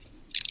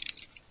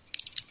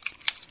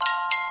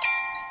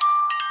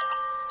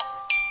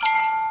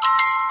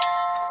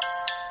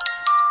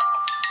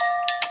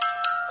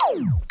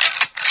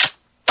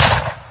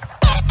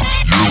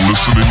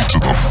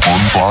the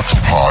Funbox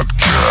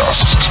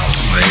Podcast.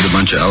 I ate a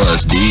bunch of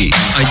LSD.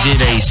 I did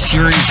a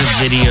series of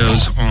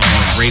videos on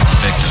rape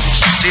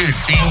victims. Dude,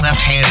 being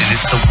left-handed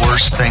is the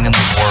worst thing in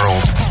the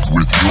world.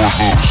 With your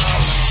host,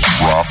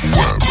 Rob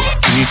Webb.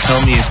 Can you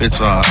tell me if it's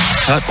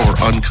cut or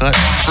uncut?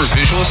 For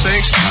visual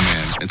sakes, oh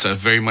man, it's a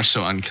very much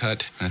so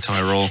uncut. That's how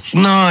I roll.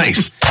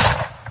 Nice.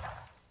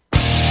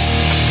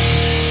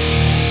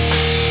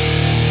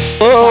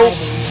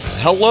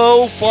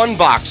 Hello,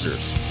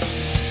 Funboxers.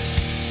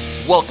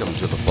 Welcome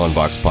to the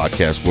Funbox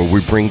Podcast, where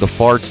we bring the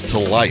farts to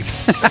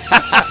life.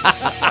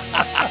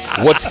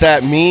 What's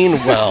that mean?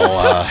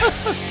 Well,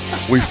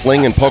 we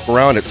fling and poke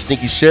around at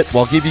stinky shit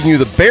while giving you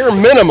the bare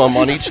minimum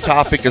on each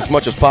topic as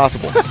much as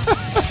possible.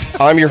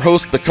 I'm your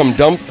host, the cum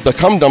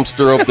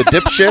dumpster of the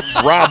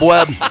dipshits, Rob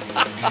Webb.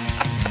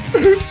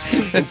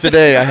 And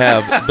today I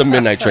have the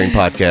Midnight Train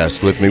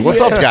Podcast with me. What's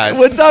up, guys?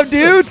 What's up,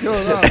 dude? What's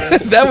going on, man?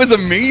 That was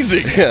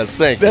amazing. Yes,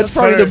 thanks. That's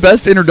probably the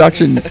best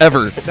introduction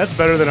ever. That's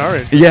better than our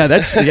intro.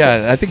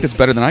 Yeah, I think that's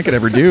better than I could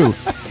ever do.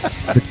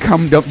 The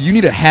cum dump. You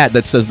need a hat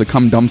that says the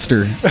cum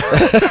dumpster.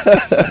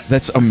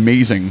 That's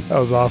amazing. That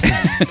was awesome.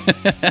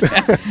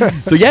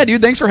 So yeah,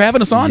 dude, thanks for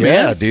having us on, man.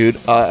 Yeah, dude.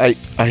 I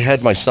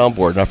had my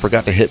soundboard and I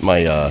forgot to hit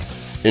my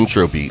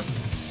intro beat.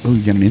 Oh,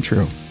 you got an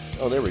intro.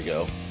 Oh, there we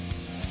go.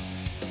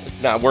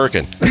 It's not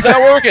working. It's not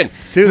working.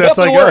 Dude, that's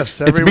Nothing like works.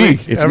 us. It's me.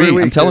 It's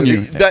me. I'm telling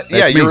you.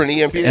 Yeah, me. you're an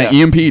EMP. Yeah,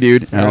 EMP,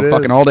 dude.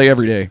 Fucking all day,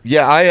 every day.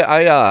 Yeah,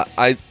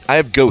 I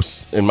have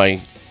ghosts in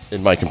my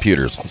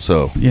computers.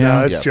 So Yeah,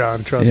 No, it's Yeah.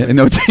 John. Trust me.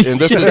 No, and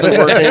this isn't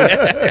working.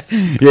 yeah,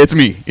 it's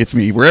me. It's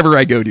me. Wherever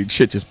I go, dude,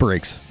 shit just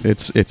breaks.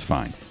 It's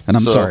fine, and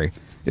I'm So- sorry.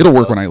 It'll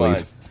work when I It's leave.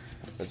 fine.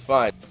 It's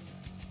fine.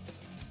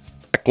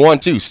 1,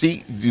 2.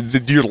 See,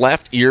 did your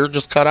left ear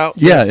just cut out?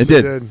 Yeah, Yes, it it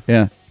did. did.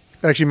 Yeah.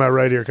 Actually, my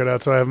right ear cut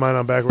out, so I have mine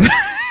on backwards.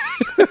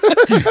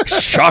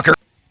 Shocker.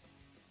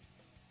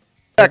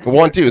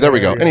 1, 2. There we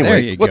go. There you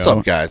Anyway, you what's go.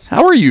 up, guys?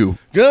 How are you?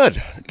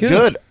 Good.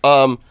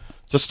 To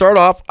start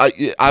off, I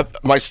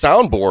my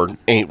soundboard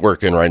ain't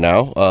working right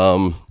now.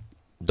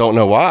 Don't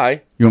know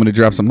why. You want me to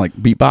drop some like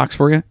beatbox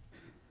for you?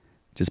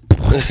 Just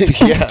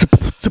Yeah.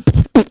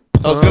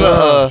 I was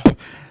gonna.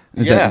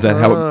 Is that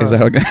how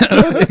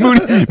it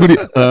Moody,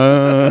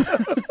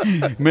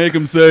 make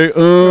him say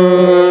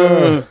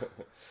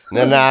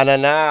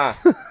Nah.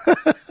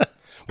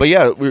 But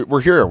yeah,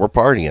 we're here. We're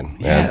partying.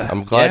 Yeah,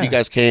 I'm glad yeah. you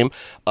guys came.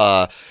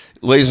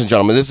 Ladies and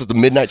gentlemen, this is the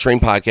Midnight Train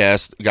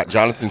Podcast. We got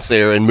Jonathan,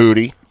 Sarah, and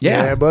Moody.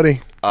 yeah.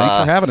 buddy. Thanks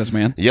for having us,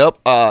 man. Yep.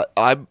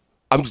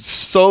 I'm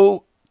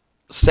so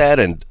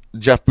saddened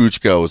Jeff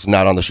Buchko is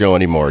not on the show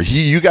anymore.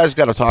 You guys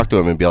got to talk to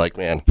him and be like,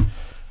 man.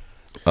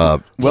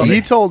 Well,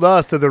 he told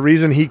us that the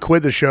reason he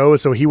quit the show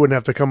is so he wouldn't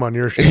have to come on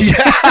your show. Dude,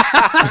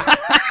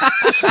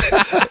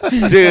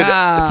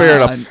 fair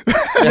enough.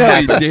 No,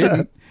 he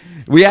didn't.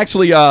 We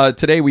actually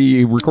today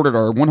we recorded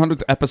our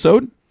 100th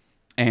episode,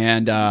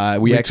 and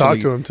we actually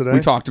talked to him today. We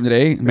talked to him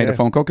today. Made a Yeah.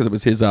 phone call because it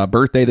was his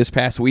birthday this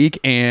past week,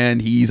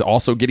 and he's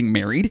also getting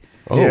married.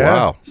 Oh, Yeah.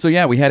 wow. So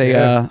yeah, we had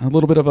a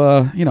little bit of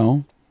a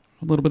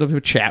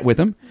a chat with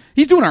him.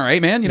 He's doing all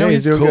right, man. You know, Yeah,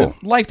 he's doing cool.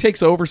 Life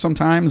takes over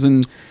sometimes,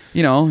 and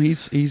you know,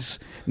 he's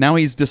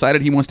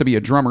decided he wants to be a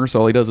drummer,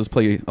 so all he does is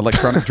play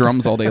electronic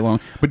drums all day long.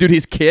 But dude,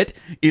 his kit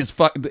is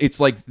it's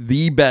like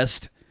the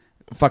best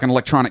fucking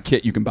electronic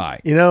kit you can buy.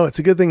 You know, it's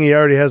a good thing he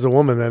already has a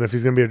woman then if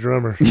he's going to be a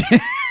drummer.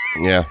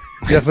 Yeah.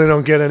 Definitely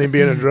don't get any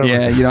being a drummer.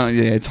 Yeah, you don't.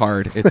 Yeah, it's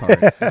hard. It's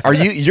hard.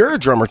 You're a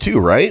drummer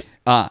too, right?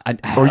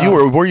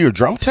 Were you a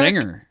drum tech?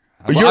 Singer?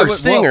 You're a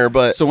singer,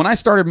 but so when I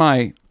started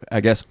my, I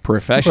guess,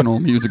 professional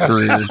music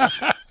career,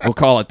 we'll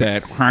call it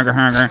that.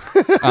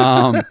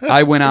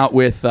 I went out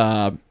with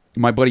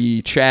my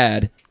buddy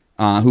Chad,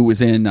 who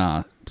was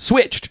in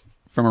Switched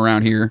from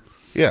around here.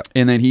 yeah.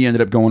 And then he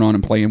ended up going on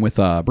and playing with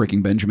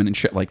Breaking Benjamin and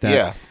shit like that.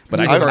 Yeah, But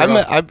I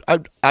started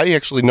I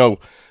actually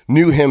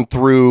knew him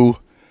through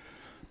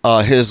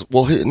not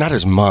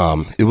his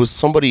mom. It was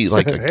somebody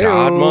like a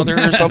godmother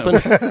or something.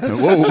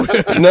 whoa,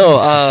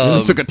 No,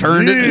 this took a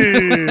turn.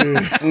 Didn't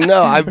it?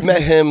 no, I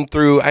met him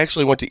through. I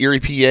actually went to Erie,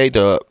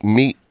 PA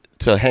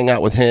to hang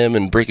out with him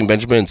and Breaking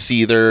Benjamin and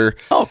Seether.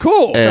 Oh,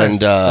 cool. And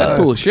That's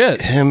cool as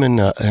shit. him and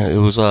it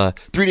was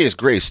 3 Days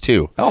Grace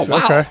too. Oh,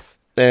 wow. Okay.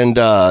 And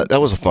that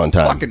was a fun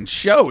time. Fucking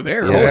show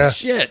there. Yeah. Holy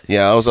shit.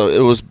 Yeah, it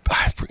was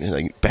I forget,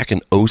 like back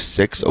in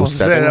 06,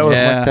 07, that was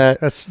Yeah. like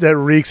that. That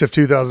reeks of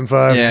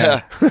 2005.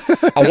 Yeah.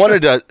 I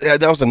wanted to.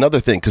 That was another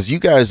thing because you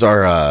guys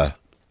are,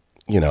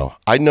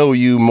 I know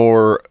you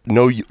more.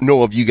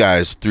 Know of you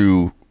guys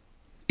through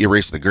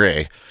Erase the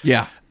Gray.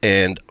 Yeah.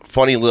 And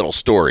funny little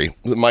story.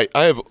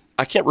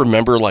 I can't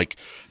remember like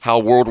how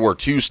World War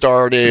II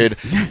started.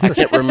 I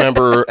can't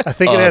remember. I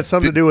think it had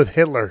something to do with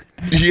Hitler.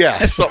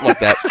 Yeah, something like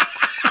that.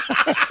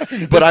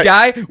 But this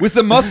guy with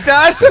the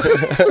mustache?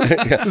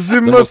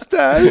 The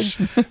mustache.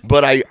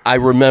 But I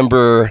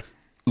remember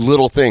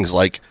little things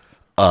like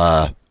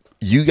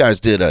you guys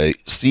did a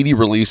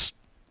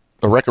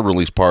record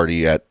release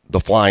party at the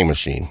Flying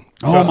Machine.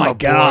 Oh my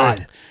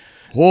God.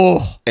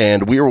 Whoa.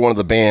 And we were one of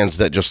the bands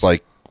that just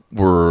like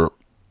were,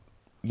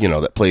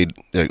 that played,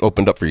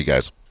 opened up for you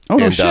guys. Oh,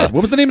 no And, shit.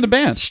 What was the name of the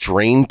band?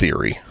 Strain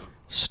Theory.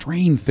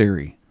 Strain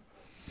Theory.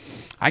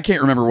 I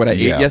can't remember what I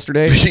Yeah. ate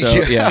yesterday.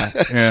 So,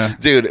 yeah.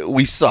 Dude,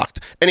 we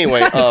sucked.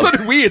 Anyway, So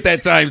did we at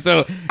that time,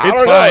 so it's I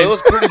don't fine. know. It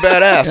was pretty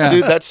badass, Yeah.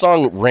 dude. That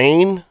song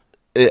 "Rain,"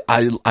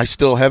 I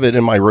still have it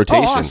in my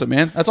rotation. Oh, awesome,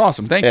 man. That's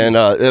awesome. Thank you. And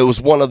it was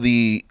one of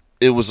the.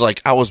 It was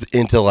like I was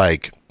into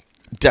like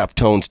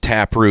Deftones,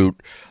 Taproot.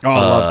 Oh, I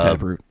love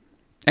Taproot.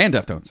 And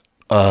Deftones.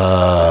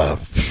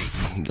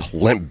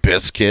 Limp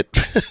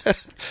Bizkit.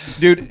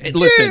 Dude,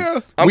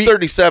 listen. I'm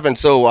 37,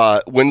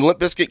 so when Limp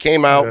Bizkit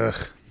came out,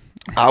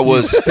 I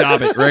was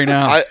Stop it right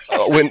now.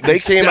 when they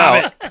came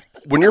out.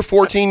 When you're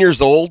 14 years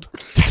old,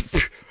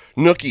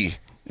 Nookie,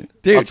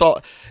 Dude. that's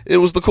all. It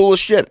was the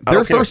coolest shit. I Their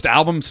don't care. first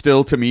album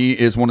still to me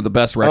is one of the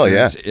best Oh,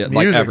 yeah. records like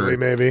Musically, ever.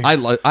 maybe. I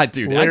love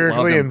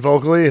Lyrically them. and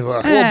vocally. Ugh.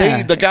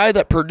 Well, the guy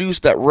that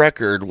produced that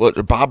record,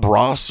 what Bob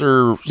Ross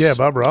or Yeah,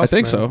 Bob Ross. I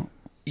think man. so.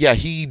 yeah,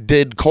 he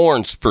did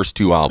Korn's first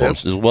two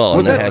albums as well.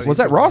 Was and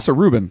that Ross or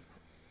Ruben?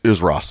 it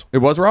was Ross? It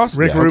was Ross?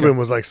 Rick Yeah, Rubin okay.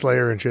 was like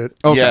Slayer and shit.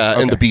 Okay, yeah,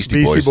 okay. and the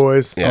Beastie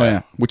Boys. Yeah. Oh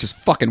yeah, which is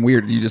fucking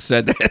weird. You just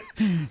said that.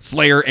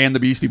 Slayer and the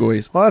Beastie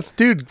Boys. Well, that's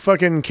dude.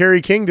 Fucking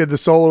Kerry King did the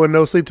solo in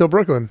No Sleep Till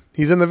Brooklyn.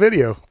 He's in the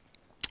video.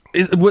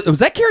 Was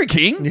that Kerry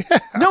King? Yeah.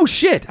 No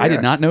shit. I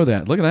did not know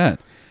that. Look at that.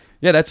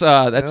 Yeah, that's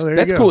there you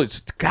that's go. cool.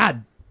 It's,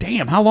 God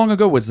damn, how long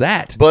ago was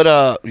that?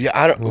 But yeah,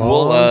 I don't.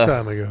 Long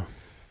time ago.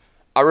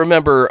 I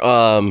remember.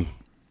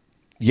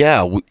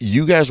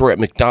 You guys were at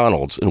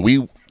McDonald's, and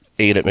we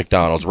ate at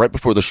McDonald's right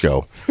before the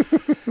show.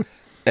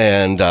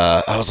 And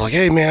I was like,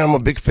 "Hey, man, I'm a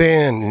big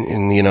fan,"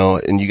 and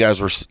you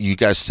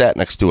guys sat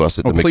next to us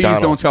at the Please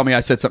McDonald's. don't tell me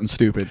I said something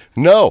stupid.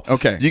 No.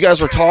 Okay. You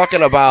guys were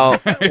talking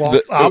about Well,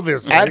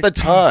 obviously. at the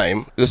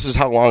time. This is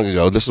how long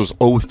ago. This was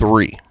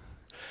 2003.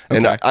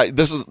 And Okay.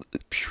 this is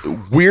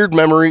weird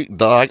memory.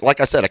 Like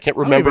I said, I can't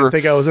I don't even remember.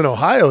 think I was in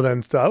Ohio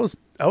then. I was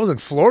in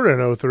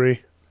Florida in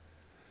 03.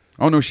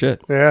 Oh no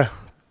shit. Yeah.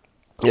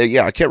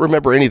 Yeah, I can't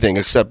remember anything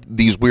except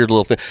these weird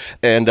little things.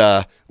 And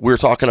we were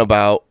talking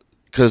about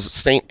because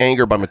Saint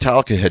Anger by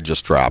Metallica had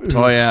just dropped.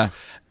 Oh yeah.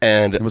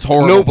 And it was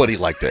horrible. Nobody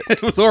liked it.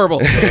 It was horrible.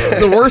 It was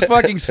the worst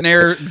fucking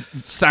snare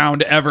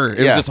sound ever. It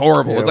was Yeah. just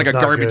horrible. Yeah, it was like it a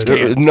was not garbage good.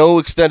 There was can. no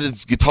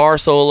extended guitar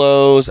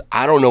solos.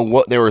 I don't know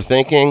what they were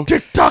thinking.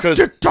 Tick tock,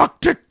 tick tock,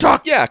 tick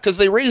tock. Yeah, because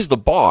they raised the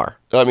bar.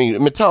 I mean,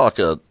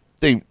 Metallica,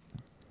 they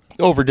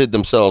overdid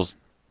themselves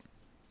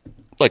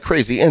like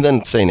crazy. And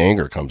then Saint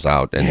Anger comes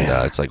out, and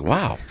it's like,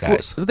 wow,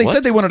 guys. They what?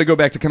 said they wanted to go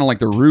back to kind of like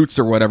the roots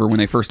or whatever when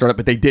they first started,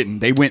 but they didn't.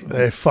 They went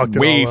They fucked it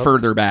way all up.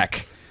 further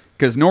back.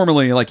 Because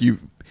normally, like you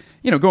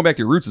know, going back to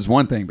your roots is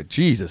one thing, but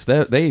Jesus,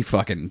 they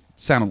fucking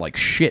sounded like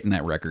shit in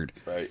that record.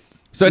 Right.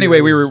 So anyway,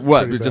 it we was were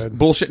what? pretty Just bad.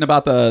 bullshitting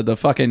about the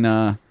fucking.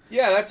 Yeah,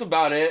 that's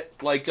about it.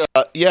 Like,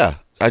 yeah,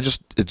 it's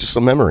just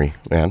a memory,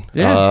 man.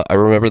 Yeah. I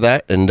remember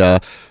that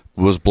and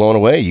was blown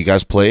away. You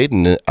guys played,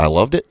 and I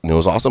loved it, and it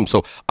was awesome.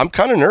 So I'm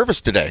kind of nervous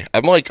today.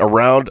 I'm like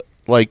around,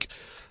 like,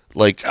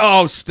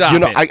 Oh, stop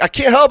it! I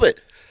can't help it.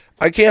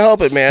 I can't help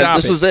it, man. Stop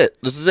This it. is it.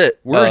 This is it.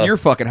 We're in your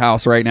fucking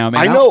house right now,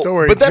 man. I know. Don't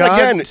worry. But then John,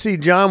 again- see,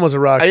 John was a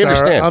rock I star.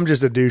 understand. I'm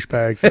just a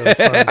douchebag, so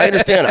it's fine. I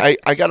understand.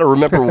 I got to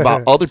remember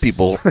about other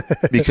people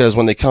because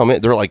when they come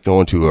in, they're like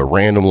going to a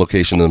random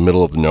location in the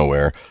middle of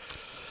nowhere.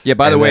 Yeah.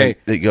 By the and way, then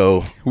they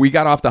go. we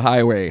got off the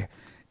highway,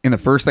 and the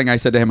first thing I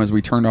said to him as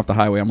we turned off the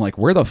highway, I'm like,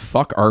 "Where the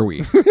fuck are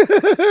we?"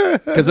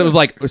 Because it was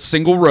like a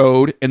single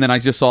road, and then I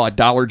just saw a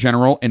Dollar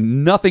General,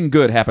 and nothing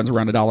good happens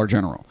around a Dollar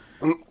General.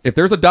 If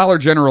there's a Dollar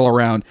General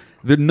around,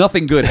 then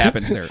nothing good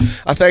happens there.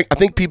 I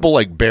think people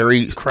like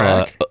bury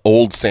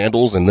old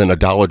sandals and then a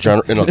Dollar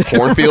General in a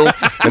cornfield,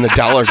 and the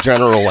Dollar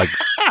General like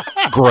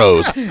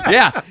grows.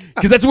 Yeah,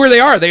 because that's where they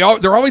are.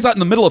 They're always out in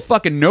the middle of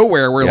fucking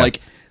nowhere. Where Yeah.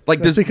 like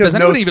That's does because no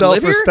anyone even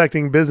live here?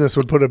 self-respecting business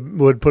would put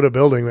a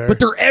building there. But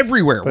they're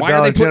everywhere. But Why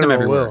are they Dollar putting them General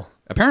everywhere? will.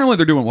 Apparently,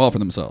 they're doing well for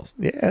themselves.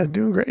 yeah,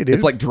 doing great, dude.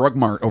 It's like Drug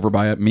Mart over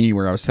by me,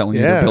 where I was telling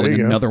you Yeah, they're there building you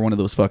go. another one of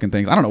those fucking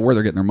things. I don't know where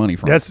they're getting their money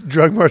from. that's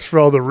drug marts for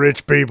all the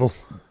rich people.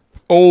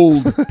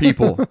 Old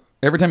people.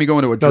 Every time you go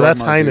into a No, drug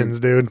that's mart, Heinen's,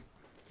 dude.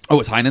 Oh,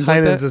 it's Heinen's like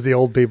Heinen's that? is the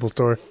old people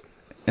store.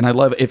 And I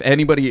love, if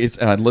anybody is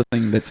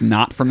listening that's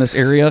not from this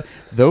area,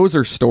 those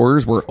are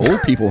stores where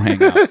old people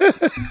hang out.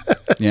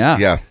 Yeah.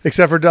 Yeah.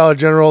 Except for Dollar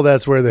General,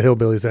 that's where the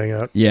hillbillies hang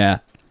out. Yeah.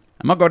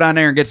 I'm going to go down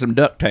there and get some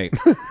duct tape.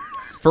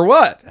 For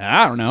what?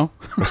 I don't know.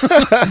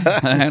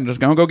 I'm just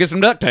going to go get some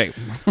duct tape.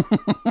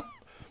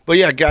 But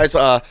yeah, guys,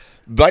 my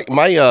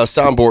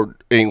soundboard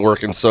ain't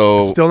working,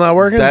 so Still not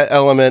working? That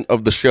element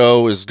of the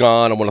show is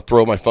gone. I want to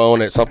throw my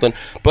phone at something,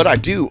 but I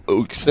do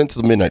since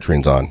the midnight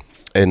train's on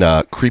and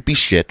creepy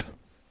shit.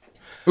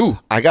 Ooh.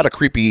 I got a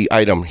creepy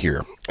item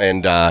here,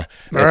 and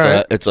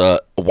right. it's a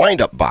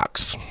wind-up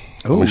box.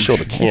 Let me show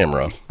the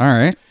camera. All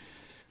right.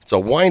 It's a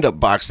wind-up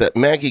box that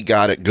Maggie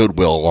got at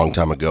Goodwill a long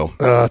time ago.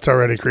 It's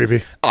already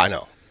creepy. I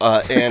know.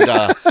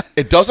 And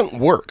it doesn't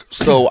work.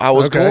 So I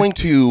was Okay. going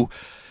to,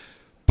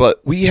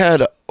 but we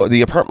had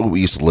the apartment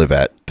we used to live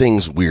at.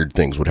 Weird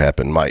things would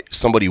happen.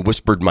 Somebody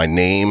whispered my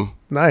name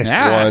Nice.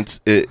 Yeah. once.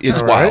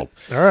 It's All right. wild.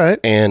 All right.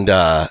 And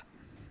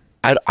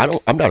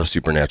I'm not a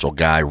supernatural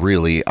guy,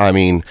 really. I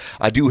mean,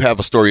 I do have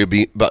a story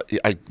but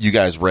you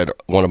guys read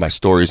one of my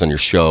stories on your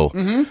show.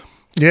 Mm-hmm.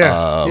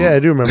 Yeah, I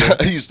do remember.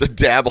 I used to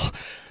dabble,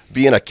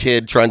 being a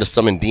kid trying to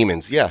summon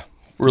demons. Yeah,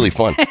 really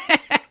fun.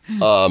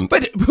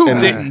 But who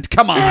didn't?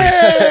 Come on.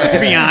 Let's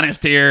be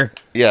honest here.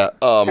 Yeah.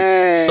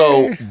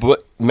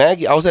 But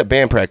Maggie, I was at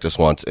band practice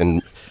once,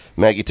 and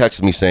Maggie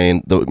texted me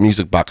saying the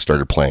music box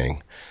started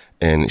playing,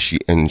 and she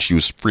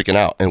was freaking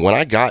out. And when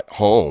I got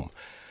home,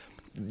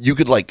 you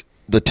could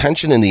the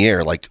tension in the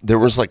air, there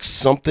was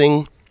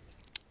something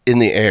in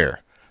the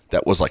air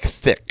that was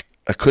thick.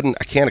 I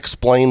can't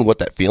explain what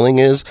that feeling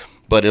is,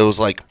 but it was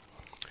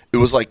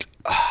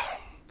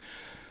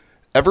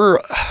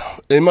ever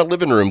in my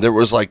living room there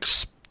was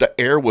the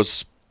air was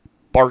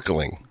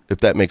sparkling, if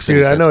that makes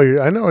any sense.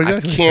 I know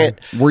exactly. I can't.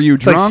 Were you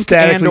drunk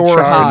and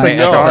or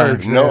high?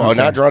 No,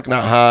 not drunk,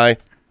 not high.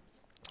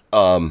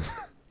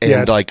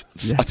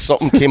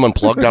 Something came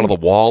unplugged out of the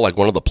wall,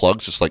 one of the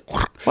plugs, just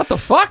what the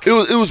fuck?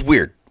 It was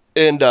weird,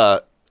 and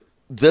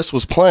this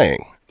was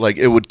playing.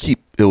 It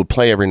would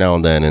play every now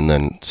and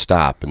then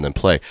stop and then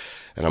play,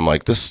 and I'm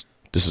like, this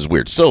is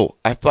weird. So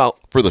I felt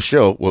for the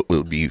show, what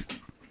would be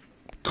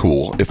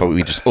cool if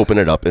we just open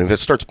it up, and if it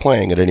starts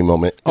playing at any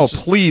moment,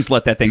 please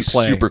let that thing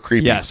play. Super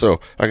creepy. Yes. So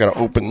I gotta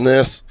open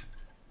this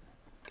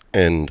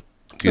and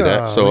do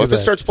that. So if it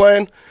starts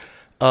playing,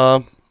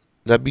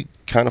 that'd be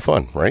kind of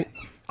fun, right?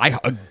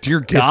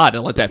 Dear God,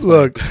 let that play.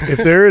 Look, if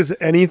there is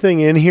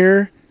anything in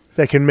here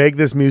that can make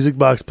this music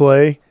box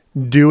play,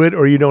 do it,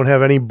 or you don't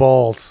have any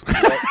balls.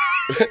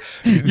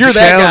 You're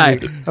that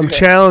guy. I'm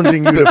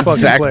challenging you to fucking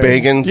Zach play.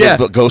 Bagans,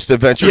 the Ghost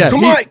Adventure. Yeah,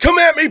 come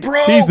at me,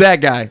 bro. He's that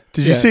guy.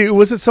 Did you see?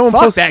 Was it someone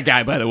Fuck posted that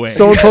guy? By the way,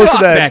 someone posted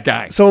Fuck that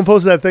guy. Someone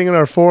posted that thing in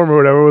our forum or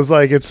whatever. It was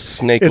it's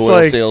snake it's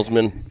oil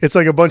salesman. It's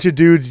a bunch of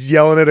dudes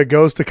yelling at a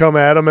ghost to come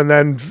at them, and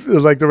then it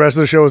was the rest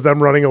of the show is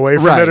them running away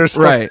from it or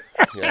something.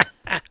 Right.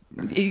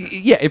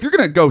 Yeah, if you're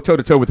gonna go toe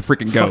to toe with the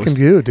freaking ghost, Fucking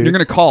do, dude. you're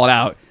gonna call it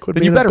out. Quit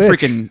then you being a better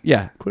bitch.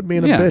 freaking Quit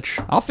being a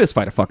bitch. I'll fist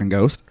fight a fucking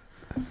ghost.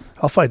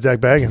 I'll fight Zach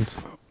Baggins.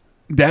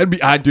 That'd be,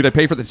 dude. I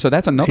pay for this. So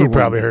that's another. He one.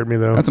 probably heard me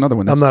though. That's another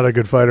one. I'm not a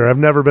good fighter. I've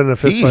never been in a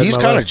fist fight. He's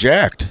kind of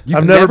jacked.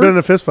 I've never been in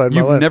a fist fight in my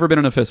You've life. never been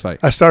in a fist fight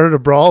I started a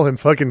brawl in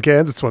fucking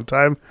Kansas one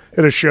time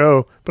at a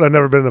show, but I've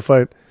never been in a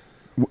fight.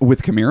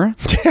 with Chimera.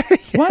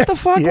 What the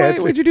fuck? Yeah,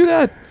 Why'd you do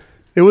that?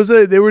 They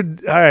were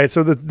all right.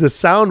 So the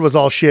sound was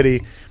all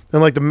shitty,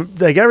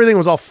 and everything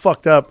was all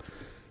fucked up.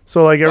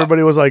 So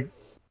everybody was like,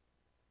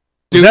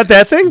 Dude, "Is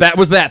that thing?" That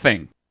was that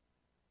thing.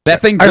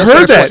 That thing. I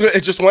heard that.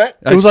 It just went.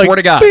 I It was swear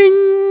to God,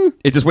 bing.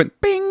 it just went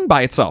bing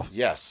by itself.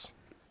 Yes.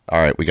 All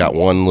right, we got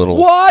one little.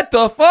 What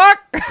the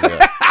fuck?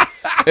 Yeah.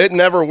 It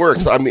never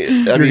works. I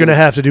mean, You're gonna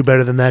have to do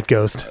better than that,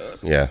 Ghost.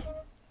 Yeah.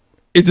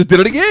 It just did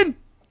it again.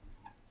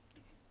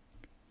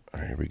 All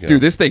right, here we go.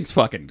 Dude, this thing's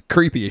fucking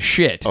creepy as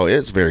shit. Oh,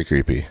 it's very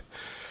creepy.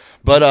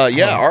 But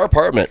our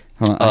apartment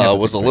Hold on, I have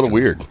to was a take little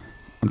pictures.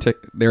 weird.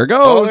 There it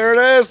goes. Oh, there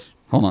it is.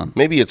 Hold on.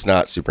 Maybe it's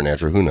not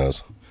supernatural. Who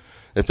knows?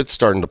 If it's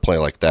starting to play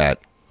like that.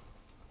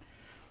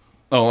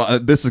 Oh,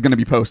 this is going to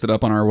be posted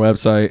up on our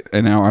website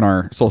and now on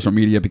our social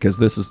media because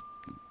this is.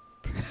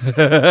 Here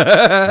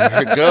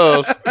it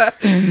goes.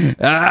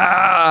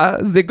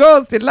 The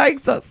ghost, it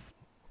likes us.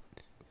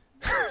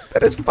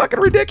 That is fucking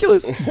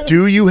ridiculous.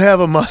 Do you have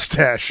a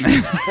mustache?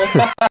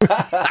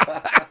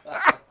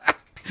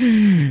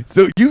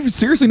 So you've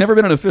seriously never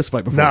been in a fist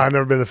fight before? No, I've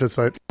never been in a fist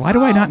fight. Why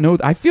do I not know?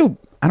 I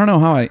don't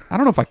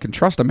know if I can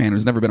trust a man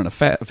who's never been in a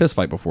fist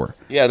fight before.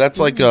 Yeah, that's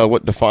like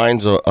what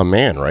defines a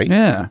man, right?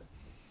 Yeah.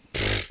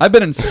 I've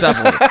been in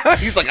several.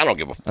 He's like, I don't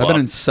give a fuck. I've been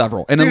in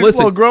several. And Dude, then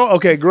listen. well,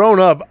 growing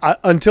up,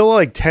 until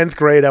 10th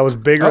grade, I was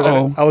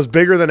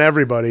bigger than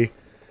everybody.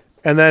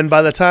 And then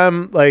by the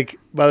time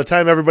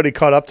everybody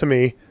caught up to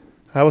me,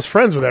 I was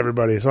friends with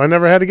everybody, so I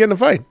never had to get in a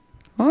fight.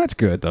 Well, that's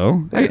good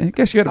though. I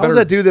guess you had a I better. was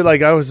that dude that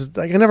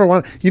I never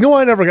want. You know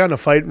why I never got in a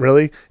fight?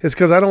 Really, it's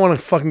because I don't want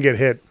to fucking get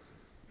hit.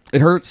 It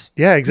hurts.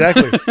 Yeah,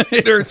 exactly.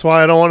 It hurts. That's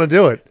why I don't want to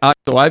do it.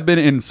 So I've been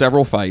in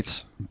several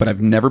fights, but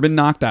I've never been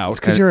knocked out. It's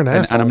 'cause you're an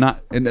asshole. and I'm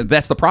not. And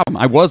that's the problem.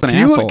 I was an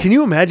asshole. Can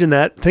you imagine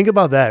that? Think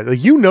about that.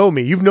 You know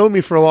me. You've known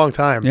me for a long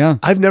time. Yeah.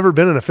 I've never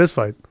been in a fist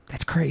fight.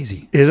 That's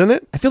crazy. Isn't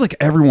it? I feel like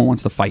everyone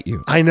wants to fight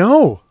you. I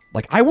know.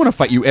 Like I want to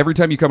fight you every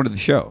time you come into the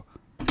show.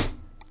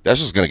 That's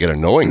just gonna get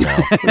annoying now.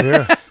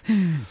 Yeah.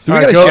 So we All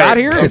right, got go a shot ahead.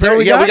 here. Is that what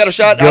we got? we got a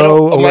shot.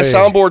 Go My away.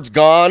 soundboard's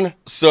gone,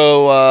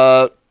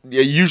 so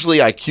usually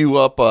I queue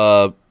up,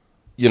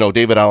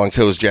 David Allen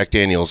Coe's Jack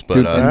Daniels, but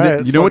Dude, all right,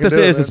 let's You know what this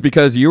fucking do it, is? man. It's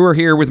because you are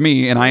here with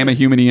me and I am a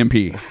human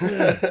EMP.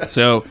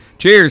 So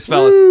cheers,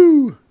 fellas.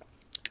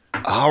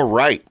 all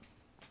right,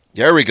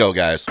 there we go,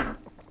 guys. All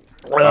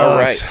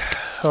right,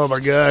 Oh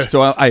my god.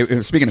 So I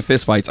speaking of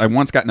fist fights, I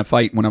once got in a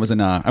fight when I was in.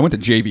 I went to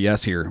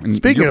JVS here. And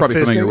Speaking you're of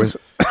probably familiar with.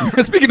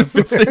 fistings. Speaking of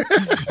fistings,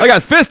 I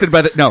got fisted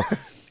by the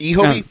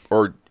Ehoe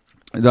or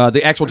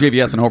the actual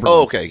JVS in Hoboken.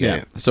 Oh, okay,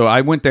 yeah. So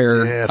I went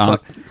there Yeah,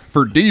 fuck.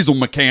 for diesel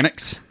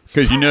mechanics.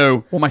 Because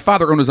well, my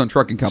father owned his own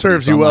trucking company.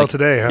 Serves so you I'm well like,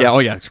 today, huh? Yeah, oh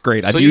yeah, it's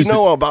great. So you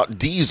know about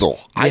diesel.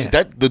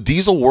 The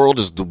diesel world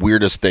is the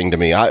weirdest thing to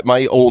me. I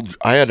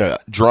had a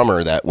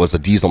drummer that was a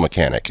diesel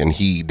mechanic, and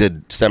he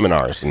did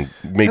seminars and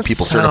made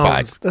people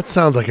certified. That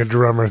sounds like a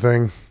drummer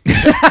thing.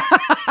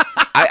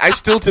 I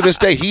still to this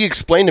day, he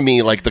explained to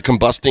me like the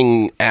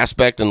combusting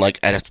aspect, and like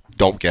I just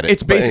don't get it.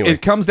 It's basically anyway.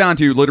 It comes down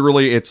to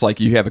literally, it's like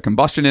you have a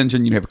combustion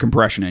engine, you have a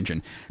compression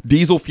engine.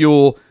 Diesel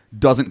fuel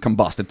doesn't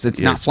combust. It's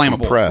not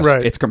flammable. Compressed.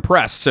 Right. It's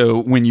compressed.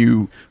 So when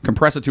you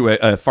compress it to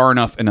a far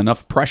enough and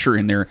enough pressure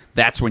in there,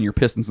 that's when your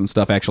pistons and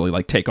stuff actually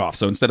like take off.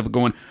 So instead of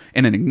going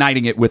and then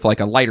igniting it with like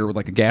a lighter with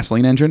like a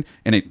gasoline engine,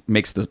 and it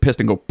makes the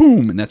piston go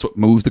boom, and that's what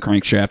moves the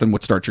crankshaft and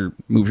what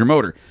moves your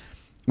motor.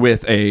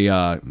 With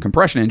a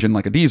compression engine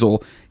like a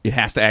diesel, it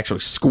has to actually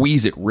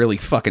squeeze it really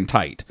fucking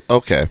tight.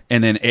 Okay.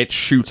 And then it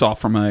shoots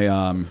off from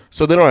a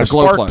So they don't have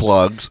glow spark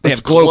plugs. They It's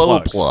have glow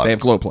plugs. They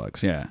have glow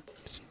plugs. Yeah.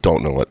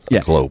 Don't know what a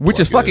Yeah. glow Which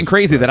is plug fucking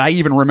crazy that I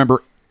even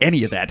remember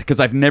any of that because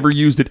I've never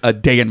used it a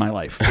day in my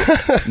life.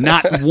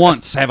 Not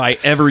once have I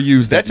ever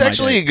used it. That's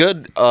actually a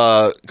good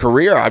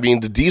career. I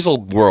mean, the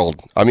diesel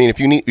world. I mean, if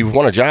you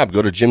want a job,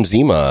 go to Jim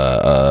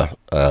Zima.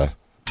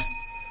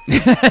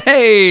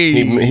 Hey,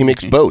 He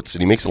makes boats,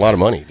 and he makes a lot of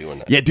money doing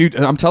that. yeah, dude.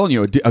 I'm telling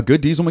you, a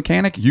good diesel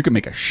mechanic, you can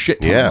make a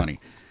shit ton of money.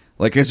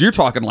 Like, because you're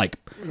talking like,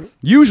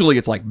 usually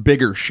it's like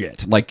bigger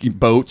shit, like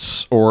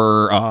boats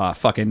or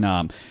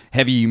fucking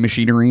heavy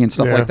machinery and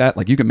stuff like that.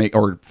 Like you can make,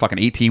 or fucking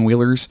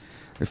 18-wheelers.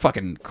 They're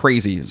fucking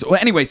crazy. So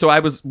anyway, so I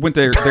went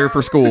there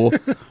for school,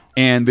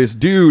 and this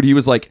dude, he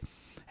was like,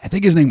 I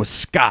think his name was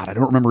Scott. I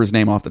don't remember his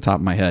name off the top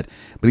of my head,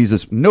 but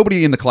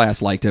nobody in the class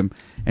liked him,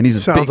 and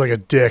he's Sounds like a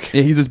dick.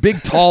 Yeah, he's this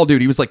big, tall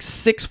dude. He was like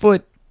 6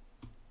 foot,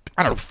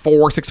 I don't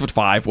know,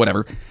 6'5",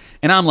 whatever.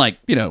 And I'm like,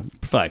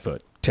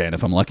 5'10"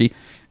 if I'm lucky.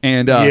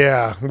 And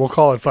Yeah, we'll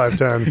call it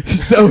 5'10".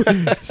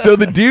 so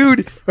the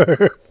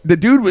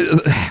dude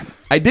was.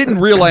 I didn't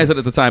realize it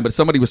at the time, but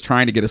somebody was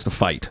trying to get us to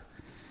fight.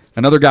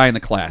 Another guy in the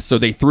class. So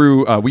they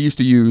threw. We used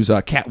to use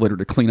cat litter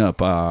to clean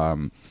up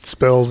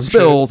Spills, and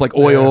spills shit. like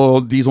oil,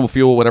 diesel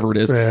fuel, whatever it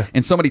is. Yeah.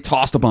 And somebody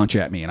tossed a bunch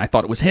at me, and I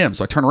thought it was him.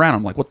 So I turned around.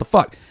 I'm like, what the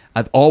fuck?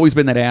 I've always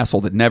been that asshole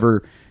that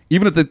never.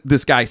 Even if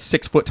this guy's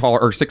 6 foot taller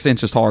or 6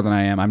 inches taller than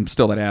I am, I'm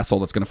still that asshole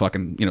that's gonna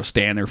fucking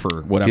stand there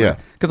for whatever. Yeah.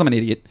 Because I'm an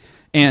idiot.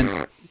 And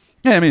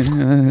yeah, I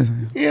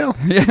mean,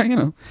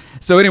 Yeah.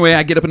 So anyway,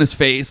 I get up in his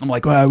face. I'm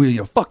like, well,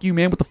 fuck you,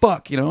 man. What the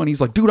fuck, And he's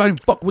like, dude, I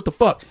didn't fuck. What the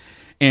fuck?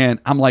 And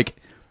I'm like.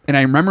 And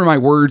I remember my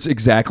words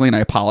exactly, and I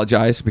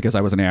apologize because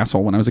I was an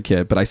asshole when I was a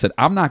kid, but I said,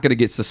 I'm not going to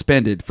get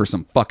suspended for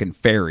some fucking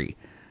fairy.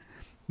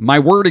 My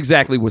word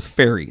exactly was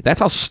fairy. That's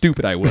how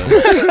stupid I was.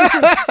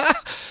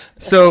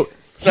 So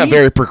It's not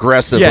very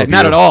progressive. Yeah, of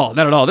not you. at all.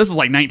 Not at all. This is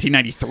like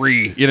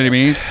 1993. You know what I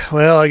mean?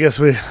 Well, I guess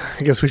we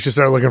should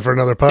start looking for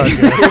another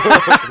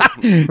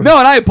podcast. No,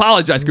 and I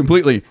apologize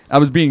completely. I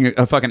was being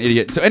a fucking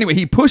idiot. So anyway,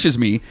 he pushes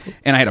me,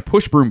 and I had a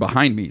push broom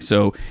behind me.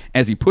 So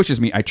as he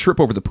pushes me, I trip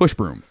over the push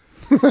broom.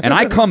 And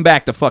I come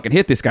back to fucking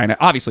hit this guy. And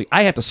obviously,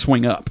 I have to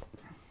swing up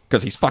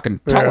because he's fucking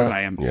taller than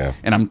I am. Yeah.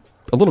 And I'm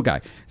a little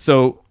guy.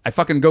 So I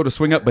fucking go to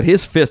swing up, but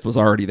his fist was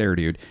already there,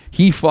 dude.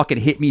 He fucking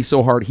hit me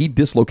so hard, he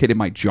dislocated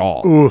my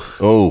jaw.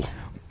 Oh.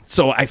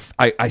 So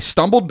I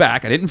stumbled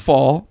back. I didn't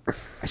fall.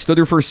 I stood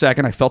there for a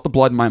second. I felt the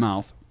blood in my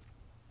mouth.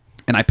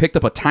 And I picked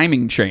up a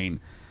timing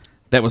chain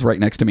that was right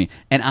next to me.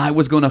 And I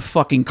was going to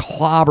fucking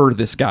clobber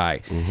this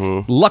guy.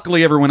 Mm-hmm.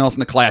 Luckily, everyone else in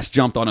the class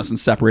jumped on us and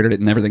separated it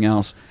and everything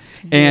else.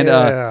 And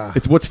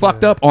it's what's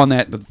fucked up on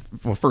that.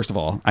 Well, first of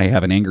all, I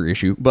have an anger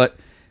issue. But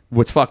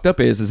what's fucked up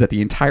is that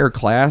the entire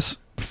class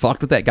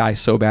fucked with that guy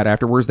so bad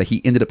afterwards that he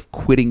ended up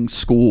quitting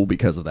school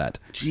because of that.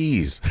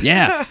 Jeez.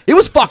 Yeah. It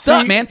was fucked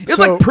up, man. It was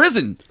like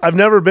prison. I've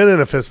never been in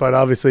a fist fight,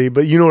 obviously,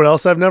 but you know what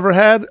else I've never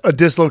had? A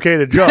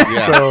dislocated jaw.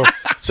 Yeah.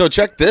 So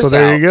check this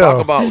there out. you go.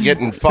 Talk about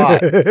getting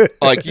fought.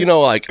 I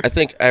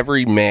think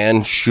every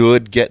man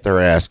should get their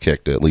ass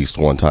kicked at least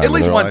one time. At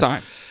least one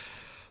time.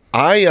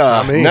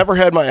 I never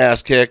had my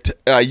ass kicked.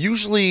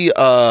 Usually,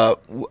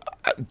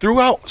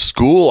 throughout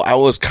school, I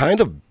was kind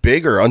of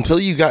bigger until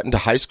you got into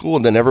high school,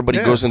 and then everybody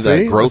goes into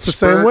that growth the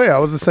spurt. same way. I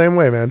was the same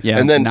way, man. Yeah,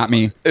 and then not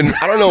me. And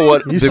I don't know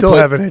what You still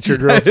haven't hit your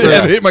growth I spurt.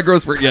 haven't hit my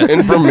growth spurt yet.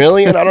 in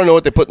Vermilion. I don't know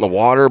what they put in the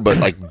water, but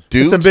like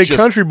dudes, Some big just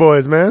country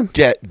boys, man.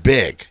 get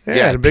big.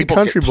 Yeah, the big people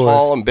country get boys.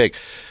 tall and big.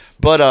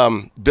 But I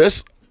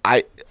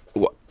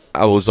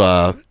was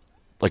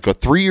like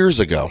 3 years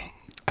ago.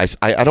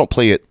 I don't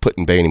play at Put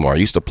in Bay anymore. I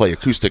used to play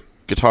acoustic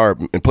guitar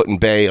in Put in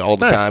Bay all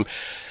the time.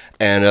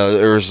 And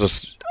there was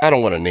this. I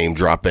don't want to name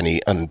drop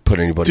any and put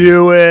anybody.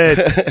 Do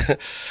it.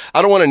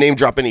 I don't want to name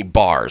drop any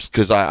bars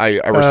because I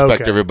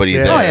respect everybody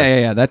Yeah. there. Oh,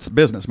 yeah. That's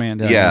business, man.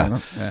 Yeah.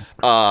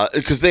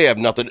 Because they have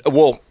nothing.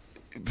 Well,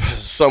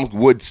 some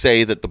would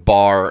say that the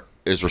bar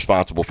is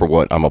responsible for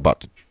what I'm about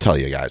to tell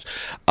you guys.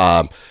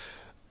 I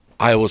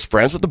was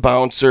friends with the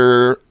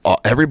bouncer,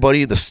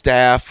 everybody, the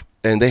staff,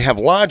 and they have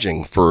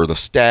lodging for the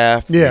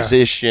staff,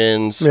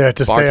 musicians, to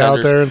stay out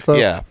bartenders. there and stuff.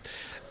 Yeah.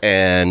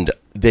 And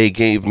they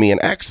gave me an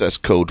access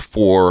code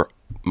for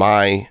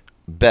my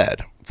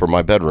bed, for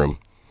my bedroom.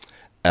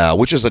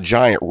 which is a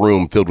giant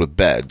room filled with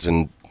beds,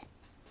 and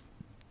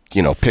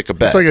pick a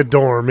bed. It's like a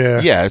dorm,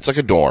 yeah. Yeah, it's like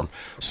a dorm.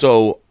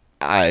 So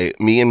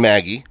me and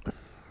Maggie,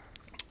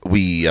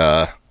 we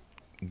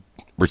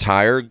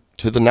retire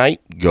to the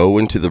night, go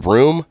into the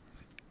room,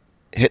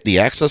 hit the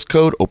access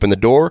code, open the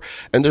door,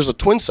 and there's a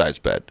twin size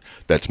bed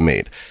that's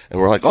made. And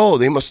we're like, oh,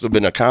 they must have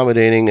been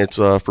accommodating. It's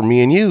for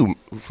me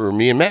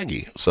and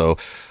Maggie. So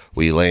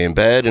we lay in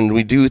bed and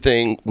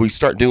we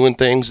start doing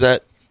things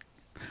that.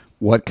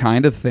 What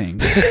kind of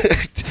things?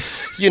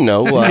 You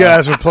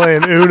guys were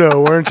playing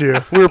Uno, weren't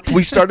you?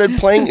 We started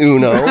playing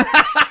Uno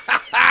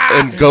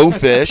and Go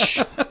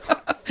Fish.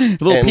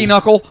 Little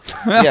pinochle.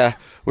 Yeah.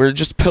 We're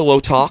just pillow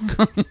talk.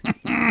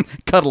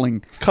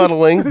 Cuddling.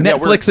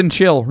 Netflix and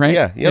chill, right?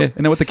 Yeah. Yep.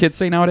 Isn't that what the kids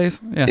say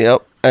nowadays? Yeah.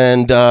 Yep.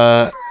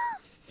 And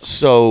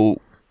so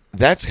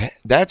that's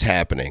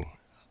happening.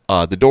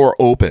 The door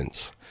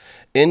opens.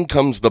 In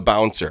comes the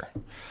bouncer.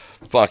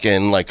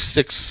 Fucking like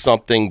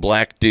 6-something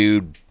black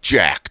dude,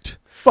 jacked.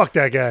 Fuck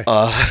that guy.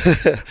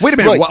 Wait a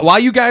minute. While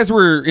you guys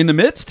were in the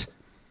midst?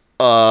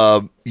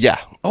 Yeah.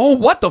 Oh,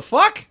 what the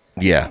fuck?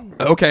 Yeah.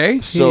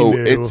 Okay. So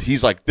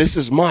he's like, this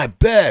is my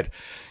bed.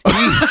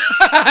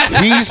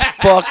 He's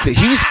fucked.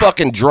 He's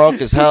fucking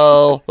drunk as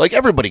hell. Like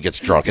everybody gets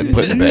drunk and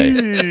put in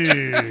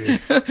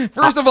bed.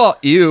 First of all,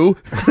 ew.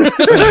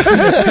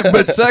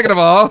 But second of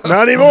all,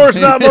 not anymore,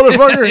 stop,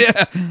 motherfucker.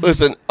 Yeah.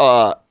 Listen,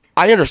 I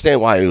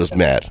understand why he was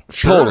mad.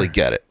 Sure. Totally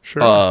get it.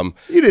 Sure.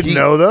 You didn't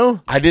know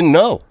though. I didn't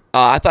know.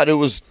 I thought it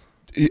was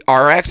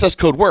our access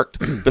code worked.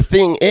 The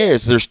thing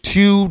is, there's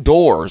 2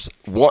 doors,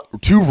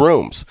 2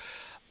 rooms.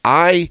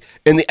 And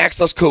the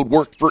access code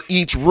worked for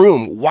each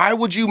room. Why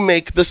would you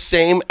make the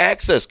same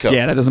access code?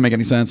 Yeah, that doesn't make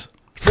any sense.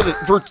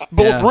 For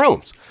both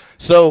rooms.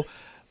 So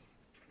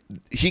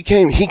he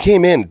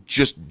came in,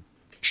 just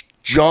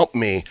jumped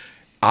me.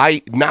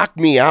 I knocked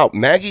me out.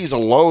 Maggie's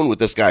alone with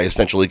this guy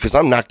essentially because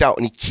I'm knocked out,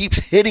 and he keeps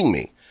hitting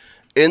me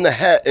in the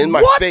head, in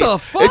my face. What the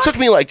fuck? It took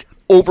me like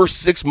over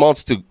 6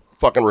 months to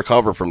fucking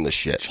recover from this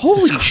shit.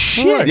 Holy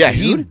shit! Yeah,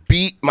 dude.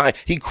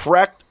 he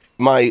cracked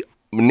my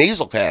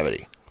nasal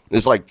cavity.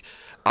 It's like.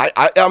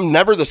 I'm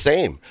never the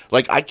same.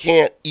 Like, I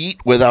can't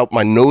eat without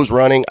my nose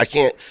running. I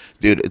can't,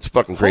 dude, it's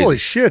fucking crazy. Holy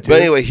shit, dude.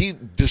 But anyway, he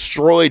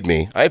destroyed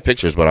me. I have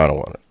pictures, but I don't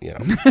want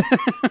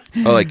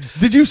it,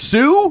 Did you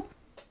sue?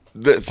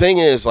 The thing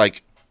is,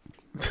 like,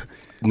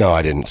 no,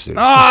 I didn't sue.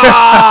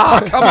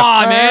 Ah, come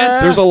on,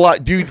 man. There's a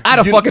lot, dude. I'd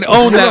have fucking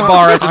owned that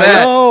bar after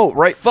that. I know,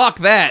 right? Fuck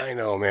that. I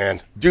know, man.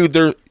 Dude,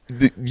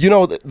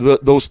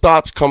 those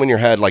thoughts come in your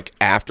head, like,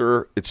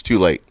 after it's too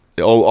late.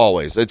 Oh,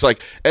 always. It's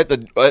like, at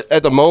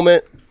the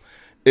moment,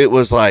 it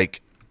was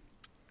like,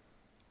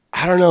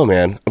 I don't know,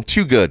 man. I'm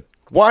too good.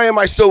 Why am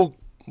I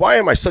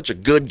such a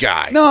good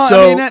guy? No,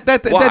 So, I mean,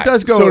 that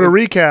does go. So to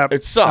recap,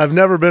 It sucks. I've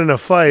never been in a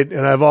fight,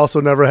 and I've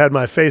also never had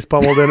my face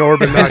pummeled in or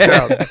been knocked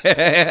out.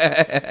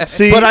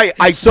 See, But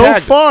I so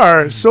tagged-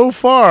 far.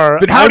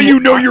 Then how do you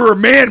know you're a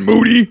man,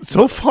 Moody?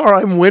 So far,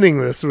 I'm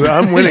winning this.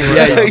 I'm winning.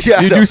 Right now.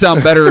 You do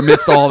sound better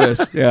amidst all this.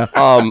 Yeah.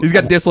 He's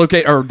got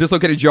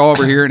dislocated jaw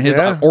over here and his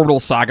orbital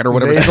socket or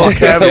whatever. Nasal It's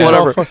cavity,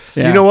 called. all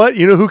Yeah. You know what?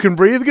 You know who can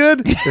breathe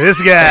good?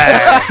 This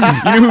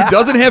guy. You know who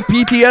doesn't have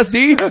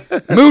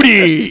PTSD?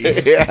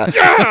 Moody. Yeah.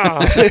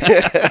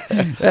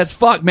 That's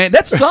fucked, man.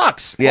 That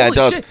sucks. Yeah, Holy it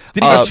does. shit.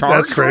 Did he get charged?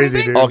 That's crazy,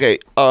 or anything? dude. Okay.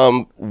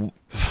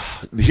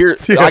 Here,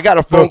 I got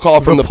a phone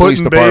call from the police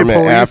Put-in-Bay department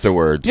police.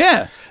 afterwards.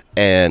 Yeah.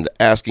 And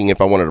asking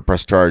if I wanted to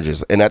press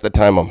charges. And at the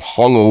time, I'm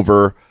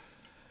hungover,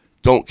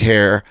 don't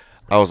care.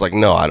 I was like,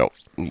 no, I don't,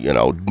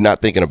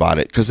 not thinking about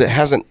it. Because it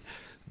hasn't,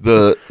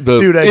 the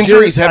Dude,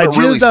 injuries haven't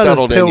really jizzed on his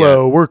settled in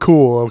pillow. yet. We're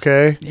cool,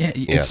 okay?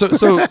 Yeah.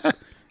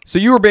 So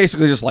you were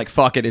basically just like,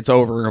 fuck it, it's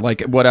over.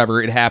 Like,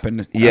 whatever, it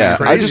happened. Yeah,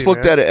 crazy, I just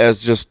looked man. at it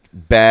as just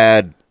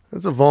bad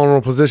That's a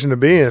vulnerable position to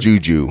be in.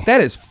 juju. That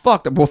is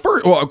fucked up. Well,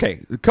 okay,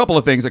 a couple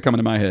of things that come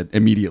into my head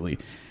immediately.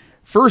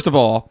 First of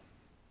all,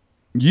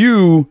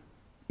 you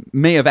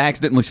may have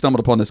accidentally stumbled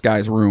upon this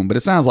guy's room, but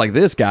it sounds like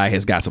this guy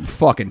has got some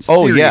fucking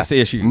serious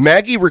issues.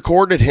 Maggie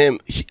recorded him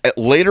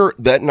later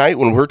that night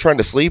when we were trying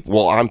to sleep.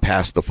 Well, I'm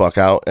passed the fuck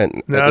out.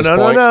 And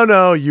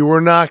No. You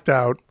were knocked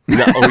out.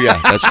 No, oh, yeah,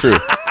 that's true.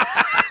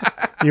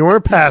 You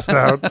weren't passed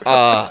out.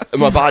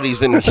 My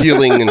body's in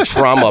healing and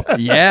trauma.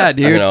 Yeah,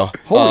 dude.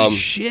 Holy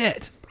shit.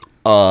 shit.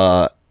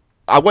 I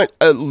went.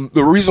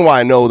 The reason why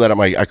I know that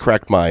I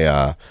cracked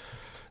my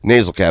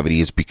nasal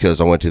cavity is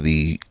because I went to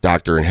the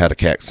doctor and had a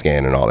CAT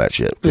scan and all that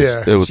shit.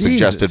 Yeah. It was Jesus,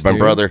 suggested by my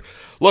dude. brother.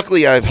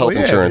 Luckily, I have health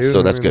insurance, dude,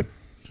 so that's good.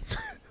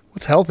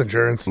 What's health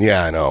insurance?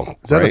 Yeah, I know.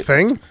 Is that a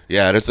thing?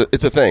 Yeah, it's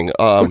a thing.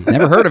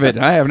 Never heard of it.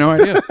 I have no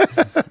idea.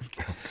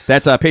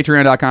 That's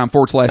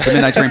patreon.com/The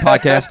Midnight Train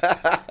Podcast.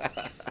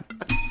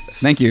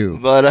 Thank you.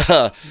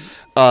 But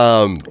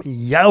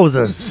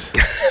Yowzas.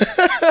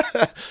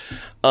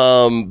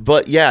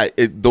 but yeah,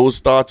 those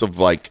thoughts of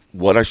like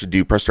what I should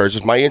do, press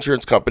charges. My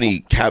insurance company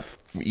kept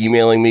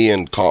emailing me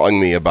and calling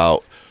me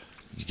about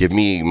give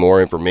me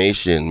more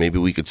information. Maybe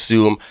we could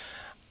sue them.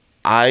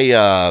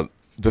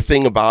 The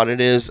thing about it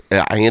is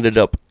I ended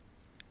up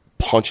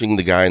punching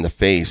the guy in the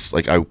face.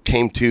 Like I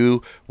came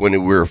to when we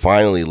were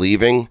finally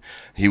leaving.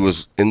 He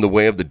was in the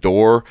way of the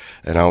door,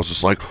 and I was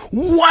just like,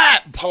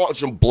 "What?"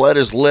 Punch him, bled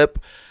his lip.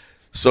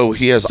 So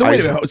he has. So wait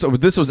a minute. So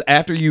this was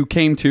after you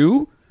came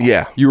to?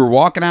 Yeah. You were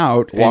walking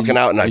out. And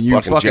I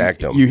fucking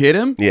jacked him. You hit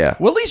him? Yeah.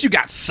 Well, at least you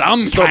got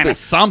some kind of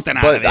something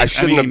out of it. But I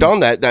shouldn't have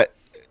done that. That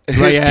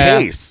his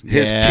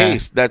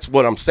case. That's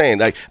what I'm saying.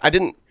 Like I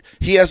didn't.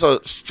 He has a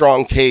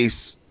strong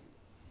case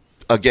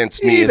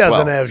against me He as well.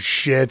 doesn't have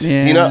shit.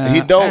 Yeah. You know,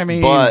 he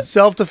don't. But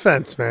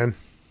Self-defense, man.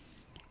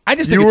 I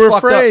just think You it's were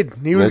fucked afraid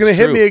up. he was That's going to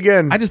hit true. me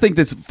again. I just think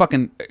this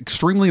fucking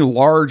extremely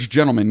large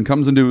gentleman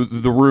comes into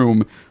the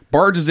room,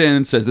 barges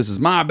in, says, "This is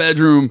my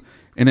bedroom,"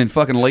 and then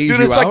fucking lays dude,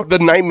 you it's out. like the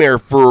nightmare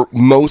for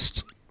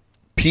most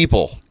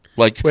people.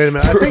 Like, Wait a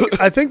minute.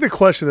 I think the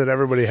question that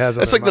everybody has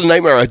on it's their like the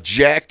mind- nightmare. A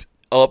jacked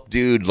up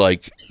dude,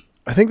 like.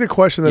 I think the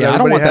question that Yeah, I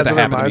don't everybody want that has to on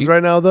their happen to minds me.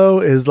 right now, though,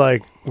 is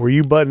like, were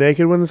you butt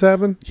naked when this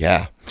happened?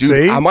 Yeah,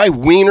 dude, See? my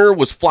wiener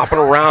was flopping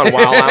around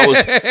while I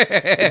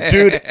was,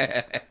 dude.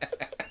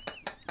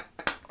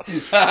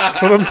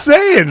 That's what I'm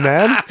saying,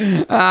 man.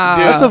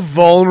 That's a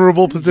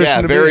vulnerable position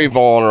Yeah, to very be.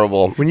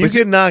 vulnerable. When you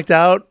get knocked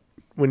out,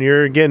 when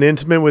you're getting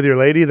intimate with your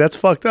lady, that's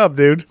fucked up,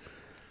 dude.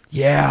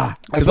 yeah,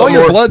 because felt all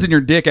your more- blood's in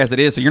your dick as it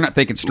is, so you're not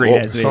thinking straight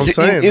as it so I'm is.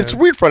 saying, It's a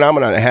man. weird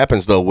phenomenon that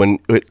happens though when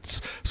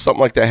it's something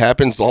like that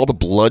happens. All the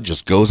blood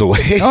just goes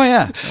away. Oh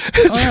yeah,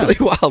 It's really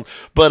wild.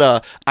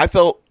 But I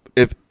felt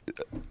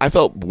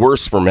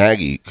worse for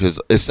Maggie because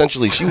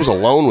essentially she was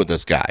alone with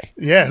this guy.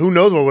 Yeah, who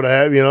knows what would have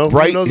happened, you know? Who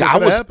Right? knows what I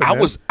could've was happened,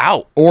 man.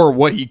 out. or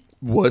what he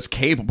was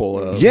capable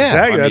of. Yeah.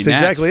 Exactly. I That's mean,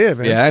 exactly it,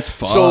 man. Yeah, that's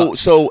fucked.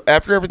 So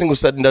after everything was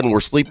said and done, we're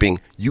sleeping.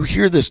 You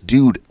hear this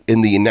dude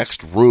in the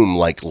next room,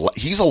 like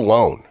he's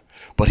alone,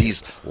 but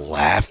he's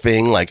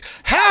laughing, like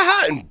ha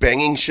ha, and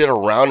banging shit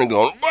around and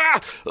going,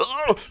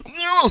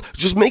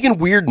 just making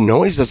weird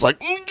noises, like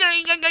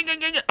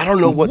I don't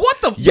know what. What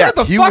the- Yeah, where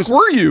the he fuck was-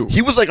 were you?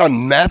 He was like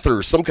on meth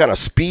or some kind of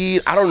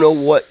speed. I don't know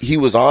what he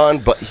was on,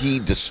 but he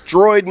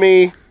destroyed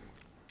me.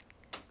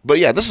 But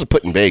yeah, this is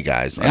Put in Bay,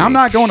 guys. I And I'm mean,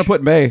 not going to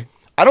Put in Bay.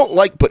 I don't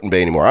like Put in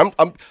Bay anymore. I'm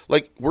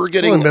like we're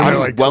getting. Only been there I'm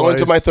like well twice.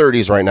 into my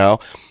 30s right now.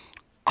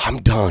 I'm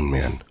done,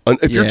 man.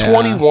 If you're Yeah.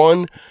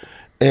 21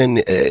 and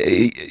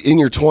in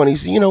your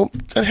 20s, you know,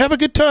 have a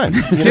good time.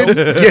 You know?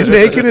 Get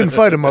naked and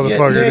fight a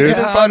motherfucker, naked dude.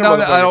 and fight a No,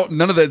 motherfucker. I don't.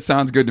 None of that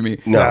sounds good to me.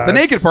 No. the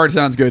naked part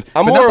sounds good.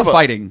 I'm but more not of the a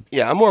fighting.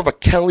 Yeah, I'm more of a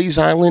Kelly's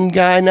Island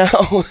guy now.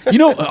 You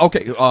know,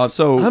 okay.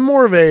 So I'm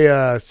more of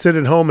a sit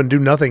at home and do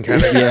nothing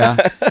kind of guy.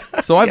 yeah.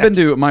 So I've been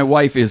to. My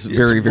wife is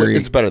very.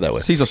 it's better that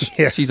way.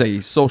 She's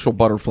a social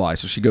butterfly.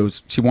 So she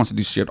wants to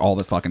do shit all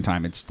the fucking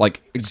time. It's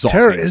like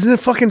exhausting. Isn't it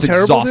fucking It's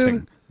terrible, exhausting.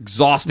 dude?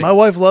 Exhausting. My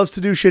wife loves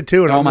to do shit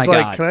too, and Oh I'm my just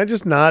like, God. can I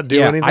just not do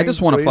yeah, anything? I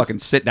just want to please? fucking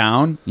sit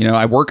down. You know,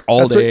 I work all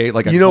That's what- day.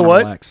 Like I you just know wanna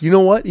what? Relax. You know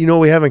what? You know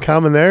what we have in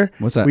common there?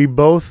 What's that?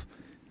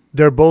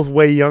 They're both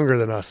way younger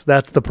than us.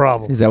 That's the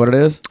problem. Is that what it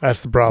is?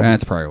 That's the problem.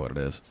 That's probably what it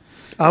is.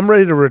 I'm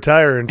ready to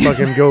retire and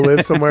fucking go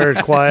live somewhere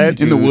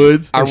quiet In the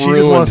woods. And she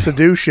just wants to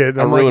do shit.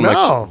 And I'm like,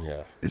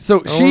 no,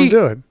 So I don't want she to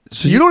do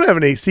it. You don't have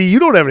any. See, you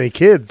don't have any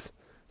kids,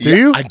 do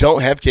you? I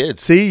don't have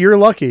kids. See, you're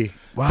lucky.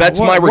 Wow, That's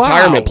my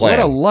retirement plan.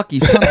 What a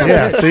lucky son of a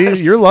Yeah, bitch.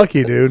 see, you're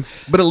lucky, dude.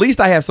 But at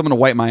least I have someone to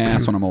wipe my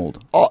ass when I'm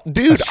old. Oh,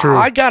 dude, That's true.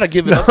 I gotta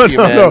give it up to you,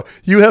 No, man. no,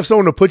 you have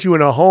someone to put you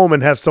in a home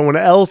and have someone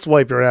else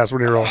wipe your ass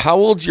when you're old. How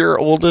old's your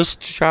oldest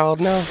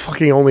child now?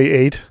 Fucking only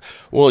 8.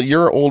 Well,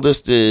 your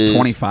oldest is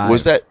 25.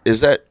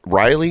 Is that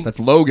Riley? That's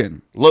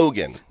Logan.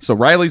 Logan. So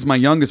Riley's my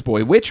youngest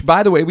boy, which,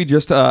 by the way, we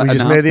just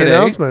announced made the today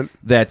announcement.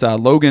 that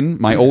Logan,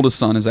 my oldest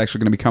son, is actually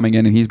going to be coming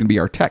in, and he's going to be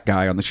our tech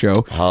guy on the show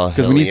Oh, because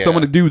we hell need yeah.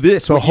 someone to do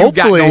this. So what you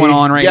got hopefully- going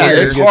on right Yeah,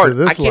 here. it's get hard. to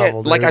this I can't.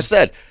 level, like dude. I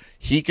said,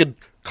 he could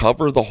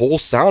cover the whole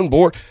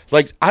soundboard.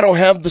 Like I don't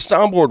have the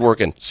soundboard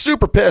working.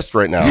 Super pissed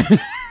right now.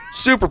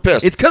 Super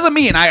pissed. It's because of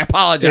me, and I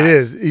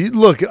apologize. It is.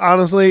 Look,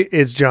 honestly,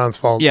 it's John's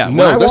fault. Yeah. when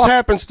no, I this walk-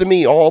 happens to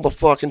me all the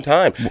fucking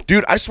time,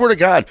 dude. I swear to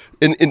God,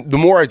 and the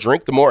more I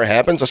drink, the more it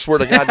happens. I swear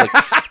to God, like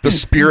the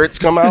spirits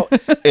come out,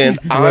 and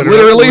I'm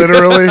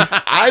Literally.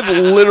 I've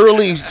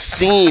literally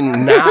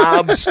seen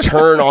knobs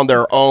turn on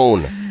their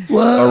own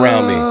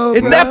around me.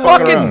 It's I'm that not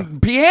fucking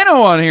around.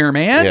 piano on here,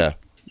 man. Yeah.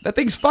 That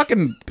thing's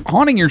fucking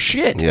haunting your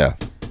shit. Yeah.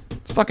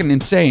 It's fucking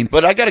insane.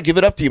 But I got to give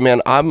it up to you,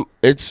 man.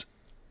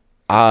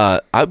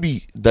 I'd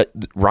be that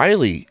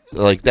Riley,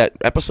 like that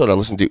episode I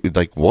listened to,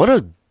 like what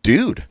a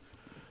dude.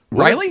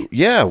 Riley?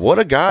 Yeah, what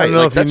a guy. I don't know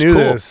like, if you that's knew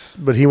cool. this,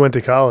 but he went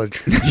to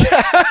college. Dude,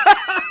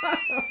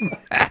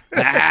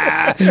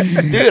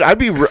 I'd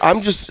be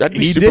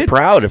He super did.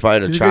 proud if I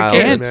had a He's a good child.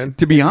 kid, And man.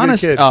 to be He's a good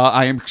honest, kid.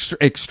 I am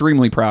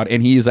extremely proud.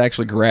 And he is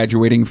actually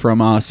graduating from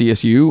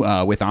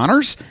CSU with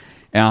honors.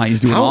 He's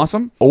doing How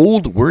awesome.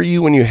 old were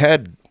you when you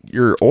had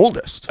your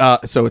oldest?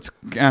 So it's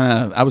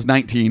I was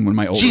 19 when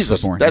my oldest was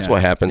Jesus, born. that's Yeah.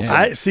 what happens. Yeah.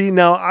 I see.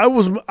 Now I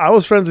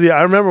was friends with you.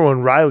 I remember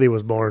when Riley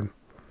was born.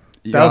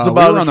 That was we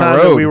about were the on time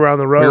that we were on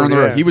the road. We were on the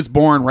yeah. road. He was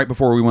born right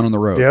before we went on the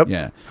road. Yep.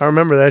 Yeah. I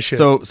remember that shit.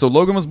 So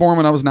Logan was born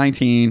when I was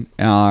 19.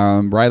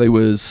 Riley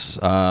was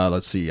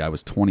let's see, I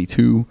was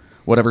 22,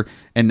 whatever.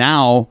 And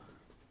now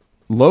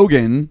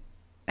Logan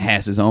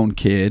has his own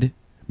kid.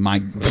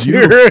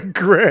 You're a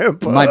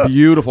grandpa. My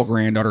beautiful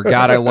granddaughter.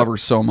 God, I love her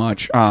so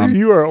much. Dude,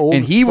 you are old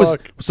and as he was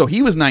fuck. so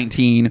he was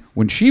 19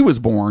 when she was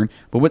born.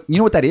 But what you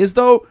know what that is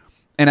though,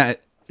 and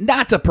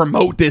not to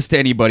promote this to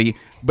anybody,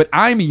 but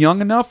I'm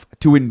young enough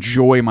to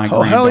enjoy my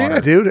granddaughter. Hell yeah,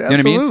 dude. You know what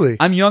I mean? Absolutely.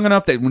 I'm young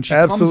enough that when she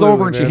comes Absolutely,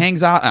 over and she man.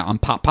 hangs out, I'm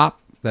Pop.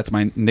 That's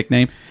my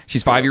nickname.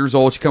 She's 5 years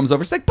old. She comes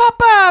over. She's like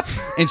Pop,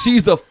 and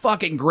she's the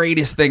fucking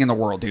greatest thing in the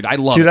world, dude. I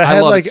love Dude, it. I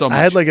love like it so much.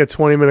 I had like a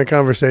 20-minute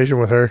conversation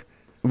with her.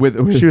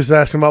 with She was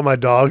asking about my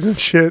dogs and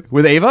shit.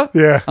 with Ava.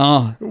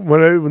 Yeah.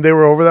 When they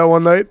were over that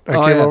one night, I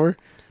came yeah. over.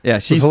 Yeah,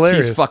 she's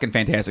hilarious. fucking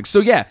fantastic.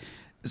 So yeah,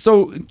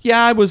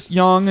 I was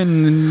young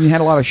and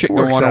had a lot of shit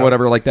going Works on or out.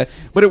 whatever like that.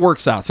 But it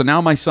works out. So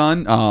now my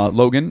son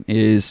Logan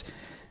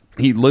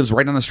he lives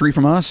right down the street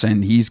from us,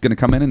 and he's gonna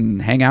come in and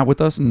hang out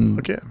with us and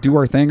Okay. do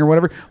our thing or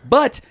whatever.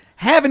 But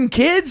having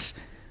kids,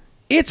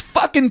 it's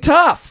fucking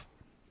tough.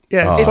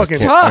 Yeah, it's It's fucking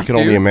tough. I can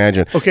only dude.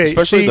 imagine. Okay,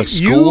 especially see, the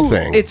school you-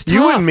 thing. It's tough.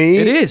 You and me-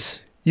 It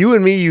is. You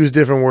and me use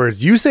different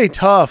words. You say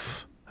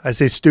tough, I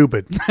say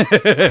stupid.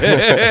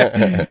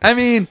 I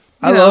mean,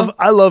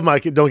 I love my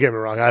kid. Don't get me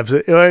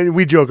wrong.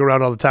 We joke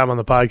around all the time on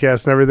the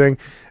podcast and everything.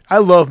 I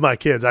love my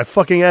kids. I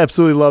fucking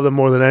absolutely love them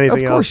more than anything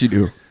Of else. course you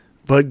do.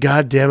 But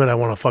god damn it, I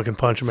want to fucking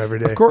punch them every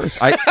day. Of course.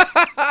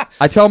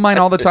 I tell mine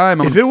all the time.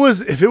 If it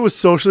was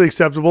socially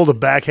acceptable to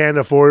backhand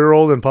a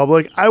 4-year-old in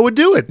public, I would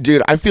do it.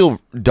 Dude, I feel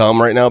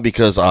dumb right now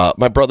because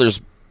my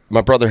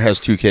brother has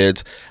 2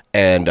 kids,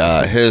 and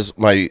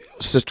my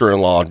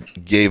sister-in-law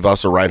gave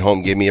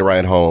me a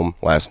ride home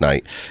last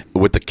night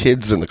with the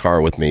kids in the car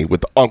with me,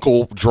 with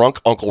drunk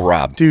Uncle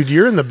Rob. Dude,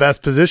 you're in the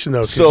best position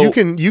though, because So,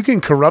 you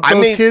can corrupt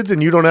those kids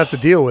and you don't have to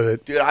deal with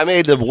it. Dude, I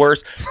made the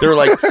worst. They were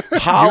like,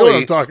 Holly. You know what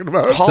I'm talking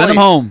about. Holly, Send 'em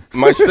home.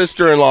 My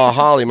sister-in-law,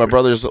 Holly, my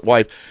brother's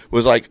wife,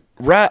 was like,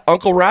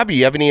 Uncle Robbie,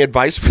 you have any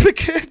advice for the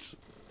kids?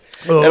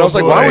 Oh, And I was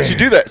like, boy. why would you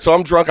do that? So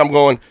I'm drunk. I'm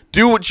going,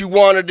 do what you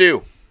want to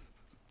do.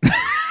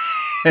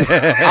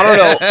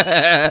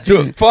 I don't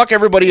know. Fuck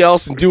everybody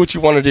else and do what you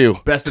want to do.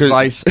 Best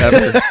advice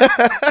ever.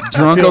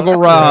 Drunk Uncle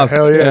Rob.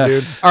 Hell yeah,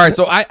 dude. All right,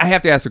 so I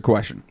have to ask a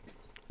question.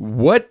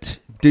 What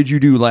did you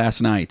do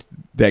last night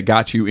that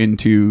got you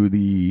into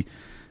the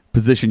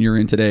position you're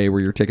in today where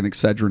you're taking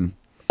Excedrin?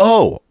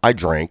 Oh, I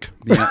drank.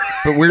 Yeah.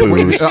 But where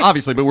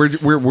obviously, but where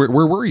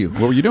were you?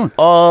 What were you doing?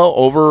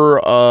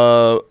 Over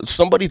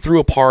somebody threw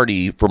a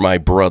party for my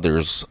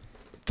brother's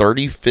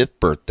 35th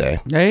birthday.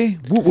 Hey,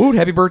 woot woot,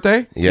 happy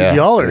birthday. Yeah.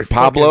 Y'all are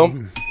Pablo,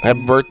 fucking-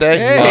 happy birthday.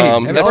 Hey,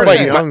 happy that's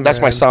birthday. that's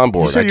my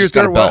soundboard. You said I you're just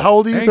got a belt. how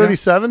old are you? There you go.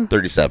 37?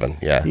 37,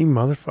 yeah. You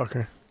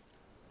motherfucker.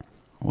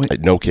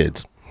 No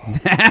kids.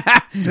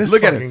 This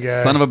Look at fucking it.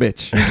 guy. Son of a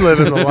bitch. He's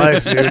living the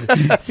life,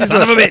 dude. Son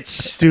of a bitch.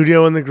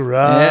 Studio in the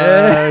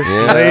garage,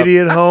 Yeah. lady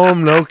at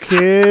home, no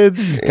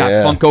kids. Got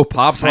Yeah. Funko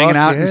Pops hanging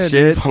out yeah, and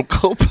shit.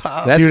 Uncle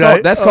Pop. That's Dude,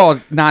 called, that's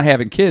called not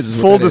having kids. is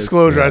what Full that is.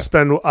 disclosure, I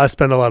spend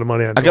a lot of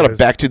money on I got a toys.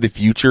 Back to the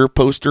Future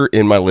poster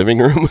in my living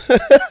room.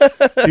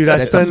 Dude, I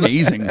That's spend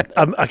amazing.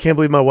 I can't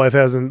believe my wife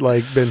hasn't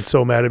been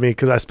so mad at me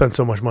because I spend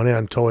so much money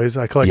on toys.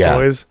 I collect Yeah.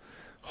 toys.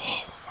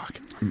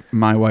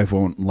 My wife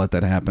won't let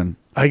that happen.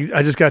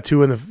 I just got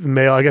 2 in the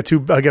mail. I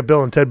got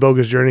Bill and Ted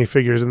Bogus Journey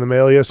figures in the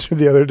mail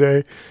the other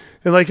day.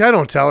 And I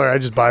don't tell her, I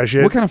just buy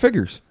shit. What kind of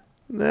figures?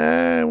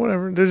 Nah,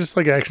 whatever. They're just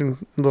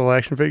little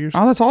action figures.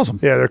 Oh, that's awesome.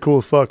 Yeah, they're cool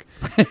as fuck.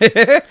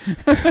 I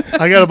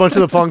got a bunch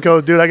of the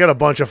Funkos, dude. I got a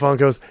bunch of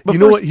Funkos. But You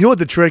know first- what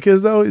the trick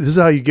is though? This is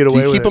how you get Do away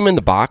you with keep it. them in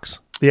the box?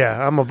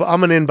 Yeah, I'm an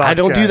inbox. I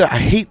don't guy. do that. I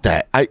hate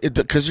that.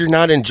 Because you're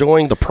not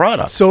enjoying the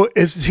product. So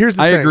here's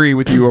the I thing. agree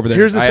with you over there.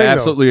 Here's the I thing, though.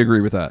 absolutely agree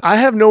with that. I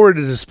have nowhere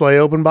to display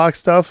open box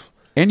stuff,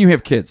 And you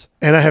have kids.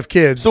 and I have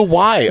kids. So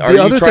why? Are The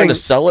you other trying to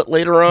thing- sell it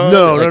later on?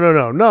 No.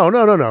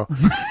 Like,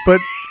 But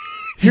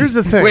here's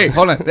the thing. Wait,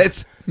 hold on.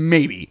 That's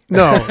maybe.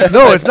 No,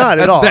 it's not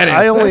at all. that is-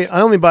 I that's-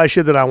 only buy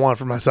shit that I want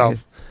for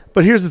myself.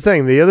 But here's the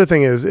thing. The other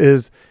thing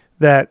is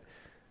that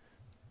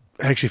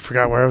I actually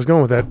forgot where I was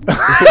going with that.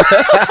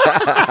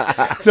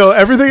 No,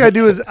 everything I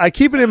do is I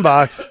keep it in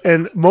box,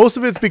 and most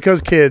of it's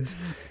because kids.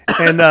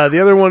 And the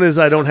other one is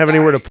I don't have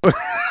anywhere to put.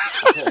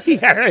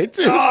 Yeah, right.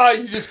 Too. Oh,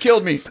 you just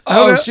killed me. I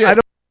don't Oh, know- shit. I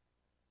don't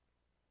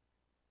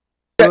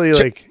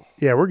really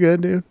yeah, we're good,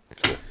 dude.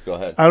 Go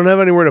ahead. I don't have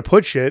anywhere to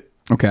put shit,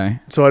 Okay.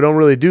 so I don't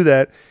really do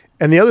that.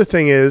 And the other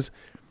thing is,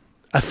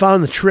 I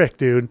found the trick,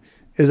 dude.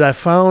 Is I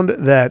found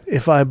that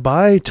if I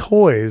buy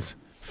toys,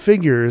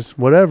 figures,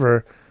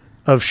 whatever,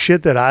 of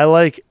shit that I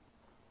like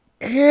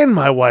and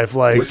my wife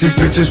likes. These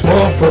bitches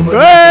want from a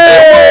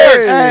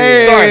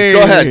Hey! Sorry.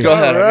 Go ahead. All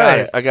I got right.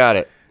 it. I got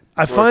it.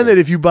 I find that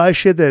if you buy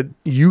shit that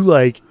you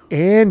like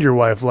and your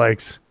wife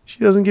likes, she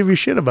doesn't give you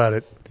shit about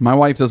it. My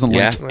wife doesn't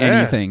like Yeah.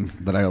 anything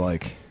that I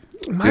like.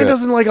 Mine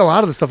doesn't like a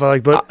lot of the stuff I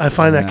like, but I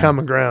find that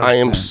common ground. I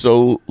am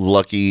so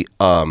lucky.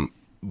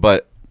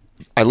 But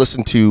I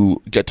listen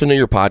to Get to Know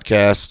Your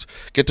podcast,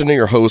 Get to Know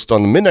Your host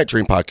on the Midnight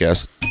Dream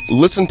podcast.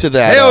 Listen to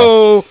that.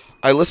 Heyo!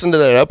 I listened to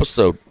that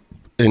episode.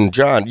 And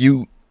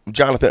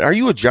Jonathan, are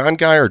you a John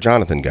guy or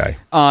Jonathan guy?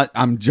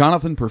 I'm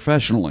Jonathan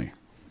professionally.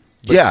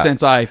 But Yeah,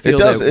 since I it feel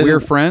does- that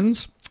we're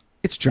friends,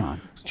 it's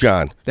John.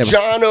 John. That was-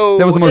 Jono.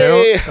 That was the most.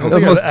 yeah. That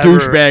was the most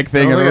douchebag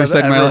thing I've ever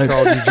said in my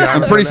life.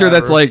 I'm pretty sure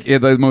that's ever. like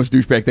the most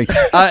douchebag thing.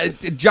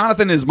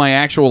 Jonathan is my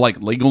actual like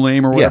legal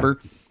name or whatever.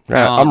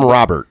 I'm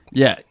Robert.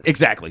 Yeah,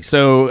 exactly.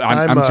 So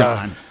I'm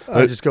John.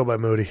 I just go by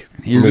Moody.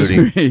 You're just-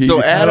 Moody.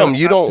 So Adam,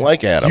 you don't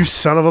like Adam. You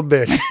son of a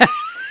bitch.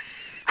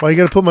 Why you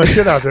gotta put my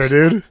shit out there,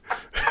 dude?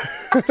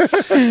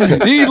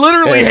 he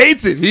literally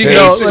hates it. He His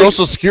goes,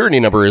 social security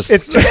number is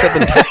It's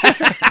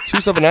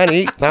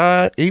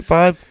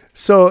 279-85.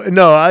 so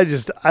no.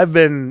 I've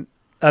been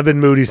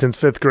Moody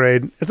since 5th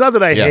grade. It's not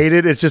that I Yeah. hate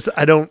it. It's just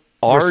I don't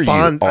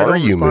respond. I Are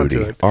don't you respond to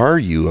moody? it. Are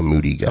you a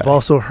moody guy? I've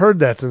also heard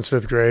that since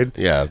 5th grade.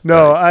 Yeah.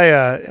 No, I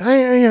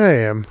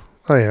am.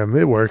 I am.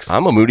 It works.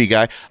 I'm a moody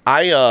guy.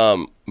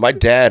 My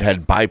dad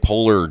had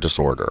bipolar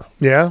disorder.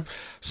 Yeah.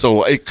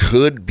 So it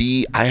could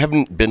be, I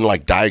haven't been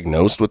like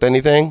diagnosed with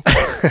anything,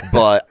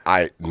 but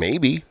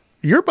maybe.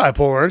 You're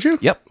bipolar, aren't you?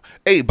 Yep.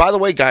 Hey, by the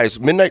way, guys,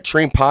 Midnight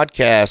Train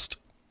Podcast,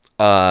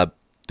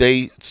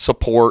 they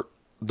support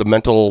the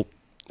mental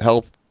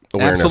health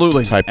awareness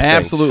Absolutely. type thing.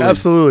 Absolutely.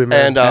 Absolutely,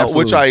 man. And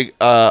Absolutely. which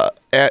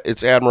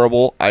it's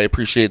admirable. I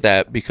appreciate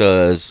that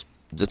because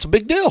it's a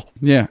big deal.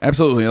 Yeah,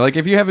 absolutely. Like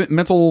if you have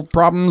mental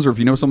problems or if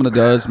you know someone that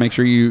does, make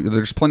sure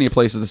there's plenty of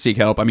places to seek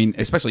help. I mean,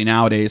 especially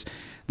nowadays,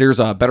 there's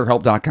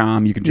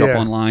betterhelp.com. You can jump Yeah.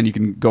 online, you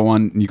can go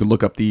on, and you can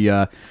look up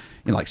the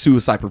like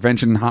suicide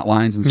prevention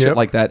hotlines and shit Yep.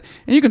 like that,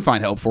 and you can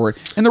find help for it.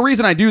 And the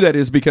reason I do that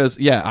is because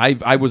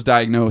I was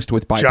diagnosed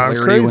with John's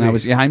bipolarity when I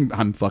crazy. was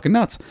I'm fucking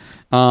nuts.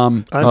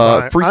 I'm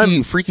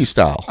fine. Freaky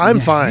style. I'm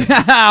fine.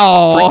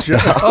 Ow!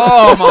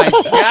 Oh my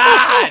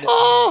god!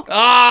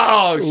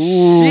 Oh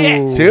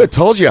shit! See, I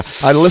told you.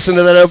 I listened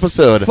to that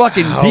episode.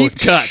 Fucking deep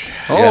cuts.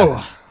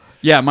 Oh.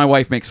 Yeah, my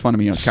wife makes fun of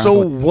me So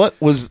constantly. what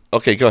was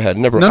okay? Go ahead.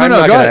 Never. No, I'm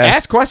not go gonna ahead.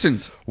 Ask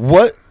questions.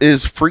 What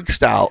is freak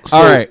style? So,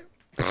 All right.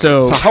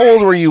 So how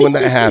old were you when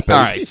that happened?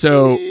 all right.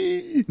 So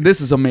this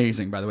is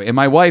amazing, by the way. And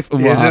my wife.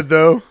 Is it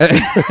though?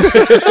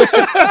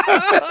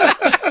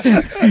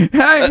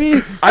 I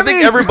mean, I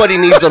think everybody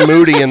needs a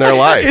Moody in their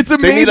life. It's They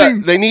need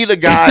amazing. they need a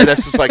guy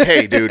that's just like,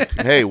 hey, dude,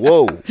 hey,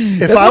 whoa. If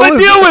that's what I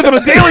deal with on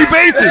a daily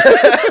basis.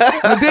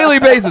 On a daily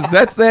basis.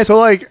 That's So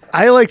like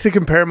I like to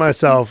compare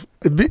myself,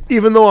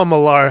 even though I'm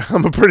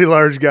a pretty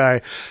large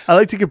guy. I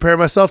like to compare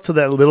myself to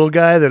that little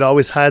guy that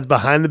always hides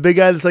behind the big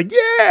guy. That's like,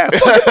 yeah,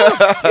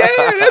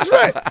 that's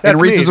right. That's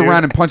and reaches me, dude.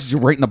 around and punches you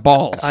right in the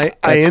balls. I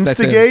That's him.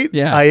 instigate.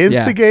 Yeah, I yeah.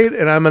 instigate,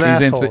 and I'm an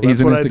asshole. He's That's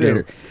an what I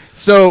instigator. do.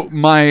 So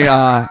my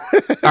all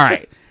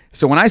right.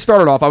 So when I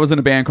started off, I was in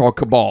a band called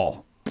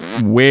Cabal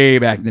way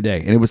back in the day,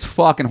 and it was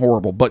fucking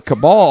horrible. But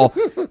Cabal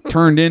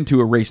turned into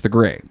Erase the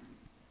Gray.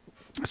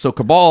 So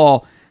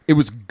Cabal, it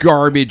was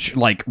garbage,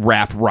 like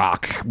rap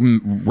rock,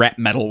 rap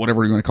metal,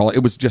 whatever you want to call it.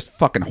 It was just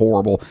fucking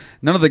horrible.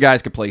 None of the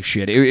guys could play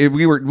shit.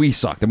 We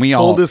sucked, and we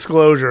Full all.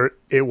 disclosure,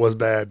 it was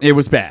bad. It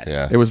was bad.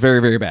 Yeah. It was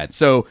very, very bad.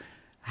 So,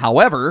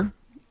 however,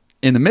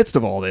 in the midst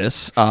of all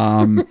this,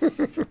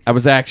 I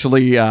was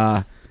actually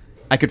I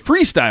could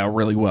freestyle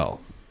really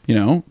well. You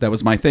know, that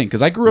was my thing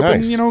because I grew up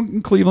Nice.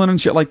 in Cleveland and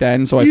shit like that,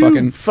 and so I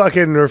You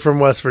fucking are from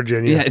West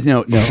Virginia. yeah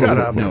no Shut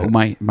up. no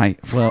my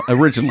well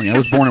originally I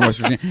was born in West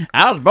Virginia.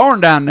 I was born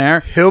down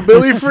there.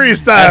 Hillbilly That's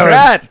freestyle.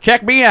 right.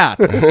 Check me out.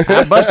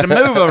 I busted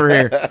a move over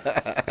here.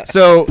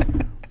 So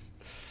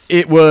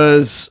it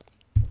was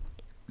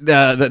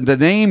the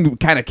name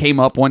kind of came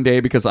up one day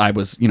because I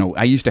was,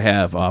 I used to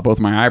have both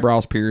my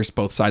eyebrows pierced,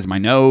 both sides of my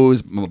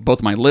nose,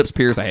 both my lips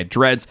pierced. I had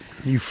dreads.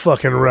 You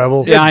fucking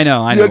rebel. Yeah, I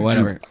know, had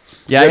whatever.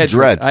 Yeah, you I had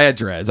dreads. I had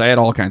dreads. I had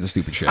all kinds of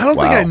stupid shit. I don't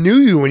think Wow. I knew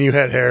you when you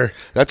had hair.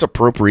 That's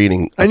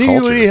appropriating. I knew you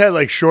culture. when you had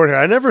like short hair.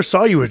 I never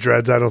saw you with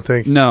dreads. I don't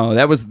think. No,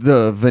 that was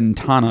the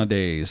Ventana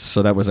days,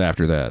 so that was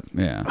after that.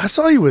 Yeah. I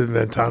saw you with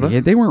Ventana. Yeah,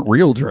 they weren't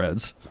real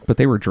dreads, but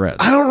they were dreads.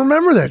 I don't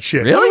remember that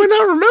shit. Really? I would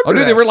not remember. Oh,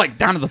 dude, that. they were like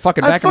down to the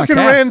fucking I back of my fucking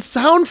calves. ran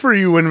sound for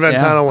you in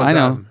Ventana Yeah, one I know.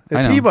 time. I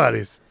At know.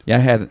 Peabody's. Yeah, I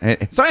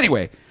had. So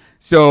anyway,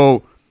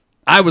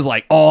 I was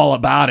like all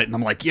about it, and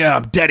I'm like, yeah,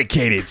 I'm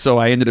dedicated. So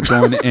I ended up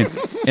going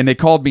and they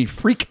called me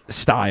Freak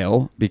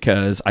Style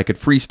because I could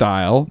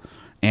freestyle,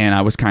 and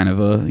I was kind of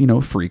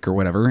a freak or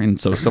whatever. And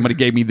so somebody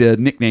gave me the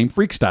nickname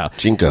Freak Style.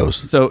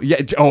 Jinkos, So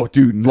yeah, oh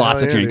dude,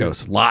 lots of yeah,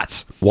 Jankos,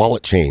 lots.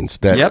 wallet chains.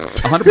 That Yep,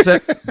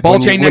 100%. Ball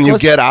when chain you, when you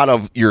necklace. get out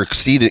of your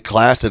seated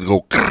class,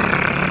 it'll go.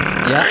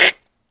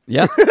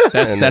 Yeah,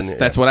 And then,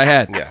 that's what I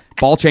had. Yeah.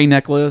 Ball chain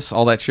necklace,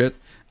 all that shit.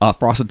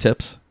 Frosted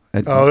tips.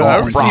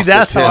 Oh, see, frosted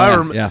that's how I tip.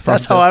 remember. Yeah, that's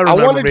frosted how I I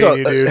remember wanted meeting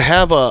you, to dude.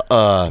 have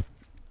a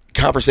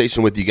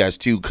conversation with you guys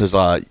too, because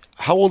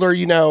how old are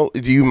you now?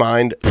 Do you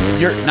mind?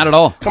 You're Not at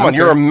all. Come on,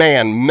 you're a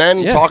man. Men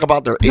Yeah. talk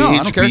about their No, I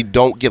age. don't care. We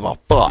don't give a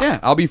fuck. Yeah,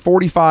 I'll be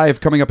 45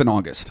 coming up in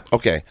August.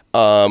 Okay.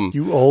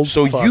 You old.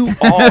 So fuck. you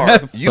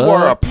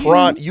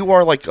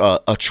are like a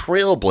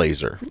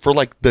trailblazer for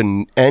like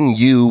the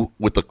NU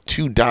with the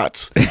two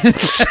dots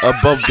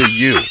above the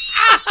U.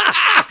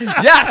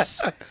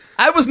 Yes,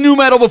 I was new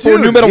metal before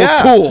Dude, new metal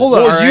yeah. was cool. Hold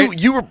on, all right?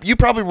 you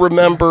probably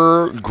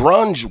remember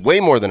grunge way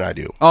more than I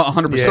do. Oh,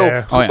 100%.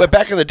 Yeah. Oh, yeah. But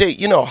back in the day,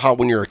 you know how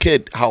when you're a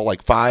kid, how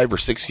like 5 or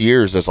 6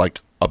 years is like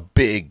a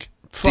big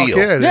Fuck deal.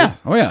 yeah, it Yeah.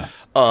 is. Oh, yeah.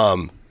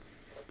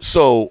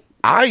 So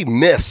I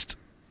missed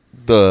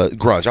the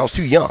grunge. I was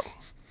too young.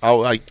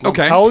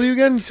 Okay. How old are you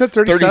again? You said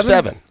 37?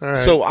 37. All right.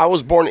 So I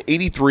was born in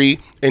 83.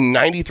 In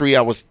 93,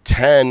 I was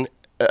 10.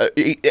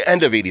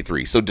 End of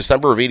 83. So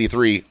December of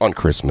 83 on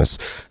Christmas.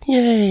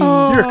 Yay.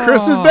 You're a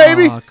Christmas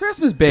baby?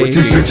 Christmas baby.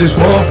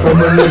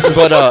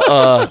 But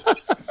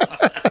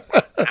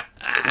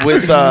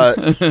with I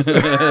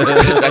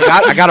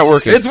got it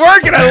working. It's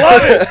working. I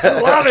love it. I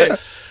love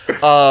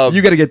it.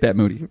 You got to get that,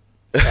 Moody.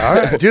 All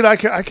right. Dude, I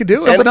could do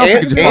it. Something else you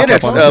could just and pop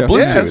it's up on the show. Bluetooth.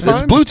 Yeah, it's it's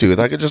fine. Bluetooth.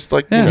 I could just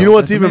like Yeah. You know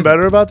what's That's even amazing.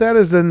 better about that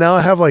is that now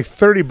I have like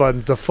 30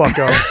 buttons to fuck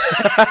up.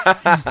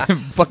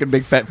 Fucking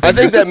big fat fingers. I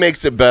think that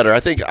makes it better. I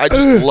think I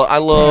just I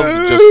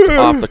love just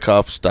off the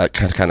cuffs that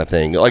kind of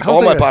thing. Like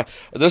all my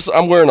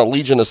I'm wearing a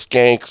Legion of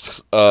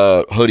Skanks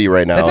hoodie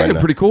right now. That's actually and,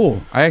 pretty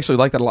cool. I actually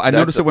like that a lot. I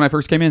noticed it when I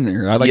first came in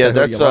there. I like yeah,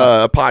 that hoodie that's a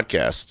lot. a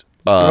podcast.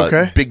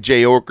 Okay. Big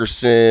J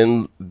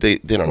Okerson. They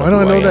don't know Why do I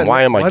who know I am. that?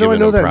 Why am I Why do I giving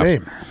know them that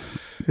props? name?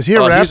 Is he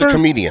a rapper? He's a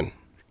comedian.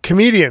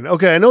 Comedian.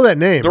 Okay, I know that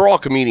name. They're all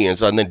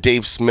comedians. And then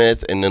Dave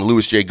Smith and then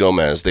Louis J.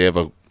 Gomez. They have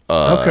a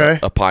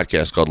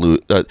podcast called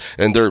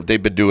and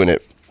they've been doing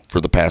it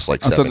for the past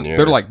like 7 years.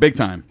 They're like big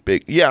time.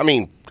 Big. Yeah, I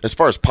mean, as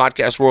far as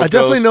podcast world I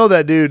definitely goes, know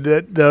that dude.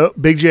 That the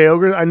Big J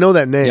Ogre. I know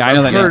that name. Yeah, I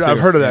know that name, too. I've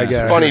heard of that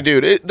Yeah. guy. funny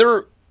dude.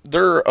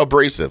 They're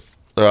abrasive.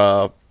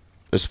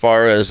 As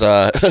far as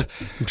I'm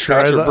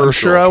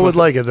sure I would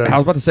like it then. I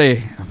was about to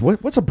say,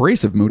 what's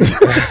abrasive, Moody?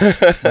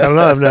 I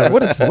don't know. what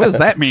does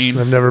that mean?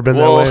 I've never been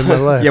Well, that way in my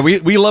life. Yeah,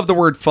 we love the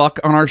word fuck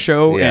on our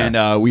show, Yeah.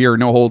 and we are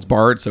no holds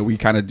barred, so we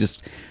kind of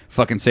just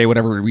fucking say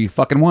whatever we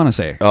fucking want to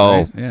say. Oh,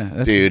 right? Yeah,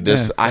 that's- dude, yeah,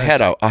 it's I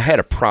had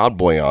a Proud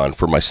Boy on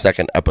for my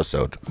second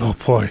episode. Oh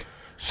boy,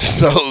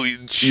 So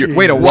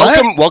Wait, a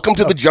what? welcome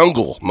to the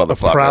jungle,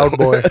 motherfucker. Proud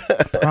Boy,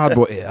 Proud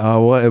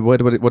Boy.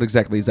 What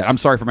exactly is that? I'm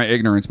sorry for my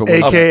ignorance, but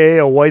aka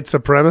a white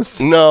supremacist.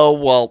 No,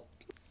 well,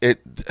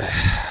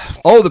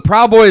 oh, the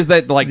Proud Boy is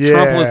that like Yeah.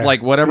 Trump was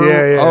like whatever.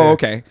 Yeah, yeah. Oh,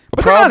 okay.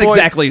 But they're Proud not Boy-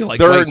 exactly like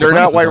they're white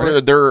not supremacists, white.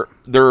 right?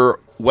 They're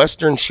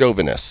Western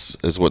chauvinists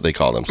is what they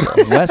call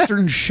themselves.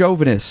 Western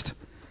chauvinist.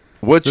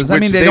 Which, Does that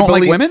mean they don't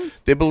like women?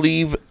 They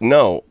believe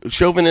no.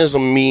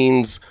 Chauvinism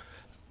means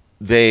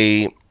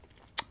they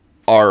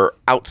are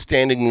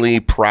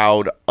outstandingly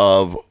proud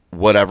of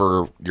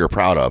whatever you're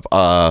proud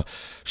of.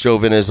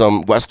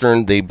 Chauvinism,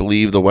 Western, they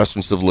believe the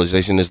Western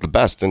civilization is the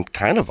best, and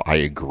kind of I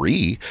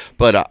agree.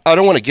 But I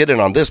don't want to get in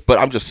on this. But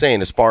I'm just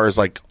saying, as far as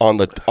like on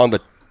the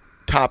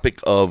topic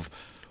of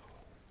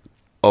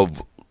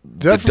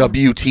the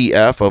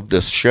WTF of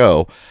this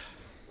show,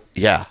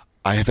 yeah.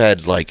 I have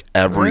had like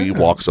every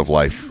walks of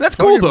life. That's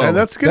cool though. man,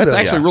 that's good, That's though.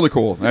 actually Yeah. really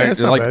cool. it's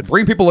not Like bad.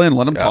 bring people in,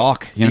 let them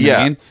talk. You know what I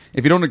Yeah. mean?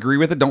 If you don't agree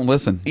with it, don't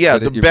listen. Yeah,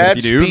 But the if bad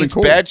you do, then speech,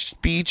 cool. bad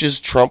speech is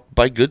trumped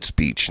by good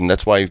speech, and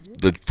that's why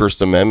the First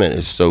Amendment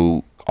is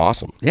so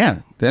awesome.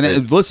 Yeah.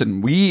 Then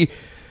listen,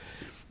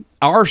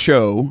 our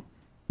show,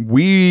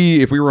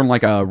 if we were on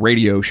like a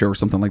radio show or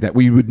something like that,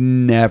 we would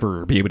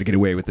never be able to get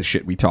away with the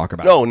shit we talk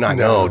about.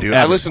 No, dude.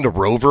 I Ever. listen to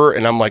Rover,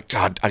 and I'm like,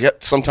 God,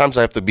 sometimes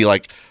I have to be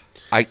like,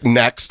 I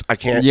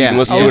can't Yeah. even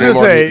listen I to was it gonna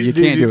anymore. say, You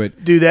can't do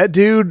it. Dude, that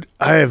dude,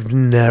 I have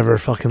never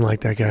fucking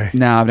liked that guy.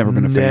 No, I've never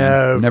been a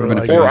fan. Never been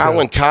a Never fan. Or liked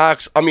Alan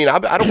Cox. I mean, I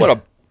don't want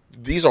to.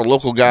 These are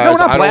local guys. No, we're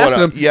not I don't blasting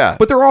want them. to. Yeah,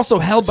 but they're also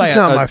held by just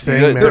not my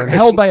thing, they're man.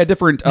 held by a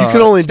different. You can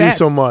only do stat.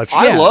 so much.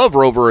 I Yeah. love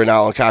Rover and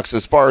Alan Cox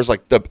as far as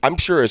like I'm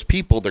sure as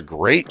people they're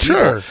great.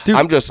 Sure. people. Dude.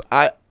 I'm just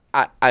I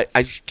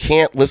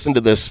can't listen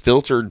to this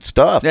filtered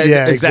stuff. Yeah,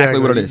 Yeah, exactly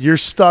what it is. You're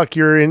stuck.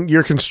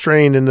 You're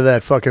constrained into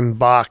that fucking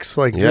box.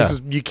 Like Yeah.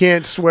 you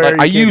can't swear. Like,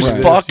 I you can't use do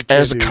this, fuck you can't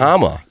as a do-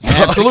 comma.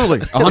 Absolutely,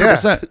 100%.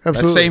 That's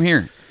absolutely. same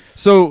here.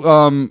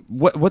 So,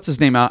 what's his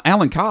name?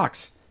 Alan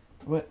Cox.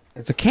 What?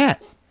 It's a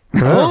cat.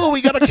 Oh,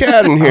 we got a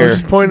cat in I was here.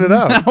 just pointing it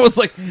out. I was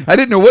like, I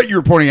didn't know what you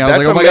were pointing out. I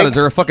was That's like, oh a my god, mix. is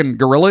there a fucking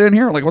gorilla in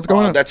here? Like, what's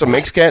going on? That's a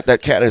mixed cat.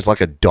 That cat is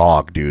like a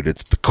dog, dude.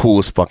 It's the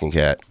coolest fucking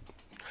cat.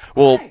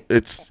 Well,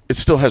 it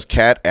still has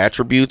cat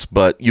attributes,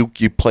 but you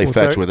play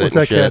fetch with it What's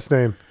and that shit. cat's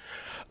name?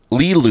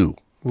 Lilu.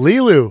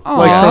 Lilu, Aw,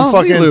 like from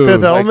fucking Lilu.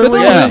 Fifth Like Element. Fifth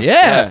Lilu? Element,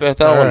 yeah.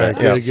 Fifth All Element.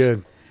 right, yes.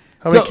 good.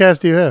 How So- many cats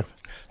do you have?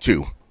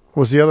 2.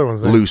 What's the other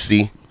one's name?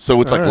 Lucy. So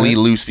it's like All right. Lee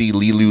Lucy,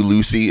 Lilu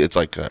Lucy. It's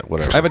like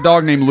whatever. I have a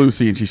dog named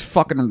Lucy, and she's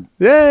fucking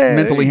Yeah,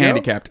 mentally there you go.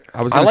 handicapped.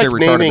 I was I going to say like retarded,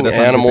 but naming that's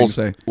not a good thing animals to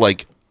say.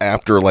 like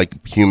after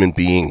like human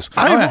beings.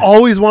 I've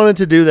always wanted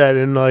to do that,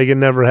 and like it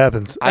never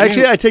happens.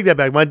 Actually, I take that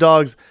back. My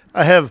dogs.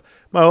 I have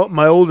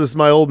my oldest,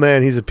 my old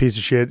man. He's a piece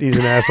of shit. He's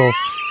an asshole.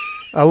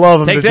 I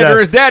love him. Takes to after death.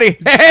 his daddy.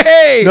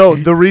 Hey! No,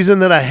 the reason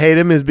that I hate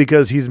him is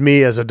because he's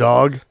me as a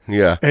dog.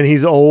 Yeah. And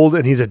he's old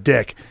and he's a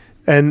dick.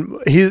 And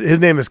his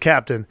name is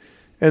Captain.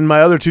 And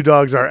my other 2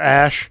 dogs are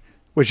Ash,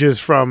 which is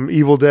from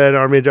Evil Dead,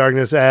 Army of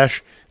Darkness,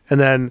 Ash. And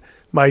then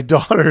my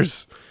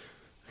daughters,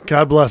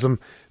 God bless them,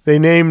 they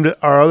named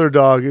our other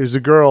dog, who's a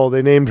girl,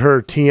 they named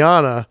her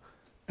Tiana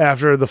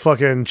after the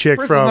fucking chick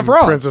Princess and from the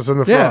Frog. Princess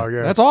and the Frog.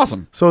 Yeah. That's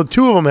awesome. So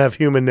 2 of them have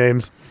human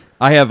names.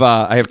 I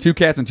have 2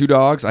 cats and 2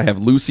 dogs. I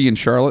have Lucy and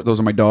Charlotte.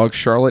 Those are my dogs.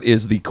 Charlotte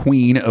is the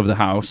queen of the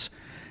house.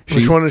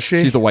 Which one is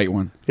she? She's the white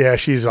one. Yeah,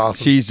 she's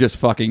awesome. She's just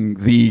fucking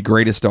the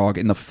greatest dog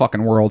in the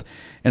fucking world.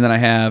 And then I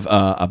have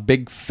a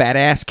big fat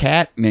ass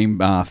cat named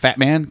Fat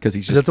Man because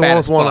he's just Is that the fat one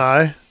as with one fuck.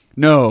 eye?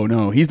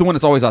 No, he's the one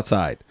that's always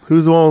outside.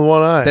 Who's the one with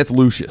one eye? That's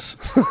Lucius.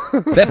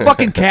 That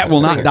fucking cat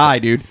will not die,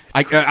 dude.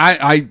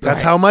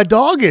 That's how my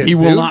dog is. He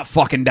will dude. not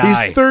fucking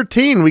die. He's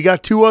 13. We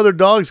got 2 other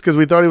dogs because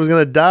we thought he was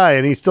going to die,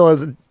 and he still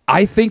hasn't.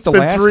 I think the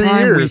been last 3 time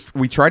years.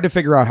 we tried to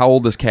figure out how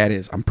old this cat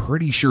is, I'm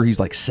pretty sure he's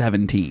like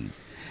 17.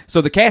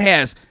 So the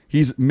cat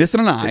he's missing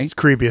an eye. It's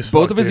creepy as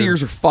Both fuck, of his dude.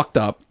 ears are fucked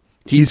up.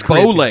 He's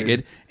creepy,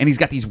 bow-legged, and he's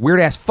got these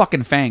weird-ass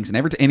fucking fangs,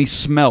 and he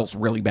smells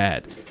really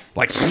bad.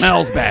 Like,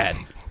 smells bad.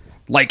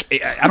 Like,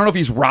 I don't know if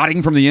he's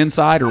rotting from the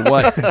inside or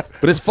what,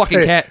 but his fucking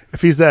Say, cat...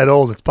 If he's that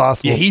old, it's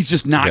possible. Yeah, he's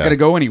just not going to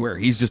go anywhere.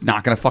 He's just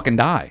not going to fucking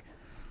die.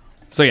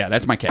 So, yeah,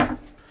 that's my cat.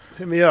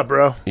 Hit me up,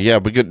 bro. Yeah,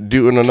 we could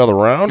do another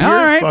round All here.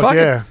 right, Fuck fuck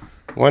yeah. it.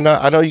 Why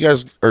not? I know you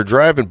guys are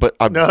driving, but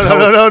I'm No.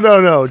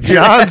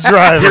 John's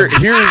driving.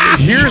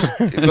 Here's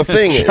the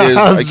thing is,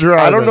 John's I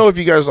driving. don't know if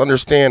you guys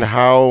understand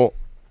how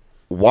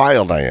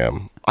wild I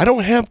am. I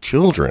don't have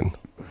children.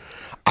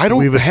 I don't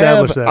We've have.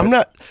 established that. I'm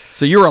not.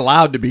 So you're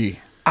allowed to be.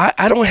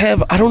 I don't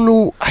have. I don't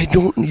know. I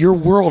don't. Your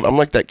world. I'm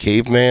like that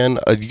caveman.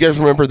 You guys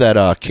remember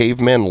that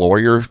caveman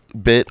lawyer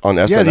bit on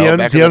SNL? Yeah,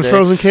 back the in the day?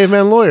 unfrozen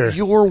caveman lawyer.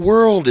 Your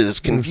world is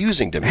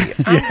confusing to me.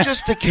 I'm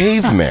just a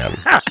caveman.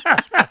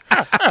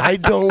 I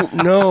don't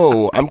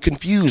know. I'm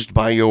confused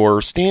by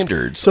your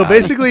standards. So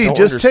basically, I don't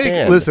just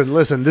understand.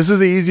 listen. This is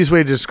the easiest way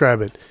to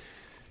describe it.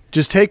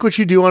 Just take what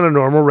you do on a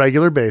normal,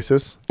 regular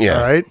basis. Yeah.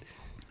 All right.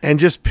 And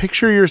just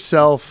picture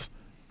yourself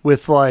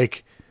with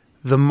like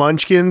the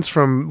Munchkins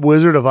from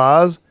Wizard of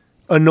Oz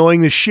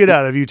annoying the shit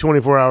out of you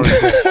 24 hours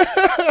a day.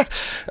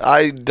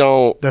 I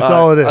don't. That's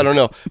all it is. I don't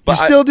know. You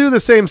still do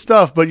the same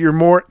stuff, but you're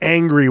more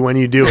angry when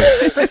you do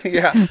it.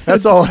 Yeah.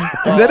 That's all.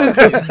 That is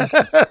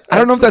I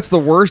don't know if that's the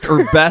worst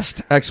or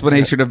best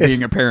explanation of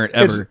being a parent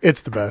ever.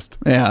 It's the best.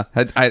 Yeah,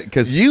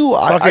 because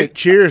Fuck it.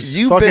 Cheers.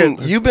 You've Fuck been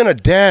it. you've been a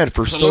dad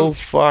for so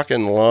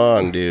fucking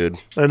long, dude.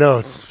 I know.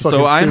 It's fucking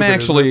so I'm stupid,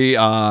 actually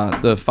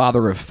the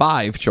father of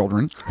 5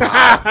 children.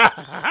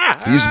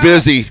 He's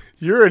busy.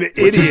 You're an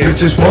idiot.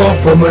 Just want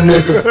from a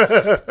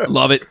nigga.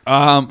 Love it.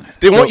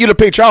 They want you to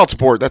pay child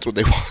support. That's what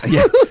they want.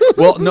 Yeah.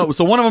 Well, no.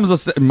 So one of them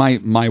is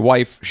my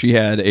wife. She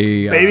had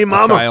a Baby a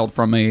mama. child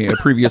from a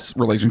previous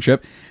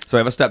relationship. So I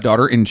have a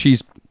stepdaughter, and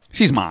she's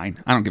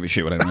mine. I don't give a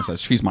shit what anyone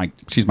says. She's my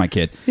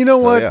kid. You know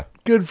what? yeah.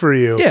 Good for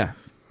you. Yeah.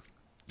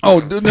 Oh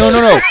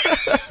no.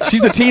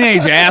 She's a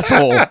teenage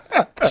asshole.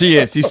 She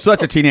is. She's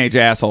such a teenage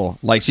asshole.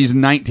 Like she's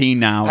 19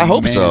 now. I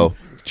hope man. so.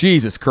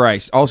 Jesus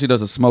Christ! All she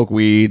does is smoke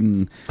weed,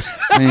 and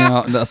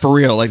for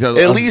real, like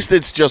At least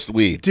it's just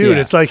weed. Dude,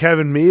 Yeah. it's like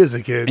having me as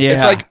a kid. yeah.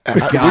 It's like,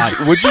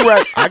 God. would you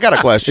rather? I got a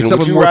question. Except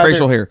would with you more rather,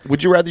 facial hair.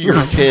 Would you rather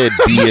your kid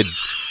be a?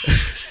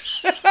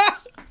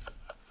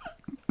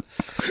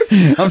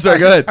 I'm sorry.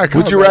 Go ahead.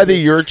 Would you rather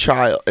your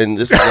child? And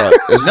this is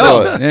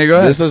No. Yeah, go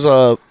ahead. This is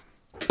an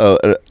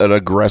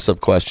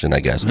aggressive question, I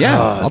guess.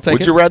 Yeah, I'll take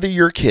Would it. you rather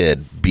your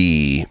kid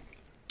be?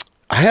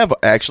 I have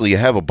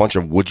a bunch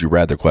of would you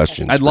rather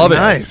questions. I'd for love you. it.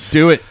 Nice.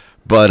 Do it.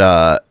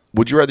 But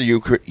would you rather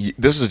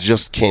this is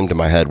just came to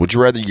my head. Would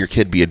you rather your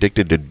kid be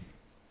addicted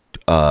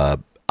to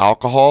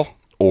alcohol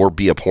or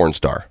be a porn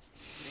star?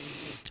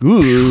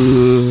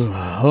 Ooh.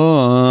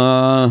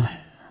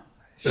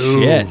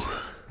 Shit.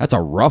 That's a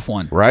rough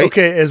one. Right?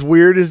 Okay, as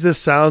weird as this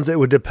sounds, it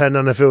would depend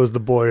on if it was the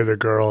boy or the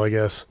girl, I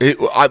guess. And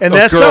And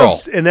a girl.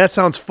 that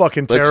sounds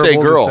fucking Let's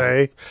terrible say girl. to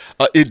say.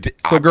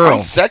 girl. I'm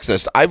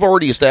sexist. I've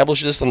already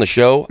established this on the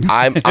show.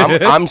 I'm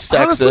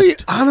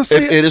sexist.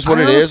 Honestly, it is what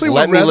I it is. honestly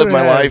Let would me live rather my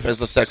have- life as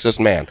a sexist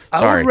man. I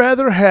Sorry. would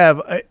rather have,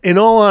 in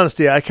all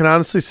honesty, I can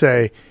honestly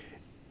say,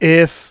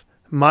 if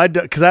my,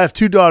 because I have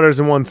 2 daughters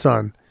and 1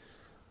 son,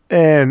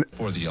 and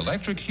For the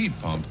electric heat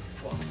pump,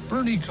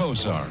 Bernie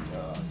Kosar.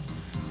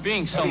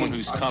 Being someone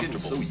who's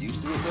comfortable,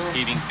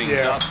 heating things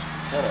Yeah.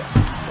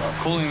 up,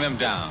 cooling them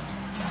down,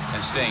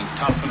 and staying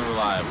tough and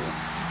reliable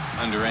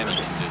under any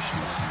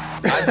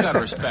conditions. I've got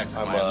respect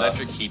for my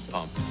electric heat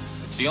pump.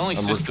 It's the only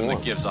system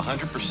that gives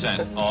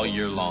 100% all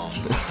year long.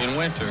 In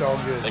winter, all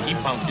good. the heat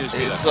pump gives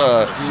me It's,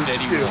 that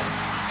steady dude. warmth.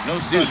 No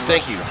sun Dude,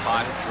 thank rushing you.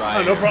 hot, dry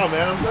oh, no air. problem,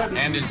 man. I'm glad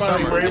And you in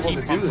finally summer, were the able heat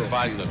to do pump this.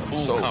 provides the cool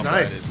So comfort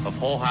nice. of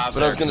whole house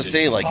But I was air going to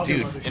say,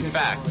 conditioning. like, dude, In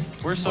fact,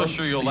 we're so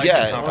sure you'll like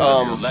Yeah, the comfort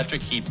of your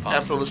electric heat pump.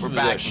 after listening We're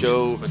to that back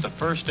show, with the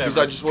first because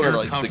ever I just wanted Pure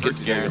like to Comfort get to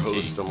know your Guarantee.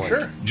 host. I'm like,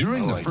 Sure.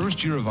 During the like-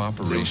 first year of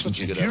operations, such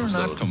a if good you're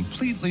episode. not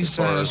completely As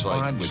far as, satisfied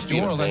like, with just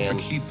being your a fan electric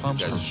heat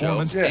pump's of you guys'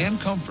 performance show. Yeah. and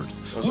comfort,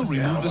 was we'll like,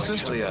 remove yeah, the like,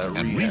 system hell yeah,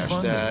 and rehash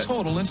refund that. the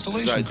total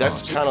installation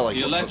That's cost. kind of like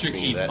The what electric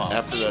hooked me heat that pump.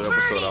 after that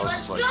episode, I was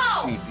just like,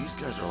 dude, these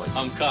guys are like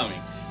I'm coming.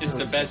 It's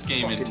the best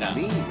game in fucking town.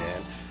 me,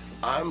 man.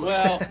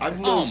 Well, I've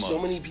known so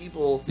almost. many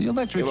people The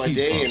electric in my heat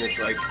day, pump. and it's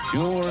like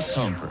Pure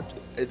comfort.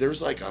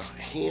 there's like a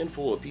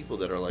handful of people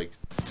that are like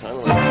kind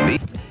of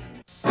like me.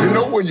 You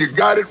know, when you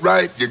got it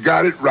right, you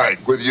got it right.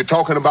 Whether you're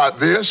talking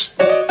about this,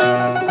 or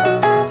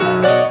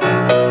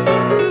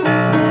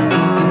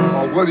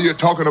whether you're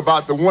talking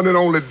about the one and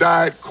only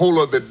Diet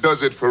Cola that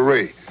does it for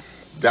Ray,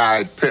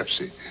 Diet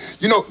Pepsi.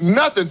 You know,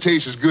 nothing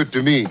tastes as good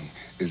to me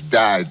as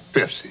Diet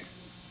Pepsi.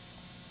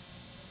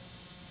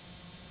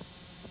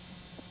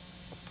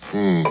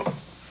 All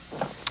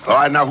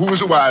right, now who's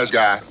the wise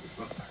guy?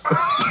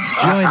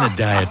 Join the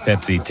Diet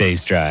Pepsi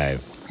Taste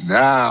Drive.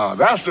 Now,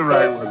 that's the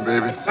right one,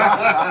 baby.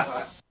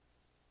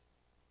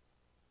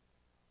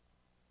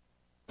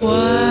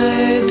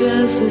 Why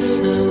does the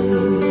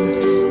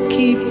sun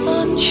keep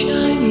on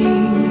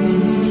shining?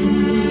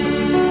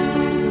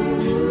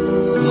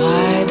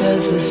 Why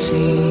does the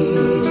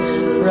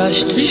sea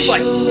rush to She's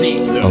like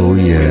deep though. Oh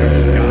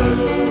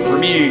yeah. For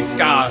me,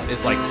 ska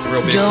is like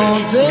real big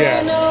Don't fish. they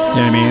Yeah. know You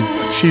know what I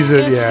mean? She's a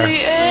it's the yeah.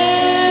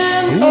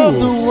 end? Of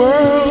the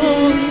world,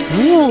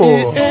 Ooh.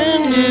 it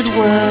ended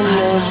when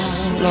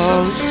us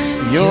lost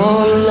your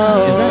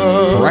love. Is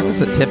that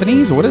Breakfast at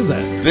Tiffany's? What is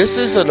that? This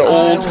is an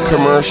old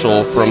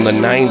commercial from the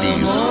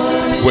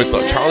 90s with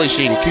Charlie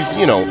Sheen.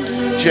 You know,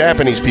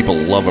 Japanese people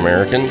love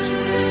Americans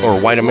or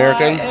white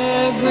American.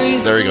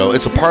 There you go.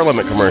 It's a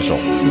Parliament commercial.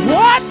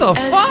 What the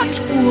fuck?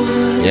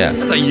 Yeah.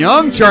 That's a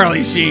young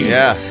Charlie Sheen.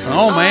 Yeah.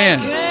 Oh man,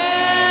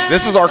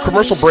 This is our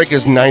commercial break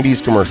is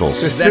 90s commercials.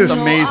 that's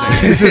amazing.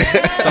 This is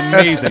It's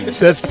amazing.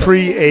 that's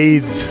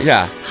pre-AIDS.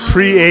 Yeah.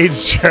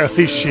 Pre-AIDS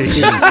Charlie Sheen.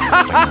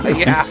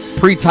 Yeah.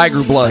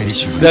 Pre-Tiger Blood.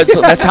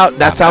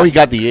 That's how he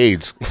got the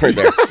AIDS right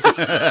there.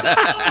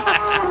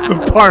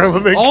 The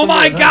Parliament. Oh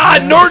my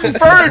God, Norton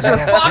Furniture.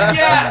 Fuck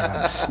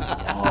yes.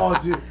 Oh,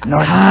 dude.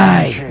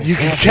 Hi, You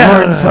can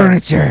count on it.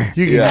 furniture.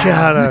 You can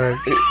count on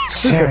it.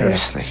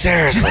 Seriously.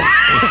 Seriously.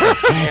 Can't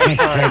take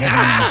credit in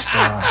the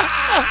store.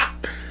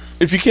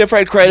 If you can't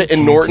find credit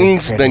in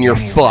Norton's, then you're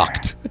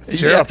fucked.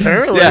 Sure,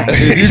 apparently. Yeah.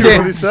 You know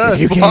what he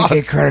says. You can't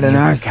get credit in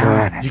our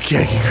store. You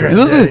can't get credit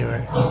Listen.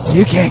 anyway.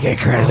 You can't get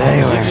credit He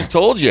anywhere. just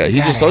told you. He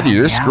just told you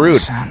you're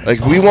screwed. Like,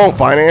 we won't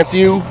finance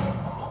you.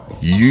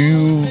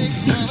 You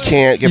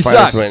can't get You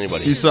financed suck. with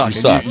anybody. You suck. You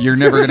suck. You're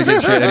never gonna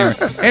get shit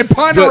anyway. And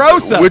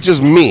Ponderosa. Which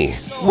is me.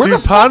 Where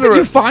Dude, the fuck did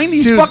you find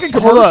these Dude, fucking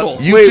hold up.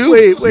 commercials?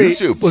 YouTube. Wait.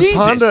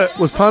 YouTube.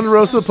 Was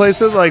Ponderosa the place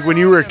that, like, when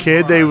you were a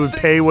kid, they would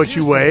pay what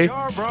you weigh?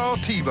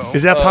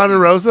 Is that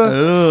Ponderosa? I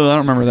don't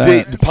remember that.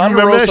 The Do you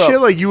remember Ponderosa. that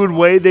shit?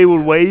 Like, they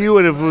would weigh you,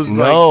 and if it was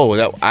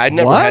No, I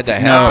never What? had that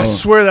like, happen. I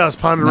swear that was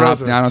no,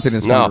 Ponderosa. I don't think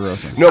it's No,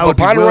 Ponderosa. no, I but would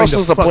be willing Ponderosa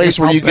to is the place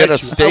where I'll you get a bet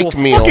steak I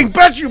will meal. fucking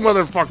bet you,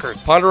 motherfuckers.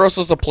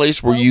 Ponderosa is the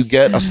place where you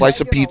get a slice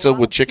of pizza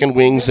with chicken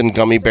wings and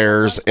gummy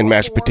bears and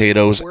mashed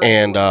potatoes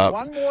and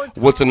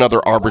what's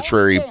another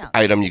arbitrary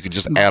item you could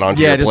just add on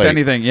to Yeah, your just plate.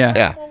 anything. Yeah.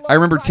 Yeah. I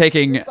remember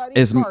taking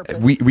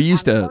we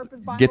used to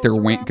get their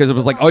wing because it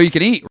was like all you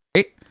can eat,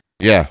 right?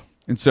 Yeah.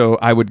 And so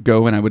I would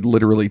go and I would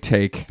literally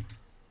take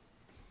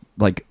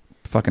like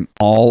fucking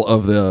all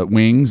of the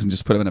wings and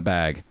just put them in a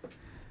bag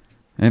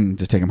and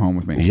just take them home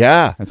with me.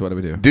 Yeah. That's what I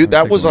would do. Dude,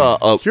 that was a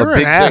You're a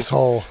big an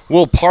asshole. thing.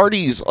 Well,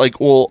 parties, like,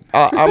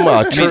 I'm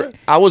a church.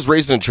 I was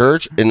raised in a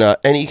church in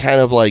any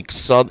kind of like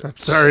Sorry to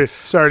hear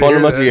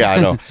fundamental. that. Yeah, I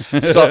know.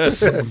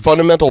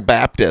 Fundamental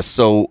Baptist.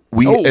 So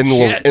we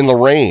in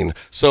Lorraine.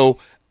 So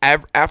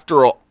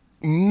after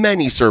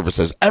many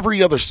services,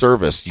 every other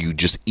service, you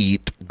just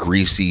eat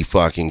greasy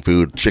fucking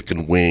food,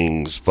 chicken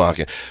wings,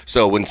 fucking.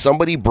 So when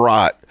somebody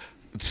brought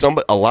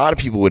a lot of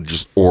people would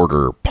just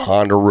order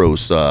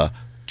Ponderosa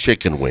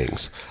chicken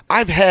wings.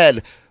 I've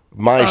had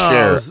my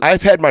share.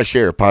 I've had my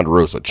share of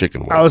Ponderosa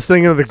chicken wings. I was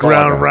thinking of the all I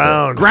ground gotta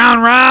round.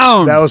 Ground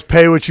round. That was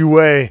pay what you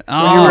weigh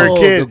when you were a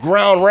kid. The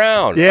ground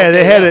round. Yeah, Okay,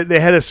 they had it. They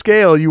had a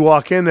scale. You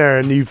walk in there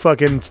and you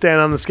fucking stand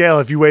on the scale.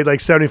 If you weighed like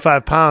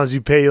 75 pounds, you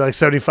pay like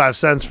 75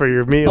 cents for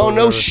your meal. Oh or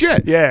no whatever.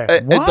 shit.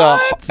 Yeah.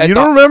 You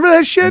don't remember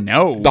that shit?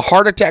 No. The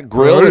Heart Attack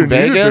Grill I in didn't eat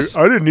it Vegas.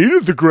 I didn't eat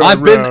it the ground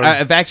I've been. round.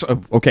 I've actually.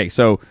 Okay,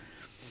 so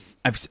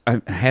I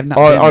have not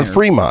been on there.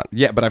 Fremont.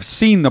 Yeah, but I've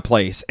seen the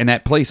place, and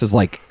that place is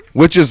like.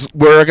 Which is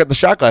where I got the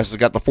shot glasses.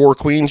 Got the Four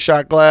Queens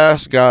shot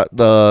glass. Got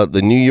the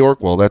New York.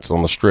 Well, that's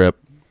on the Strip.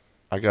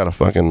 I got a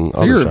fucking. So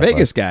other you're a shot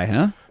Vegas glass. guy,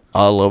 huh?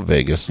 I love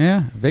Vegas.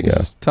 Yeah, Vegas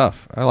Yeah. is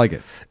tough. I like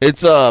it.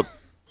 It's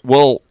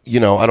well,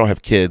 I don't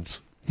have kids.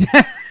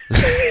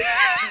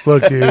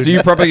 Look, dude. So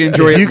you probably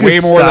enjoy if you it could way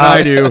more than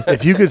I stop- do.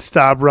 If you could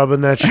stop rubbing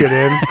that shit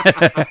in,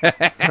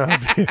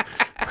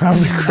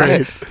 that'd be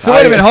great. So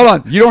wait a minute, hold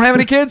on. You don't have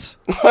any kids?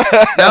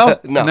 No,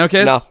 no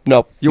kids.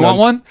 No. You want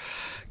one?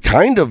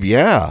 Kind of,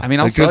 yeah. I mean,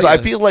 I'll because sell I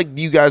you. feel like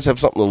you guys have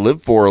something to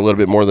live for a little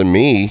bit more than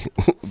me.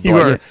 You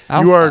But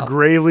are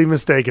gravely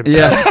mistaken. sir.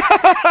 Yeah.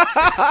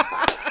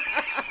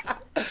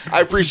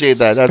 I appreciate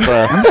that. That's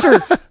I'm sure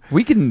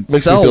we can Makes me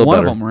sell feel one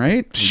better. of them,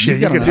 right? Shit,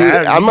 you gotta can know.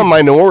 have- I'm a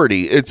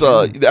minority. It's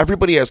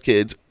everybody has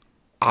kids.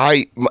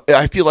 I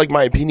feel like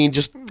my opinion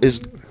just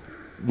is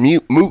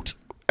moot.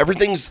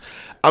 Everything's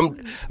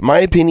my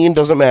opinion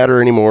doesn't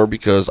matter anymore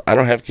because I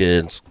don't have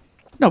kids.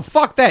 No,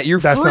 fuck that. You're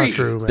That's free. not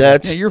true, man.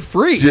 That's Yeah, you're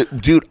free.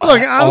 dude. Look,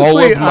 all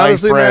honestly- of my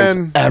honestly, friends,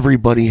 man-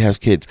 everybody has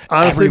kids.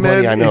 Honestly,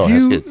 Everybody man, I know if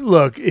has you kids.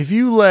 look, if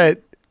you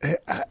let,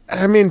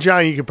 I mean,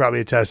 John, you could probably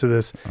attest to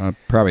this.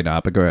 Probably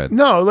not, but go ahead.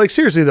 No, like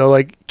seriously though,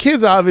 like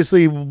kids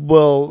obviously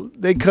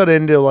they cut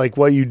into like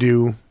what you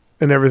do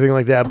and everything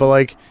like that. But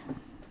like,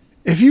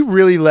 if you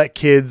really let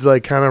kids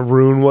like kind of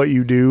ruin what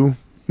you do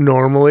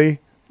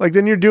normally, like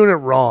then you're doing it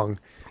wrong.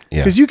 Yeah.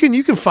 Because you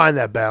can find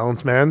that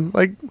balance, man.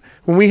 Like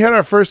when we had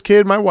our first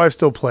kid, my wife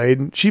still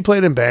played. She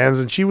played in bands,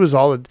 and she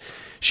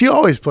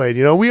always played.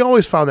 You know, we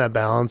always found that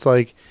balance.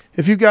 Like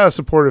if you've got a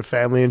supportive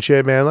family and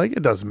shit, man, like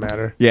it doesn't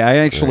matter. Yeah, I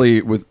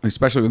actually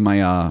especially with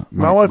my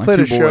my wife played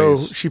two a show.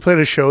 boys. She played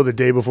a show the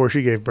day before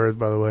she gave birth.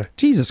 By the way,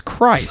 Jesus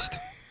Christ.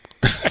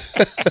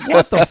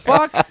 What the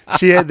fuck?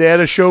 they had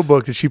a show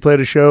booked and she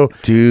played a show.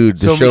 Dude,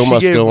 the show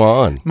must go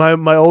on.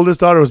 My oldest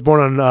daughter was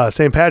born on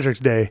St. Patrick's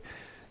Day,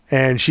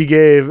 and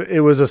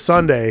it was a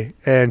Sunday,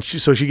 and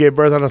she gave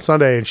birth on a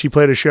Sunday, and she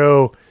played a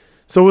show.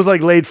 So it was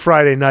like late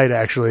Friday night,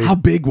 actually. How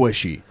big was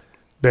she?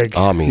 Big.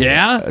 I mean,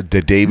 Yeah?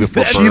 the day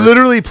before. She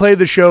literally played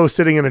the show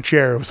sitting in a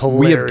chair. It was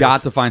hilarious. We have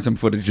got to find some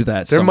footage of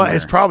that somewhere.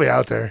 It's probably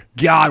out there.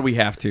 God, we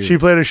have to. She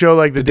played a show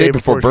like the day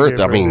before she birth.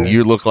 gave I mean,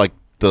 you look like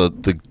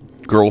the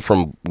girl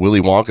from Willy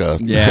Wonka.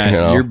 Yeah, you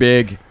know? you're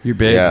big. You're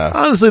big. Yeah.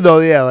 Honestly, though,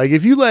 yeah, like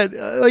if you let,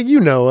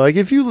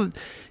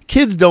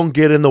 kids don't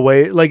get in the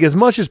way, like as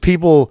much as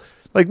people,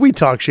 like we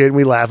talk shit and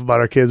we laugh about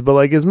our kids, but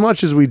like as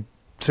much as we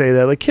say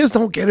that, like kids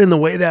don't get in the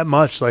way that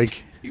much.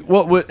 Like,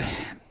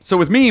 so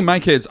with me, my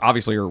kids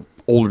obviously are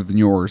older than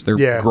yours.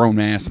 They're grown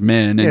ass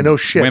men and no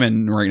shit.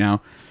 women right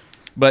now.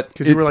 But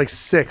because you were like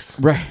 6.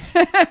 Right.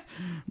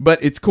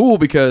 But it's cool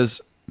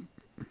because,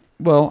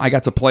 well, I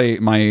got to play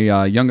my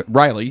young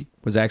Riley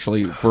was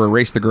actually for a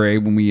Race the Gray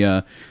when we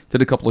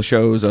did a couple of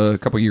shows a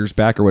couple of years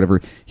back or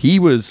whatever. He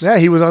was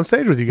on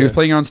stage with you guys. He was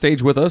playing on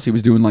stage with us. He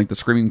was doing like the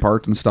screaming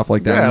parts and stuff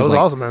like that. Yeah, And it was like,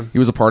 awesome, man. He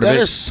was a part of it.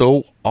 That is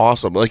so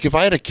awesome. Like if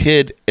I had a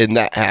kid and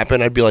that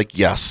happened, I'd be like,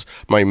 yes,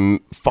 my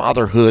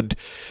fatherhood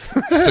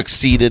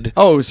succeeded.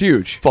 Oh, it was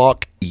huge.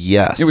 Fuck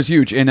yes. It was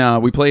huge.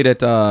 And we played at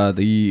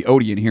the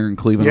Odeon here in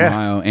Cleveland,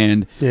 Ohio.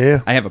 And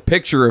I have a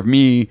picture of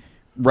me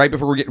right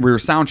before we were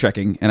sound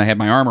checking, and I had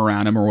my arm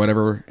around him or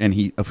whatever,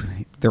 and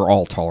they're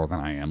all taller than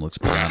I am, let's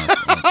be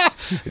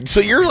honest. So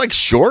you're like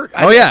short?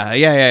 Yeah.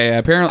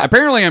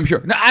 Apparently I'm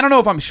short. No, I don't know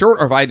if I'm short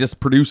or if I just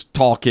produce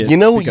tall kids. You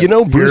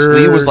know Bruce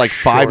Lee was like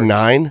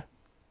 5'9".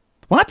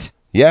 What?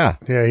 Yeah.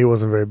 Yeah, he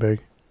wasn't very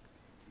big.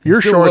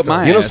 You're still short. whip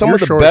my You know, ass. some You're of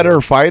the short, better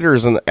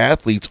fighters and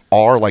athletes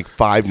are like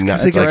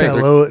 5'9". They got that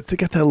low. They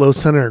got that low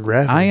center of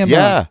gravity. I am.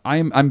 Yeah.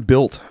 I'm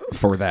built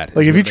for that.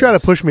 Like if you try to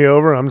push me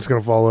over, I'm just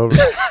gonna fall over.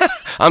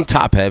 I'm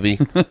top heavy.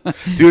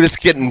 Dude, it's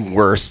getting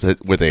worse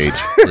with age.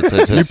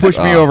 You push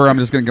me over, I'm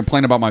just going to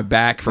complain about my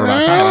back for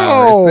about 5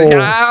 hours.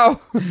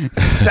 Ow!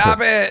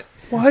 Stop it.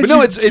 Why'd But no,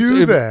 you it's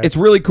do that? it's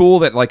really cool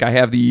that like I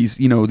have these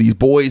these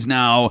boys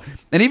now,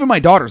 and even my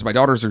daughters. My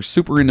daughters are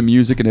super into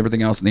music and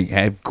everything else, and they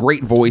have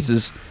great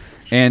voices,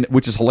 and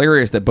which is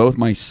hilarious that both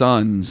my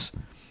sons,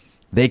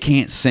 they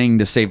can't sing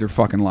to save their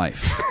fucking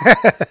life.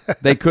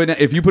 They couldn't.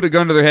 If you put a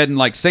gun to their head and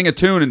like sing a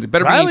tune, and it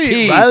better be in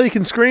key. Riley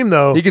can scream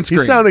though. He can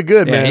scream. He sounded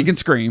good, Yeah, man. he can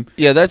scream.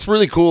 Yeah, that's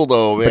really cool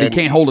though, man. But he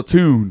can't hold a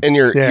tune. And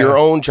your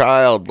own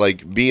child,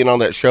 like being on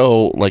that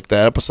show, like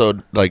that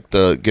episode, like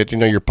the Get to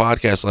Know Your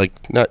podcast, like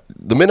not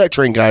the Midnight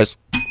Train guys.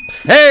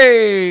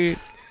 Hey,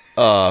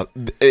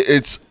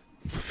 it's.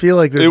 I feel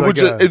like there's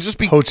it'd just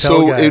be so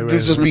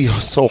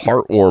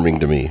heartwarming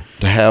to me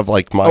to have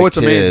like my it's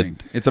kid, amazing.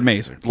 It's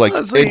amazing. Like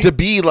Honestly, and to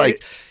be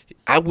like,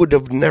 I would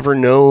have never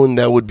known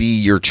that would be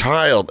your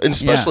child, and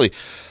especially.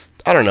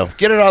 I don't know.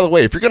 Get it out of the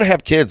way. If you're gonna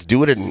have kids,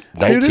 do it at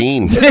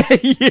 19.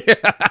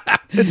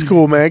 It's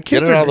cool, man.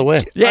 Kids Get it out of the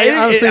way.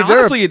 Yeah, honestly,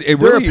 it they're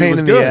really a pain was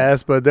in good. the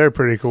ass, but they're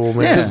pretty cool,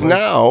 man. Because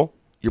now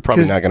you're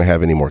probably not gonna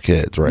have any more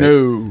kids, right?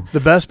 No. The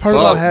best part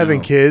about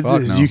having kids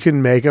Fuck is no. you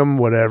can make them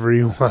whatever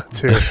you want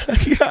to.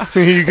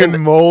 You can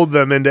mold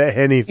them into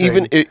anything.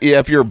 Even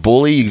if you're a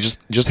bully, you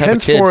just have a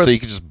kid, so you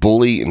can just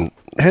bully and.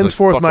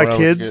 Henceforth, fuck around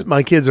with your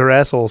my kids are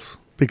assholes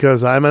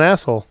because I'm an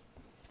asshole.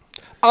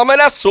 I'm an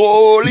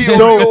asshole.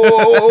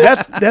 So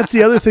that's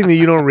the other thing that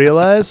you don't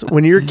realize.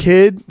 When your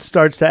kid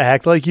starts to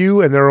act like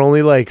you and they're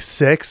only like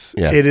 6,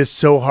 it is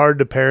so hard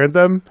to parent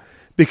them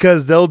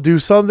because they'll do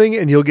something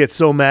and you'll get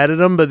so mad at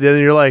them, but then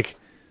you're like,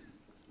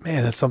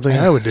 man, that's something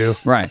I would do.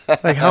 Right.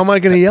 Like, how am I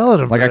going to yell at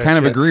them? Like, I kind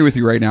of agree with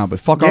you right now,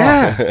 but fuck off.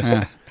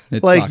 Yeah,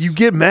 it like, sucks. you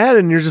get mad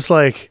and you're just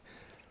like,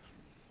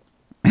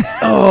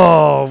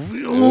 oh,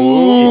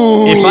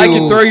 if I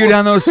can throw you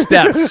down those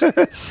steps,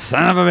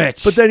 son of a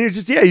bitch. But then you're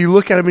just, you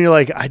look at him and you're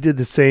like, I did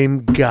the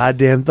same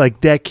goddamn,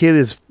 like, that kid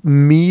is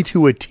me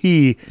to a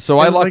T. So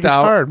I And, lucked like, it's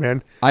out. hard,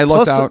 man. I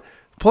lucked out.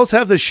 Plus,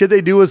 half the shit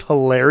they do is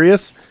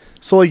hilarious.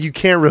 So, like, you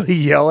can't really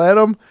yell at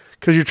them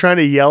because you're trying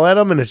to yell at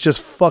them and it's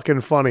just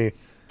fucking funny.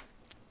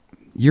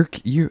 You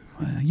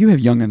have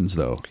youngins,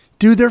 though.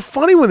 Dude, they're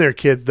funny when they're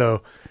kids,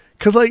 though.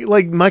 Because,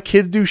 like my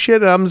kids do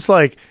shit and I'm just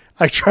like,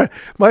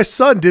 my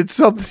son did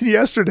something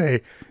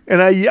yesterday,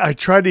 and I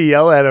tried to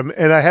yell at him,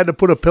 and I had to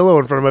put a pillow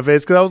in front of my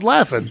face because I was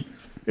laughing.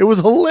 It was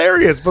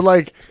hilarious, but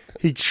like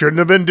he shouldn't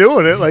have been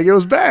doing it. Like it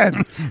was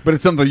bad. But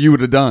it's something you would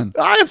have done.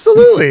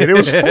 Absolutely, and it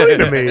was funny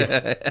to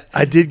me.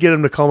 I did get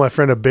him to call my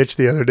friend a bitch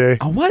the other day.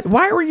 Oh, what?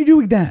 Why were you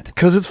doing that?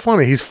 Because it's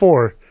funny. He's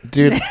 4.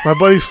 Dude, my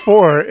buddy's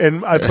 4,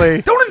 and I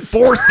play. Don't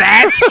enforce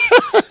that.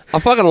 I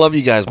fucking love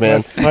you guys,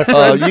 man. My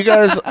friend, you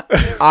guys,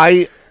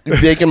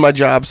 you're making my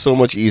job so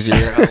much easier.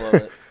 I love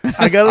it.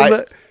 I got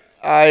him.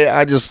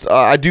 I just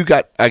I do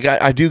got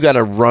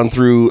to run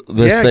through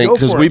this thing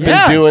because we've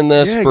been doing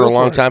this for a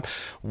long time,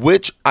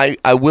 which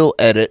I will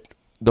edit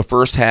the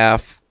first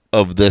half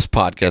of this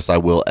podcast. I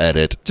will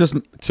edit just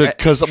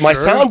because my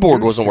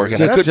soundboard wasn't working.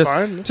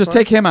 Just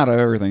take him out of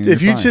everything.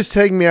 If you just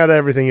take me out of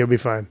everything, you'll be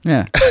fine.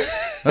 Yeah.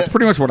 That's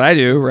pretty much what I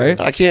do, right?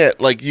 I can't,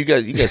 like, you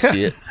guys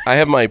see it. I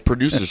have my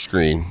producer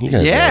screen. You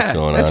guys know what's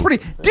going that's on.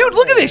 pretty. Dude,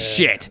 look at this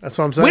shit. That's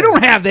what I'm saying. We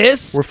don't have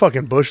this. We're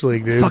fucking Bush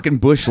League, dude. Fucking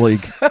Bush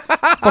League.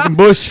 Fucking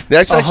Bush.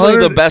 That's actually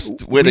the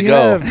best way to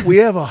go. We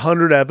have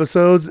 100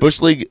 episodes. Bush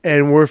League.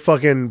 And we're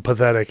fucking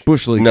pathetic.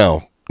 Bush League.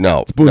 No.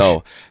 No,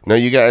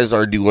 you guys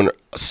are doing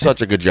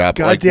such a good job.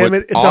 God damn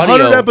it. It's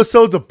 100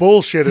 episodes of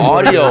bullshit.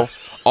 Audio.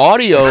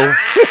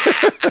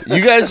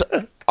 You guys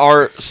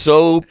are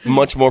so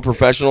much more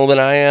professional than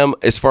I am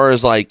as far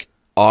as like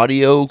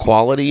audio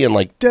quality and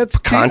like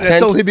content.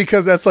 That's only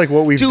because that's like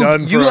what we've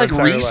done. You like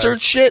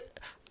research shit?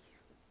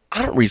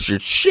 I don't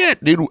research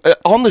shit, dude.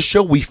 On the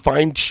show, we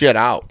find shit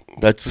out.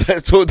 That's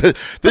what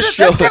this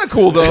show. That's kind of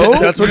cool, though.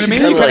 That's what you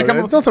mean.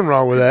 There's nothing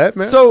wrong with that,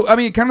 man. So, I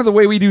mean, kind of the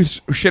way we do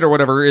shit or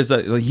whatever is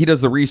that like, he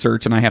does the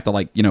research, and I have to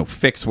like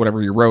fix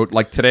whatever you wrote.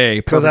 Like today,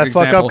 because I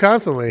fuck up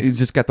constantly. He's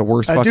just got the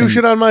worst. I do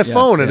shit on my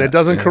phone, and it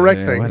doesn't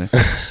correct things.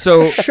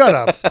 So shut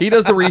up. He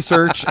does the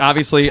research.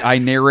 Obviously, I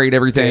narrate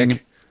everything.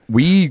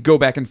 We go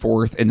back and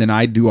forth, and then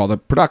I do all the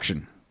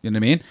production. You know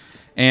what I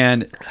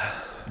mean?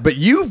 But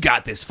you've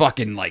got this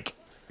fucking like.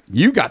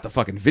 You got the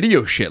fucking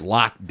video shit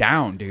locked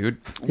down, dude.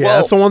 Yeah,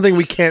 that's the one thing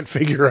we can't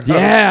figure out.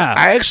 Yeah.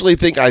 I actually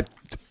think I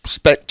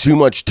spent too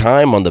much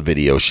time on the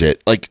video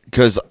shit. Like,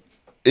 because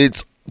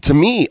it's, to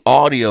me,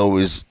 audio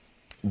is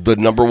the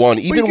number one.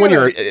 Even when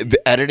you're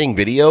editing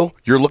video,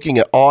 you're looking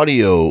at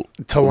audio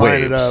to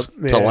line it up.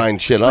 To line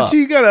shit up. But see,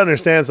 you got to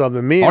understand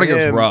something.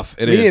 Audio's rough.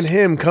 Me and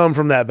him come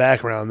from that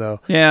background,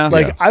 though. Yeah.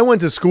 Like, I went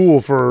to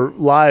school for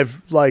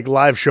live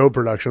show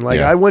production.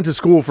 Like, I went to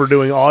school for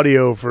doing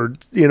audio for,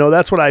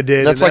 that's what I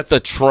did. That's like the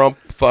Trump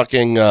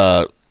fucking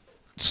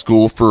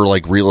school for,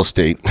 like, real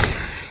estate.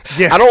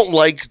 Yeah. I don't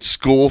like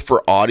school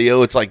for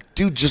audio. It's like,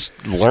 dude,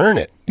 just learn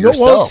it.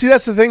 Well, see,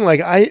 that's the thing.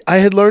 Like, I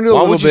had learned it a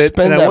little bit,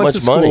 and I went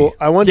to school. Money?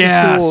 I went to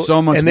school.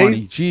 So much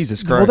money.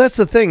 Jesus Christ. Well, that's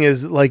the thing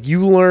is, like,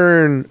 you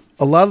learn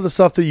a lot of the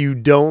stuff that you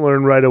don't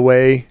learn right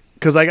away.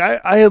 Because, like,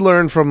 I had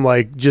learned from,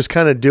 like, just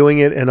kind of doing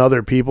it and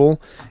other people.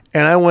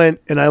 And I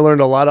went and I learned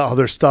a lot of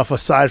other stuff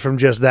aside from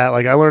just that.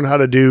 Like, I learned how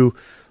to do,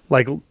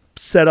 like,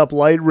 set up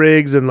light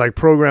rigs and, like,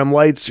 program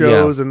light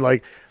shows. And,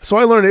 like, so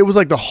I learned it was,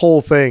 like, the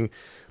whole thing.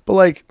 But,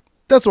 like,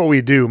 that's what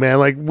we do, man.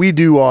 Like, we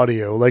do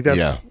audio. Like,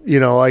 that's,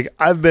 like,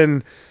 I've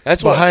been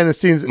behind the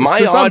scenes.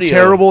 Since I'm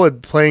terrible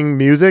at playing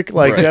music,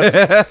 like,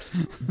 that's,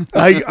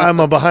 I'm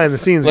a behind the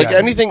scenes guy. Like,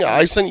 anything,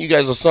 I sent you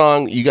guys a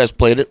song, you guys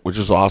played it, which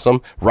is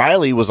awesome.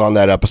 Riley was on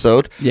that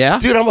episode. Yeah?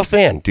 Dude, I'm a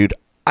fan, dude.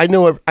 I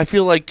know, I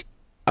feel like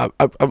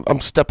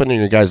I'm stepping in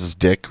your guys'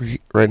 dick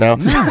right now.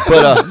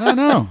 But,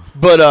 no.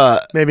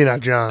 But, maybe not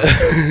John.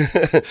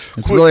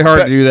 It's really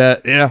hard to do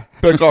that. Yeah.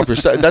 Back off your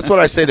That's what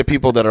I say to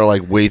people that are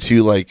like way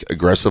too like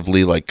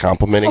aggressively like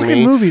complimenting fucking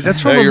me. Movie. That's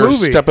from hey, a you're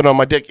movie. Stepping on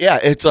my dick. Yeah,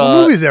 it's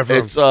what movie's that from?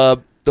 It's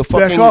the fucking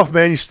back off,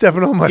 man. You're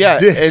stepping on my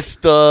dick. It's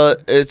the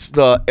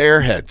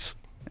Airheads.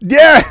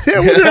 Yeah,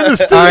 we're in the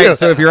studio. All right,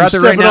 so if you're out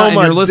there right now and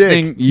you're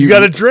listening, you got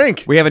to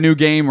drink. We have a new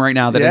game right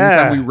now that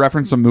anytime we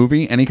reference a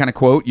movie, any kind of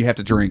quote, you have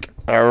to drink.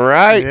 All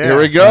right, here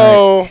we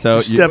go. Right. So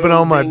stepping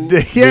on my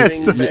dick. Yeah, it's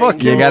the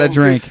fucking. You got to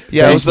drink.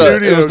 Yeah, it was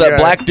that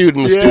black dude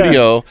in the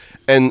studio,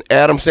 and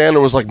Adam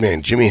Sandler was like,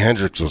 "Man, Jimi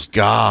Hendrix was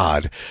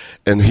God,"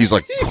 and he's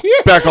like,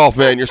 "Back off,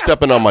 man! You're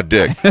stepping on my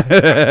dick."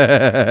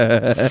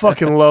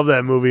 Fucking love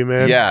that movie,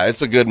 man. Yeah,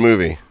 it's a good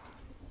movie.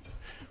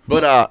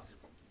 But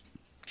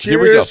cheers.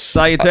 Here we go.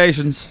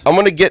 Salutations. I'm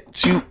gonna get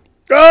to.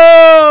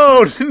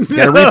 Oh, no.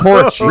 Gotta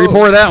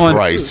report that one.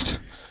 Christ.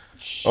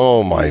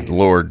 Oh my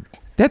Lord.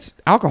 That's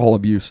alcohol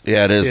abuse.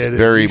 Yeah, it is. Yeah,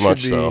 very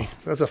much so.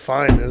 That's a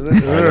fine, isn't it?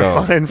 Isn't there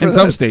a fine for in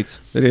some states,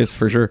 it is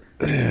for sure.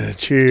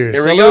 Cheers.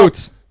 Here we go.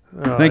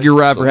 Thank you,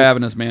 Rob, for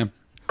having us, man.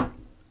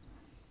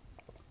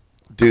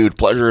 Dude,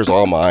 pleasure is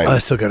all mine. I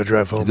still got to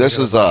drive home. This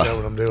is know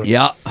what I'm doing.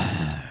 Yeah.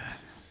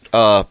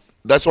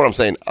 That's what I'm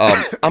saying.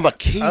 I'm a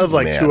caveman. I have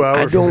like 2 hours.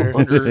 I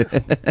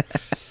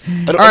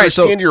don't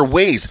understand your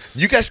ways.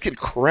 You guys can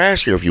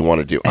crash here if you want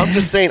to do. I'm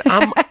just saying,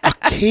 I'm a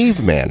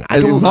caveman.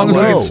 As long as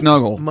we can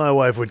snuggle. My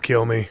wife would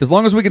kill me. As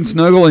long as we can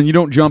snuggle and you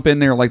don't jump in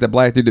there like that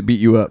black dude that beat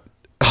you up.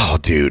 Oh,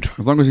 dude.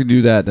 As long as you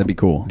do that, that'd be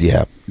cool.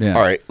 Yeah. Yeah.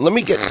 All right. Let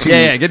me get to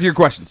get to your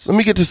questions. Let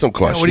me get to some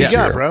questions. What do you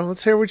got, bro?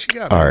 Let's hear what you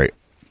got. All right.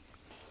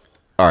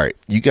 All right.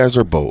 You guys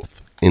are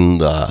both in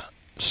the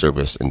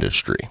service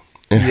industry.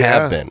 And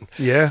have been.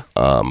 Yeah.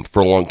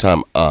 For a long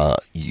time.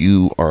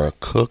 You are a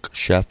cook,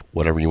 chef,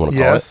 whatever you want to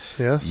call it.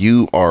 Yes.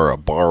 You are a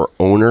bar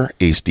owner,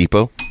 Ace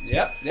Depot.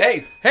 Yep.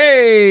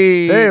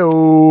 Hey.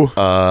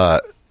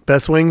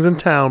 Best wings in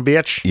town,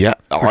 bitch. Yeah.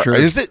 sure.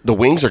 Is it? The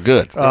wings are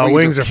good.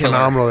 Wings are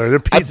phenomenal there. Their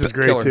pizza's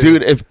great, too.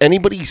 Dude, if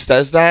anybody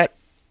says that,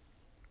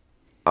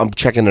 I'm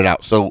checking it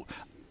out. So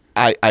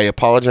I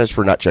apologize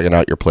for not checking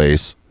out your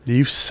place.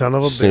 You son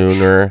of a bitch.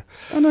 sooner.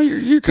 Oh no,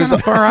 you're kind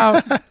of far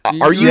out.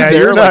 Are you Yeah,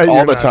 there you're like not- all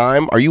you're the not.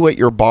 time? Are you at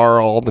your bar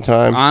all the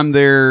time? I'm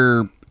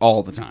there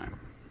all the time.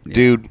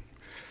 Dude,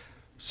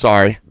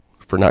 sorry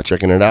for not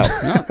checking it out.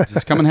 No,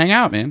 just come and hang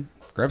out, man.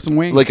 Grab some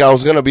wings. Like I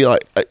was gonna be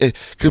like, but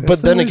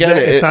then not again,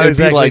 it's not it'd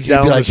be exactly like,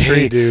 down the hey,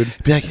 street, dude.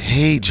 it'd be like,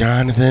 hey,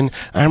 Jonathan,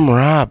 I'm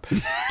Rob,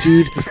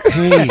 dude.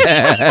 Hey,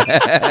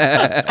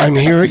 I'm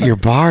here at your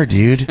bar,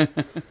 dude.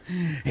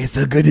 It's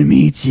so good to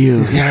meet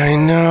you. Yeah, I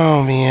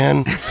know,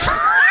 man.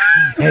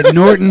 At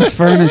Norton's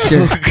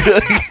Furniture.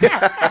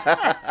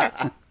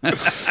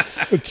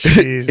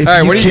 Jeez. All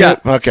right, what do you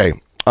got? Okay,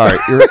 all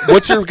right.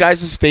 What's your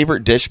guys'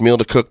 favorite dish meal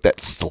to cook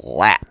that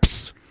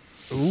slaps?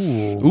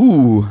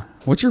 Ooh,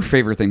 what's your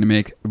favorite thing to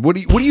make? What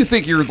do you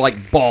think you're like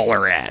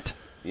baller at?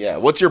 Yeah,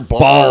 what's your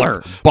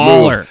Baller.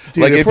 move?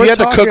 Dude, like if if we're you had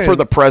to cook for talking-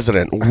 the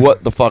president,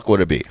 what the fuck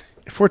would it be?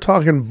 If we're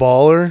talking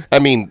baller, I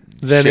mean,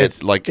 then shit,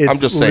 it's like it's I'm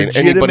just saying,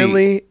 anybody.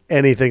 legitimately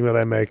anything that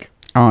I make.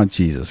 Oh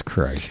Jesus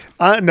Christ!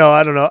 No,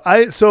 I don't know.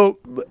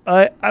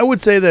 I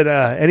would say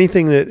that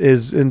anything that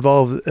is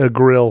involved a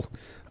grill.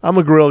 I'm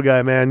a grill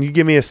guy, man. You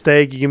give me a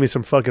steak, you give me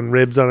some fucking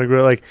ribs on a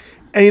grill, like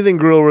anything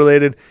grill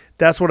related.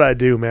 That's what I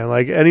do, man.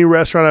 Like any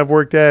restaurant I've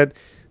worked at,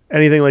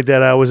 anything like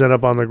that, I always end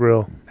up on the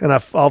grill. And I'll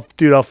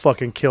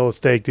fucking kill a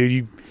steak, dude.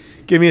 You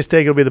give me a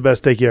steak, it'll be the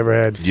best steak you ever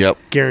had. Yep,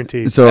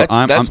 guaranteed. So that's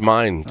I'm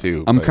mine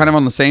too. I'm kind of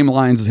on the same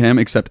lines as him,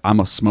 except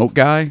I'm a smoke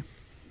guy.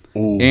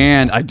 Ooh.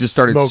 And I just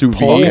started Smoke sous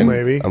pole, vide.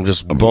 maybe. I'm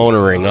just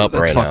bonering up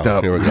That's right fucked now.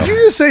 up. Here we Did go. you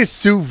just say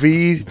sous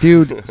vide?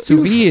 Dude, sous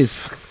vide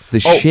is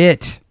the Oh.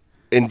 shit.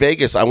 In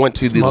Vegas, I went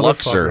to This the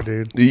motherfucker,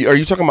 Luxor. dude. Are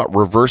you talking about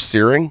reverse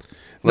searing?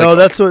 No,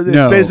 that's what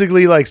No. it's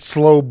basically like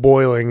slow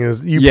boiling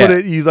is. You Yeah. put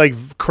it, you like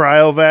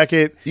cryovac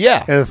it,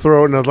 Yeah. and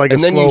throw it in like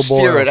And a then slow you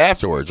sear boil. it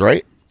afterwards,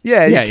 right?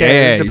 Yeah, you Yeah, can.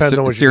 yeah. It depends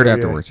on what sear you it do, yeah.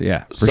 afterwards.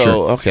 Yeah, for So,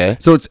 sure. okay.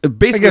 So it's I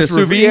basically a guess,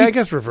 sous vide. yeah, I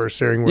guess reverse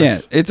searing works. Yeah,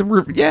 it's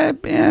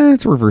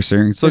it's a reverse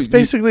searing. So It's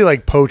basically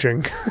like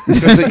poaching.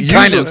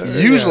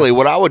 Usually,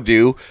 what I would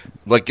do,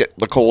 like get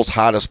the coals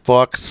hot as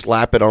fuck,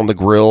 slap it on the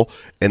grill,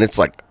 and it's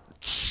like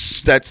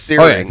that's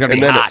searing, it's gonna be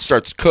and then hot. it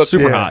starts cooking.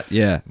 super Yeah. hot.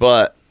 Yeah.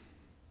 But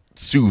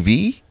sous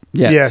vide,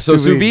 Yeah, So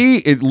sous sous vide.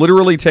 vide, it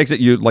literally takes it.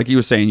 You like you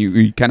were saying,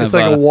 you kind It's of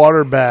like a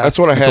water bath. that's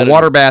what I It's had. a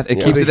water bath. It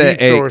Yeah. keeps With it a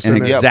at heat source an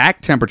in it.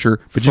 exact temperature,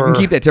 but you can For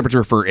keep that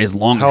temperature for as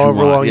long as you however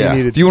want. long Yeah. you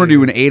need it. If you want to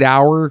do an 8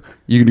 hour,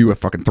 you can do a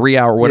fucking 3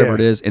 hour, whatever Yeah. it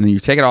is, and then you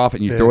take it off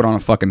and you Yeah. throw it on a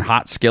fucking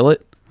hot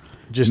skillet.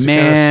 just to kind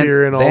of Man,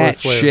 sear in all that the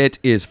flavor. shit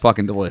is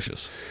fucking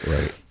delicious. Right.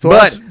 The But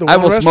last- the I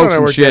one will restaurant smoke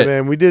some worked at, shit.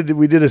 man, we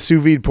did a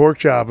sous vide pork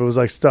chop. It was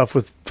like stuffed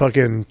with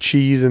fucking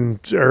cheese and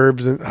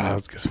herbs and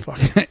it's just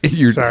fucking.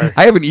 Sorry.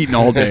 I haven't eaten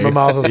all day. My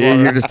mouth is Yeah,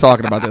 watering. you're just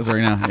talking about this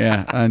right now.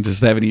 Yeah, I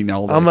just haven't eaten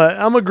all day.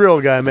 I'm a grill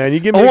guy, man. You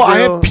give me Oh, a I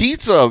grill. had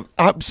pizza.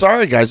 I'm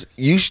sorry, guys.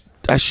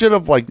 I should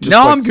have like. Just, no,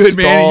 like, I'm good,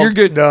 man. stalled. You're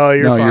good. No,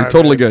 you're fine,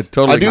 totally man. good.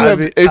 Totally I do good.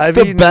 have. I've It's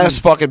the eaten-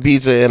 best fucking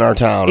pizza in our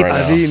town right It's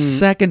now. I've eaten-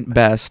 second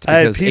best I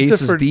had because pizza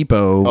Ace's for-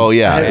 Depot. Oh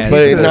yeah, I had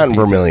but pizza. not in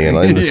Vermilion.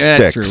 In the Yeah, sticks.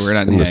 that's true. We're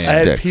not- in the yeah, yeah. I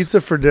had sticks. pizza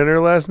for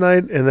dinner last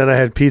night, and then I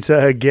had pizza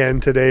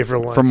again today for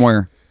lunch. From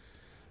where?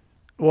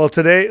 Well,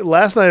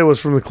 last night it was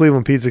from the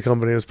Cleveland Pizza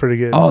Company. It was pretty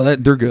good. Oh,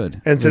 they're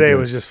good. And today it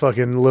was just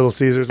fucking Little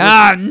Caesars.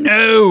 Ah,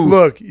 no.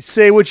 Look,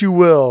 say what you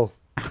will,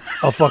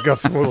 I'll fuck up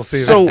some Little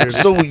Caesars. So, dude.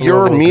 so I love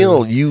your Little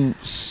meal,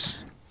 Caesars.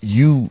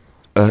 you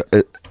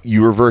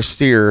reverse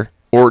steer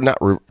or not?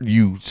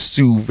 You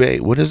sous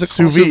vide. What is it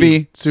called? Sous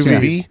vide. Sous Yeah.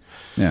 vide.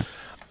 Yeah.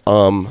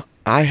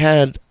 I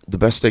had the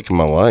best steak of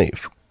my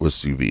life was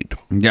sous vide.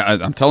 Yeah,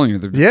 I'm telling you.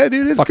 They're Yeah,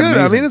 dude, it's fucking good.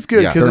 amazing. I mean, it's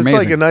good Yeah, because they're it's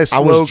like amazing. a nice I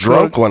slow was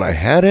drunk cook. when I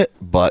had it,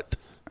 but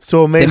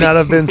So it may not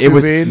have been It sous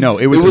was vide. no.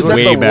 It it was, was at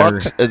way the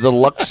better. the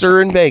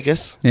Luxor in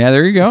Vegas. Yeah,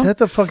 there you go. Is that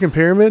the fucking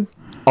pyramid?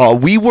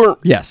 We weren't.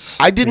 Yes.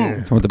 I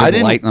didn't. So with the I big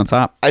didn't. light on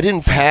top. I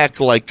didn't pack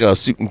like a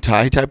suit and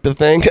tie type of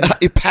thing.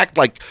 I packed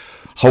like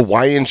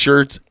Hawaiian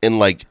shirts and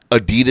like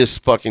Adidas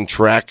fucking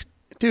track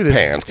Dude,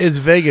 pants. it's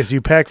Vegas. You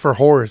pack for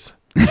whores.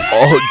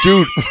 Oh,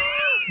 dude.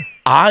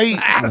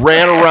 I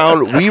ran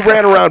around. We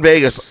ran around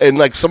Vegas, and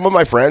like some of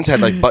my friends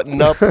had like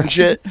buttoned up and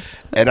shit,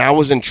 and I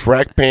was in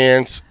track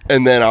pants.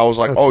 And then I was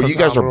like, That's "Oh, you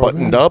guys are phenomenal,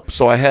 buttoned dude. up."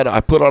 So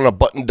I put on a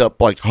buttoned up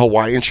like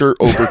Hawaiian shirt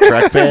over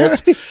track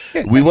pants.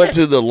 We went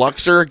to the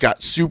Luxor,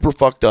 got super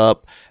fucked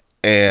up,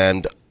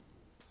 and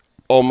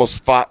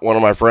almost fought one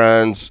of my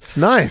friends.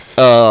 Nice.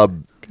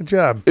 Good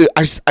job.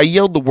 I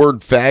yelled the word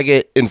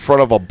faggot in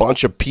front of a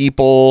bunch of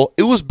people.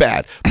 It was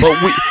bad,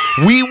 but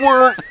we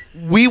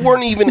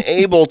weren't even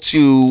able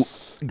to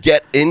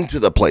get into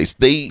the place.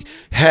 They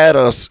had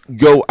us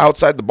go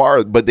outside the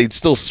bar, but they'd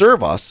still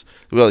serve us.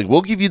 They were like,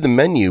 "We'll give you the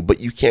menu, but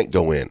you can't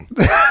go in."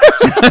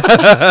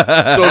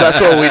 So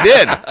that's what we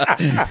did.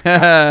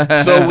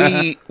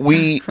 So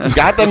we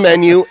got the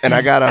menu, and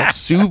I got a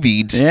sous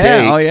vide steak.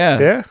 Yeah. Oh yeah.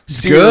 Yeah.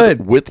 Seared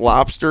Good. with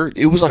lobster.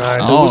 It was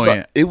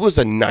Oh, it was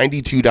a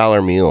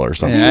 $92 meal or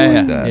something Yeah,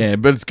 like that. yeah,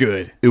 but it's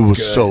good. It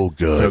was so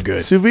good. So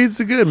good. Sous vide's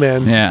good,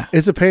 man. Yeah.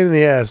 It's a pain in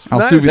the ass. I'll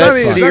Not- sous it's vide not that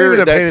even- it's sear- not even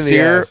a pain in the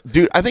sear, ass.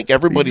 dude. I think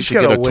everybody just should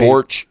get gotta a wait.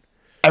 torch.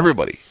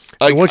 Everybody.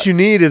 Like, What you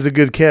need is a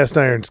good cast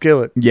iron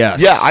skillet. Yes.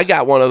 yeah, I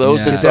got one of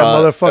those. Yeah. It's Get that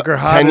motherfucker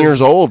hot 10 as-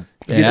 years old.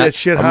 Get that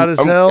shit hot as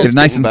hell. It's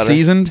nice and better.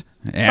 seasoned.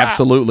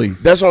 Absolutely.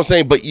 That's what I'm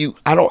saying. But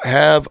I don't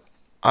have.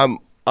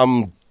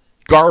 I'm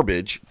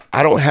garbage.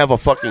 I don't have a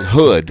fucking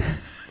hood.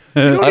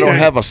 I don't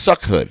have a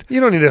suck hood. You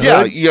don't need a hood.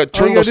 Yeah, you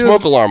turn the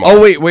smoke alarm Oh,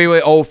 off.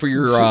 wait. Oh, for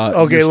your,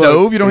 your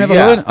stove? You don't have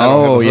a hood?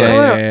 Oh,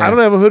 yeah. I don't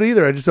have a hood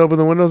either. I just open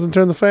the windows and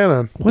turn the fan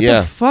on. What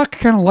the fuck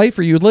kind of life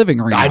are you living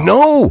right now? I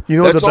know. You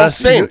know what That's the all I'm best?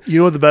 saying. You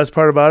know what the best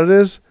part about it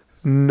is?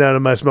 None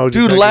of my smoke.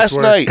 Dude, detectors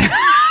work.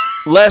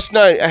 last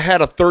night I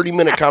had a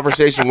 30-minute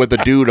conversation with a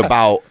dude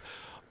about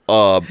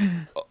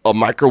a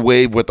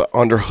microwave with an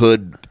under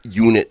hood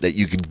unit that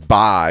you could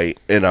buy,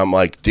 and I'm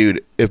like,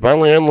 dude, if my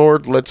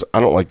landlord I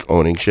don't like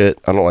owning shit.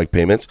 I don't like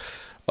payments,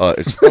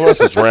 unless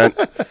it's rent.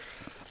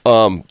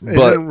 But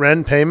Isn't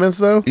rent payments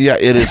though? Yeah,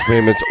 it is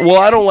payments. Well,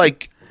 I don't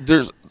like.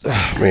 There's,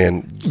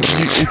 man.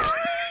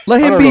 Let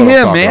him be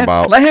him, man.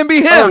 Let him be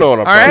him. I don't know what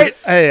I'm all talking right?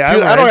 Hey,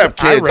 Dude, I don't have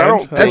kids. I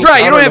don't. That's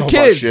right. You don't have know about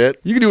kids. shit.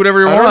 You can do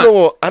whatever you I want. don't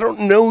know. I don't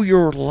know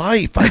your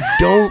life. I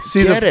don't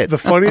See, get it. the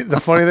funny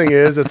thing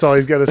is, that's all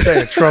he's got to say.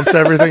 It trumps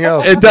everything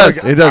else. It does.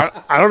 Like, It does.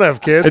 I don't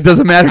have kids. It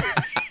doesn't matter.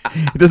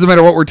 It doesn't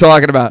matter what we're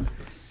talking about.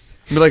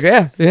 Be like,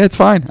 yeah, it's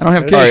fine. I don't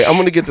have kids. All right, I'm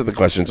going to get to the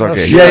questions.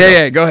 Okay.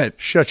 Yeah. Go ahead.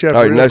 Shut you up.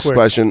 All right, real next quick.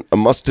 question. A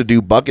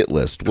must-to-do bucket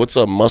list. What's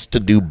a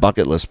must-to-do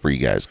bucket list for you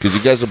guys? Because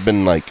you guys have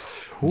been like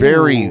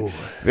very,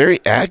 very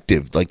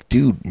active. Like,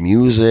 dude,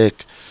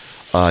 music.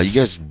 You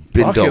guys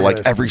been to Bucket like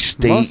list. every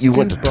state. Must You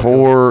went do to bucket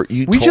tour.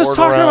 You We just toured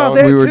talked about around.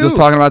 that. We were too. just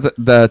talking about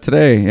that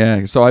today.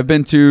 Yeah. So I've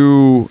been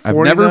to. I've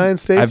 49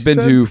 states, I've been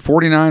you to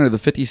 49 of the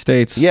 50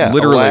 states. Yeah,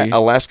 literally.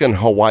 Alaska and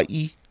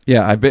Hawaii.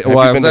 Yeah, I've been. Have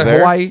Well, you I was been at to there?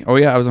 Hawaii. Oh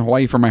yeah, I was in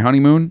Hawaii for my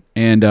honeymoon,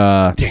 and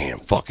Damn,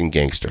 fucking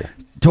gangster.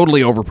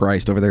 totally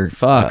overpriced over there.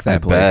 Fuck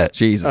that place. bet.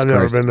 Jesus I've never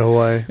Christ. been to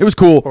Hawaii. It was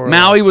cool. Or,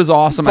 Maui was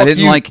awesome. I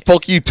didn't like.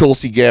 Fuck you,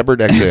 Tulsi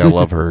Gabbard. Actually, I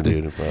love her,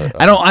 dude. But,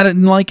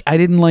 I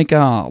didn't like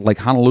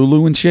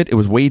Honolulu and shit. It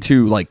was way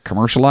too like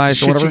commercialized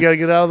or Shit, whatever. you got to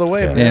get out of the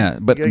way, man. Yeah,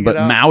 but You gotta get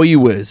out. Maui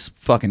was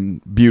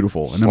fucking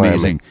beautiful and Slamming.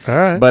 amazing. All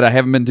right. But I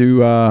haven't been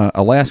to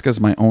Alaska's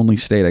my only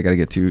state I got to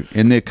get to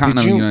in the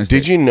continental United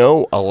States. Did you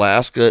know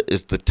Alaska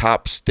is the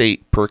top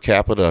state per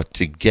capita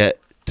to get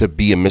to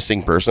be a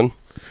missing person?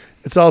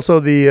 It's also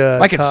the.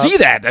 I can top- see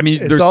that. I mean,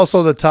 it's there's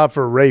also the top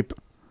for rape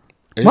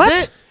Is What?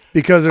 it?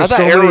 because I there's thought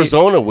so many.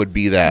 Arizona would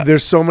be that.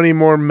 There's so many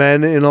more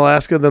men in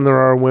Alaska than there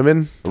are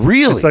women.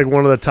 Really? It's like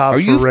one of the top. Are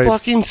for you rapes.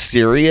 fucking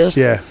serious?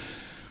 Yeah.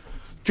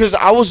 Because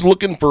I was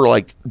looking for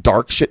like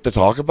dark shit to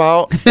talk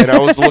about, and I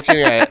was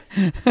looking at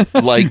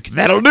like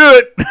that'll do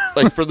it.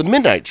 like for the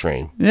Midnight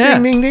Train. Yeah.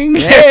 Ding ding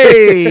ding.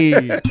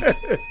 Hey.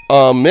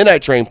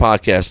 Midnight Train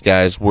podcast,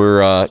 guys.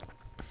 We're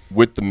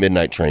with the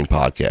Midnight Train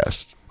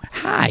podcast,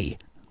 Hi.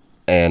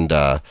 and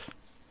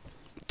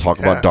talk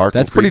about dark.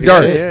 That's and pretty creepy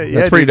dark. shit. Yeah,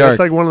 That's pretty dude, dark. It's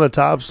like one of the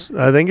tops.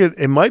 I think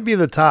it might be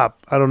the top.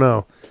 I don't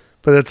know,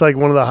 but it's like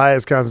one of the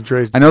highest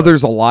concentrations. I know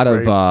there's a lot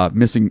of Right.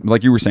 missing,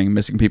 like you were saying,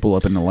 missing people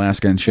up in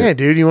Alaska and shit. Yeah,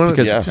 dude, you want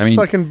to Because, just I mean-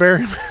 fucking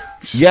bury?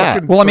 Yeah.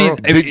 Well, I mean,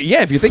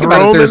 if you think about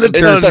throw it, 'em in there's, the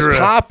It's tundra. the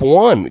top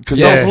one because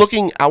Yeah.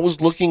 I was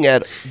looking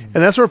at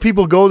and that's where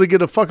people go to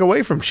get a fuck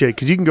away from shit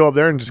because you can go up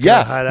there and just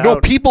yeah, hide no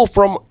out. people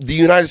from the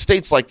United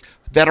States like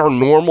that are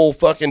normal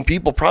fucking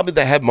people, probably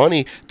that have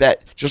money that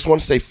just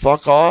want to say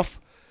fuck off.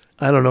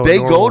 I don't know. They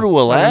what go normal- to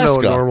I don't know Alaska.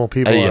 what normal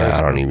people. Yeah, are.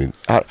 I don't even.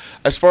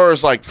 As far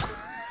as like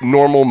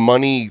normal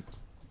money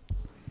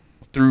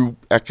through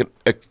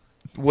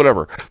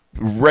whatever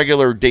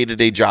regular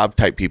day-to-day job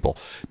type people,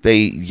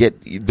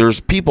 there's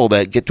people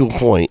that get to a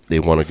point they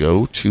want to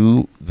go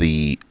to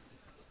they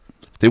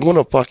want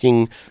to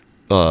fucking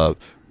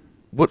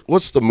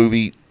what's the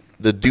movie,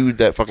 the dude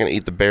that fucking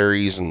ate the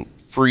berries and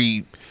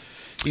free.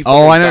 he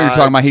oh, I fucking know what you're died.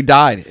 talking about. He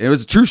died. It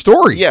was a true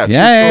story. Yeah, true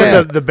yeah, story.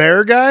 yeah. The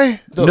bear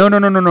guy.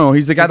 No.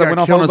 He's the guy He that got went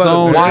off killed on his by the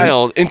own. bear?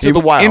 Wild into He- the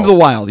wild. Into the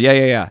wild.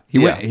 Yeah. He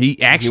Yeah. went.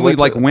 He actually went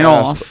like to went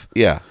Alaska. off.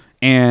 Yeah.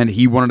 And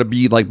he wanted to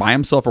be like by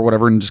himself or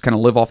whatever, and just kind of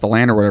live off the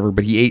land or whatever.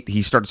 But he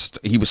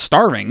was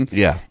starving.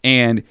 Yeah.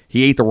 And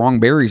he ate the wrong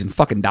berries and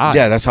fucking died.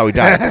 Yeah, that's how he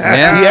died.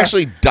 Yeah. He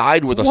actually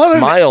died with a What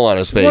an- smile on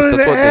his face. what an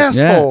That's what they.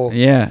 asshole.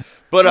 Yeah.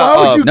 But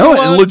Why would you No, go it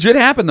out- legit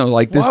happened though.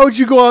 Like this, Why would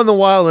you go out in the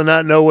wild and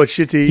not know what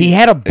shit to eat? he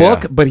had a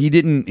book, Yeah. but he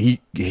didn't.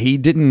 He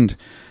didn't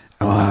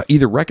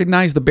either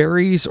recognize the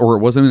berries or it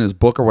wasn't in his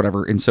book or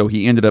whatever, and so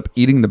he ended up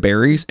eating the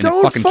berries and Don't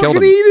it fucking killed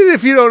him. eat it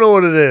if you don't know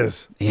what it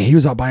is. Yeah, he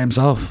was out by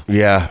himself.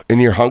 Yeah, and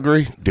you're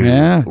hungry, dude.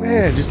 Yeah.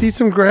 Man, just eat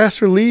some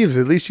grass or leaves.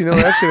 At least you know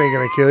that shit ain't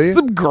gonna kill you.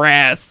 Some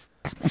grass.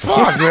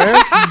 Fuck, man.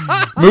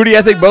 Moody,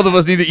 I think both of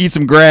us need to eat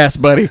some grass,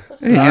 buddy.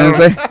 You know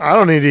what I'm saying? I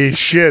don't need to eat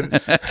shit.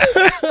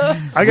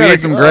 I We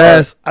ate some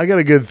grass. I got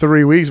a good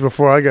 3 weeks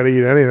before I got to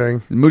eat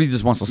anything. Moody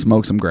just wants to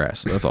smoke some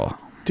grass. That's all.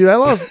 Dude,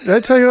 did I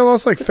tell you I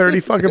lost like 30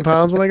 fucking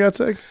pounds when I got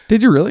sick?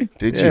 Did you really?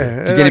 Did you? Yeah.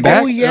 Did you get it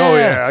back? Oh yeah. Oh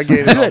yeah, I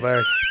gained it all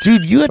back.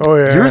 Dude, you're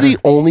yeah. the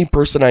only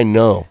person I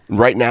know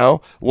right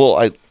now. Well,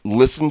 I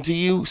listened to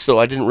you, so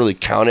I didn't really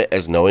count it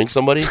as knowing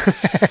somebody.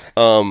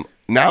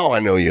 Now I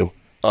know you.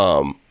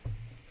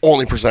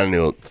 Only person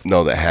I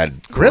know that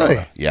had corona.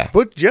 Really? Yeah.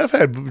 But Jeff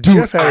had. Dude,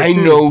 Jeff had it I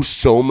too. know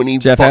so many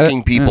Jeff had fucking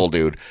it? people,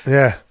 dude.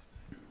 Yeah.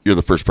 You're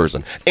the first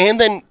person. And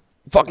then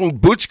fucking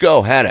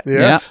Butchko had it.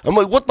 Yeah. I'm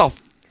like, what the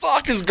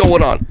fuck is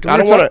going on?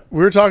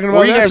 We were talking about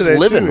where you that guys today,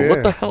 living? too, yeah.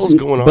 What the hell's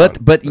going on?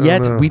 But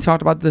yet we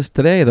talked about this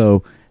today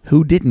though.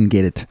 Who didn't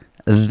get it?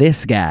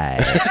 This guy.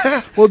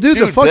 Well, dude,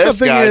 the fucked up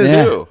thing is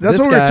too. that's This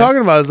what we were guy.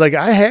 talking about. Is like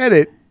I had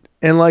it,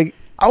 and like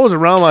I was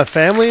around my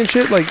family and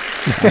shit. Like,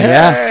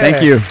 Yeah.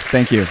 Thank you.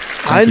 Thank you.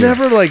 I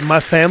never like my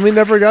family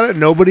never got it.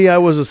 Nobody I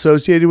was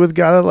associated with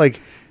got it.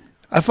 Like,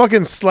 I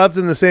fucking slept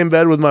in the same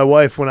bed with my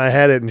wife when I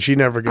had it, and she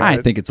never got it.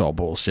 I think it's all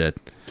bullshit.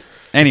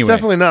 Anyway, It's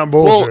definitely not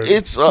bullshit. Well,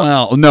 it's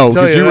well, no,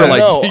 Tell because you you were that. like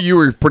No. you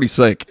were pretty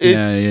sick.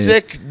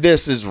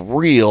 sickness is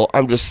real.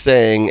 I'm just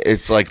saying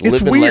it's like It's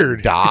live and weird.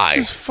 let die.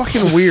 It's just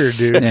fucking weird,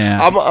 dude. Yeah.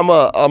 I'm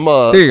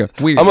a There you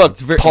go. Weird. I'm a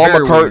It's very- Paul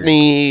very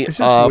McCartney It's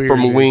just weird,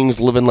 from dude. Wings,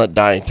 Live and Let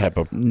Die type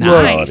of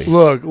Nice.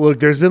 reality. Look.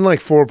 There's been like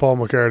 4 Paul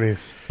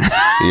McCartneys.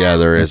 Yeah,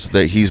 there is.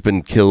 That he's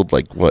been killed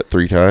like what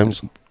 3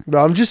 times?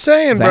 But I'm just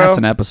saying, That's bro.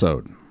 an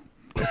episode.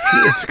 It's a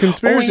Oh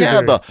conspiracy. yeah,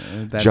 theory. the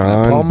That's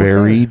John Paul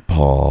buried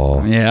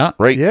Paul. Yeah.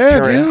 Right. Yeah,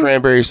 dude.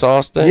 Cranberry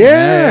sauce thing.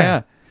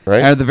 Yeah.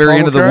 Right. At the very Paul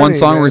end of the one McCartney,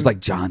 song man. where he's like,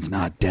 "John's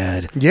not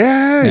dead."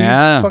 Yeah,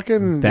 Yeah. he's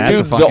fucking. That's Dude,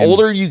 a the fucking-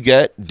 older you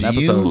get, do you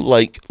episode.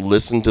 like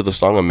listen to the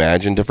song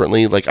Imagine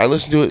differently? Like I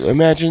listen to it,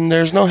 Imagine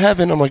there's no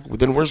heaven. I'm like, well,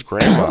 then where's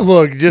Grandma?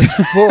 Look, just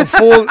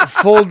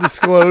full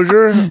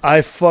disclosure.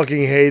 I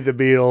fucking hate the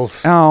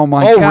Beatles. Oh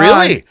my Oh, god!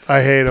 really?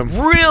 I hate them.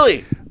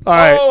 Really? All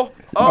right. Oh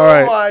All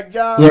right. my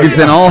God. You can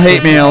send all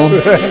hate mail.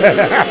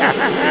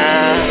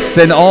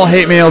 Send all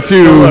hate mail to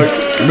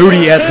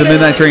Moody at the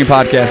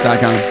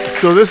MidnightTrainPodcast.com.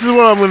 So this is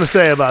what I'm going to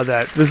say about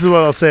that. This is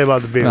what I'll say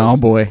about the Beatles. Oh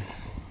boy.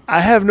 I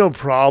have no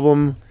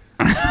problem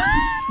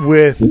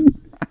with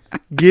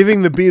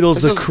giving the Beatles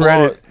This the is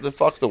credit. the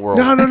fuck the world.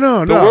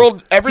 No. The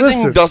world, everything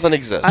Listen, doesn't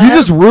exist. You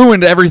just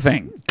ruined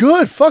everything.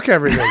 Good. Fuck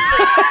everything.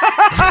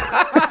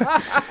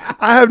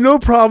 I have no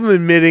problem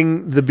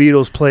admitting the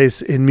Beatles'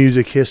 place in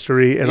music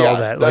history and all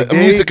that. Like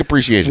music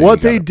appreciation. What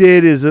you they got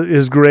did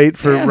is great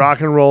for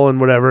rock and roll and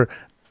whatever.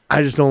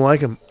 I just don't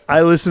like them.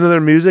 I listen to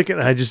their music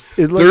and I just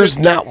There's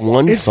not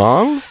one it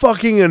song.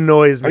 fucking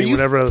annoys me Are you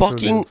whenever I listen to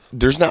fucking? this.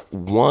 There's not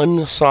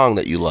one song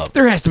that you love.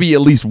 There has to be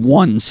at least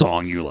one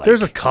song you like.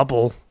 There's a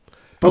couple.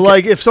 But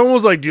like if someone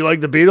was like, "Do you like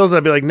the Beatles?"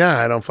 I'd be like, "Nah,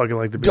 I don't fucking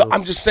like the Beatles."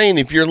 I'm just saying,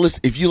 if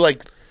you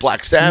like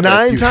Black Sabbath,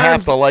 9 you times-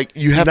 have to like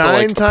 9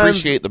 times-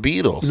 appreciate the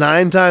Beatles.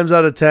 9 times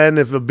out of 10,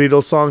 if a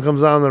Beatles song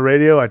comes on the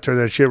radio, I turn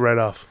that shit right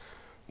off.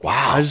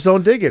 Wow, I just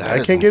don't dig it. That I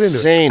is can't get into it.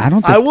 insane. I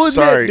don't I think- will admit,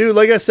 Sorry. dude,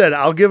 like I said,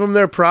 I'll give them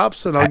their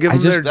props and I'll give I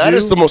them just- their That due.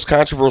 is the most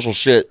controversial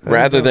shit.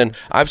 Rather than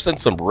I've said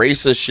some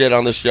racist shit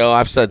on the show.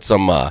 I've said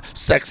some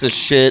sexist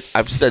shit.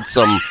 I've said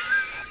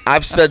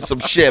some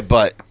shit,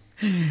 but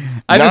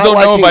I just not don't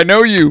know if liking- I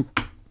know you.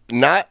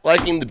 not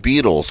liking the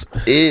Beatles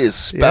is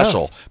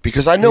special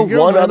because I know There you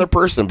go, one man. other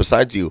person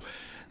besides you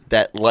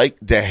that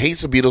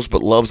hates the Beatles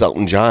but loves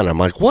Elton John. I'm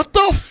like, what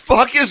the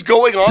fuck is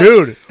going on,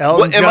 Dude, Elton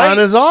What, am John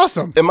I- is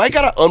awesome. Am I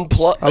gotta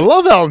unplug? I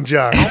love Elton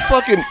John.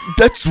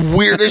 That's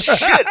weird as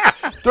shit.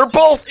 They're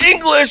both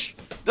English.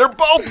 They're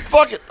both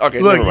fucking. Okay,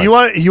 Look, never mind.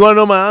 you want to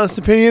know my honest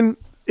opinion?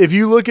 If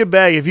you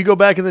go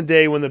back in the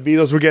day when the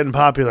Beatles were getting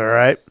popular, all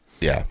right?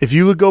 Yeah. If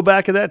you go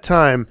back at that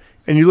time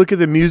and you look at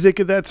the music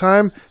at that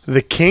time,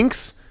 the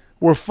Kinks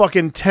were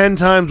fucking 10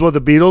 times what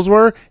the Beatles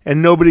were,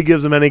 and nobody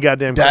gives them any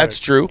goddamn credit. That's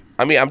true.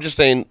 I mean, I'm just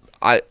saying,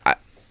 I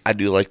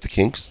do like the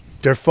Kinks.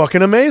 They're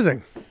fucking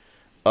amazing.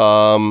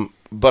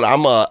 But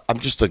I'm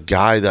just a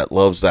guy that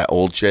loves that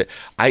old shit.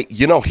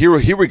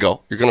 Here we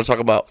go. You're gonna talk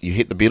about you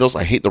hate the Beatles.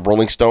 I hate the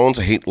Rolling Stones.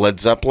 I hate Led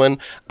Zeppelin.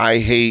 I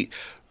hate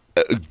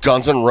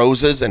Guns N'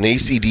 Roses and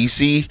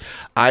AC/DC.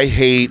 I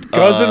hate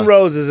Guns N'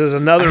 Roses is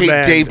another I hate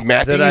band Dave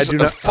Matthews. that I do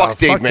not fuck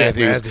Dave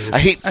Matthews. I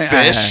hate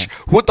Fish.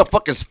 What the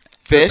fuck is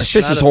Fish?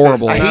 Fish is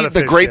horrible. I Not a hate the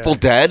Fish Grateful guy.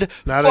 Dead.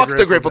 Not a Fuck the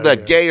Grateful Grateful Dead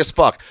Dead. guy. Gay as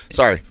fuck.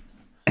 Sorry.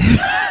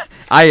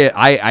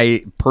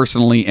 I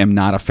personally am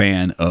not a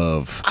fan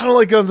of. I don't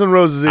like Guns N'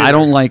 Roses either. I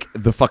don't like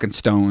the fucking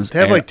Stones. They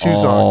have like at 2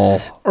 all.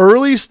 songs.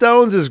 Early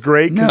Stones is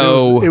great because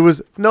No. it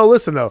was no.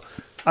 Listen though,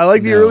 I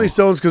like the No. early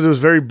Stones because it was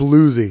very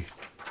bluesy,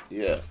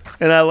 Yeah.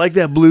 and I like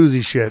that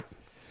bluesy shit.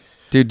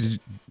 Dude,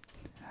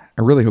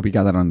 I really hope you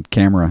got that on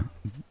camera.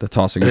 The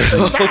tossing.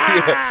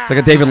 It's like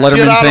a David Letterman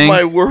Get out thing. of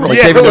my world. Like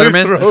Yeah, David where he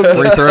Letterman, throws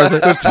where he throws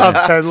it. The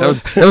top 10 That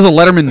was list. a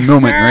Letterman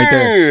moment right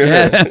there.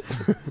 Yeah.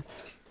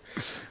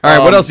 All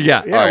right, what else you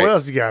got? Yeah, All right. what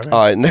else you got? Man? All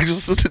right,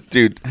 next,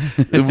 dude.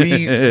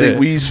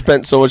 We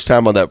spent so much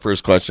time on that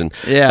first question.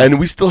 Yeah. And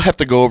we still have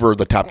to go over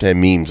the top 10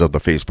 memes of the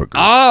Facebook group.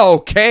 Oh,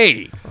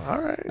 okay. All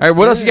right. All right,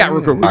 what else you got? We'll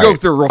All go right.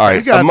 through real All right,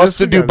 fast. got a this, must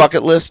we to do got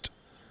bucket list.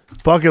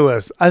 Bucket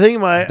list. I think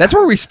That's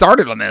where we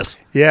started on this.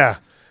 yeah.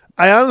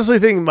 I honestly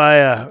think my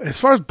as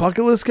far as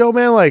bucket lists go,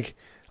 man, like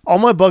all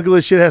my bucket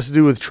list shit has to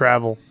do with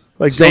travel,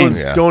 like Same.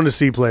 going to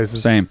see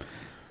places. Same.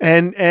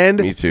 And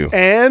Me too.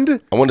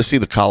 And I want to see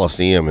the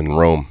Colosseum in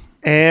Rome.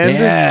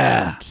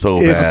 Yeah. So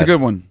If- bad. That's a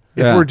good one.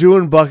 if Yeah. we're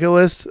doing bucket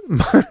list,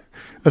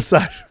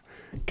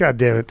 God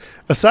damn it,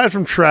 aside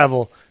from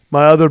travel,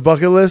 my other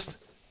bucket list,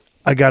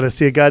 I got to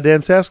see a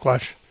goddamn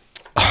Sasquatch.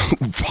 Fuck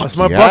That's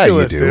my yeah, bucket you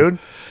list, do. dude.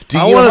 Do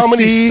I you know wanna how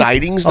many see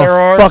sightings a there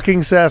are?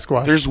 Fucking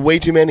Sasquatch. There's way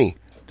too many.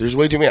 There's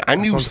way too many. I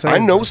what I'm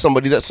saying. know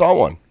somebody that saw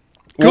one.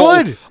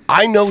 Good. Well,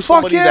 I know Fuck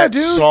somebody yeah, that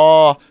dude.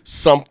 saw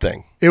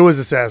something. It was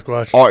a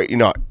Sasquatch. All right,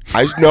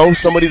 I know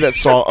somebody that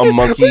saw a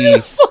monkey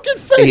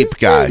ape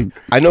guy.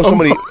 I know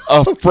somebody,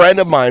 a friend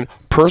of mine,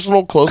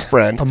 personal close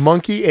friend, A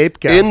monkey ape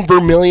guy. in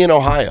Vermilion,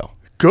 Ohio.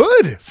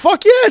 Good.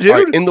 Fuck yeah, dude.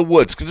 All right, in the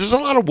woods, because there's a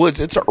lot of woods.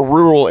 It's a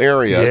rural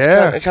area.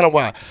 Yeah. It's kind of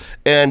wild.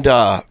 And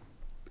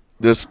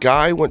this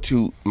guy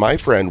my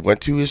friend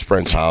went to his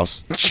friend's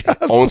house,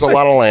 owns a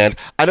lot of land.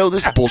 I know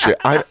this is bullshit.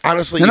 I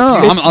honestly, No,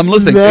 I'm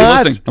listening.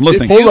 I'm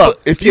listening. Hold up.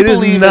 If you It is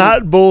believe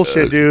not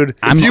bullshit, dude.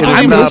 if you It is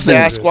believe in not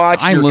Sasquatch,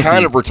 I'm you're listening.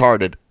 kind of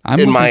retarded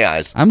in my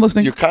eyes. I'm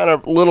listening. You're kind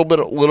of a little bit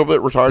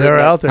retarded. They're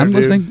out there, I'm dude.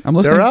 listening. I'm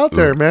listening. They're out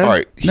there, man. All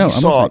right, No, I'm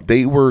saw listening.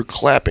 they were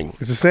clapping.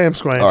 It's a Sam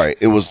Squanch. All right,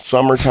 it was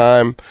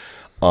summertime.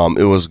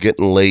 It was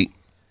getting late.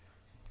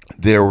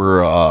 There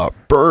were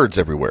birds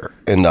everywhere,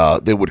 and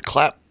they would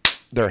clap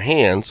their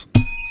hands.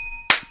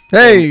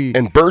 Hey,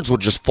 and birds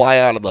would just fly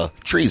out of the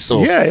trees.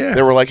 So Yeah.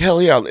 they were like,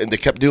 hell yeah. And they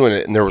kept doing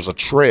it. And there was a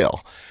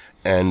trail.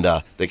 And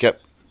they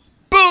kept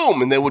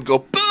boom. And they would go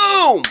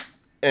boom.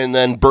 And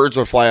then birds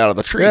would fly out of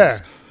the trees. Yeah.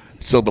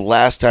 So the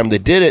last time they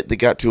did it, they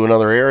got to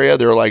another area.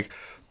 They were like,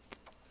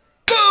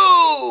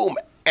 boom.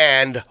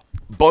 And a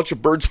bunch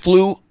of birds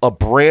flew. A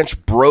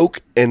branch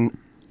broke. And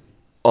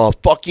a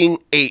fucking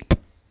ape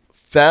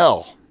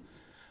fell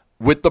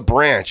with the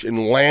branch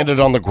and landed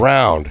on the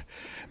ground.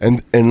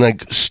 And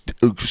like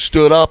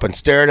stood up and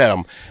stared at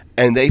them,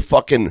 and they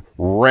fucking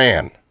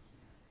ran.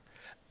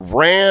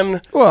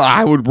 Well,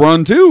 I would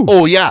run too.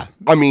 Oh yeah,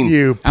 I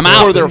mean, I'm for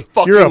out. their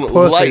fucking You're a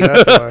pussy, life.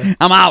 that's why.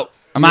 I'm out.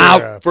 I'm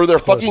out. For their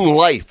fucking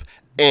life,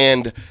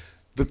 and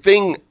the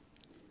thing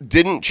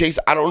didn't chase.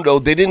 I don't know.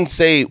 They didn't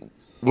say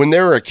when they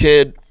were a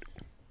kid.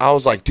 I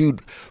was like,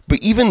 dude. But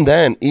even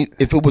then,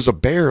 if it was a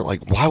bear,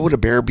 like, why would a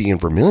bear be in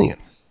Vermilion?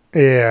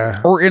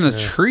 Yeah. Or in a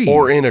tree.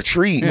 Or in a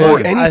tree. Yeah. Or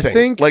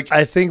anything.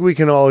 I think we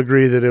can all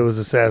agree that it was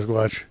a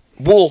Sasquatch.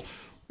 Well,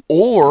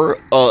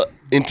 or a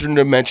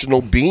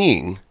interdimensional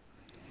being.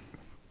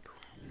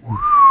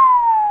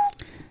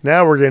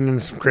 Now we're getting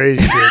into some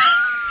crazy shit.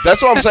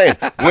 That's what I'm saying.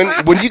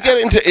 When you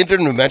get into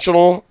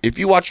interdimensional, if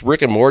you watch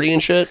Rick and Morty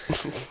and shit,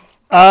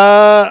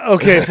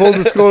 Okay, full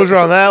disclosure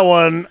on that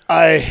one.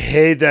 I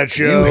hate that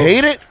show. you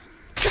hate it.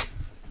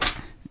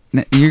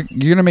 You're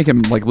gonna make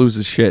him like lose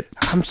his shit.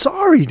 I'm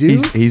sorry,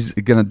 dude. He's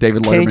gonna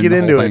David Letterman Can't get the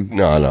into whole it. thing.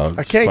 No,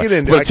 I can't get into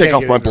I'm it. gonna take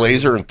off my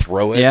blazer and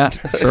throw it. Yeah,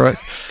 throw it.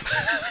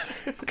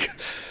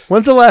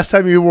 When's the last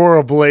time you wore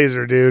a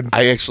blazer, dude?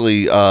 I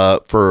actually,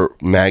 for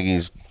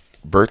Maggie's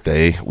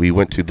birthday, we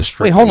went to the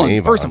strip. Wait, hold in on.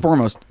 Avon. First and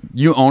foremost,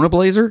 you own a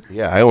blazer?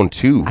 Yeah, I own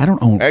 2. I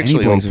don't own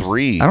actually any own blazers.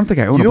 3. I don't think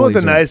I own You know a what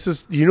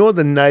blazer. You know what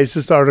the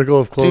nicest article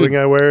of clothing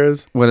I wear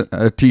is? What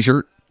a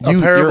t-shirt?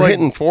 You're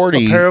hitting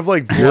 40. A pair of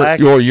like black.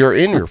 You're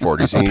in your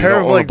 40s. a And you pair don't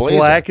of own like a blazer.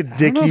 black know if I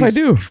Dickies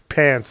do.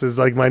 pants is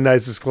like my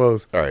nicest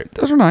clothes. All right,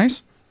 Those are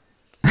nice.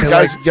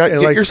 guys, get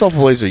like- yourself a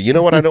blazer. You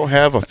know what? I don't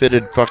have a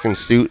fitted fucking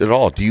suit at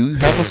all. Do you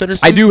have a fitted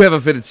suit? I do have a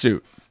fitted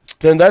suit.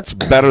 Then that's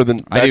better than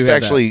I do that's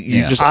have actually that. you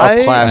Yeah. just I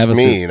have upclassed a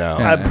me suit. now.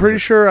 Yeah. I'm pretty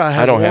sure I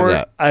have. don't have worn,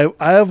 that.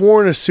 I have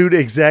worn a suit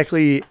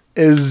exactly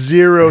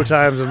 0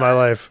 times in my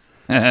life.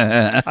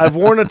 I've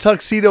worn a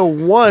tuxedo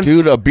once,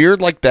 Dude, a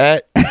beard like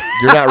that,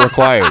 you're not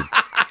required.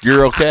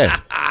 You're okay.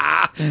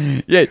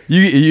 Yeah,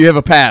 you have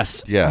a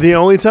pass. Yeah. The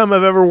only time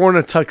I've ever worn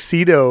a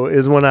tuxedo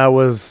is when I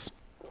was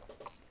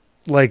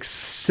like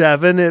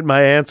 7 at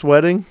my aunt's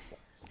wedding.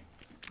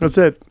 That's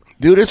it.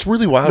 Dude, it's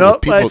really wild. No,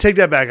 with people. I take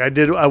that back.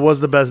 I was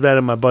the best man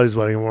at my buddy's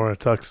wedding and wore a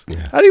tux. I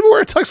didn't even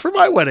wear a tux for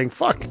my wedding.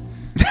 Fuck.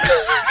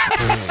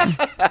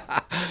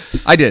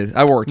 I did.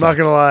 I wore a tux. Not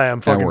gonna lie, I'm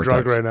I fucking wore a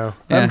drunk tux. right now.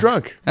 Yeah. I'm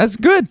drunk. That's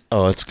good.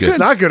 Oh, it's It's good.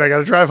 not good. I got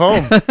to drive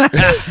home. You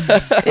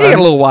got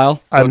a little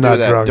while. I'm Don't not do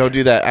that. drunk. Don't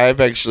do that. I've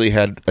actually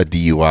had a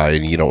DUI,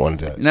 and you don't want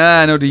to do it.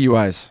 Nah, no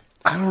DUIs.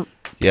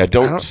 Yeah,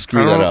 don't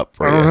screw that up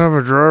for I don't you. have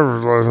a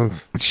driver's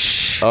license.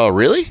 Shh. Oh,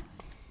 really?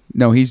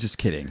 No, he's just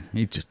kidding.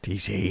 He's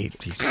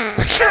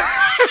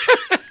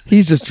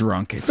he's just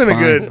drunk. It's It's been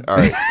fine. a good. All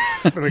right.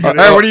 It's been a good. All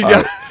right, what do you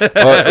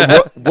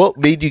got? What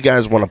made you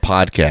guys want to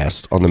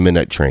podcast on the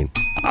Midnight Train?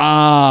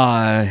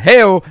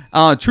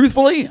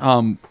 Truthfully,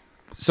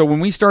 so when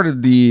we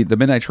started the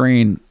Midnight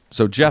Train,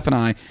 so Jeff and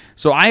I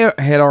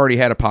had already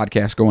had a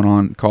podcast going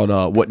on called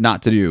What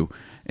Not to Do,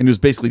 and it was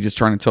basically just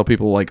trying to tell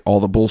people like all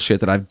the bullshit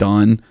that I've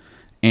done,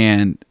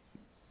 and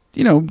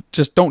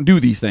just don't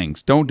do these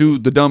things. Don't do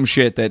the dumb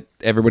shit that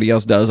everybody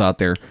else does out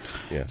there.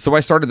 Yeah. So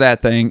I started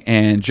that thing,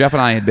 and Jeff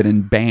and I had been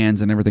in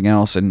bands and everything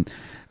else, and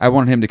I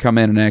wanted him to come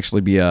in and actually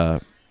be a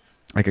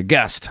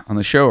guest on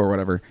the show or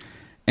whatever.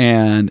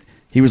 And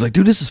he was like,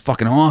 dude, this is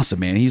fucking awesome,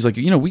 man. He's like,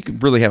 we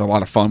could really have a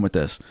lot of fun with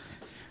this.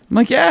 I'm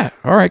like, yeah,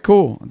 all right,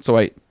 cool. And so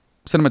I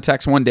sent him a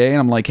text one day, and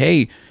I'm like,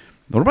 hey,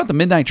 what about the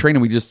Midnight Train?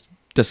 And we just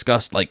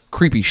discussed like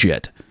creepy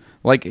shit.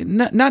 Like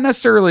not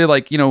necessarily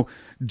like,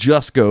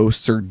 just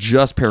ghosts or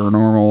just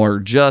paranormal or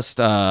just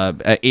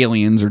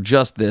aliens or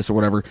just this or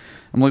whatever.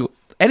 I'm like,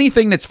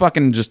 anything that's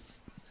fucking just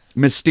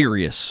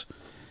mysterious.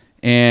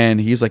 And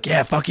he's like,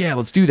 yeah, fuck yeah,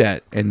 let's do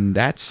that. And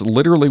that's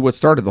literally what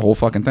started the whole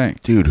fucking thing.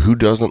 Dude, who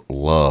doesn't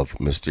love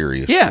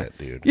mysterious shit,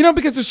 dude? You know,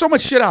 because there's so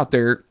much shit out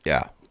there.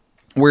 Yeah.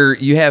 Where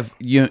you have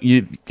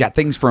you got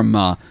things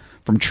from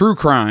true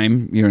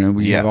crime, you know,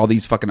 we have all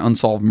these fucking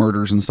unsolved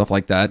murders and stuff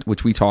like that,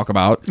 which we talk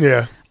about.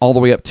 Yeah. All the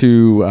way up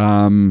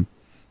to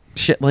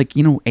shit like,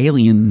 you know,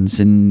 aliens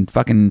and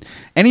fucking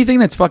anything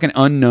that's fucking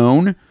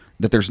unknown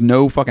that there's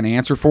no fucking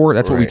answer for.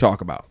 That's what we talk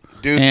about.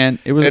 Dude, and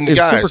it was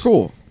guys, super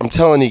cool. I'm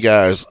telling you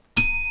guys,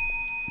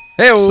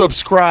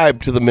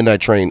 subscribe to the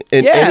Midnight Train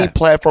in any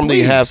platform that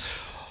you have.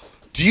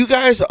 Do you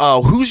guys,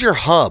 who's your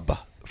hub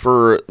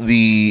for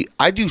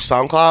I do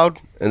SoundCloud,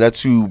 and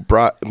that's who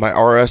brought my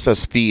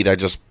RSS feed. I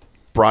just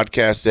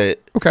broadcast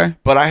it. Okay.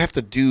 But I have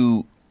to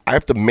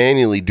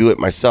manually do it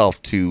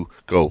myself to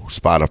go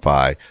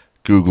Spotify,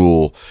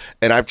 Google,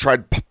 and I've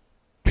tried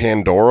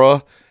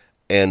Pandora,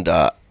 and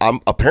I'm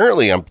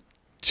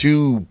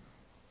too.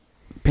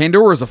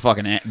 Pandora's a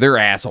fucking they're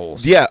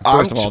assholes. Yeah,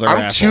 First of all, they're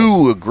I'm assholes.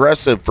 too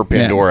aggressive for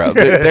Pandora.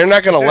 They're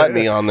not going to let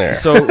me on there.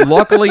 So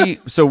luckily,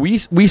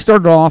 we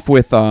started off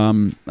with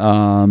SoundCloud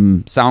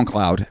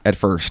at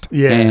first,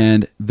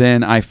 and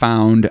then I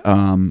found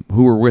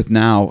who we're with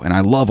now, and I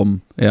love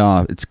them.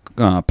 It's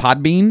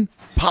Podbean.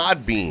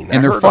 Podbean,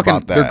 and they're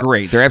fucking. They're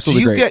great. They're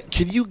absolutely great.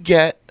 Can you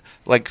get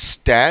like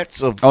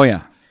stats of? Oh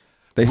yeah.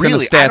 They send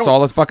us stats all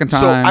the fucking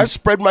time. So I've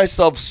spread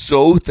myself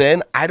so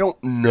thin, I don't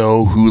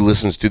know who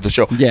listens to the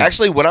show. Yeah.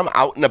 Actually, when I'm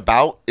out and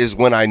about is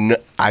when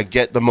I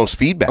get the most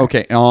feedback.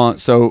 Okay,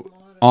 so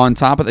on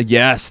top of the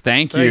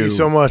thank you. Thank you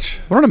so much.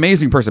 What an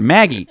amazing person.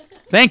 Maggie,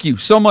 thank you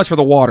so much for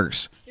the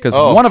waters. Because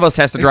one of us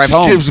has to drive she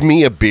home. Gives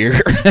me a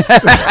beer.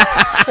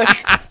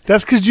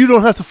 That's because you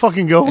don't have to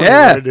fucking go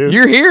anywhere, dude.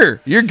 You're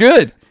here. You're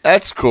good.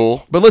 That's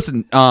cool. But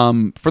listen,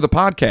 for the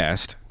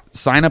podcast,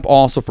 sign up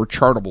also for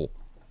Chartable.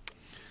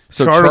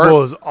 So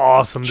Chartable is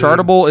awesome.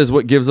 Chartable is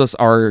what gives us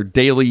our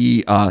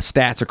daily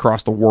stats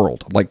across the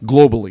world, like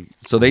globally.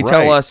 So they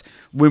tell us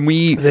when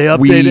they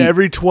update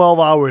every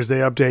 12 hours. They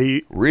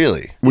update.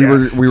 Really? We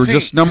were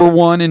just number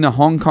one in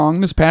Hong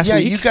Kong this past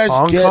week. You guys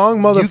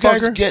motherfucker. You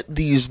guys get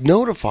these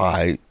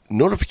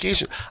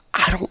notifications.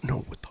 I don't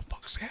know what the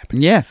fuck's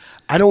happening. Yeah,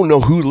 I don't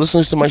know who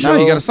listens to my show. No,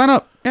 you got to sign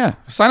up. Yeah,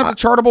 sign up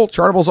to Chartable.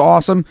 Chartable's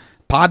awesome.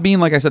 Podbean,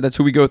 like I said, that's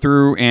who we go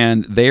through,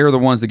 and they are the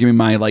ones that give me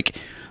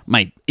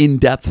my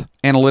in-depth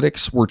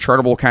analytics, where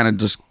Chartable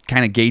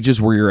kind of gauges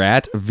where you're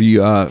at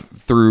through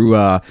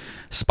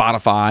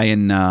Spotify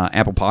and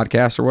Apple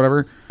Podcasts or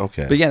whatever.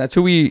 Okay. But yeah, that's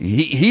who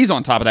he's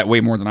on top of that way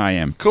more than I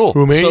am. Cool.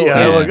 Who, me? So,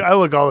 I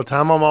look all the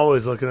time. I'm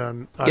always looking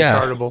on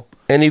Chartable.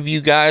 Any of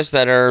you guys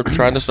that are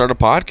trying to start a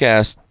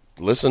podcast,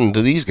 listen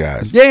to these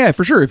guys. Yeah,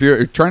 for sure. If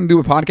you're trying to do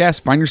a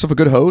podcast, find yourself a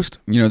good host.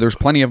 You know, there's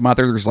plenty of them out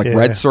there. There's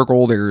Red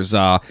Circle. There's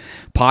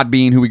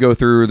Podbean, who we go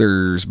through.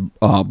 There's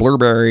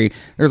Blurberry.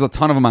 There's a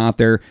ton of them out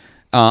there.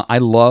 I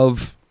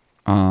love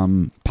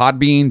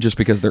Podbean just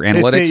because their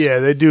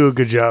analytics. They do a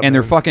good job. And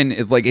they're fucking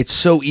it's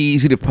so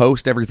easy to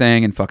post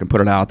everything and fucking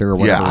put it out there or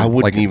whatever. Yeah, I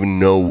wouldn't even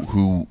know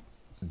who.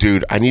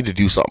 Dude, I need to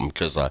do something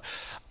because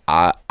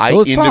I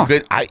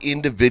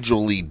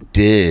individually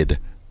did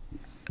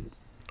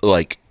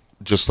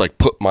just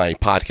put my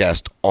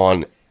podcast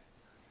on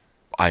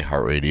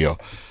iHeartRadio.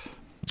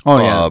 Oh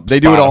yeah,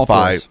 they do it all for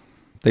us.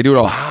 They do it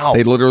all. Wow.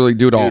 They literally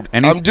do it all.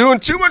 And I'm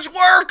doing too much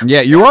work. Yeah,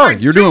 you are.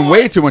 You're doing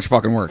way too much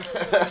fucking work.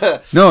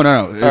 No.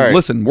 Right.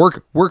 Listen,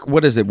 work.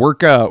 What is it?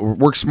 Work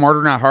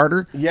smarter, not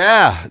harder.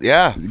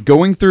 Yeah.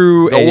 Going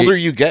through the older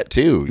you get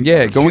too.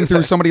 Yeah, going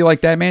through somebody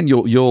like that, man,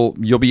 you'll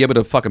be able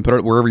to fucking put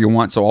it wherever you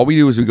want. So all we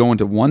do is we go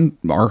into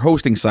our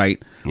hosting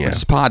site, which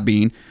is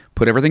Podbean,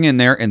 put everything in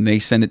there, and they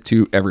send it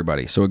to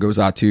everybody. So it goes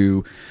out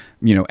to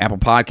Apple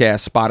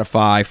Podcasts,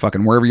 Spotify,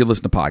 fucking wherever you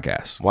listen to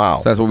podcasts. Wow.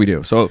 So that's what we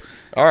do. So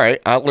all right,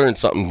 I learned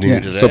something new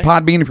today. So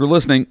Podbean, if you're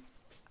listening,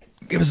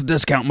 give us a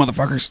discount,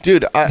 motherfuckers.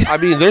 Dude, I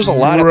mean, there's a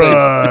lot of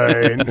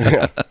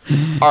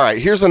things. All right,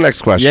 here's the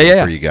next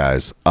question for you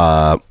guys.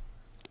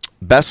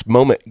 Best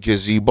moment,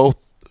 because you both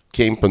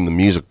came from the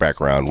music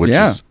background, which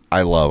is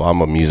I love.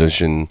 I'm a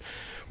musician.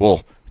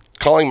 Well,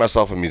 calling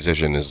myself a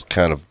musician is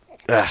kind of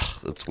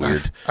that's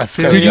weird. I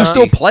feel Dude, you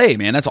still play,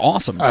 man. That's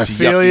awesome. I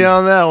feel you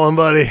on that one,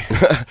 buddy.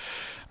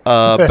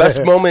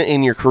 Best moment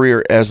in your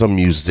career as a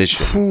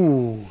musician.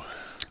 Ooh.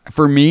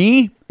 For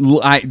me,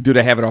 I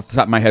have it off the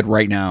top of my head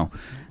right now.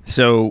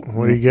 So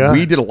what do you got?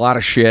 We did a lot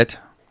of shit.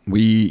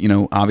 We,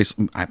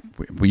 obviously,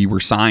 we were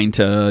signed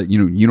to,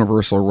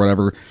 Universal or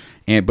whatever.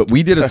 But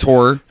we did a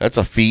tour. That's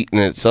a feat in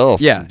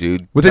itself,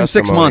 dude. Within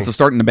 6 months of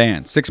starting the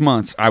band. 6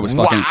 months, I was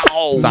fucking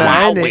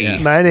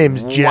signed. My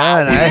name's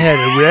John. I had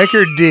a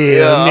record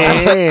deal.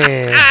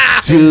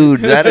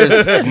 Dude, that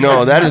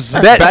is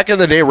back in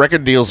the day,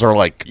 record deals are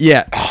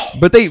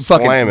but they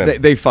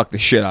fucking they fucked the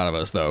shit out of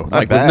us though.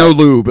 With no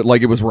lube,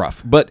 but it was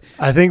rough. But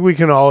I think we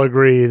can all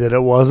agree that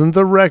it wasn't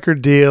the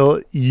record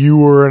deal. You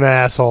were an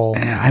asshole.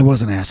 I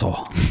was an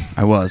asshole.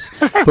 I was.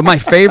 But my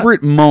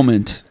favorite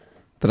moment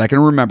that I can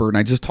remember, and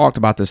I just talked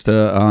about this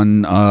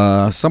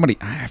on somebody,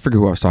 I forget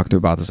who I was talking to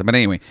about this, but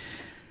anyway,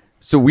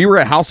 so we were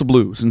at House of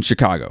Blues in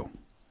Chicago,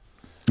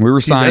 We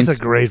were signed. That's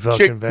a great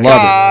fucking venue.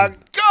 Love it.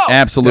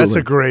 Absolutely. That's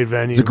a great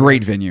venue. It's a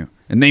great venue.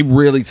 And they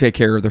really take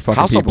care of their fucking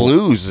House people. of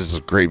Blues is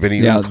a great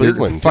venue in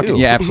Cleveland, too.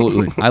 Yeah,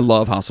 absolutely. I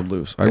love House of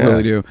Blues. I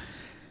really do.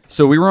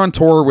 So we were on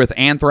tour with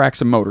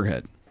Anthrax and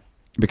Motorhead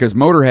because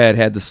Motorhead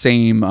had the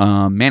same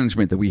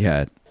management that we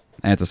had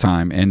at the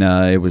time. And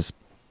it was,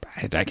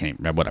 I can't,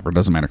 whatever, it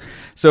doesn't matter.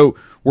 So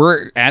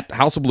we're at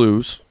House of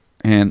Blues,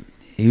 and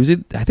I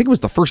think it was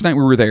the first night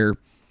we were there.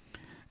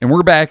 And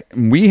we're back,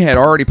 and we had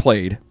already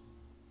played.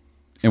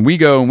 And we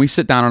go and we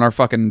sit down in our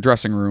fucking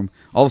dressing room.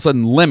 All of a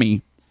sudden,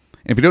 Lemmy,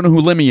 and if you don't know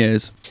who Lemmy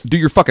is, do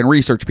your fucking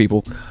research,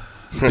 people.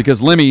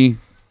 Because Lemmy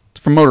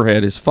from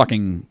Motorhead is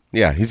fucking...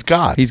 Yeah, he's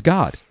God. He's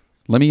God.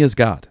 Lemmy is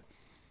God.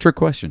 Trick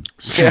question.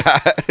 Yeah,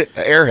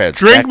 Airheads.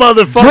 Drink,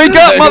 motherfuckers. Drink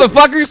up,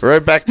 motherfuckers.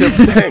 Right back to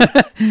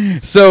the thing.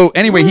 So,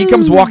 anyway, he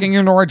comes walking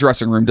into our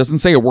dressing room, doesn't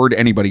say a word to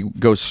anybody,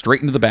 goes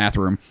straight into the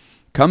bathroom,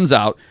 comes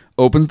out,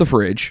 opens the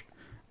fridge,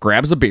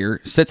 grabs a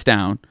beer, sits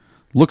down,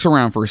 looks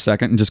around for a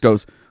second, and just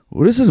goes...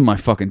 Well, this isn't my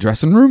fucking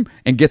dressing room,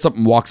 and gets up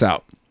and walks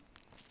out.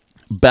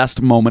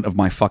 Best moment of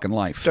my fucking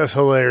life. That's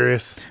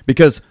hilarious.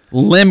 Because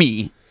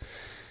Lemmy,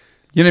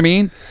 you know what I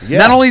mean? Yeah.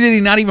 Not only did he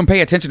not even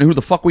pay attention to who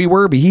the fuck we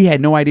were, but he had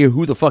no idea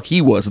who the fuck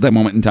he was at that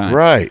moment in time.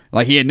 Right.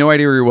 Like, he had no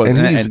idea who he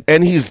was.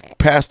 And he's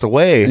passed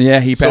away. Yeah,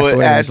 he passed away. So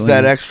it adds recently.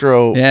 that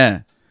extra...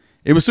 Yeah.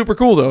 It was super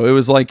cool, though. It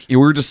was like, we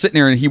were just sitting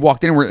there, and he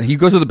walked in, he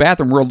goes to the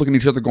bathroom, we're all looking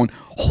at each other going,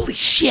 holy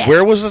shit.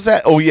 Where was this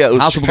at? Oh, yeah, it was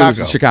House Chicago. of Blues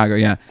in Chicago,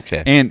 yeah.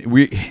 Okay. And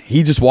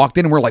he just walked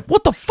in, and we're like,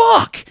 what the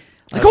fuck?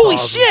 Like, That's holy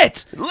awesome.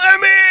 shit.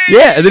 Lemmy!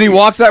 Yeah, and then he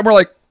walks out, and we're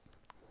like,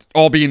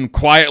 all being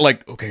quiet,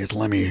 like, okay, it's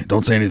Lemmy,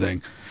 don't say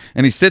anything.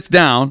 And he sits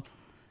down,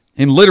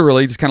 and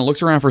literally just kind of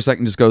looks around for a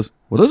second and just goes,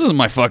 well, this isn't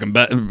my fucking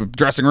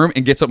dressing room,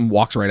 and gets up and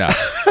walks right out.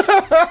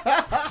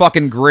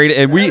 Fucking great.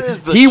 And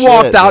he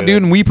walked out,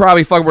 dude, and we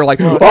probably fucking were like,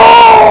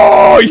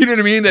 oh, you know what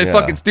I mean? That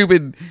fucking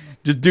stupid,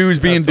 just dudes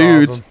being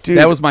dudes. awesome. Dude,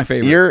 that was my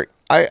favorite.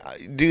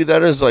 Dude,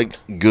 that is like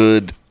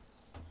good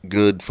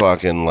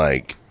fucking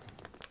like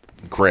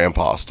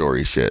grandpa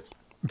story shit.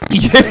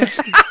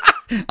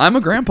 I'm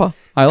a grandpa.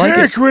 I like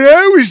it. When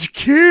I was a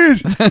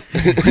kid,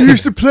 I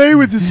used to play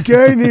with this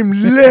guy named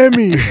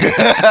Lemmy.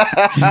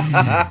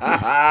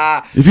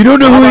 If you don't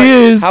know who he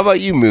is. How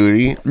about you,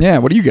 Moody? Yeah,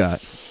 what do you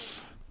got?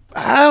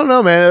 I don't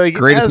know, man. Like,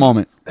 Greatest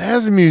moment.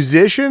 As a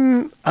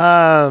musician,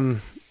 I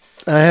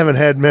haven't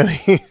had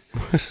many.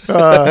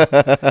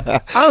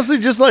 Honestly,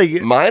 just like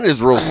mine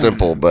is real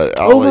simple, but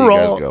I'll let you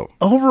guys go.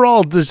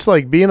 Overall, just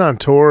like being on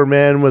tour,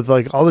 man, with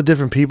like all the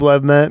different people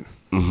I've met,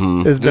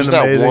 has There's been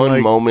not amazing. one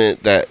like,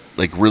 moment that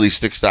like really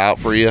sticks out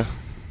for you.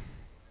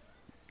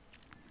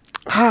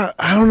 I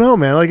don't know,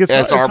 man. Like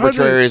As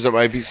arbitrary as it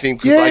might be seem.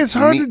 Yeah, like, it's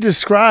hard to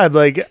describe.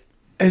 Like,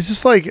 it's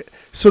just like,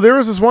 so there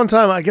was this one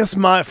time. I guess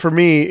for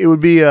me, it would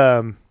be.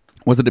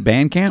 Was it at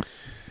band camp?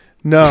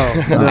 No,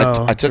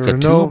 I took a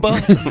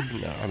tuba.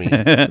 No, I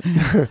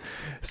mean,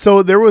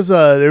 so there was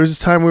this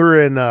time we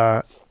were in.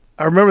 I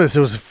remember this. It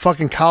was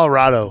fucking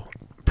Colorado.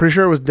 Pretty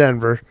sure it was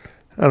Denver.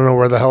 I don't know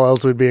where the hell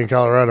else we'd be in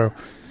Colorado.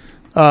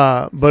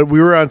 But we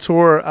were on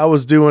tour. I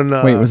was doing.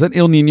 Wait, was that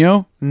El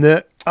Nino?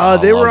 They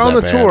were on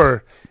the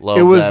tour. Love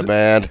it was that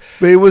band.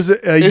 It was.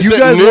 Is you it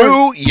guys new?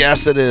 weren't-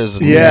 Yes, it is.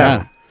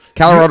 Yeah.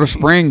 Colorado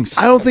Springs.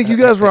 I don't think you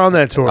guys were on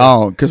that tour.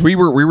 Oh, because we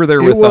were there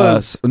It with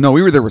was- No,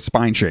 we were there with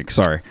Spine Shake.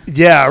 Sorry.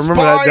 Yeah, I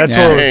remember that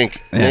tour. Tank.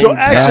 So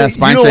actually,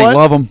 Spine you know Shake, what?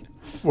 love them.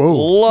 Whoa.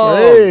 Love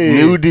Hey.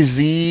 New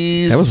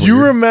Disease. That was You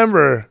weird.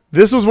 remember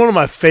this was one of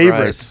my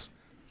favorites.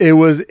 It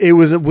was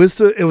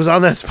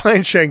on that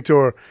Spine Shank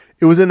tour.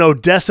 It was in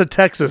Odessa,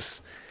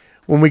 Texas.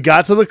 When we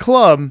got to the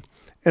club,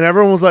 and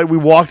everyone was like, we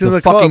walked into the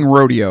fucking club.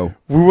 rodeo.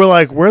 We were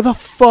like, where the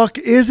fuck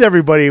is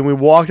everybody? And we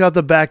walked out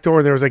the back door,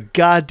 and there was a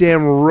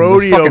goddamn It was a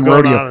rodeo fucking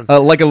going rodeo.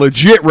 on. Like a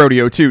legit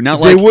rodeo too. Not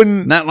They like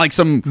wouldn't- not like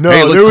some No,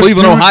 hey, there was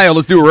Cleveland, dudes- Ohio,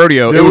 let's do a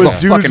rodeo. There It was a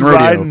dudes fucking rodeo.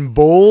 riding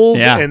bulls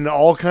Yeah. and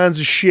all kinds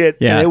of shit.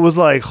 Yeah. And it was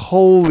like,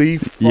 holy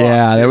fuck.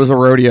 Yeah, that was a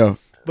rodeo.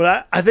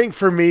 But I think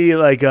for me,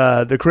 like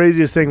the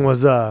craziest thing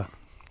was the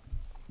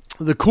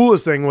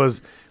coolest thing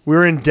was we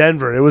were in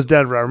Denver. It was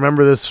Denver. I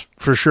remember this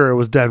for sure. It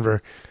was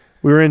Denver.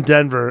 We were in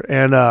Denver,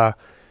 and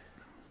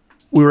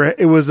we were.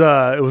 It was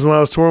when I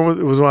was touring with.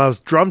 It was when I was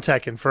drum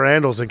teching for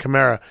Andals and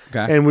Camara,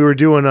 Okay. and we were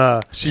doing.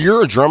 So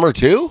you're a drummer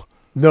too?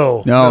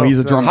 No, he's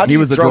a drum. How do He you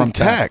was a drum drum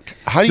tech.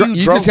 How do you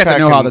You drum just have to tech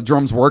know how and- the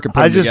drums work and put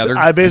I them together.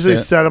 I basically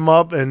That's it. set them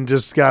up and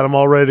just got them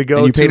all ready to go.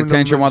 And you paid tuned them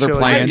attention and while they're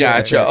shit like playing. that. I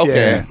gotcha.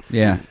 Okay.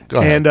 Yeah. Go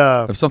ahead.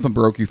 And If something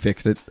broke, you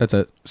fixed it. That's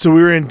it. so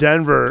we were in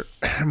Denver.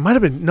 It might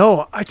have been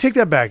no. I take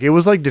that back. It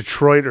was like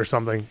Detroit or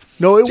something.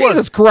 No, it Jesus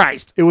was.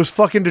 Christ. It was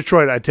fucking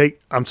Detroit.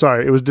 I'm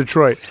sorry. It was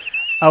Detroit.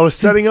 I was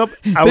setting up.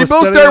 They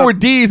both start with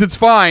D's. It's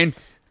fine.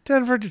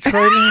 Denver,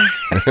 Detroit.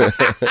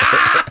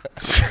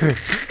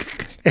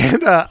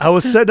 And I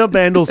was setting up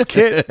Andal's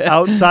kit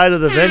outside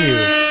of the venue.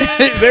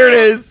 There it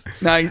is.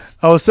 Nice.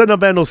 I was setting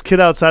up Andal's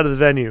kit outside of the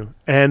venue,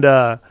 and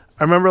I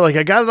remember like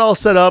I got it all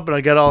set up,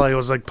 and I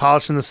was like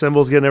polishing the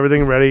cymbals, getting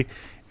everything ready,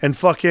 and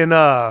fucking dude,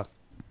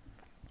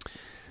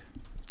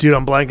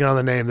 I'm blanking on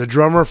the name. The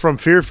drummer from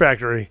Fear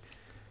Factory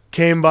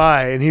came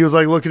by, and he was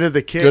like looking at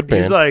the kid. Good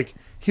band. He's like,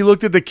 he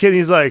looked at the kid, and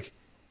he's like,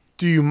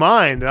 "Do you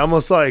mind?" And I'm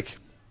almost like,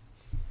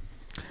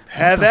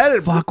 "Have at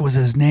it." Fuck was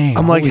his name?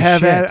 I'm like, Holy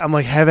 "Have shit. at it." I'm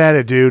like, "Have at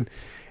it, dude."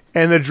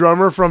 And the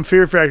drummer from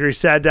Fear Factory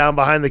sat down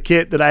behind the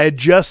kit that I had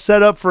just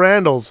set up for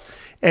Andals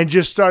and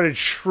just started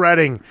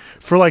shredding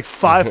for like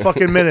 5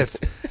 fucking minutes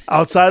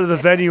outside of the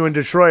venue in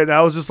Detroit. And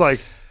I was just like,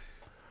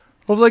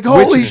 holy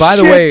Which, by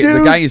shit, the way,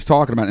 dude. the guy he's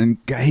talking about, and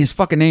his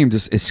fucking name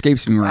just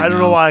escapes me right now. I don't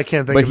know why I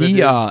can't think but of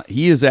it,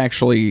 he is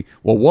actually,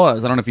 I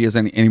don't know if he is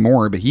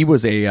anymore, but he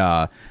was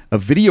a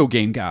video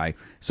game guy.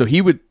 So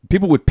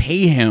people would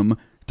pay him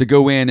to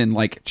go in and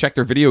like check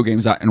their video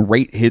games out and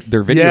rate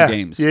their video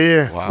games.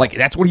 Yeah. Wow. Like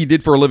that's what he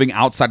did for a living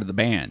outside of the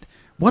band.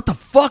 What the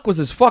fuck was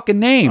his fucking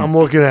name? I'm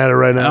looking at it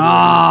right now.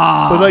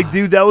 Ah. But like,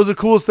 dude, that was the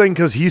coolest thing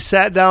because he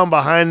sat down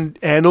behind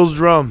Handel's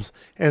drums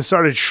and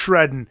started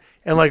shredding.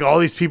 And like all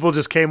these people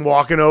just came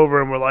walking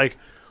over and were like,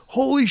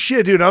 holy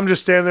shit, dude. I'm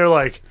just standing there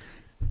like,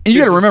 and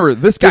you got to remember,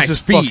 this guy's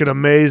is feet. fucking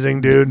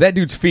amazing, dude. That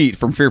dude's feet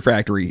from Fear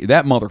Factory,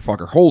 that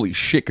motherfucker, holy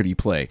shit could he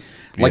play.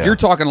 Like you're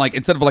talking like,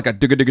 instead of like a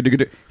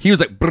digga, he was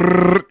like,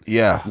 brrr,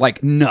 Yeah.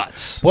 like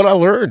nuts. What I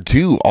learned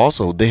too,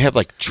 also, they have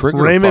like trigger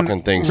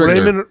fucking things. with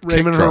their Raymond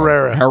kick drum.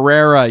 Herrera.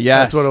 Herrera,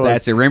 yes. That's what it was.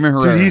 That's it, Raymond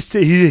Herrera.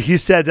 Dude, he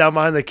sat down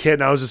behind the kid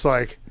and I was just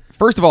like,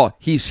 First of all,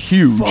 he's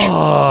huge.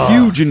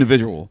 Huge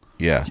individual.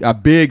 Yeah. A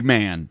big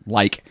man.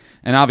 Like,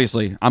 and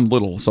obviously I'm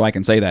little, so I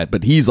can say that,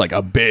 but he's like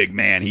a big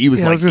man. He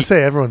was I like, was going to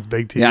say everyone's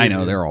big to you. yeah, I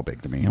know, they're all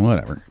big to me,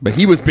 whatever. But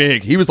he was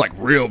big. He was like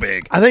real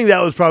big. I think that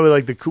was probably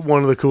like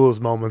one of the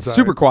coolest moments.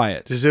 Super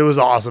quiet. Just, it was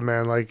awesome,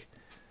 man. Like,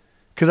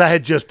 because I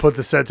had just put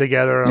the set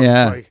together and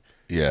I was like,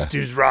 Yeah. this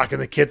dude's rocking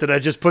the kit that I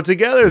just put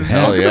together. This is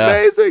Hell fucking yeah.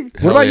 amazing.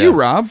 What about you,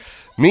 Rob?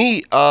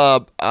 Me,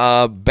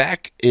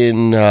 back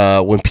in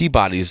when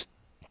Peabody's,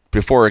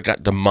 before it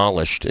got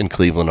demolished in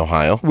Cleveland,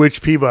 Ohio.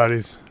 Which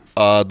Peabody's?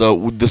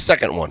 The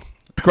second one.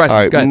 Questions, All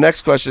right, go ahead.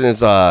 next question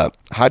is,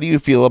 how do you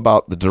feel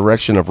about the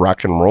direction of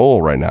rock and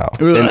roll right now?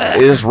 And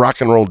is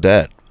rock and roll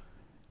dead?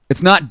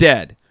 It's not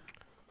dead.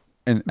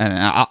 And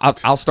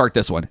I'll start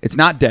this one. It's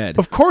not dead.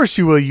 Of course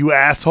you will, you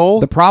asshole.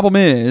 The problem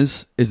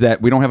is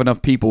that we don't have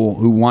enough people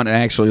who want to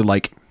actually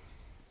like.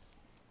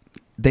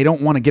 They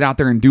don't want to get out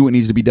there and do what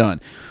needs to be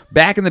done.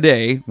 Back in the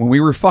day when we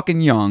were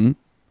fucking young,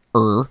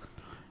 50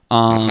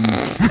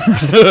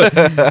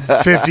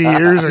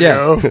 years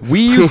ago.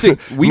 we used to.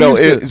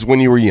 It's when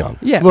you were young.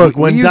 Yeah, Look,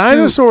 we when used to-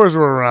 dinosaurs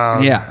were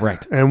around. Yeah,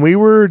 right. And we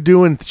were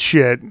doing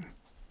shit,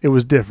 it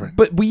was different.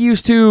 But we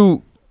used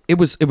to. It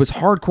was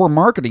hardcore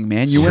marketing,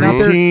 man. You went out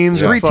there,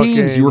 street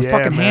teams. You were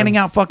fucking handing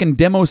out fucking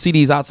demo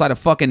CDs outside of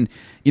fucking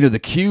the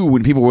queue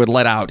when people would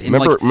let out. And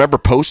Remember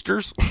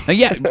posters?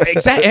 Yeah,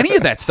 exactly. Any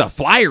of that stuff,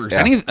 flyers,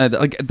 any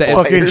like that.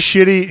 Fucking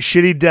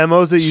shitty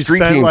demos that you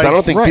Street spent teams. like I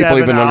don't think people 7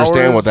 even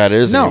understand hours. what that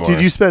is anymore.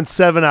 Dude, you spent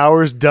 7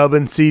 hours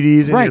dubbing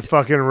CDs in your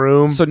fucking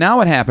room. So now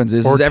what happens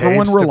is Or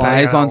everyone tapes,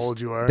 relies depending on on how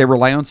old you are. they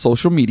rely on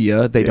social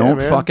media. They don't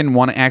man. fucking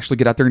want to actually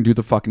get out there and do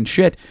the fucking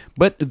shit.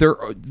 But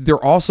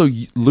they're also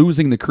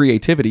losing the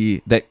creativity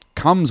that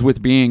comes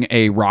with being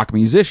a rock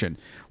musician.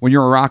 When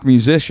you're a rock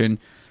musician,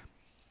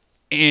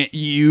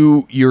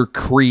 you're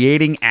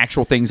creating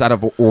actual things out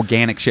of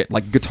organic shit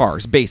like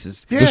guitars,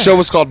 basses. The show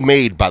was called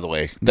Made, by the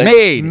way. Thanks,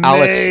 Made.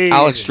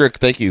 Alex Strick.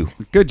 Thank you.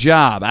 Good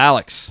job,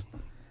 Alex.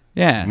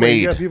 Yeah.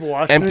 Made. You got people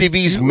watching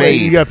MTV's this?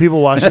 Made. You got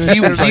people watching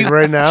this like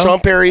right now? Sean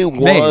Perry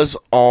was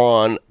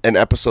on an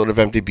episode of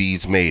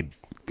MTV's Made.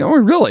 Oh,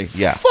 really?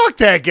 Yeah. Fuck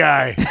that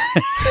guy.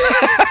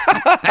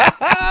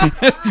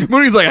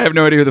 Moody's like, I have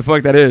no idea who the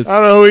fuck that is. I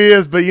don't know who he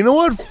is, but you know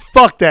what?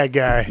 Fuck that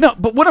guy. No,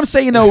 but what I'm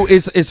saying though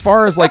is, as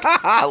far as like,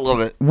 I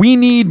love it. we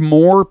need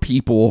more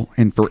people,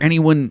 and for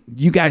anyone,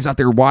 you guys out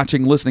there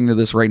watching, listening to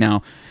this right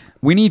now,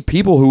 we need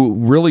people who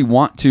really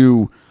want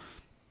to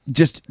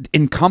just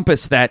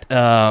encompass that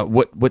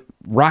what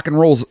rock and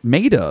roll's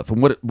made of,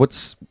 and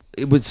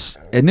it was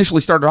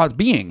initially started out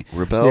being.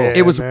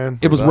 It was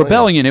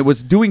rebellion. It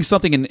was doing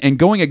something and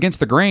going against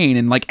the grain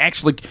and like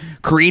actually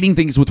creating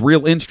things with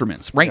real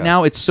instruments. Right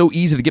now, it's so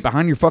easy to get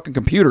behind your fucking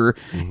computer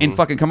and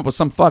fucking come up with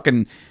some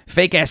fucking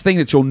fake ass thing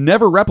that you'll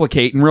never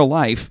replicate in real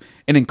life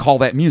and then call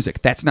that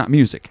music. That's not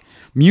music.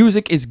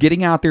 Music is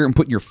getting out there and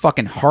putting your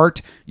fucking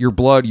heart, your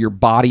blood, your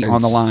body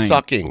on the line.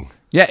 Sucking.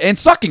 Yeah, and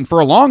sucking for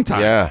a long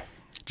time. Yeah.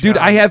 Dude,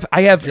 I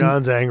have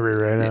John's angry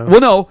right now.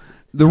 Well, no.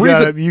 The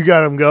reason you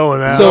got him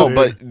going out. So,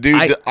 but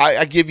dude,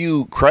 I give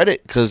you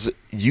credit because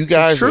you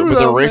guys with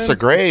the Race of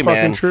Gray,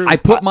 man. I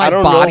put my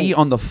body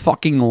on the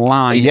fucking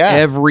line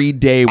every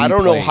day. I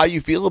don't know how you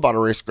feel about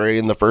Race of Gray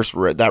in the first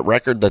that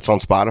record that's on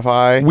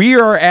Spotify. We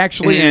are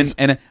actually and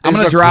I'm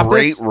going to drop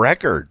this. Great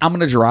record. I'm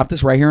going to drop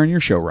this right here on your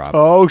show, Rob.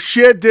 Oh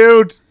shit,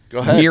 dude! Go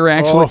ahead. We're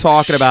actually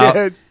talking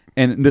about,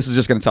 and this is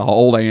just going to tell how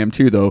old I am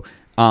too, though.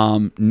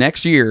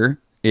 Next year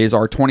is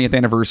our 20th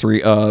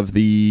anniversary of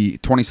the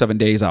 27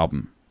 Days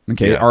album.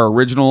 Okay, our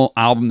original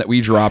album that we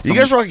dropped. You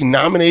guys were like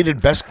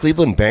nominated Best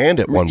Cleveland Band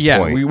at one point.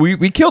 Yeah,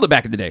 we killed it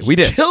back in the day. We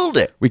did. Killed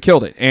it. We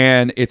killed it.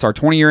 And it's our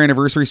 20-year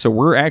anniversary, so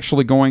we're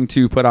actually going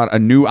to put out a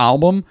new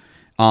album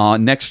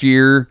next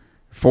year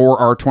for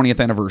our 20th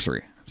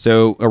anniversary.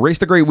 So Erase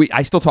the Gray,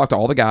 I still talk to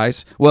all the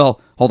guys.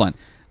 Well, hold on.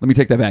 Let me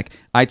take that back.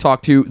 I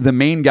talk to the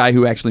main guy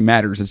who actually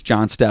matters. It's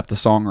John Stepp, the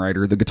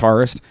songwriter, the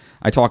guitarist.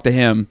 I talk to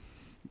him,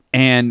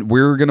 and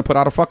we're going to put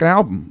out a fucking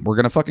album. We're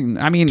going to fucking,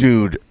 I mean.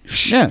 Dude,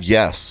 yeah.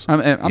 Yes.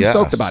 I'm Yes.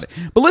 stoked about it.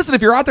 But listen,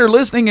 if you're out there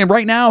listening and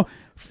right now,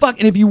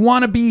 and if you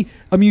want to be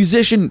a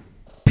musician,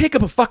 pick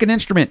up a fucking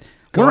instrument.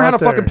 Go Learn how to out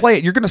there. fucking play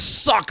it. You're going to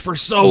suck for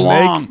so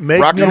long.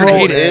 Rock and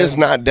roll is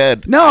not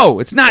dead. No,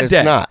 it's not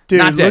dead. Not. Dude,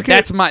 not dead. look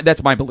at-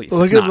 That's my belief.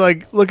 Look It's at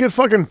not. look at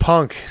fucking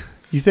Punk.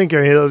 You think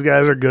any of those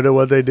guys are good at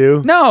what they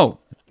do? No.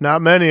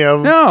 Not many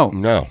of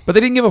them. No. But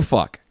they didn't give a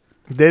fuck.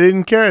 They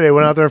didn't care. They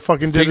went out there and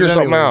fucking did Figure it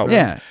something anyway, out. bro.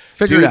 Yeah.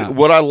 Figure Dude, it out.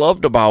 what I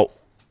loved about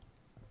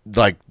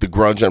like the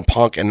grunge and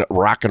punk and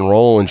rock and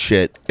roll and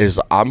shit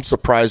is I'm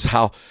surprised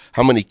how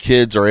many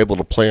kids are able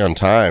to play on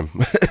time.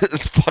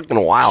 It's fucking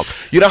wild.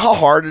 You know how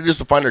hard it is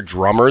to find a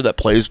drummer that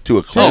plays to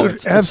a clone?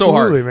 It's so hard.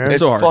 Absolutely, man. It's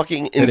so hard.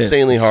 fucking It is.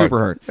 insanely It's hard. super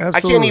hard. I can't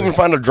Absolutely. even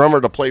find a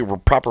drummer to play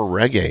proper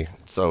reggae.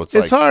 So it's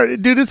It's like,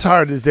 hard, dude. It's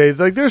hard these days.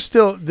 Like, there's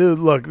still, dude.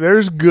 Look,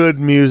 there's good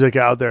music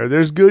out there.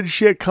 There's good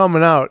shit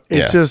coming out.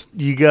 It's Yeah. just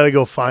you got to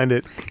go find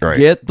it. right.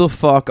 Get the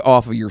fuck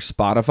off of your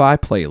Spotify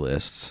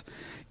playlists.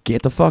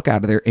 Get the fuck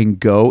out of there and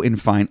go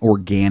and find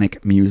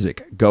organic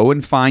music. Go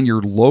and find your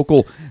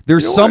local.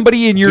 There's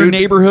somebody in your Dude,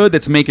 neighborhood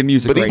that's making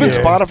music But right even now.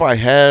 Spotify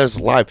has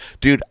live.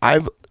 Dude,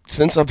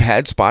 since I've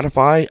had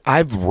Spotify,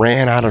 I've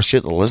ran out of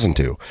shit to listen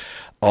to.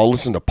 I'll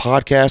listen to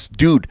podcasts.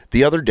 Dude,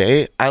 the other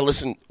day,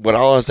 when I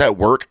was at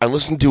work, I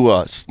listened to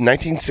a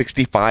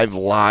 1965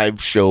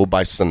 live show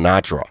by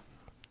Sinatra.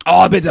 Oh,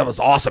 I bet that was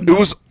awesome. It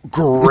was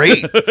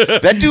great.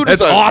 That dude is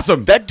That's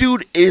awesome. That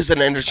dude is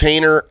an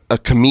entertainer, a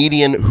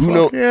comedian. Who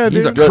knows? yeah,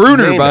 He's a dude. crooner,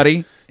 Name it.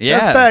 buddy. Yeah.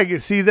 That's back.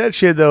 See that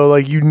shit though.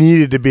 Like, you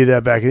needed to be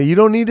that back. You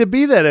don't need to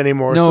be that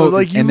anymore. No, so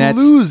like you and that's-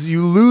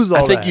 lose all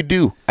I think that. you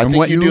do. I And think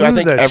what- you you do. I lose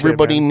think that shit,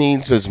 everybody man.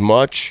 needs as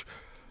much.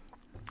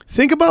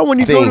 Think about when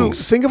you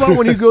Things. think about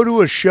when you go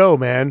to a show,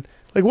 man.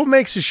 Like, what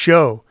makes a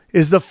show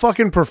is the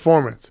fucking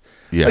performance.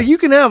 Yeah. Like, you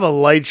can have a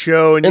light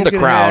show and In you the can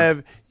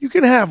crowd.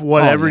 have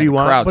whatever Oh, yeah, you the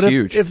want. crowd's But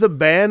huge. if the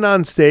band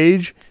on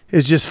stage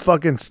is just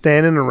fucking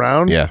standing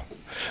around, Yeah.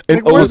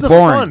 like, where's the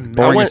boring. fun?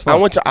 Boring as I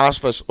fuck. went to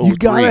Ozfest 03. You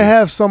gotta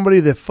have somebody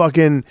that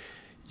fucking.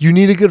 You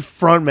need a good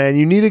front man.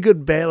 You need a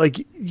good band. Like,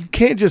 you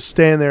can't just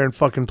stand there and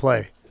fucking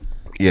play.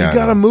 Yeah, You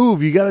gotta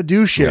move. You gotta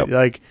do shit. Yep.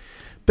 Like,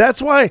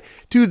 that's why,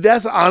 dude.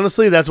 That's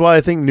why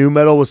I think nu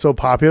metal was so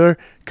popular.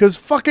 Because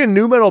fucking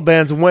nu metal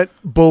bands went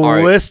All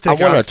right, ballistic. I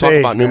want on to talk stage,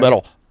 about nu man.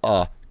 metal.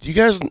 Do you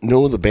guys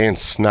know the band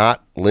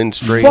Snot? Lynn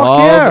Straight. Fuck Love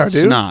yeah, dude.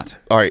 Snot.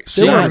 All right,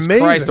 They were Snot. Jesus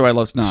amazing. Christ, do I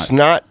love Snot.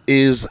 Snot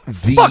is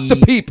the Fuck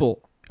the people.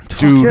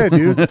 dude. Yeah,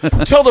 dude.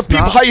 Tell the Snot-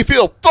 people how you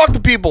feel. Fuck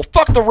the people.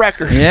 Fuck the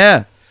record.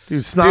 Yeah.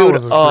 Dude, Snot Dude,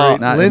 was a great.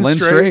 Not Lynn Lynn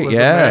Straight Straight. was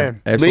the Yeah.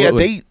 man.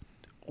 Absolutely. They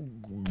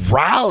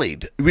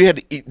rallied.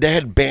 They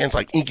had bands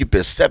like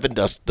Incubus, Seven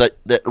Dust that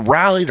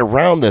rallied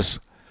around this.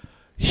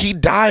 He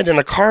died in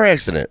a car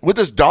accident with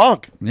his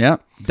dog. Yeah.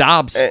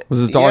 Dobbs was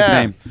his dog's Yeah.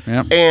 name.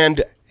 Yeah.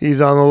 And He's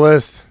on the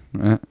list.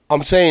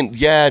 I'm saying,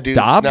 yeah, dude,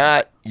 Dobbs?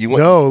 Snot. You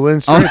went, No,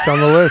 Lynn Straight's on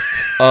the list.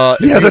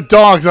 if Yeah, you- the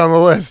dog's on the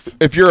list.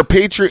 If you're a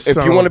Patreon, if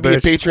Son you of want a to be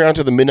a bitch. Patreon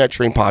to the Midnight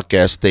Train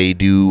podcast, they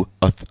do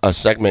a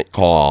segment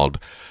called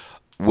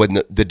 "When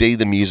the Day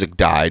the Music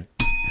Died,"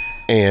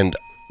 and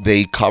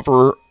they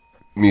cover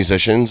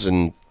musicians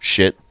and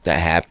shit that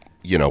happened.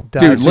 You know, Died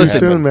Dude, too listen.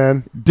 soon,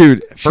 man.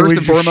 Dude, Should first we-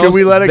 and foremost, should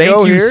we let it thank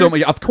go you here? so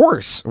much. Of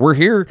course, we're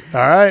here.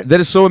 All right. That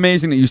is so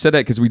amazing that you said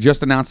that because we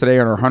just announced today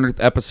on our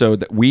 100th episode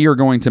that we are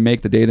going to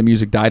make The Day the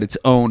Music Died its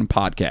own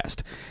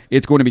podcast.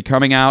 It's going to be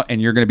coming out,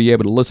 and you're going to be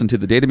able to listen to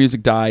The Day the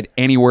Music Died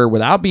anywhere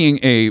without being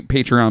a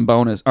Patreon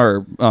bonus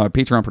or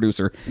Patreon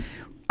producer.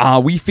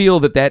 We feel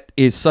that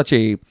is such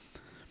a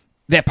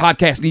that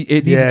podcast needs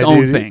its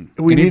own dude. thing.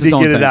 We It needs need its to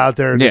own get it thing. out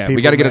there to Yeah, we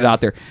people, got to get it man.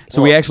 out there.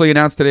 So we actually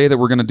announced today that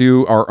we're going to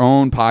do our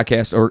own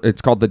podcast, or it's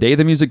called The Day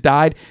the Music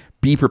Died.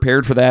 Be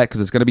prepared for that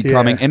because it's going to be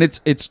coming, and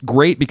it's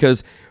great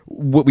because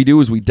what we do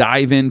is we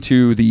dive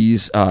into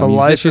these The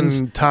life musicians.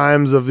 and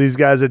times of these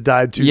guys that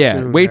died too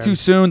soon. way man. too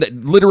soon. That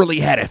literally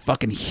had a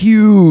fucking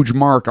huge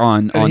mark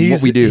on And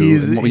what we do.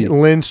 and what we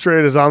do. Lynn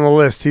Straight is on the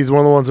list. He's one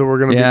of the ones that we're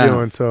going to Yeah. be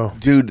doing. So,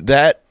 dude,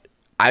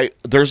 I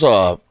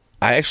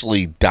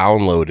actually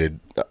downloaded.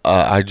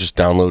 I just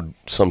download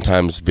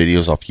sometimes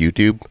videos off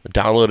YouTube. I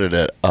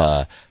downloaded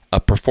a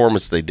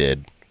performance they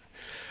did.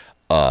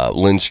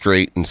 Lynn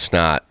Straight and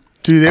Snot.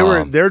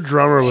 dude, their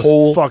drummer was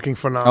whole- fucking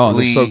phenomenal. Oh,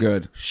 they're so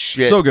good.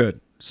 Shit. So good.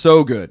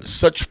 So good.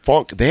 Such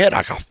funk. They had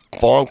like a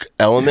funk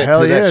element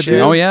Hell to that yeah, shit.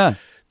 dude. Oh yeah.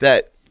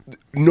 That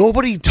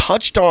nobody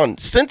touched on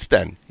since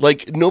then.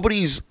 Like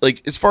nobody's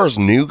like as far as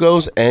new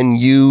goes, and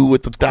you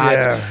with the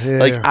dots. Yeah,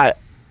 like yeah.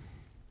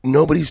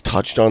 nobody's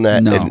touched on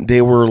that, No. and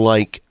they were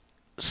like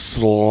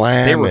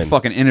slamming. They were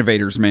fucking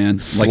innovators, man.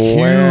 Like huge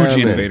Slamming.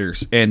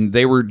 innovators, and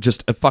they were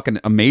just fucking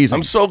amazing.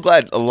 I'm so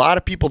glad a lot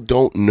of people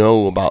don't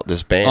know about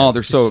this band. Oh,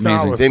 they're so Snot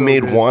amazing. was They so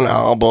made good. one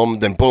album,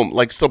 then boom,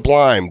 like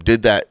Sublime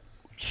did that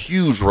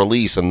huge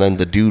release, and then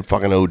the dude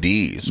fucking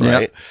ODs,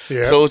 right?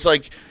 Yep. So it's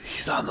like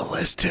He's on the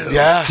list too.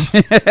 yeah,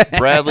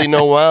 Bradley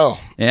Noel.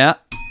 Yeah.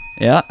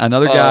 Yeah,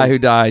 another guy who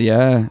died.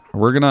 Yeah,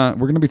 we're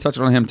gonna be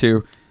touching on him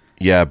too.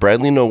 Yeah,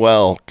 Bradley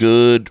Noel,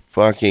 good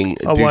fucking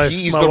dude.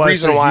 He's the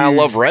reason why I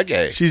love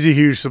reggae. She's a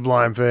huge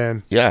Sublime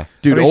fan. Yeah,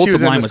 dude, I mean, old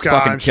Sublime was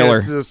fucking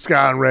killer. Ska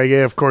and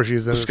reggae, of course,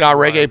 she's in ska,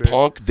 reggae,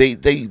 punk. They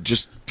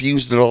just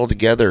fused it all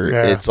together.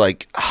 Yeah. It's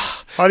like,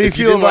 how do you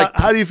feel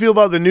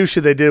about the new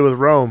shit they did with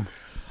Rome?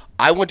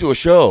 I went to a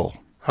show.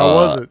 How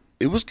was it?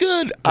 It was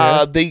good.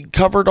 Yeah. They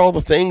covered all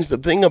the things. The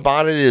thing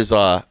about it is,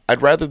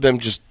 I'd rather them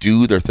just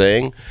do their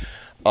thing.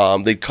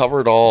 They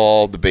covered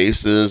all the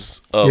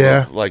bases of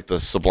like the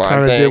Sublime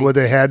kind of thing. did what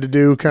they had to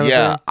do. Kind of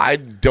thing. I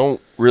don't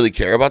really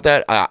care about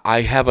that.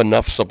 I have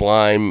enough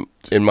Sublime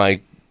in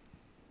my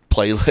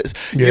playlist.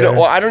 Yeah. You know,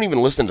 well, I don't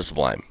even listen to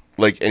Sublime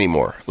like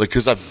anymore, like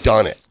because I've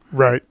done it.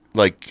 Right.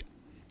 Like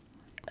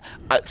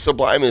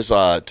Sublime is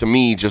to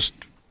me just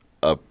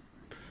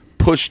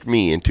pushed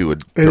me into a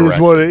direction. It is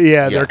what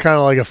they're kind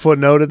of like a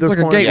footnote at this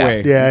point. Like a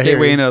gateway. Yeah,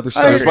 gateway into other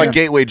stuff. It was my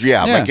gateway,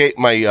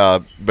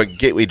 my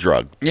gateway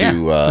drug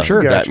to for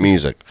sure. that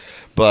music.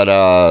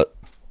 But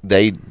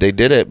they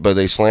did it, but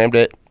they slammed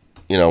it.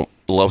 You know,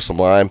 love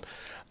Sublime.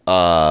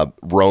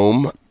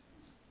 Rome.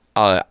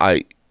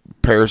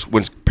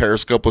 When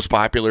Periscope was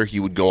popular, he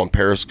would go on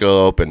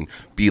Periscope and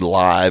be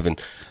live and.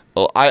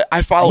 Well,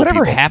 I follow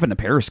Whatever people. happened to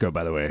Periscope,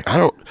 by the way? I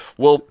don't.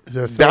 Well, Is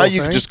that now still you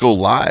a can thing? just go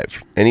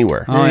live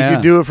anywhere. Yeah, you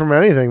can do it from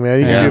anything,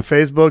 man. You can do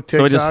Facebook, TikTok.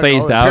 So it just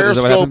phased out. Is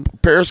that what happened?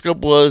 Periscope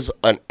was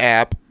an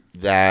app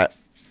that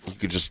you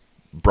could just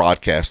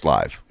broadcast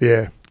live.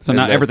 Yeah. So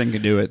now everything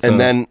can do it. And so-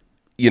 then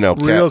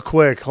real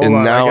quick, hold and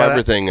on. now I gotta,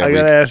 everything. I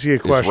gotta ask you a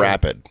question. Is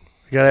rapid.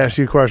 I gotta ask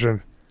you a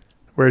question.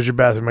 Where's your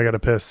bathroom? I gotta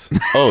piss.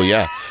 Oh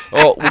yeah.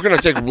 Oh, we're gonna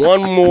take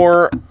one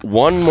more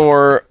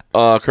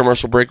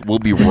commercial break. We'll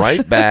be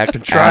right back.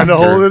 Trying to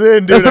hold it in,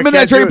 dude. That's the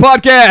Midnight Train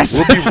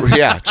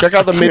podcast. Check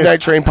out the Midnight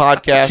Train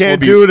podcast.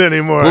 Can't do it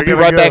anymore. We'll be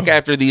right back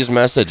after these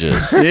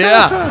messages.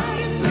 Yeah.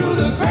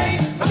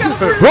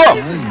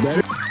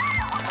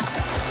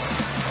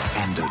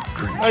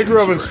 I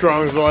grew up in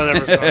Strongsville. I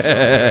never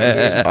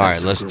saw All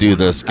right, let's do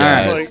this,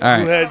 guys.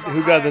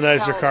 Who got the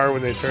nicer car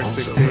when they turned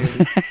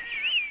 16?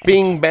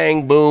 Bing,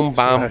 bang, boom,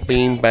 bomb,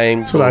 bing, bang,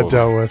 That's what I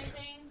dealt with.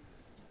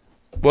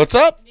 What's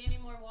up?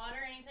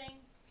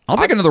 I'll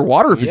take another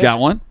water if you got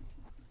one.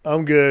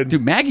 I'm good.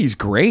 Dude, Maggie's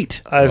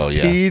great. I've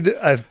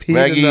peed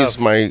Maggie's enough.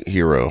 my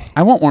hero.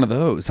 I want one of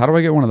those. How do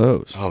I get one of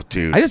those? Oh,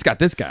 dude. I just got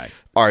this guy.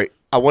 All right,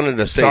 I wanted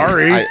to say.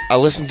 Sorry. I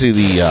listened to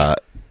the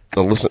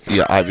listen.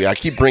 Yeah, I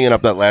keep bringing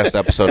up that last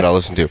episode I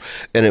listened to,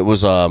 and it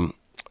was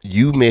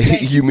you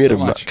made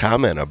a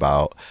comment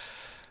about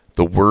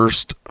the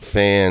worst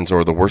fans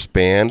or the worst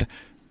band,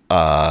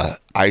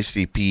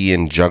 ICP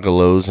and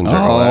Juggalos and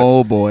Juggalettes.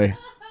 Oh boy.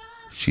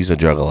 She's a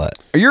juggalette.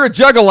 You're a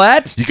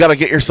juggalette? You got to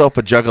get yourself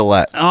a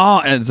juggalette.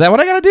 Oh, is that what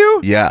I got to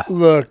do? Yeah.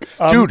 Look,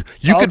 dude,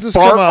 you I'll can just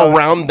fart come out.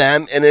 around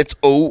them and it's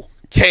okay.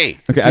 Okay,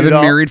 Dude, I've been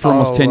married for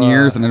almost I'll, 10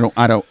 years, and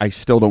I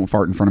still don't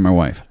fart in front of my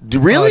wife.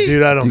 Really?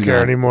 Dude, I don't Do care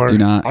not. anymore. Do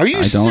not. Are you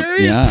I don't.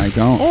 serious? Yeah, I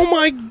don't. Oh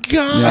my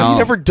god! No. Have you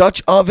never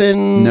Dutch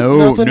oven? No,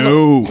 Nothing?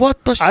 no.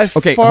 What the? I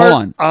Okay, fart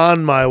hold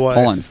on. my wife.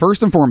 Hold on.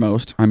 First and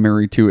foremost, I'm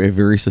married to a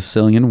very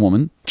Sicilian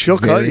woman. She'll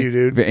cut you,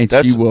 dude. And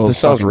That she will.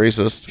 sounds fucking-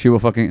 racist. She will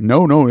fucking.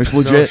 No, it's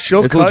legit.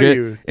 she'll it's cut legit.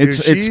 you. It's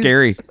Dude, it's she's-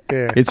 scary.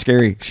 yeah. It's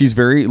scary. She's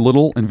very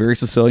little and very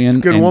Sicilian.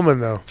 Good and- woman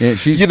though. Yeah,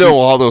 she's. You know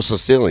all those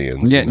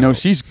Sicilians. Yeah, you know. no,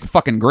 she's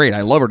fucking great.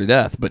 I love her to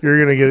death. But You're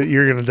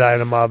gonna die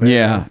in a mob.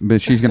 yeah, but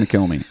she's gonna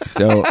kill me.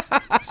 So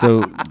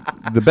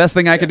the best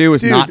thing I could do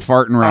is Dude, not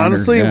farting around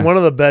honestly, her. Yeah. one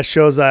of the best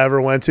shows I ever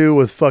went to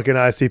was fucking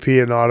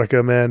ICP at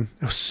Nautica, man.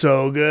 It was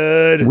so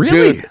good.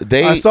 Really? Dude,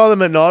 I saw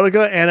them at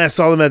Nautica and I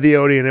saw them at the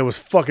Odeon. It was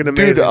fucking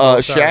amazing. Dude, both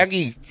times.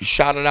 Shaggy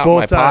shouted out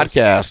Both my times.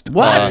 podcast.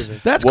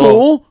 What? That's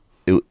well,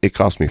 cool. It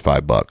cost me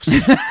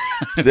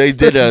 $5. They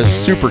did a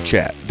super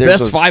chat. There's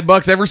Best a-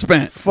 $5 ever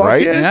spent. Fuck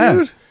right? yeah,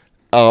 dude.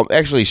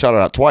 Actually, shouted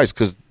out twice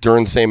because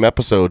during the same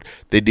episode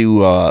they do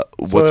what's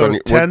it on was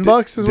your-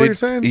 $10 is what you're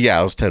saying?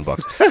 Yeah, it was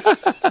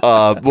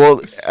 $10.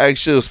 Well,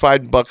 actually, it was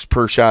 $5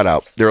 per shout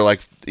out. They were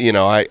like, you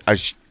know,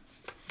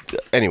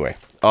 anyway.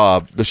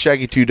 The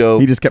Shaggy Two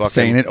Dope. He just kept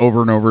saying it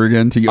over and over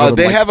again to you.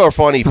 They have a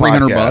funny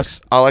 $300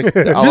 podcast. I like. Do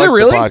I they like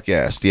really? the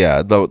podcast.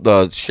 Yeah,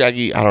 the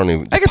Shaggy. I don't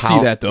even. I can see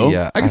that though.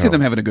 Yeah, I can see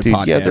them having a good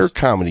podcast. Yeah, they're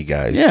comedy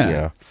guys.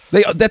 Yeah.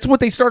 That's what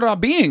they started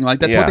out being. Like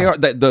that's Yeah.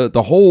 what they are.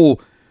 The whole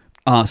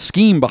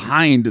scheme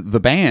behind the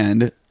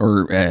band,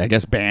 or I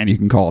guess band, you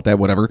can call it that,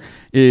 whatever,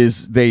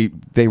 is they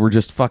were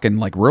just fucking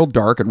like real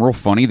dark and real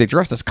funny. They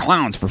dressed as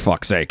clowns for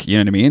fuck's sake. You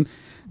know what I mean?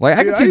 Like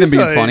I Dude, can see them used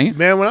being to- funny.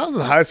 Man, when I was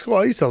in high school,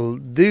 I used to,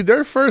 dude,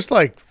 their first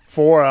like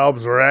 4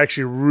 albums were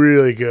actually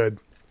really good.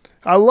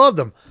 I loved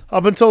them.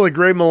 Up until the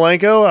Great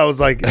Malenko, I was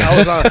on, dude, I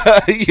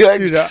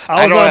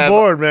was on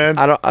board, man.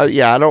 I don't.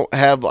 I don't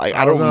have like.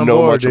 I was don't on know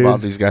board, much dude.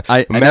 about these guys.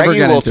 I never Maggie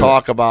got will into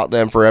talk about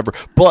them forever.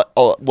 But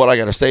what I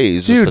gotta say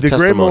is, Dude, just the a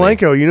Great testimony.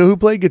 Malenko, you know who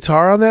played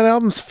guitar on that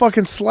album?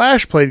 Fucking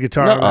Slash played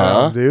guitar on that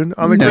album, dude.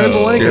 On the Great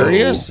Malenko.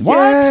 Serious? What?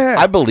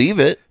 I believe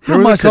it. How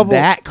much did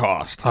that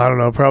cost? I don't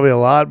know, probably a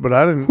lot, but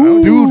I didn't.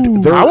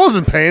 Dude, I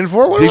wasn't paying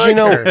for it. What Did do you I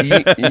know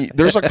care?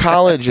 there's a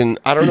college, and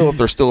I don't know if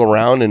they're still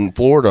around in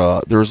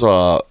Florida. There's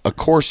a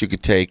course you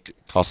could take,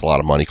 costs a lot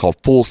of money, called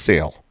Full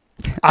Sail.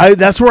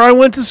 That's where I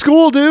went to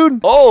school, dude.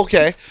 Oh,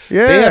 okay.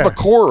 Yeah. They have a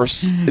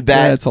course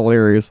That's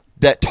hilarious.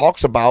 that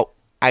talks about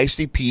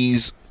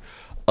ICP's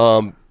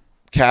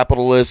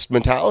capitalist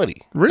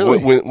mentality. Really?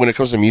 When it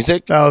comes to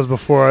music. That was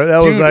before. That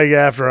was Dude. like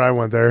after I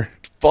went there.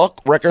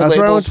 Fuck record That's labels.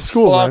 where I went to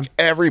school, fuck man.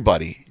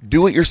 everybody.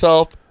 Do it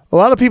yourself. A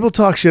lot of people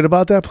talk shit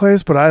about that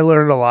place, but I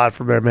learned a lot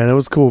from there, man. It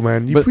was cool,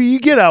 man. You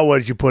get out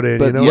what you put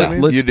in. You know what I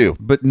mean? You do.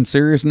 But in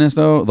seriousness,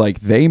 though, like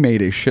they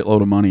made a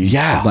shitload of money.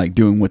 Yeah. Like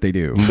doing what they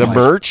do. The Like,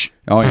 merch.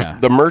 Oh yeah.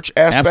 The merch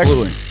aspect.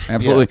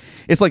 Absolutely.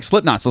 It's like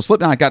Slipknot. So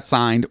Slipknot got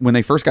signed when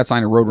they first got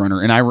signed to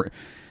Roadrunner, and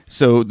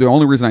so the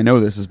only reason I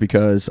know this is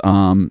because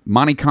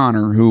Monty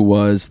Connor, who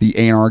was the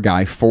A&R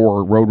guy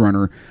for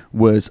Roadrunner,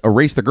 was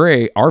Erase the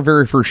Gray. Our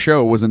very first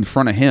show was in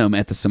front of him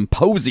at the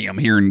Symposium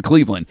here in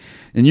Cleveland.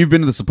 And you've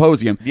been to the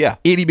Symposium. Yeah.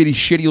 Itty bitty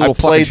shitty little I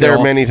played fucking there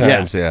shithole. many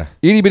times, yeah.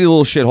 Itty bitty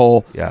little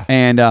shithole. Yeah.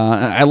 And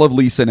I love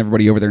Lisa and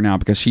everybody over there now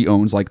because she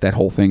owns like that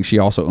whole thing. She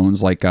also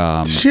owns like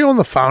Does she own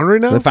the Foundry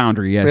now? the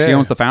Foundry. Yeah, she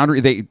owns the Foundry.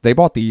 They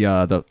bought the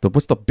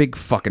what's the big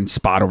fucking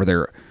spot over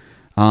there?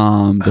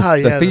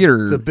 The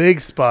theater, the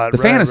big spot, the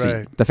right, Fantasy,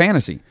 right. the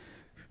Fantasy.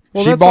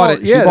 Well, she that's bought all-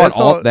 it. yeah, She bought that's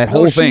all all- that no,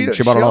 whole she- thing.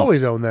 She bought she it all.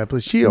 always owned that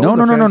place. She owned No,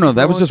 the no. Fantasy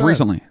That for was a just long time.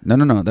 recently.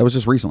 No. That was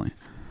just recently.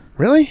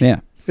 Really?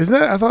 Yeah. Isn't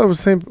that? I thought it was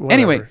the same. Whatever.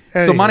 Anyway, so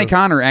Anywho. Monty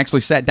Connor actually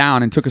sat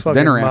down and took us to Fucking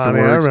dinner Monty,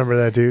 afterwards. I remember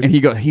that dude.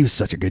 And he was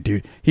such a good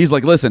dude. He's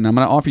like, listen, I'm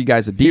going to offer you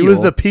guys a deal. He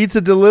was the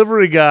pizza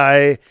delivery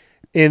guy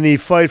in the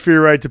 "Fight for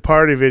Your Right to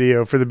Party"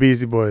 video for the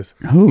Beastie Boys.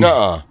 Who?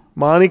 Nuh-uh.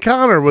 Monty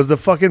Connor was the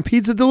fucking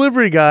pizza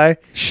delivery guy.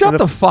 Shut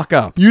the fuck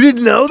up. You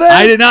didn't know that?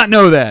 I did not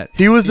know that.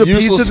 He was the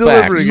Useless pizza facts.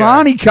 delivery guy.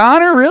 Monty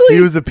Connor, really?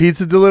 He was the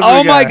pizza delivery guy.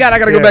 Oh my god, I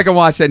got to go Yeah. back and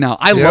watch that now.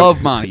 I Yep.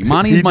 love Monty.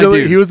 Monty's He my deli-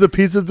 dude. He was the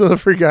pizza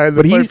delivery guy in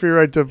the "Fight for Your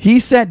Right to." He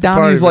sat down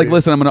and Party he's like, video.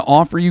 listen, I'm going to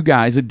offer you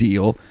guys a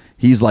deal.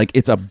 He's like,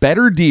 it's a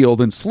better deal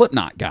than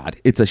Slipknot got.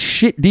 It's a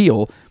shit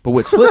deal, but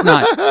what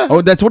Slipknot,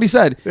 oh, that's what he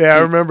said. Yeah, I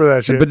remember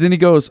that shit. But then he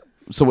goes,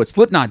 so what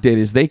Slipknot did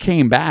is they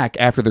came back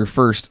after their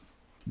first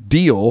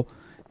deal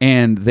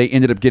and they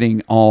ended up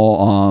getting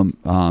all,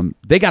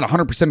 they got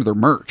 100% of their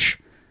merch.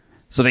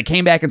 So they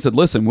came back and said,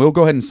 listen, we'll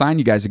go ahead and sign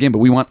you guys again, but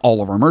we want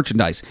all of our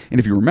merchandise. And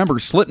if you remember,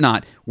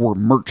 Slipknot were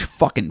merch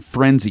fucking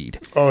frenzied.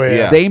 Oh,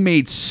 yeah. They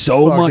made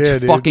so Fuck much yeah,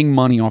 dude. fucking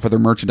money off of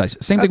their merchandise.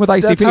 Same thing with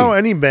ICP. That's how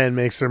any band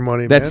makes their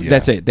money. That's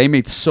man. it. They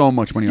made so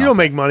much money You off don't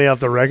make money off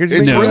the record. You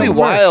It's make money really off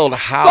the merch. wild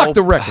how Fuck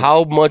the record.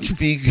 how much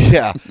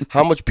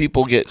how much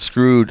people get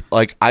screwed.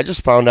 Like I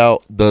just found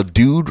out the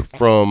dude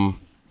from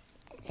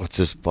what's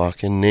his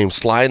fucking name?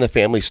 Sly and the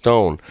Family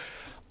Stone.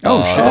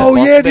 Oh, shit. Oh,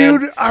 Buck yeah, band,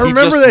 dude. I he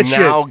remember just that shit.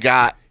 now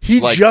got He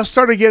like, just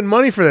started getting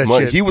money for that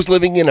money. shit. He was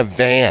living in a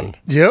van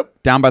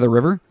Yep. Down by the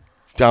river?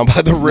 down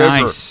by the river.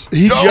 Nice.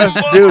 He Down just,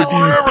 by dude, the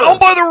river. Down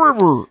by the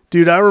river.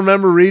 dude. I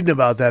remember reading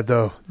about that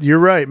though. You're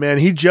right, man.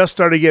 He just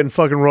started getting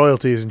fucking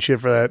royalties and shit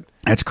for that.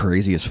 That's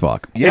crazy as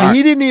fuck. Yeah. And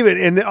he didn't even.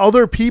 And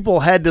other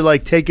people had to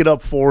like take it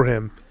up for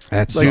him.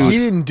 That Like sucks. he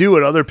didn't do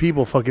it. Other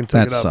people fucking took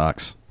That it up.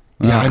 sucks.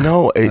 Yeah, I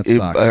know. that It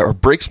sucks.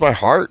 breaks my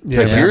heart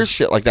to Yeah. hear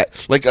shit like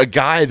that. Like a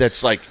guy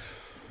that's like,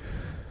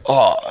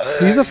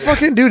 He's a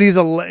fucking dude. He's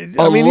a. legend, He's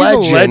a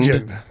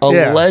legend.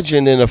 Yeah.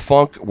 legend in a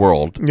funk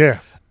world. Yeah.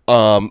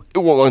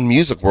 Well, in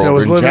music world That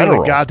was in living general.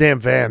 in a goddamn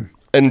van.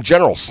 In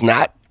general,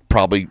 Snot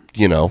probably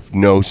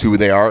knows who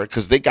they are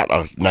because they got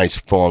a nice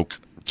funk.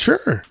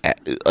 Sure.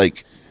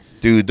 Like,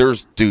 dude,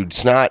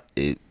 Snot.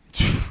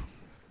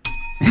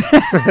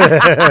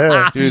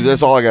 Dude,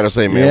 that's all I gotta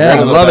say, man. Yeah, One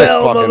of the love best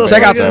it. fucking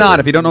Check out bands Snot. ever.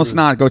 If you don't know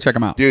Snot, go check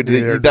them out. Dude,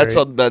 They're that's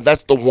great.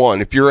 that's the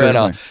one. If you're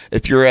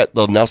Seriously. at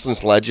the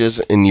Nelson's Ledges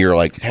and you're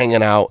like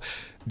hanging out,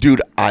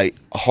 dude, I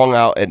hung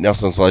out at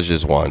Nelson's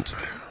Ledges once.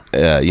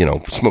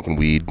 Smoking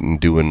weed and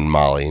doing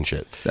Molly and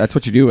shit. That's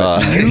what you do.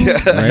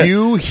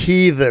 You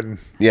heathen.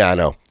 Yeah, I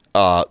know.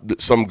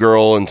 Some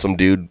girl and some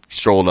dude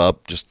strolled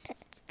up, just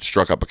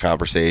struck up a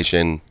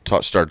conversation,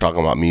 started talking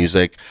about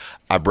music.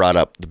 I brought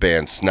up the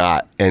band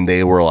Snot, and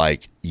they were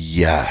like,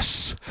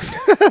 yes,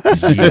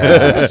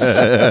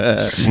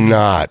 yes,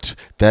 Snot.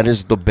 That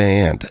is the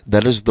band.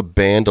 That is the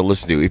band to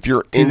listen to. If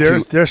you're Dude,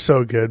 into, they're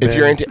so good. if man.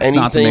 you're into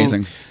Snot's anything,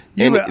 amazing.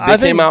 and I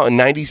they came think- out in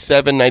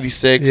 97,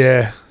 96.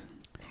 Yeah.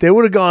 They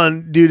would have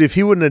gone, dude. If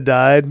he wouldn't have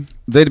died,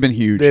 They'd have been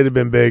huge. they'd have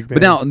been big. Man.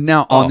 But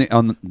now on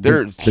the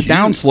they're the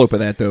downslope of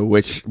that though,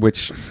 which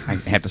I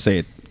have to say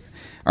it.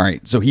 All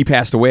right, so he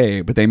passed away,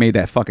 but they made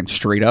that fucking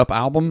Straight Up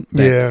album,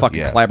 that Yeah. fucking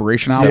Yeah.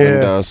 collaboration Seven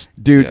album. Dust.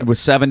 Dude, Yeah. with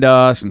Seven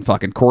Dust and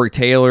fucking Corey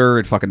Taylor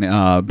and fucking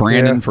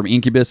Brandon Yeah. from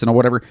Incubus and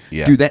whatever.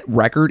 Yeah. Dude, that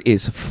record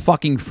is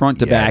fucking front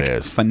to Yeah, back it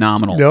is.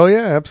 phenomenal. Oh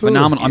yeah, absolutely.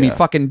 Phenomenal. I mean, Yeah.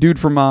 fucking dude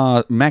from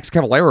Max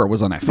Cavalera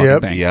was on that fucking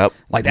Yep. thing. Yep.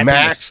 Like that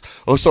Max.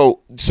 Oh, so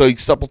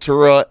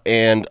Sepultura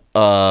and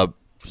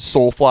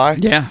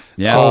Soulfly. Yeah.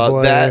 Yeah.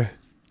 Soulfly,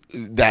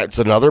 that's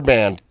another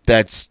band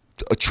that's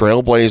a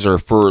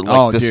trailblazer for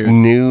like this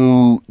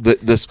new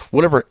this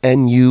whatever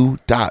NU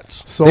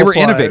dots. They were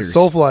innovators.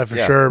 Soulfly for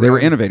sure. They were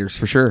man. innovators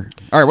for sure.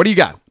 All right, what do you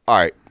got? All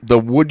right, the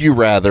Would You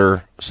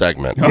Rather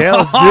segment. Yeah,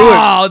 let's do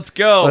it. Let's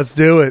go. Let's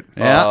do it.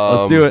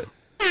 Yeah,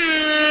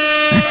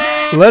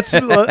 let's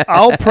do it.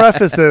 I'll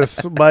preface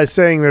this by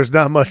saying there's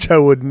not much I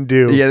wouldn't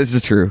do. Yeah, this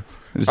is true.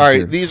 All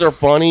right, these are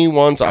funny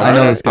ones. I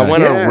know this guy. I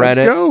went on let's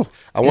Reddit. go.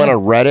 I went on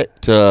Reddit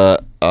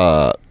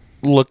to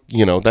look.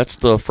 You know, that's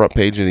the front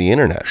page of the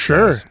internet.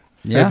 Sure. guys.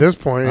 Yeah. At this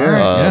point, All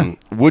yeah. right.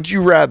 Would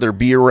you rather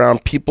be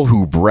around people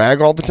who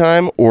brag all the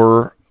time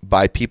or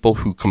by people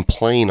who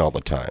complain all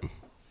the time?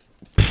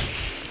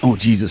 Oh,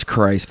 Jesus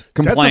Christ.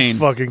 Complain. That's a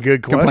fucking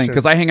good question. Complain.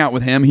 Because I hang out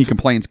with him. He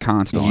complains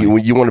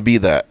constantly. You want to be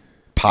that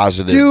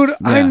positive. Dude,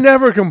 I Yeah.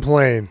 never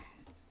complain.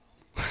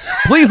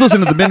 Please listen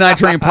to the Midnight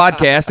Train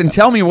podcast and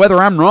tell me whether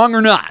I'm wrong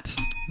or not.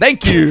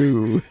 Thank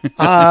you.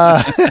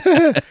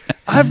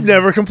 I've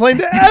never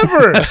complained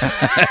ever.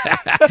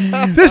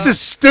 This is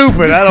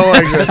stupid. I don't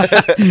like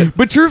this.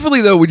 But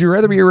truthfully, though, would you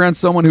rather be around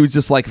someone who's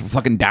just like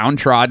fucking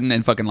downtrodden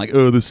and fucking like,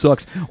 oh, this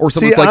sucks? Or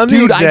someone's like, I'm the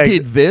dude, I exact-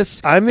 did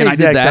this I'm the and I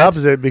did exact that.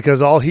 opposite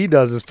because all he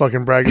does is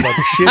fucking brag about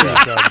the shit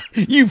he's done.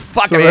 You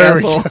fucking there we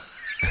asshole.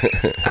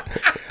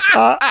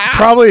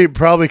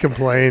 Probably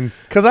complain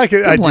because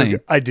Complain.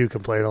 I do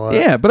complain a lot.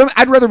 Yeah, but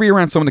I'd rather be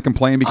around someone to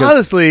complain because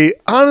honestly,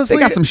 they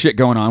got some shit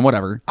going on,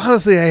 whatever.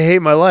 Honestly, I hate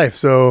my life,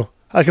 so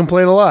I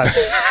complain a lot.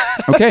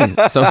 Okay,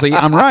 so see,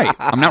 I'm right.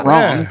 I'm not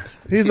wrong. Yeah,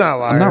 he's not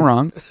lying. I'm not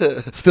wrong.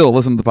 Still,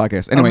 listen to the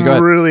podcast. Anyway, I'm go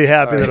ahead. really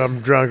happy that I'm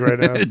drunk right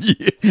now.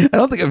 I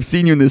don't think I've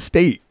seen you in this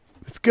state.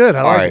 It's good. I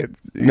All like right. it.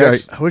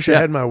 Next, I wish I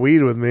had my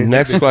weed with me.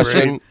 next That'd be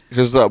question, great.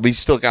 because we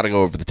still got to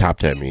go over the top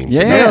 10 memes.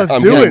 Yeah,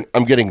 let's do it.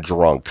 I'm getting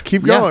drunk.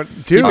 Keep Yeah. going,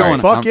 Keep dude.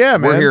 going. Fuck yeah,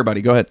 man. We're here,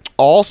 buddy. Go ahead.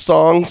 All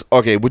songs.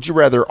 Okay, would you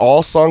rather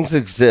all songs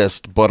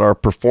exist but are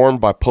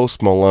performed by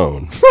Post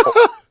Malone,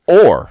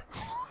 or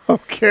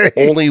Okay.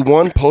 only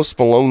one Post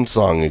Malone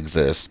song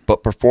exists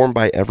but performed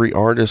by every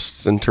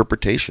artist's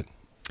interpretation?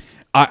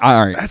 All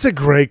right. That's a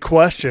great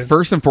question.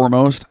 First and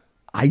foremost,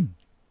 I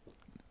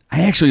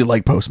actually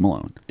like Post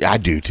Malone. Yeah, I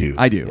do too.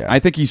 I do. Yeah. I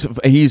think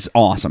he's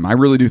awesome. I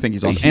really do think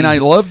he's awesome. And I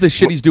love the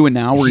shit he's doing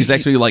now where he's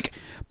actually like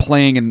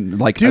playing and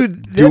like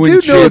Dude, that doing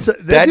dude shit. knows.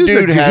 That dude's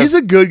dude has- he's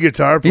a good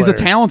guitar player. He's a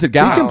talented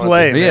guy. He can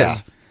play. He man.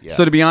 is.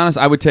 So to be honest,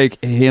 I would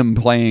take him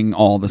playing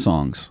all the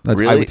songs. I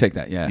Really? would take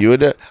that. Yeah. You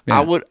would? Yeah.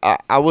 I would.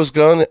 I was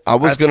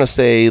gonna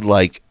say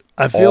like.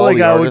 I feel all like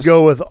the I would artists.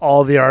 go with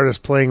all the artists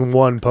playing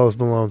one Post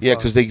Malone song. Yeah,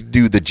 because they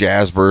do the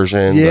jazz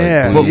version.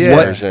 Yeah, the But blues yeah,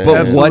 what? version. But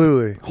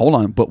absolutely. what? Hold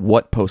on. But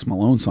what Post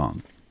Malone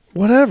song?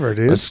 Whatever,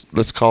 dude.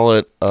 Let's call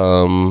it.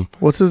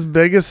 What's his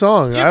biggest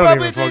song? I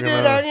don't even fucking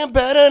know. am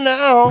better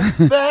now.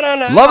 Better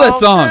now. Love that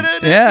song.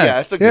 Yeah. Yeah,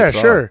 it's a good Yeah,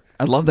 song. sure.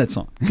 I love that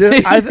song.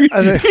 Dude, I think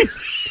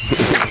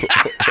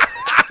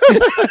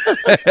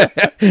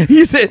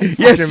He said,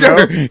 "Yeah, Fucking sure,"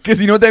 bro.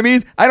 because you know what that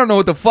means. I don't know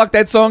what the fuck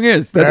that song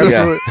is. That's what,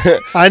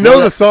 absolutely. I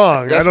know the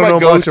song. I That's don't my know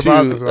much go-to.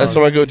 about the song. That's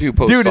my go-to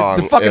post dude, song.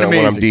 it's fucking when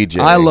I'm amazing. DJing.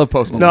 I love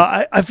Post Malone.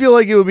 No, I feel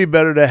like it would be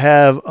better to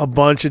have a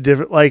bunch of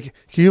different. Like,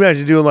 can you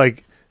imagine doing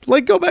like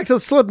go back to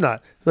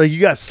Slipknot? Like, you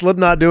got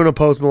Slipknot doing a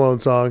Post Malone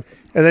song,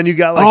 and then you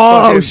got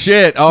like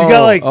shit! Oh, you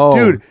got like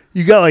dude.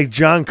 you got like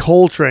John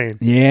Coltrane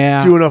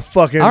Yeah, doing a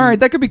fucking. All right,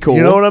 that could be cool.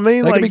 You know what I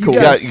mean? That Like, could be you cool.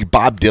 You got- got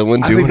Bob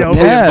Dylan I doing think a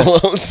that Post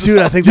would be- Malone song. Dude,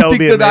 I think You that would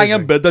think be that I amazing.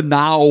 am better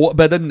now?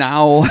 Better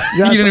now? Yeah, you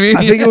know what I mean?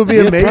 I think it would be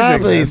You amazing.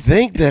 probably man.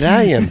 think that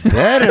I am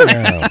better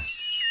now.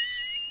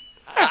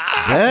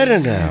 Better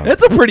now.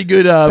 That's a pretty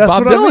good That's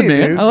Bob what I Dylan, mean,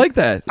 man. dude. I like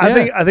that. I Yeah.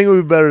 think it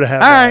would be better to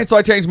have. All that. right, so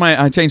I changed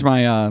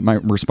my my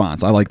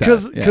response. I like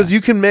that Because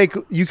you can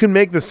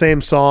make the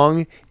same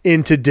song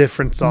into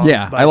different songs.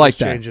 yeah, by I like just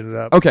that. changing it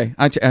up. Okay,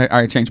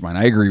 I changed mine.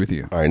 I agree with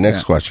you. All right,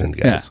 next Yeah. question,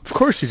 guys. Yeah. Of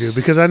course you do,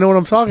 because I know what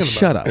I'm talking about.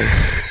 Shut up.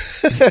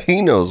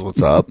 He knows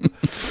what's up.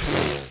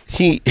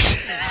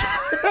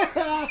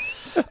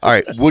 All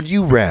right, would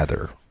you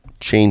rather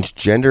change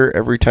gender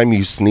every time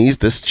you sneeze?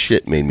 This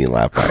shit made me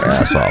laugh my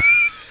ass off.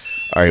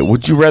 All right,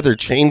 would you rather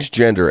change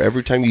gender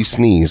every time you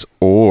sneeze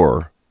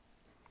or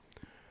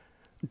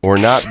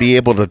not be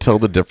able to tell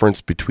the difference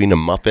between a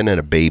muffin and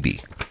a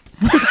baby?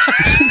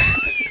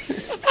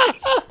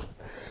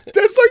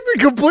 That's like the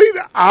complete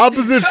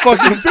opposite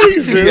fucking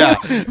things, dude. Yeah.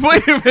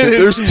 Wait a minute.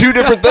 There's two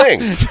different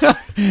things.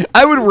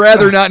 I would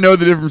rather not know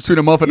the difference between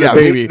a muffin and Yeah, a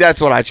baby. that's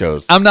what I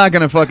chose. I'm not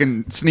gonna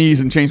fucking sneeze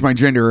and change my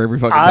gender every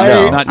fucking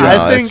time. I'm not doing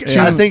that.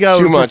 I think I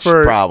would too much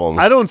prefer. problems.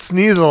 I don't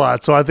sneeze a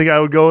lot, so I think I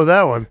would go with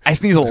that one. I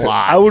sneeze a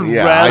lot. I would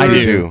Yeah, rather. I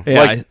do too. Yeah,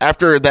 Like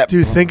after that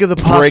Dude, think of the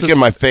break in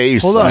my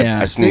face, Hold on.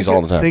 I sneeze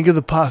all the time. Think of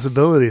the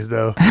possibilities,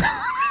 though.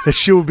 That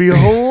shit would be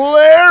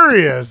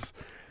hilarious.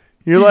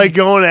 You're like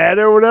going at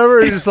it or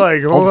whatever. You're just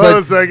like, hold on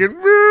a second.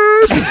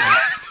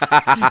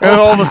 And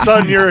all of a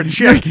sudden you're a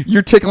chick.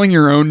 You're tickling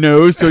your own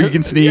nose so you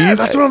can sneeze. Yeah,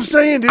 that's what I'm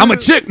saying, dude. I'm a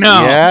chick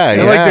now. Yeah,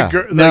 And yeah. like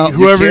the No, like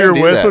whoever you you're can't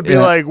do with that. would be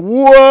Yeah. like,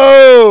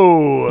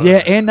 whoa. Yeah,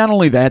 and not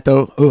only that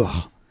though.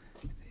 Ugh.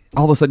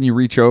 All of a sudden you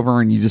reach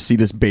over and you just see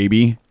this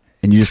baby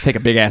and you just take a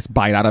big ass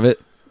bite out of it.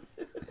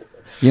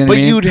 You know what but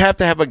I mean? you'd have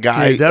to have a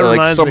guy, Dude, that like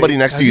reminds somebody me,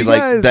 next to have you, you like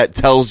guys- that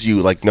tells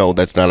you, like, no,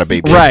 that's not a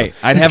baby. Right.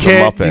 I'd have a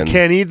muffin. You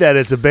can't eat that.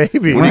 It's a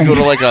baby. When you go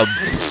to like a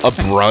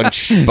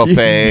brunch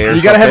buffet, or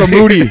You gotta have a something.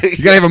 Moody.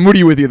 You gotta have a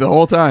Moody with you the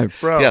whole time.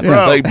 Bro, Yeah,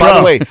 bro, like bro. by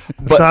the way, It's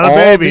but not a all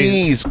baby.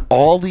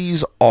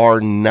 these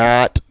are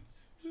not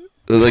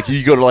like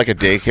you go to like a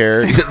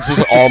daycare. It's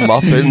just all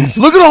muffins.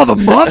 Look at all the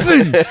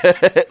muffins,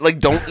 Like,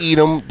 don't eat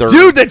them,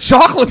 dude. That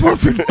chocolate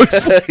muffin looks.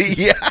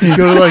 Yeah, You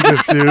go to like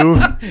the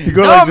zoo. You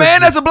go to Oh like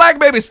man, that's a black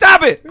baby.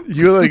 Stop it.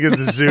 you go like at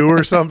the zoo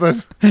or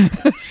something.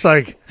 It's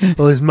like,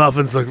 well, these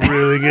muffins look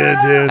really good,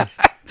 dude.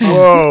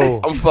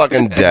 Whoa. I'm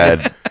fucking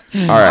dead. All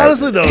right,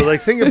 Honestly though,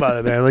 like think about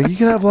it, man. Like you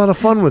can have a lot of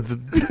fun with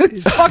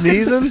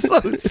sneezing. So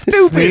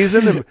stupid.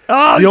 Sneezing. And-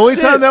 Oh, the only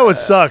shit. time that would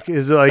suck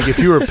is like if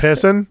you were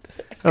pissing,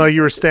 and like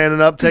you were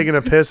standing up taking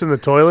a piss in the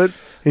toilet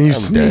and you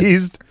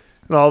sneezed,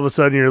 and all of a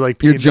sudden you're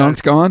like Your peeing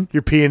junk's down, gone.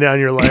 You're peeing down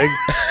your leg.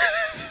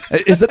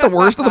 Is that the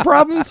worst of the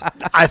problems?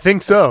 I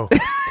think so.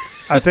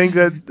 I think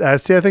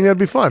that'd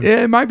be fun.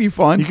 Yeah, it might be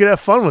fun. You could have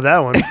fun with that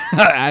one.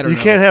 I don't You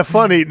know. can't have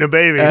fun eating a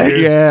baby.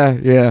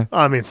 Dude. Yeah.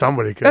 I mean,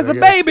 somebody could. That's I a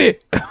guess. baby.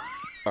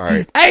 all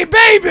right, Hey,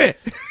 baby.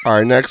 all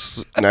right.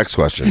 Next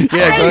question.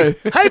 Yeah, go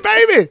ahead. Hey,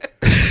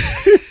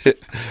 baby.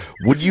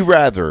 Would you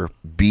rather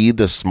be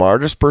the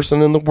smartest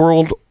person in the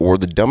world or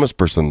the dumbest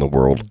person in the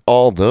world?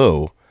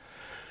 Although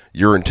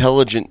your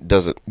intelligence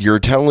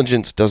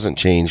doesn't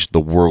change, the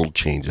world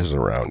changes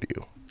around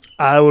you.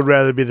 I would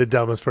rather be the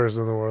dumbest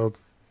person in the world.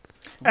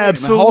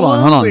 Absolutely, hold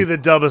on. the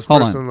dumbest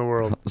Hold person on. in the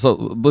world. So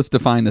let's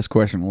define this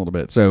question a little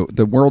bit. So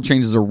the world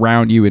changes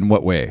around you in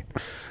what way?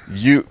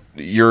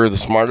 You're the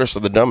smartest or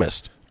the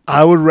dumbest.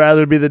 I would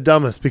rather be the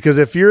dumbest because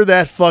if you're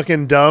that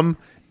fucking dumb,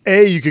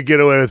 A, you could get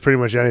away with pretty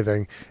much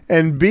anything,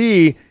 and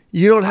B,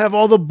 you don't have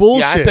all the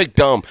bullshit. Yeah, I pick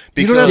dumb You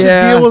because don't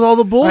have to deal with all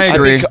the bullshit. I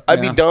agree.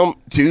 I'd be dumb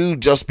too,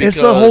 just because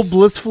It's the whole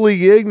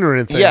blissfully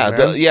ignorant thing. Yeah,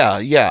 man.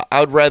 yeah. I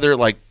would rather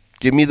like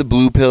give me the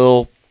blue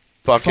pill.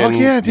 Fucking Fuck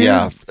yeah,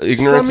 dude.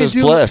 ignorance Just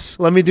is bliss.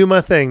 Let me do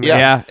my thing. Man.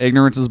 Yeah,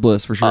 ignorance is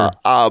bliss for sure.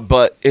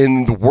 But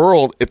in the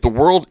world,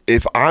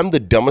 if I'm the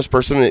dumbest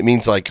person, it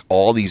means like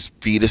all these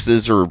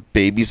fetuses or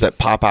babies that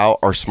pop out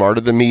are smarter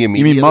than me you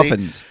immediately. mean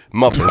muffins?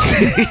 Muffins.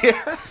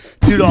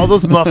 Dude, all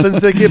those muffins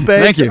that get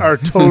baked Thank you. are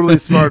totally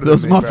smarter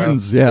Those than me,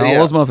 muffins. bro. Yeah, all Yeah.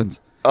 those muffins.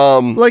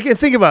 Like, and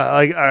think about it.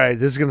 Like, all right,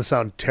 this is going to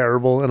sound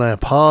terrible, and I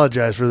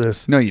apologize for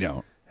this. No, you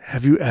don't.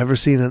 Have you ever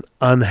seen an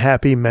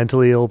unhappy,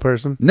 mentally ill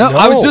person? No,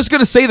 I was just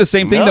gonna say the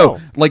same thing No.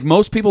 though. Like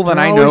most people that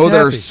They're I know always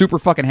that are happy. super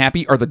fucking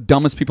happy are the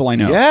dumbest people I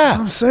know. That's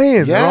what I'm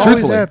saying. They're Yeah. always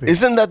Truthfully. happy.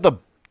 Isn't that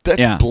that's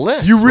Yeah.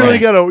 bliss? You really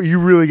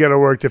right? gotta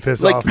work to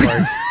piss Like- off.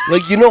 Like,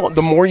 Like, you know,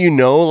 the more you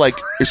know, like,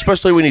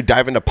 especially when you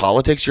dive into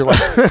politics, you're like,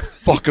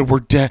 fucking, we're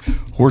dead.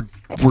 We're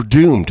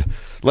doomed.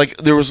 Like,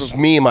 there was this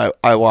meme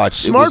I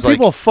watched. It smart was like-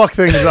 people fuck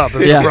things up.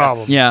 Is Yeah. the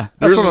problem. Yeah.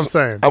 That's There's what I'm this-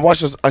 saying. I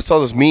watched this. I saw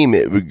this meme.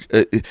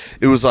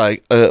 It was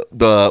like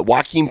the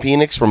Joaquin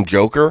Phoenix from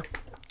Joker,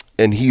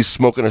 and he's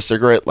smoking a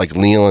cigarette, like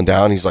kneeling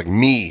down. He's like,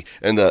 me,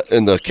 and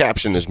the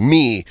caption is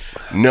me,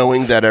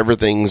 knowing that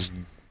everything's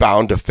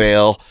bound to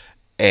fail,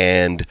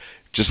 and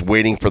just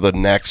waiting for the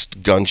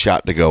next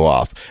gunshot to go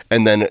off.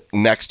 And then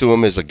next to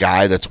him is a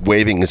guy that's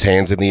waving his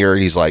hands in the air.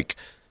 And he's like,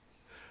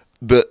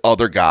 the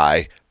other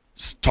guy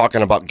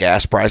talking about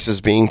gas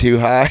prices being too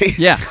high.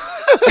 Yeah.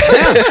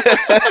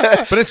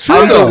 But it's true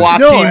I'm the though.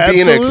 Joaquin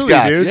Phoenix absolutely,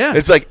 guy. dude. Yeah.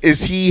 It's like,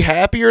 is he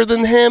happier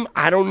than him?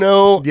 I don't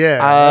know. Yeah,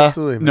 Uh,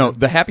 absolutely. Man. No,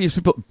 the happiest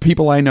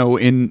people I know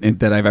in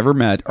that I've ever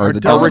met are the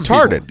dumb. dumbest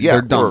retarded. people. Yeah,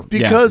 they're dumb. or-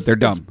 because they're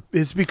dumb.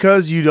 It's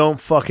because you don't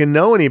fucking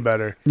know any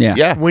better. Yeah.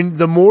 Yeah. When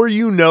the more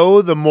you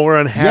know, the more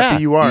unhappy Yeah,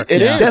 you are.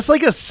 it is. That's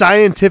like a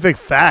scientific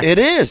fact. It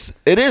is.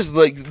 It is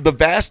like the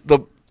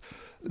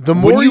The when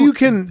more you- you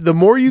can, the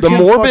more you the can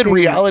morbid fucking-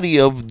 reality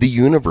of the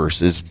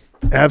universe is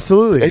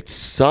Absolutely. it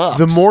sucks.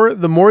 The more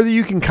that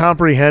you can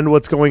comprehend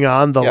what's going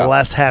on, the Yeah.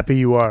 less happy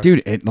you are.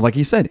 Dude, like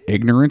you said,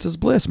 ignorance is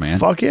bliss, man.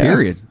 Fuck yeah.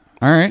 Period.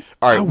 All right.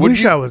 All right. I Would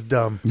wish you, I was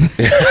dumb.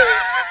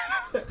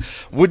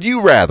 would you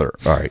rather?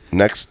 All right.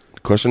 Next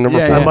question number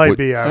Yeah, 4. yeah. I might Would-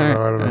 be. I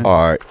don't know.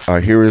 All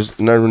right. Here is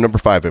number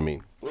 5. I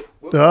mean.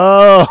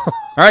 Oh, All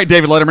right,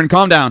 David Letterman,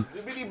 calm down.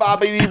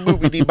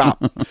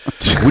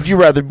 Would you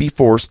rather be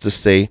forced to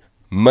say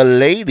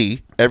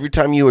 "milady" every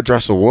time you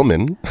address a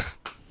woman?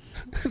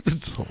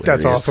 that's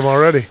hilarious. awesome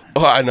already.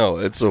 Oh, I know,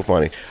 it's so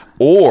funny.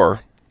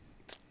 Or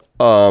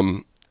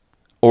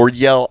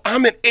yell,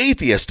 "I'm an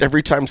atheist"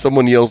 every time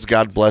someone yells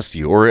 "God bless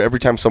you," or every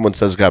time someone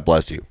says "God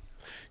bless you."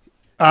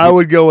 I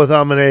would go with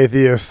I'm an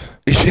atheist.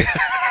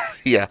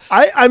 Yeah,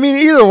 I mean,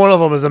 either one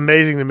of them is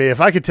amazing to me. If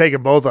I could take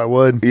them both, I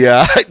would.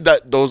 yeah.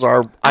 Those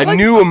are. I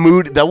knew a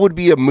mood. That would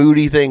be a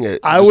moody thing. I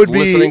just would be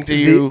listening to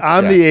you.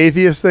 I'm Yeah. the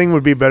atheist thing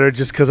would be better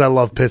just because I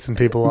love pissing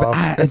people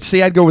off.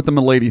 See, I'd go with the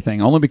milady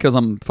thing only because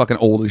I'm fucking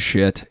old as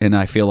shit, and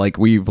I feel like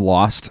we've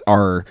lost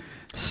our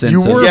sense You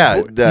were, of. Yeah,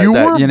 you that- were, You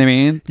know what I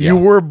mean? you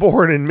were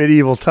born in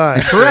medieval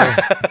times.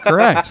 Correct.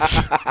 Correct.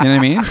 You know what I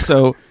mean?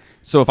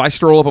 So if I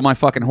stroll up on my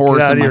fucking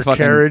horse out and of my your fucking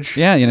carriage.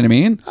 yeah, you know what I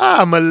mean?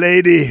 I'm a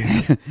lady.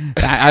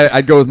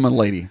 I'd go with my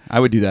lady. I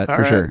would do that for All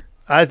right. sure.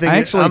 I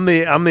think I'm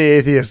the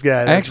atheist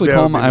guy. I actually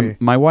call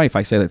my wife.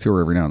 I say that to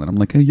her every now and then. I'm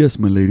like, hey, yes,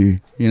 my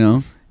lady. You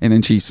know, and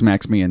then she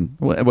smacks me and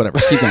whatever.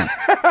 Keep going.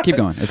 Keep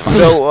going. It's fine.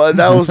 So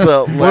that was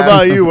the. What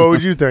about you? What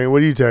would you think?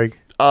 What do you take?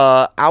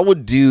 I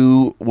would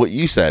do what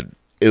you said.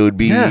 It would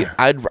be. Yeah.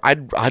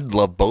 I'd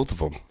love both of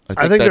them.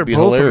 I think they're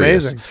both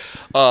hilarious. amazing.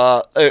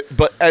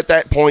 But at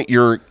that point,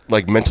 you're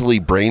like mentally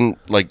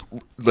like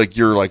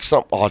you're like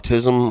some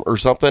autism or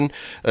something,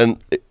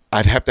 and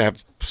I'd have to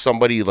have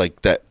somebody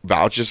like that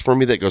vouches for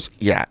me that goes,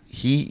 yeah,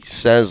 he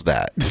says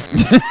that.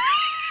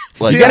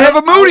 Like, you gotta have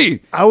a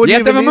Moody. I would. You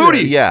have to have a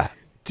Moody. Yeah.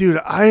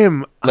 Dude, I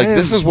am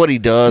this is what he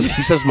does.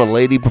 He says "my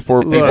lady"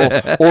 before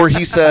people, or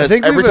he says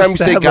every time you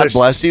say "God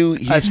bless you,"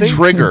 he's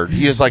triggered.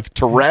 He is like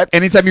Tourette's.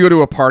 Anytime you go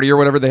to a party or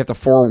whatever, they have to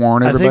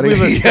forewarn everybody. I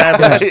think we've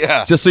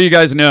established. Just so you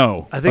guys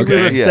know. I think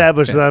we've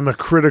established that I'm a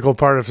critical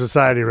part of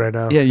society right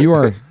now. Yeah, you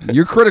are.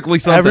 You're critically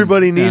something.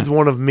 Everybody needs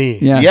one of me.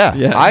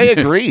 Yeah, I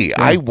agree.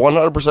 I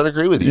 100%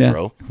 agree with you,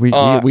 bro. We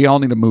all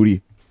need a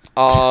Moody.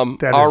 All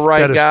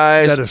right,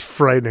 guys. That is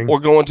frightening. We're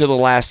going to the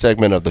last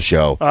segment of the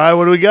show. All right,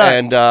 what do we got?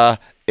 And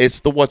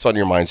it's the What's on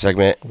Your Mind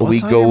segment. We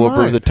go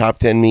over the top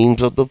 10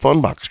 memes of the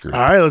Funbox group.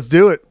 All right, let's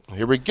do it.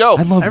 Here we go.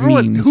 I love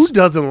memes. Who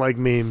doesn't like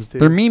memes,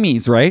 dude? They're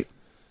memes, right?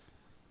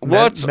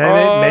 What's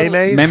memes?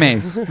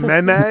 Memes.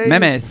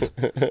 Memes.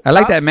 I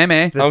like that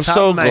meme. I'm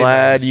so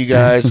glad you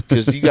guys,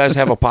 because you guys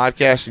have a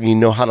podcast and you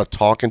know how to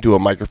talk into a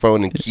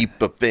microphone and keep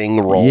the thing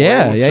rolling.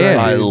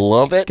 Yeah. I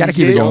love it. Gotta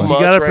keep it going. You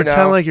gotta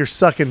pretend like you're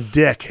sucking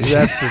dick.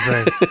 That's the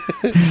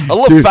thing. I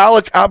love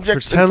phallic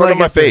objects in front of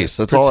my face.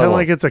 That's all I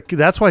want. Pretend like it's a.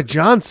 That's why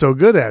John's so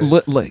good at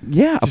it.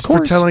 Yeah, of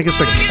course. Pretend like it's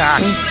a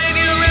cock.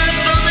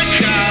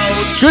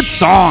 Good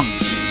song.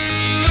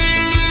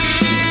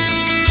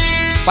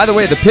 By the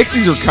way, the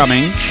Pixies are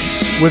coming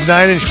with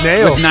 9 Inch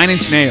Nails.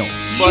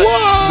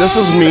 But this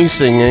is me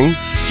singing.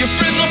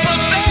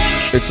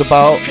 It's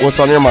about what's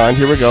on your mind.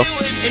 Here we go.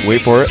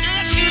 Wait for it.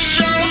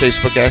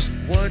 Facebook guys.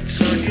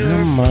 What's on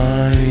your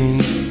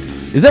mind?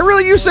 Is that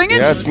really you singing?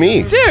 Yeah, it's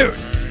me. Dude.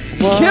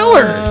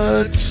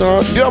 Killer.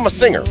 Dude, I'm a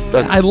singer.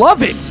 I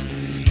love it.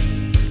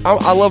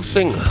 I love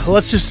singing.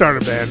 Let's just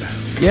start a band.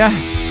 Yeah.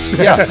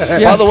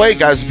 Yeah. By the way,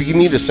 guys, if you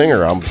need a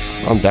singer, I'm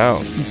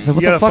down.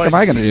 What the fuck am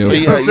I gonna do?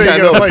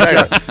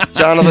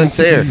 Jonathan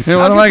Sayer. Yeah,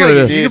 what am I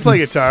gonna do? You can play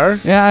guitar.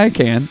 Yeah, I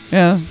can.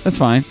 Yeah, that's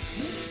fine.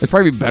 It'd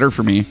probably be better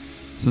for me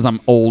since I'm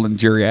old and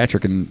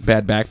geriatric and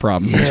bad back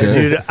problems and shit.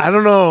 Dude, I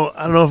don't know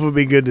if it would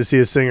be good to see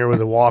a singer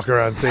with a walker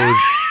on stage.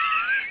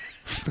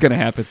 It's gonna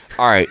happen.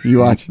 All right, you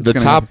watch.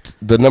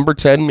 The number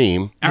 10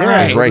 meme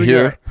is right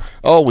here.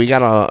 Oh, we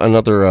got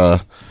another.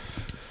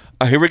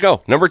 Here we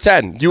go. Number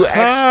 10.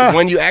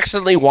 When you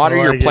accidentally water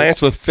your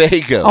plants with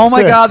Faygo. Oh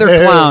my God,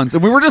 they're clowns,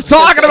 and we were just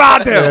talking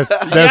about them.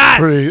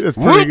 That's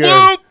pretty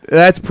good.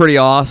 That's pretty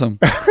awesome.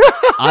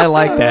 I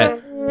like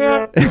that.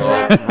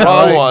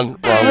 Wrong one.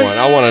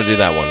 I want to do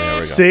that one.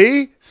 There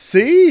we go.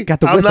 See? Got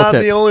the I'm whistle not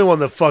tips. the only one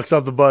that fucks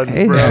up the buttons,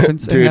 It bro.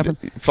 happens. Dude, it happens.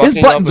 His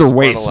fucking buttons up are is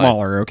way part of life.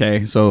 smaller.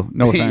 Okay, so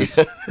no offense.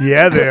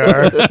 Yeah, they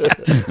are.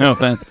 No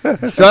offense.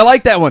 So I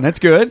like that one. That's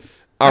good.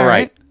 All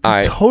right.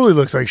 It totally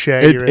looks like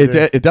Shaggy right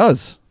there. It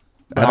does.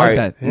 I like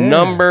that. Yeah.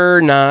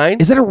 Number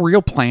 9. Is that a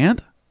real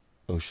plant?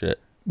 Oh shit!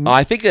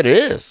 I think it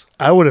is.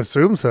 I would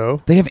assume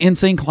so. They have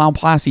Insane Clown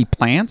Posse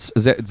plants.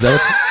 Is that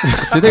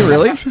do they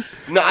really?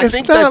 No, I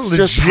think that's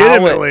just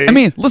how it. I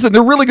mean, listen,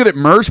 they're really good at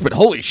merch, but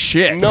holy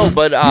shit! No,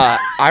 but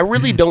I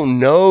really don't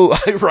know.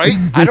 Right?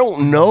 I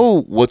don't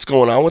know what's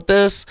going on with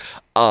this.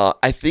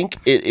 I think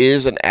it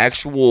is an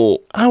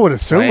actual. I would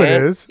assume plant.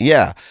 it is.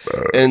 Yeah,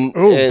 and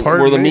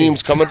where the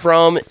meme's coming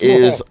from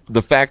is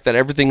the fact that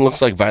everything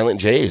looks like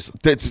Violent J's.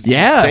 That's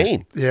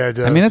insane. Yeah, it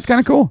does. I mean, that's kind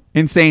of cool.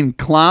 Insane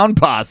Clown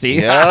Posse.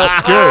 Yeah,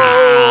 that's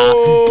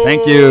good.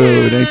 Thank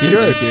you. Thank you.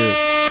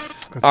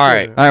 All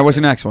right. All right. What's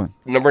the next one?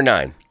 Number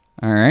 9.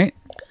 All right.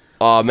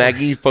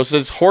 Maggie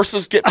posted,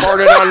 horses get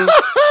farted on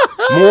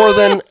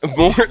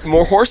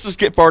more horses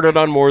get farted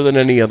on more than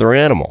any other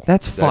animal.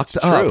 That's fucked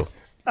up. True.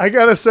 I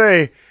gotta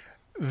say,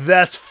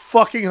 that's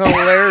fucking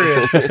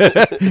hilarious.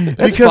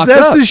 Because fucked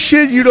that's up. the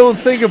shit you don't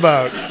think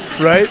about,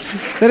 right?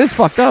 That is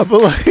fucked up.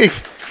 But like,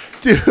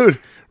 dude,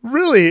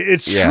 really,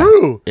 it's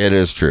true. It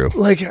is true.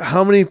 Like,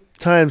 how many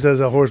times has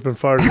a horse been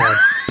farted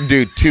on?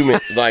 Dude, 2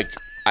 minutes. Like,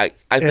 I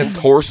think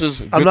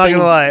horses. I'm not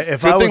gonna lie.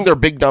 If I was, they're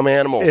big dumb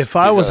animals. If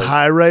I was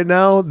high right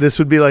now, this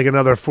would be like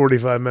another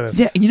 45 minutes.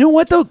 Yeah. You know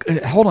what though?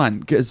 Hold on,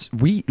 because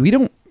we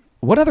don't.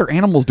 What other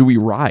animals do we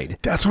ride?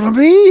 That's what I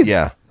mean.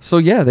 Yeah. So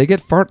yeah, they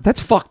get fart.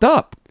 That's fucked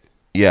up.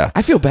 Yeah.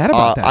 I feel bad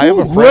about that. I have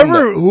a friend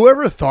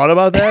whoever thought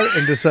about that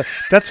and just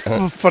that's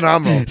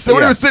phenomenal.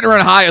 Somebody was sitting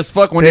around high as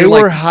fuck when they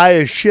were like, high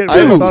as shit. I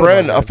have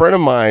a friend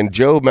of mine,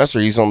 Joe Messer.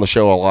 He's on the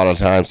show a lot of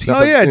times. He's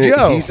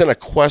Joe. He's an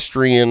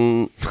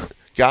equestrian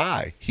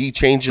guy. He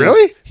changes.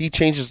 Really? He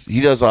changes.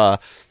 He does.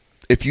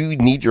 If you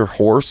need your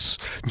horse,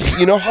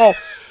 you know how.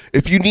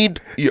 If you need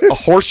a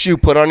horseshoe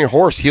put on your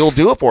horse, he'll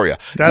do it for you.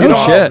 That's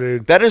awesome,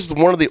 dude. That is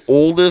one of the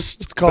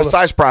oldest,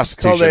 besides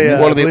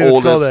prostitution, one of the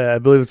oldest. I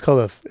believe it's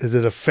called is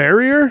it a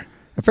farrier?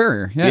 A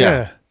farrier,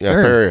 yeah. Yeah,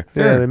 farrier.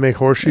 Yeah, they make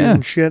horseshoes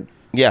and shit.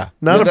 Yeah.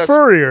 Not No, a that's-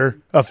 furrier,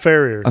 a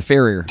farrier. A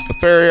farrier. A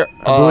farrier.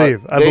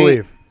 I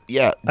believe.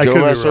 Yeah, I Joe could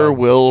be Messer wrong.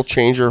 will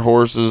change your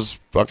horse's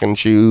fucking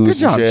shoes. Good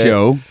job, and shit.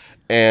 Joe.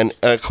 And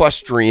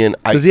equestrian.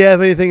 Does he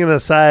have anything in a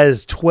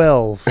size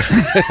 12?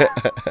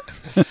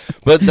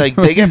 But like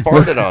they get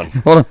farted on.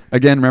 Hold on.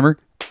 Again, remember?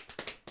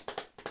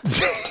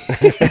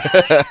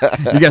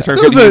 You guys are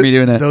Those hear are- me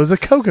doing that. Those are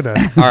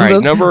coconuts. All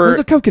right, Those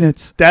are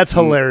coconuts. That's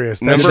hilarious.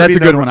 That Number- should That's be a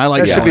good number- one. I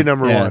like that. that. Should be one.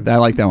 number Yeah, one. I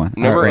like that one.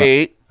 Number All right.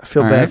 8. I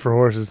feel All bad right. for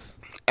horses.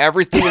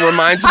 Everything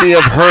reminds me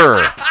of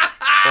her.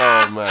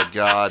 Oh my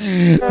god.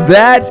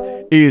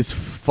 That is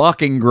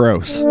fucking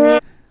gross.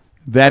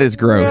 That is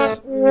gross.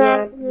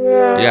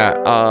 Yeah.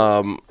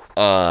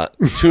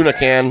 Tuna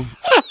can.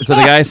 So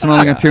the guy's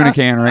smelling a tuna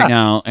can right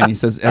now, and he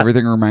says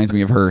everything reminds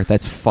me of her.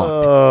 That's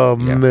fucked. Oh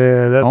man,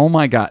 that's Oh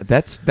my god,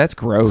 that's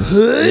gross.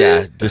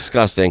 Yeah,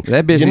 disgusting.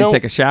 That bitch needs to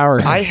take a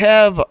shower. I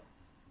have.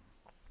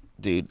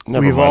 Dude,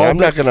 never We've mind. all I'm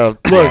not been- gonna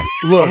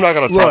Look, I'm not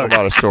gonna talk look.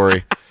 about a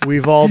story.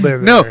 we've all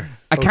been no, there.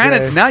 I kind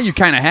of okay? now you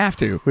kind of have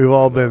to. We've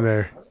all been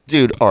there.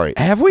 Dude, all right.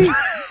 Have we?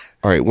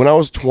 All right, when I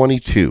was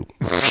 22,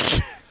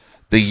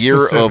 the year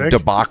of Specific?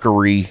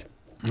 debauchery.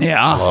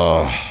 Yeah.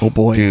 Oh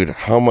boy, Dude,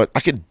 how much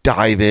I could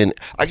dive in,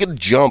 I could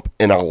jump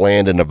and I'll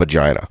land in a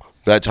vagina.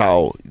 That's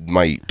how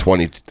my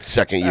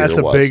 22nd year That's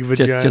a was. big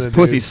vagina. just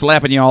pussy dude.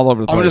 slapping you all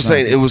over the place. I'm just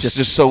saying, it was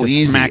just so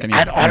easy. Smacking you.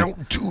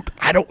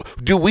 I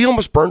don't. Dude, we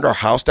almost burned our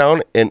house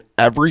down and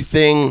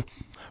everything.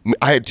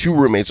 I had 2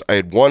 roommates. I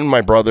had one,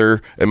 my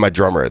brother, and my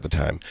drummer at the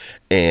time.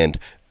 And,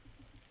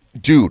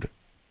 dude,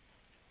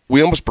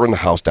 we almost burned the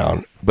house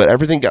down, but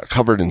everything got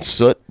covered in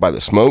soot by the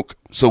smoke,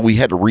 so we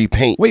had to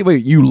repaint. Wait,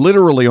 you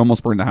literally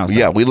almost burned the house down.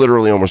 Yeah, we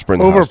literally almost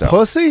burned the Over house down.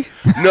 pussy?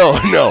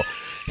 No.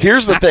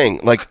 Here's the thing.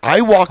 Like, I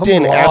walked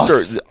in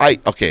after.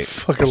 Okay.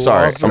 Fucking I'm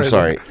sorry. lost I'm right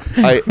sorry.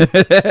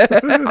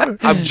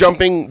 I'm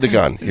jumping the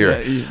gun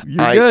here.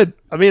 You're good.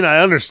 I mean, I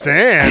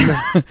understand.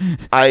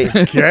 I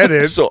Get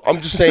it. So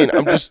I'm just saying.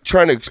 I'm just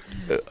trying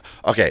to.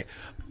 Okay.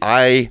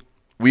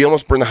 We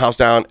almost burned the house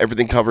down.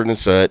 Everything covered in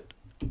soot.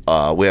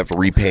 We have to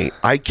repaint.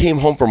 I came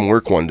home from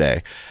work one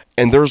day,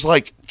 and there's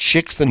like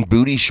chicks in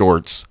booty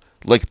shorts,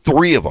 like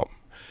 3 of them,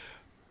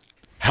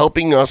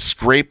 helping us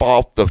scrape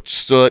off the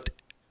soot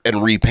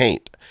and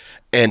repaint.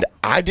 And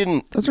I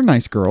didn't. Those are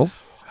nice girls.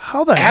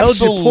 How the hell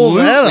did you pull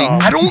that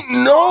off? I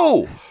don't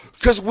know.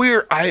 Because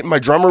my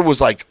drummer was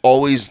like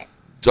always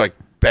like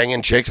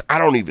banging chicks. I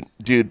don't even,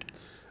 dude.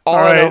 All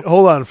right,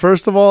 hold on.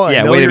 First of all, Yeah,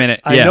 I know wait a you're-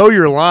 minute. I Yeah. know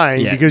you're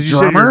lying Yeah. because you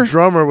said your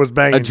drummer was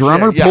banging. A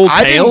drummer chicks. pulled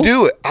I tail? didn't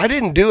do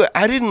it.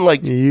 I didn't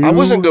like. I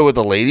wasn't good with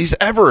the ladies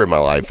ever in my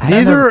life.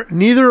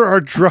 Neither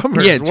are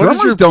drummers. Yeah, What is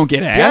drummers your- don't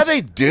get ass. Yeah,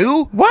 they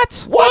do.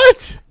 What?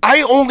 What?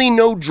 I only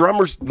know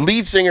drummers.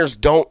 Lead singers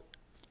don't.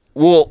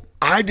 Well,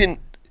 I didn't.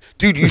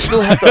 Dude, you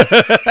still have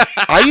to.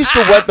 I used to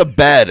wet the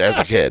bed as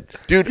a kid.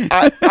 Dude,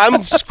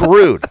 I'm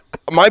screwed.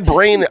 My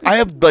brain, I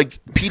have like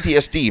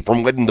PTSD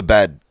from wetting the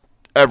bed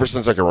ever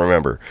since I can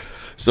remember.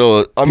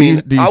 So, I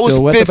mean, do you I was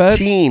still wet the bed?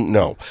 15.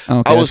 No.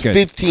 Okay, I was that's good.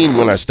 15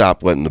 when I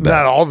stopped wetting the bed.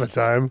 Not all the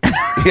time.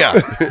 Yeah.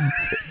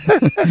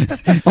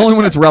 Only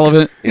when it's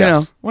relevant. Yeah. You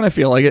know, when I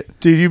feel like it.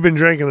 Dude, you've been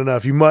drinking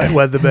enough. You might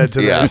wet the bed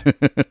today.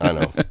 Yeah. I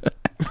know.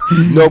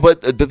 No,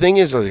 but the thing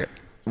is, like,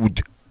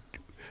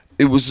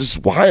 it was just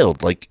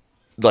wild. Like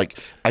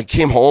I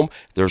came home,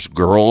 there's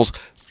girls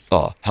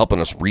helping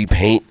us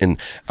repaint, and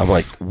I'm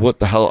like, what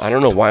the hell? I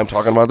don't know why I'm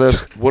talking about this.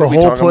 What are we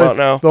talking about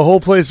now? The whole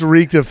place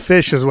reeked of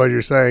fish, is what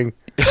you're saying.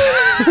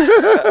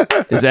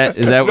 Is that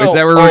No,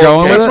 where we're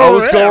going okay, with so it? I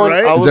was going.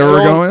 right? I Is was that where we're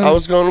going, going with I it?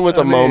 was going with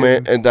a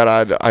moment, and that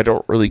I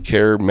don't really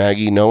care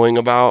Maggie knowing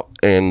about,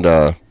 and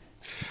Maybe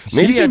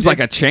maybe I seems did- like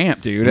a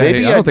champ, dude.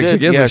 Maybe I don't think she did.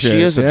 gives Yeah, a shit.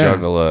 she is a Yeah.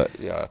 juggler.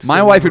 Yeah, it's My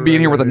good. wife would be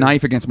in here with a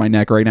knife against my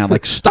neck right now,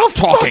 like, stop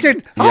talking.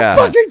 Fucking, Yeah. I'll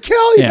fucking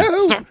kill you. Yeah,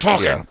 stop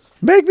talking. Yeah.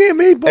 Make me a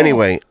meatball.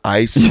 Anyway,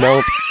 I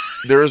smelled.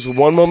 There was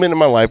one moment in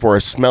my life where I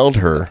smelled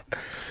her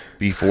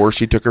before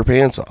she took her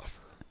pants off.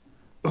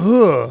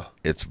 Ugh.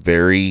 It's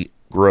very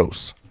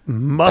gross.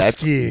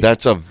 Musky.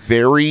 That's a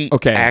very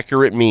Okay.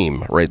 accurate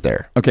meme right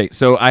there. Okay,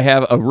 so I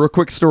have a real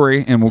quick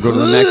story, and we'll go to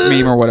the next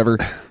meme or whatever.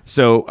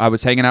 So I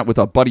was hanging out with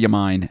a buddy of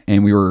mine,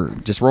 and we were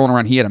just rolling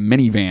around. He had a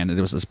minivan, and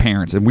it was his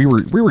parents, and we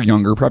were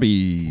younger,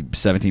 probably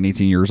 17,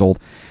 18 years old,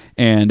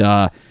 and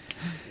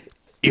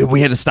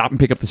we had to stop and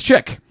pick up this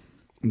chick.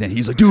 And then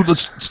he's like, dude,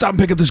 let's stop and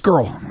pick up this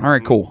girl. All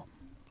right, cool.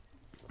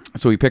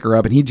 So we pick her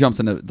up, and he jumps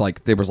into,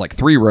 like, there was like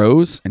 3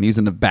 rows, and he's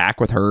in the back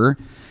with her.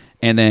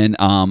 And then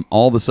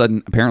all of a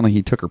sudden, apparently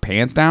he took her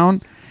pants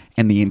down,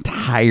 and the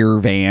entire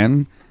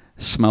van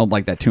smelled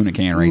like that tuna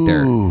can right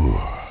there.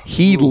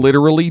 He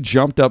literally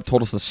jumped up,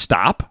 told us to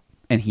stop,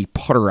 and he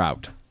put her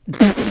out.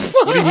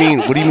 What do you mean?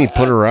 What do you mean?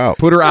 Put her out?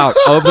 Put her out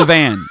of the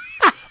van.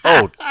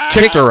 Oh,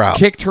 kicked her out.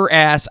 Kicked her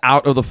ass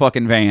out of the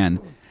fucking van.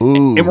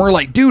 And we're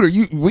like,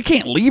 dude, we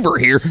can't leave her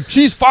here.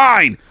 She's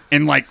fine.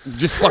 And like,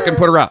 just fucking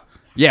put her out.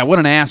 Yeah, what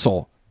an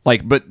asshole.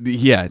 Like, but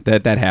yeah,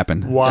 that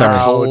happened. Wow. That's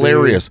Sorry.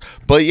 hilarious.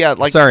 But yeah,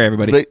 like, Sorry,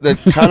 everybody. That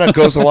kind of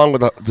goes along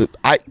with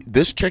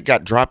this chick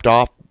got dropped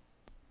off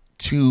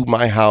to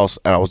my house,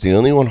 and I was the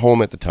only one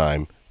home at the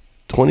time,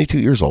 22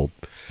 years old.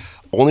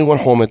 only one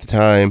home at the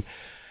time.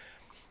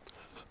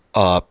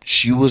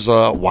 She was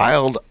a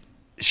wild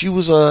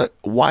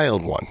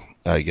one,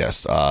 I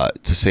guess, to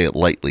say it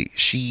lightly.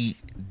 She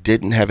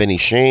didn't have any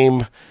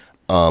shame.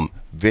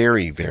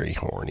 Very, very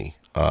horny.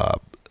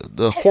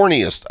 The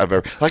horniest I've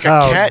ever, like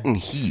a cat in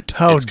heat.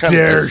 How it's kind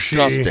dare of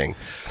disgusting.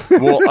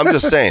 Well, I'm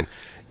just saying.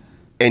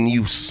 And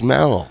you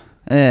smell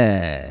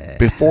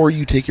before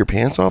you take your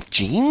pants off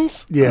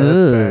jeans. Yeah,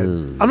 that's bad.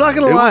 I'm not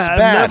gonna lie.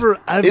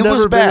 I've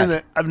never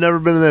been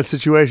in that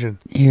situation.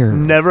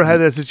 Never had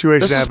that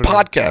situation. This happen. is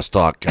podcast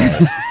talk,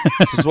 guys.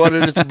 This is what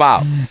it's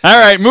about. All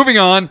right, moving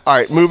on. All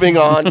right, moving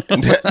on.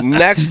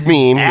 Next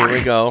meme. Here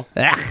we go.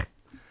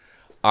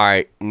 All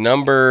right,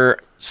 number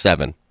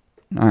 7.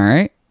 All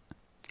right.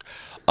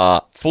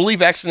 Fully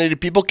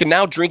vaccinated people can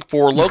now drink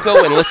Four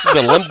Loko and listen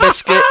to Limp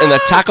Bizkit in the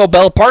Taco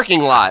Bell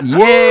parking lot. Yay!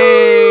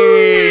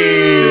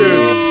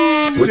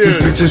 What these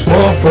bitches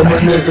want from a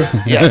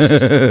nigga.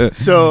 Yes.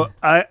 So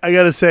I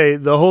gotta say,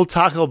 the whole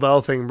Taco Bell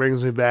thing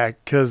brings me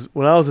back because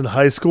when I was in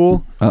high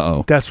school,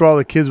 that's where all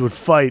the kids would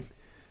fight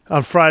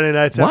on Friday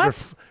nights.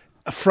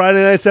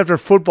 Friday nights after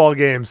football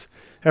games,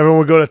 everyone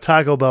would go to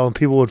Taco Bell and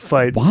people would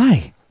fight.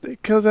 Why?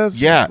 Because that's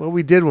what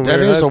we did when we were in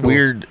That high is a school.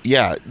 weird,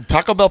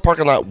 Taco Bell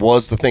parking lot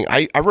was the thing.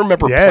 I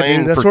remember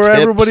playing dude, that's for where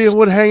tips. everybody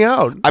would hang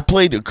out. I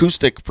played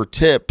acoustic for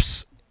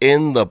tips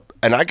and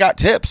I got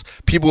tips.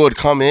 People would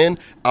come in.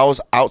 I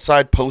was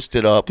outside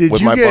posted up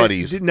with my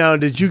buddies.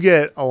 Did you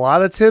get a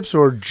lot of tips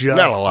or just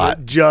Not a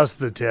lot. Just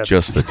the tips?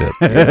 Just the tip.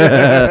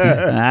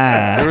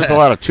 There was a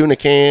lot of tuna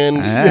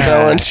cans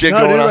selling shit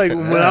going on. Like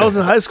when I was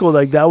in high school,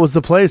 like that was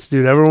the place,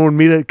 dude. Everyone would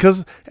meet it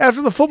because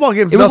after the football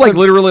games, It was like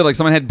literally like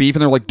someone had beef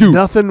and they're like, dude,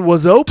 nothing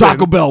was open.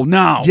 Taco Bell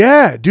now.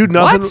 Yeah, dude,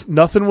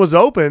 nothing was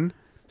open.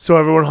 So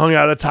everyone hung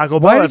out at Taco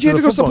Bell. Why did you have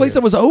to go to some place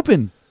that was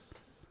open?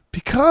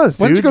 Because,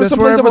 why didn't you go to some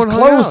place that was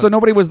closed so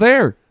nobody was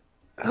there?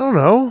 I don't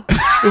know.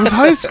 It was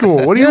high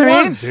school. What do you know what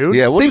I want, mean? dude?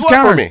 Yeah, what do you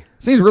want from me?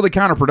 Seems really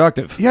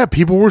counterproductive. Yeah,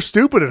 people were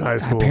stupid in high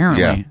school.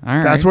 Apparently. Yeah. All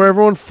right. That's where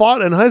everyone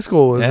fought in high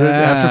school was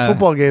after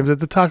football games at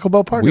the Taco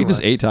Bell parking lot. We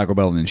just ate Taco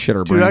Bell and then shit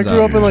our Dude, brains I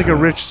grew out. up in like a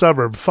rich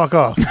suburb. Fuck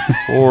off.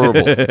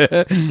 Horrible.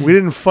 We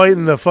didn't fight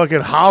in the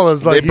fucking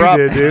hollows like you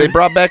did, dude. They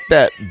brought back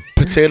that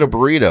potato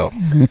burrito.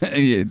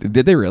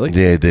 Did they really?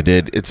 Yeah, they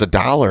did. It's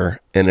 $1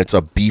 and it's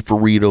a beef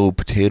burrito,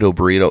 potato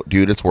burrito.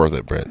 Dude, it's worth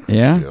it, Brent.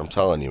 Yeah? Dude, I'm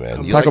telling you,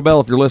 man. You Taco Bell,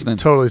 if you're listening.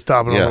 Totally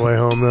stopping on the way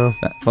home, though.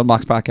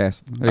 Funbox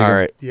Podcast. There you All go.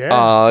 right.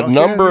 Yeah.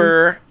 Number.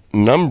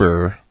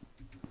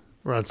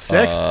 We're on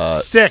 6?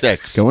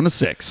 6. Going to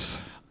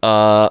 6.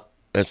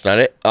 That's not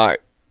it. All right.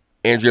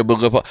 Andrea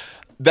Bugapa.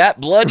 That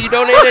blood you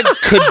donated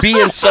could be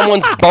in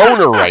someone's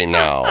boner right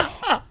now.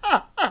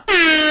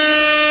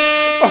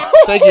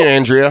 Thank you,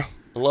 Andrea.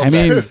 I love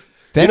that.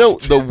 You know,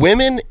 the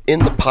women in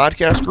the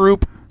podcast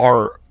group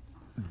are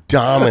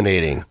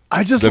dominating.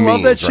 I just the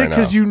love that memes shit right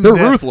because now. They're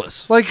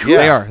ruthless. Like, who,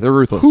 They are. They're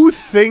ruthless. Who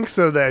thinks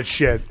of that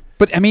shit?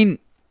 But, I mean,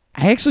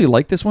 I actually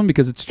like this one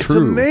because it's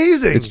true. It's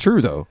amazing. It's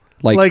true, though.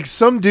 Like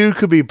some dude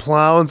could be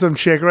plowing some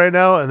chick right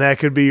now, and that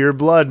could be your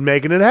blood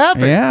making it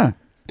happen. Yeah.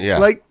 Yeah.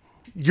 Like,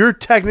 you're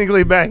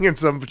technically banging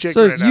some chick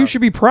So right now. you should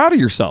be proud of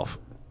yourself.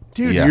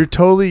 Dude, Yeah.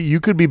 you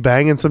could be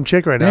banging some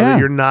chick right now that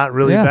you're not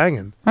really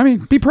banging. I mean,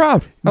 be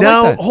proud. I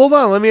Now, like that. hold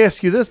on. Let me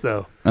ask you this,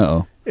 though.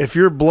 Uh-oh. If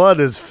your blood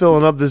is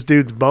filling up this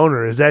dude's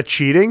boner, is that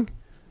cheating?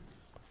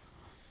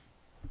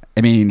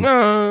 I mean,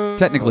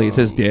 technically it's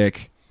his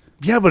dick.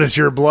 Yeah, but it's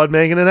your blood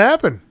making it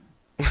happen.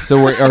 So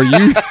are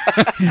you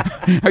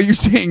are you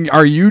saying,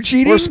 are you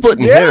cheating? We're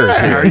splitting hairs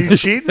here. Are you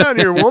cheating on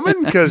your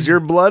woman because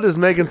your blood is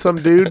making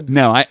some dude?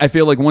 No, I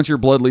feel like once your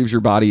blood leaves your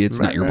body, it's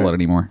not your Right. blood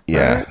anymore.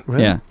 Yeah.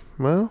 Yeah.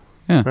 Well,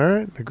 Yeah. all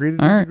right. Agree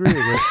to All right. disagree.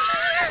 I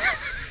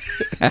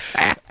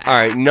guess. All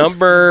right.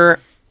 Number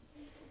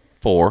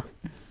 4.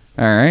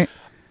 All right.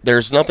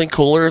 There's nothing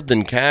cooler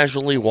than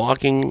casually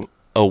walking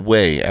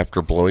away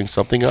after blowing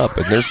something up.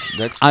 And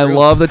that's I true.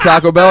 love that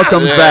Taco Bell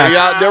comes back.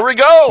 Yeah, there we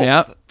go.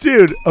 Yep.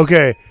 Dude,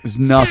 okay. There's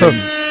nothing.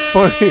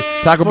 Funny.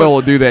 Taco Bell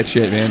will do that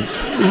shit, man.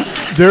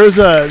 There's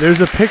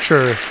a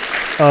picture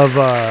of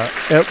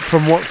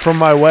from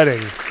my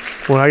wedding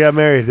when I got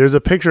married. There's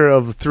a picture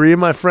of 3 of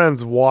my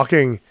friends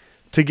walking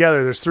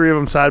together. There's 3 of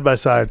them side by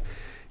side,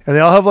 and they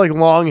all have like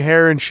long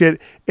hair and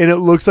shit. And it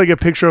looks like a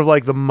picture of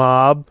like the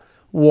mob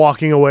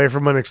walking away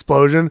from an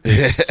explosion.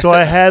 So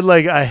I had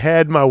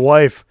my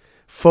wife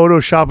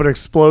Photoshop an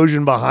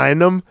explosion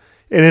behind them,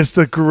 and it's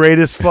the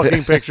greatest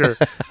fucking picture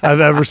I've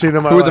ever seen in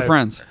my life. Who are the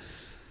friends?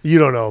 You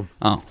don't know.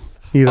 Oh.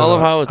 You don't I love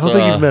know. how it's, I don't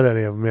think you've met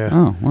any of them. Yeah.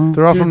 Oh, well.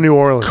 They're all from New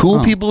Orleans.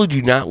 Cool people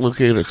do not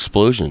look at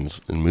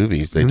explosions in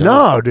movies. They don't.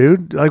 No,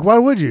 dude. Like, why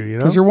would you? You know,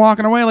 Because you're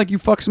walking away like you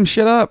fuck some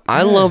shit up.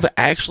 I love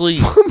actually.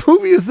 What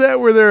movie is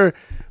that where they're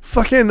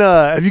fucking?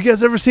 Have you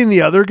guys ever seen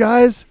The Other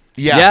Guys?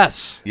 Yeah.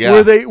 Yes.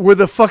 Yeah. Where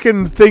the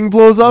fucking thing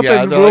blows up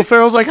Yeah, and they're Will like-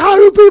 Ferrell's like, how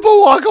do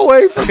people walk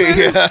away from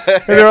this?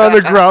 And they're on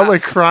the ground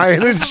like crying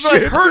and This is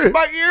like shit. hurt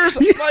my ears.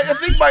 I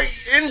think my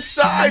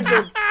insides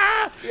are.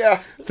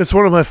 Yeah. That's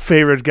one of my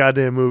favorite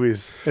goddamn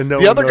movies. And no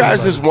The one Other knows Guys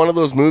about is it. one of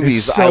those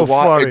movies It's so I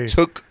watched.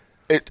 funny.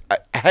 I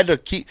had to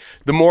keep.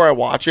 The more I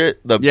watch it,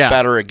 the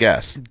better it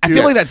gets. I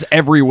feel like that's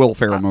every Will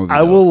Ferrell movie.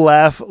 I will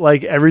laugh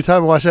like every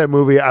time I watch that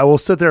movie. I will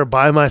sit there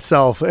by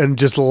myself and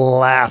just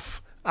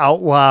laugh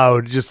out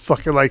loud, just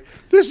fucking like,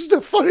 this is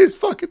the funniest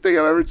fucking thing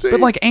I've ever seen.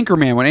 But like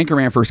Anchorman, when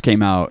Anchorman first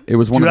came out, it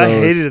was one of those. I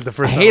hated it the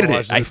first time I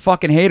watched it. I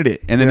fucking hated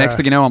it. And the next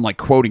thing you know, I'm like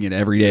quoting it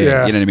every day.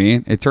 Yeah. You know what I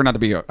mean? It turned out to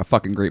be a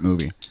fucking great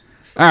movie.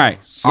 All right.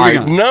 All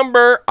right,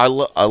 number. I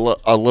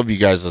love you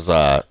guys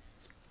as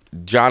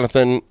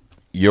Jonathan.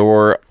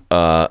 You're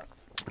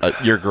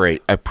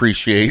great. I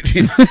appreciate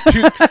you.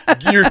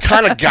 You're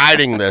kind of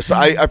guiding this.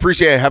 I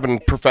appreciate having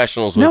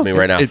professionals with me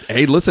right now.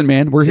 Hey, listen,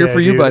 man, we're here for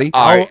you, buddy.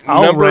 All right,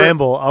 I'll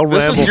ramble.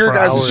 This is your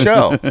guys'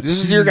 show.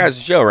 This is your guys'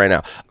 show right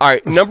now. All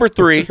right, number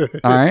 3.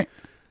 All right.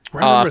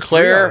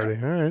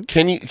 Claire,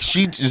 can you?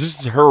 This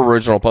is her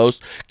original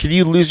post. Can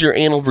you lose your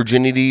anal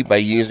virginity by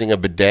using a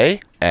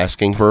bidet?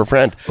 Asking for a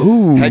friend.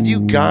 Ooh. Had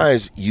you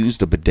guys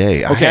used a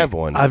bidet? I have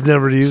one. I've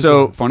never used.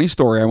 So funny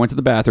story. I went to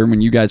the bathroom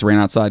when you guys ran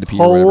outside to pee.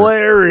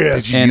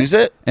 Hilarious. Did you use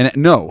it? And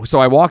no. So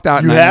I walked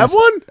out. You and have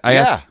one? I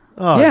asked.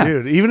 Oh, yeah.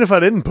 dude. Even if I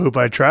didn't poop,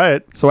 I'd try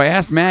it. So I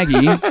asked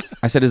Maggie.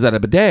 I said, "Is that a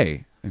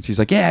bidet?" And she's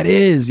like, "Yeah, it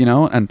is." You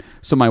know. And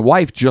so my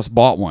wife just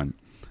bought one.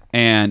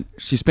 And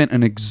she spent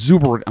an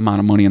exuberant amount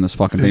of money on this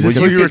fucking thing. Is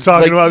this what you were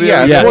talking about?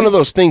 Yeah, it's one of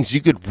those things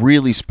you could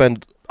really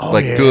spend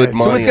good money.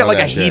 So it's got on like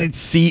a that shit. heated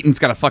seat and it's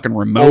got a fucking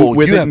remote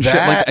with you it have and that?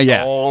 shit like that.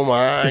 Yeah. Oh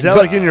my! Is that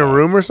like in your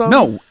room or something?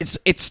 No,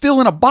 it's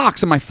still in a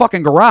box in my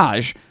fucking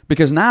garage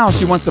because now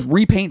she wants to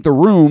repaint the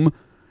room.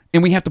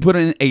 And we have to put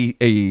in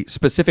a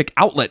specific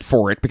outlet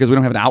for it because we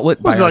don't have an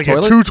outlet by Was it our like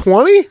toilet. a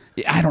 220?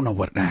 I don't know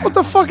what. What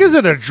the fuck is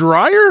it? A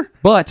dryer?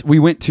 But we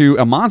went to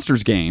a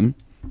Monsters game,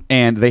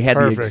 and they had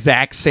Perfect. the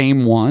exact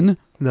same one.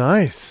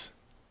 Nice.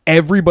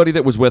 Everybody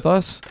that was with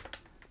us,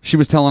 she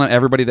was telling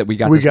everybody that we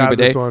got We this got new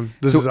bidet. this one.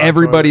 This is So our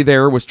everybody toilet.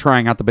 there was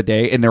trying out the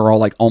bidet, and they were all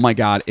like, "Oh my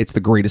god, it's the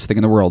greatest thing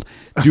in the world."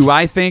 Do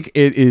I think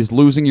it is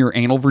losing your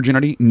anal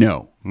virginity?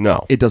 No,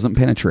 it doesn't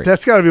penetrate.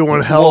 That's got to be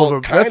one hell of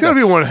a. That's got to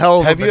be one hell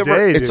of Have a you bidet.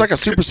 ever? It's dude. like a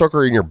super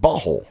soaker in your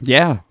butthole.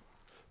 Yeah.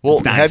 Well,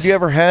 It's nice. have you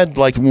ever had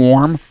like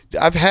warm?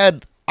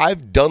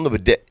 I've done the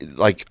bidet.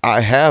 Like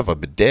I have a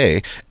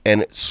bidet,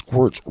 and it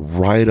squirts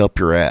right up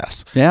your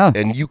ass. Yeah.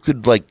 And you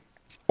could like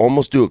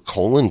almost do a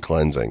colon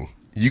cleansing.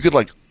 You could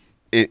like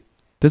it.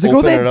 Does it go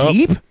open that up,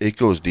 deep? It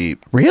goes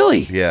deep. Really?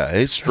 Yeah,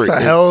 it's straight. That's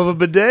a hell of a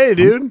bidet,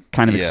 dude.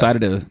 Kind of Yeah. excited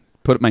to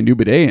put my new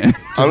bidet in.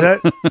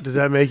 Does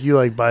that make you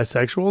like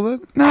bisexual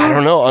then? I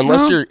don't know.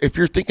 Unless No. if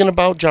you're thinking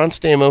about John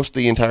Stamos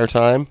the entire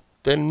time,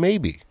 then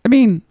maybe. I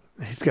mean,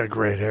 He's got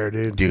great hair,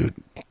 dude. Dude,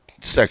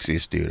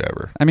 sexiest dude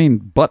ever. I mean,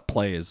 butt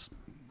play is.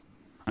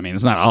 I mean,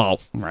 it's not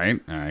all right.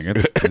 I get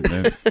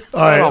it.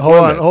 All right,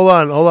 hold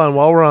on.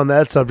 While we're on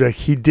that subject,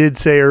 he did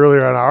say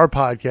earlier on our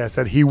podcast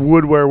that he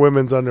would wear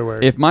women's underwear.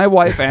 If my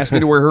wife asked me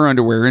to wear her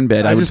underwear in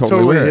bed, I would just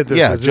totally wear hit it. this.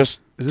 Yeah, is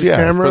this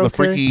camera for the okay?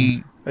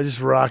 freaky. I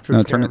just rocked this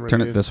No, turn camera,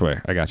 it dude. this way.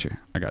 I got you.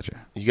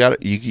 You got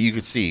it. You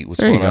could see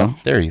what's There you going on. go.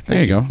 There you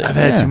go. I've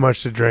had too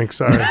much to drink.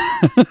 Sorry.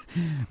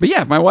 But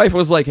yeah, if my wife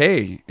was like,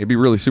 "Hey, it'd be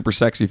really super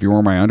sexy if you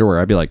wore my underwear,"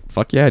 I'd be like,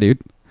 "Fuck yeah, dude,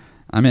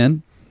 I'm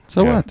in."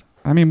 So Yeah. what?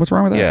 I mean, what's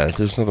wrong with that? Yeah,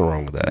 there's nothing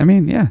wrong with that. I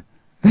mean, yeah.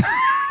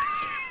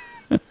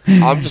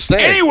 I'm just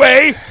saying.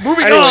 Anyway,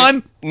 moving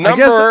on.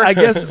 Number. I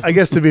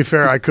guess to be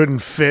fair, I couldn't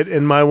fit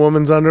in my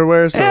woman's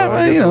underwear. So Yeah, I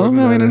well, guess you it know, I wouldn't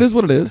mean, matter. it is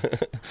what it is.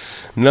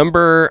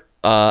 Number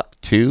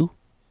 2.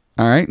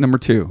 All right, number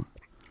 2.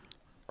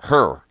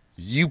 Her.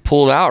 You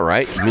pulled out,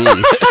 right? Me.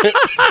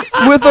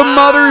 With a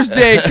Mother's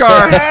Day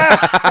card.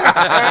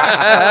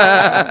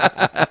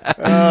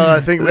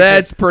 I think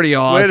That's pretty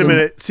awesome. Wait a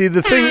minute. See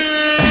the thing.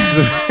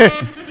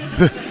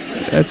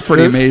 That's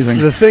pretty amazing.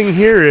 The thing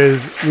here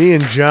is, me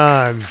and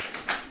John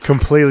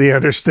completely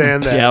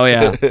understand that. Yeah, oh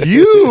yeah.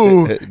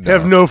 You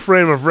have no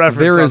frame of reference.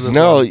 There on is this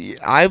No, one.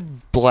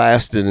 I've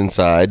blasted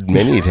inside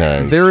many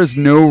times. There is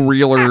no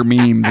realer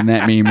meme than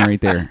that meme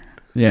right there.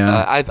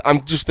 Yeah.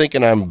 I'm just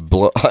thinking I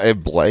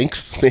have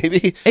blanks,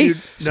 maybe. Hey,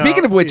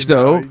 speaking of which,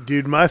 though,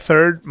 dude, my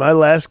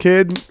last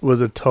kid was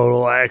a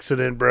total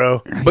accident,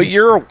 bro. But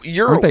you're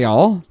aren't they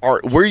all?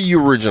 Where are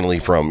you originally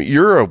from?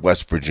 You're a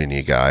West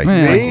Virginia guy,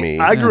 Yeah. like me.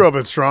 I grew up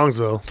in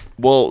Strongsville.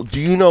 Well, do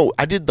you know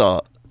I did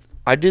the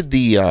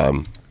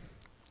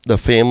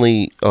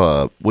family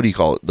what do you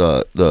call it?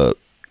 The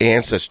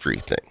ancestry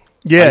thing.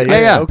 Yeah.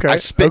 I Okay.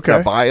 spit in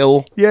a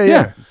vial.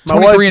 Yeah. My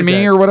wife 23 and did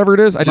Me that. or whatever it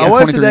is. I My did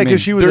wife did 23 that and Me.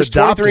 because she was There's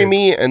adopted.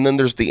 23andMe, and then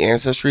there's the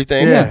ancestry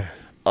thing. Yeah.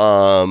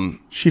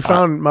 She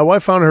My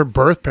wife found her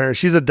birth parents.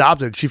 She's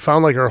adopted. She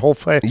found like her whole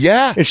family.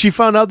 Yeah. And she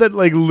found out that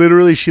like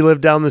literally she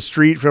lived down the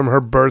street from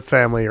her birth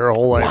family her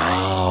whole life.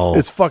 Wow.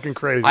 It's fucking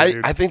crazy,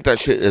 dude. I think that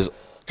shit is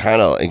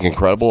kind of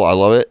incredible. I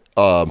love it.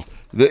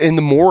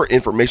 The more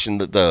information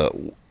that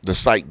the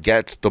site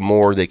gets, the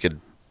more they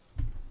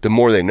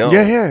know.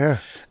 Yeah.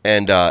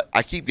 And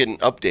I keep getting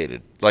updated.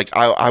 Like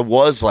I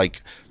was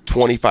like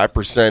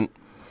 25%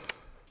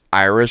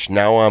 Irish.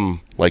 Now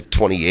I'm like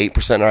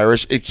 28%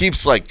 Irish. It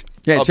keeps like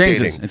Yeah, it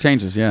changes. updating. It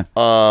changes, yeah.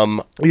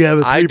 You have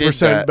a I did 3%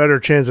 that. better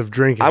chance of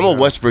drinking. I'm a now.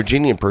 West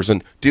Virginian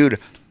person, dude.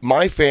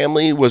 my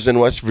family was in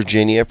West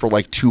Virginia for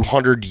like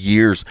 200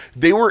 years.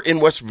 They were in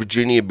West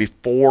Virginia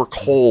before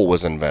coal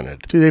was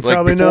invented. Dude, they Like,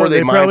 probably before know.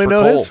 They mined probably for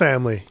know coal. his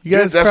family. You Dude,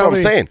 guys, that's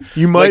probably, what I'm saying.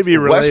 You might Like, be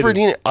related. West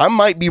Virginia. I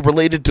might be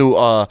related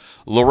to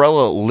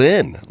Loretta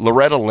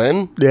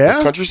Lynn, Yeah?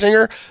 the country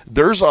singer.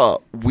 There's a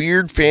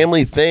weird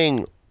family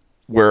thing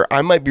where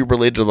I might be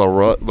related to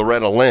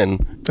Loretta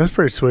Lynn. That's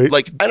pretty sweet.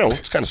 Like, I don't know,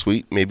 it's kind of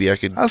sweet. Maybe I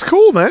could. That's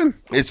cool, man.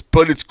 It's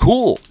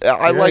cool.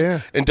 I like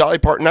yeah. and Dolly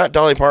Parton, not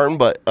Dolly Parton,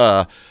 but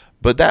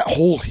that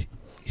whole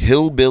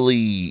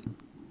hillbilly's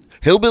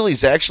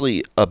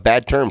actually a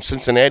bad term.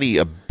 Cincinnati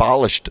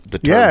abolished the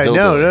term Yeah,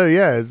 hillbilly. no,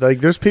 yeah. Like,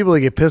 there's people that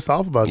get pissed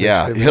off about this.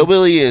 Yeah, shit, man.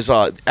 hillbilly is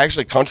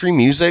actually country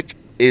music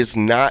is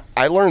not.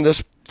 I learned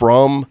this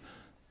from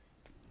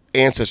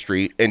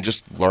Ancestry and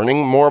just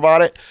learning more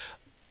about it.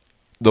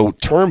 The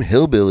term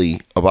hillbilly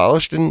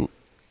abolished in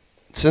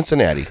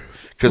Cincinnati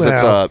because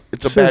it's a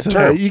bad Cincinnati,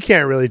 term. You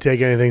can't really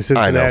take anything I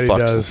Cincinnati know. Fuck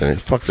does. Cincinnati.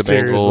 Fuck the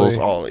Seriously. Bengals.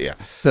 All yeah.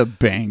 The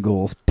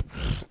Bengals.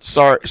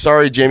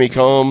 Sorry, Jamie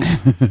Combs.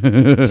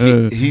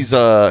 He's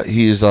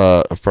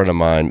a friend of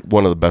mine.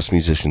 One of the best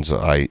musicians.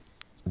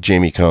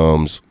 Jamie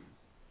Combs,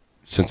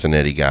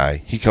 Cincinnati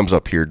guy. He comes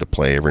up here to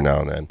play every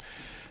now and then.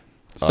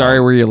 Sorry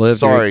where you live.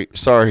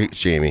 Sorry,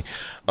 Jamie.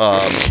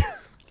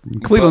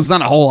 Cleveland's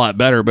not a whole lot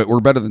better, but we're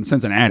better than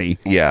Cincinnati.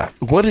 Yeah.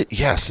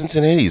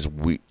 Cincinnati's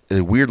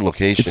a weird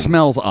location. It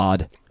smells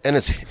odd. And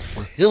it's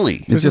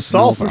hilly. There's a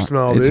sulfur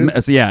smell, dude.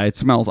 It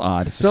smells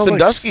odd. smells like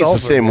Sandusky's the sulfur,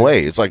 same dude.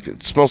 way. It's like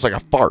it smells like a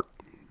fart.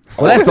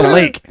 Well, that's the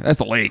lake. That's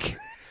the lake.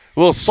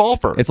 Well, it's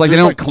sulfur. It's like they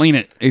don't clean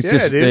it. It's Yeah,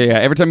 just dude.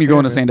 every time you go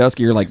into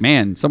Sandusky, you're like,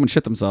 man, someone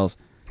shit themselves.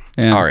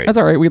 Yeah, All right. that's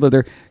all right. We live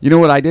there. You know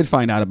what I did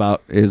find out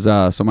about is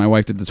so my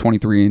wife did the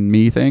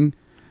 23andMe thing.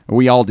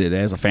 We all did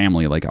as a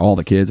family, like all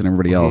the kids and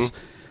everybody else,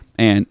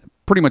 and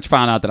pretty much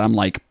found out that I'm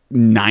like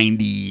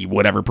 90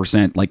 whatever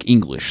 % like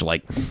English,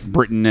 like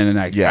Britain, and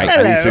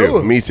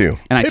me too.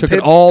 And I took it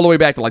all the way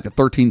back to like the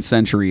 13th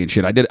century and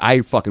shit.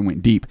 I fucking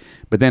went deep.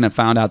 But then I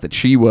found out that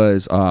she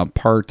was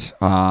part,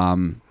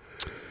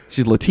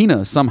 she's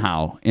Latina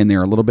somehow in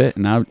there a little bit.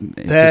 And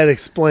That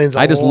explains a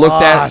I just lot.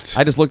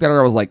 looked at her.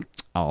 I was like,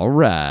 all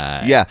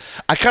right. Yeah,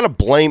 I kind of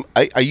blame.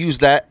 I use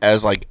that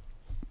as like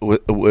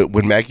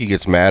when Mackie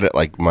gets mad at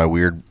like my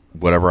weird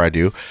whatever I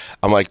do.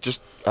 I'm like,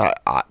 just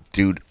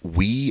dude,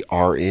 we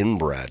are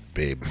inbred,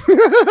 babe.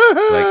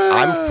 Like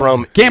I'm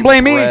from. Can't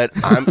blame me.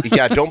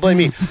 Don't blame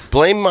me.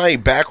 Blame my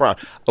background.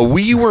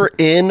 We were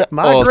in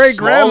My great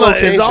grandma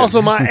is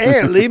also my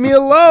aunt. Leave me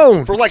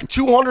alone. For like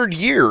 200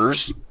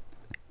 years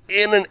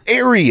in an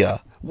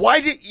area. Why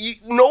did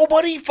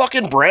nobody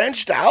fucking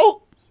branched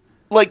out?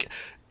 Like.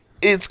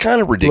 It's kind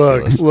of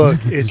ridiculous. Look,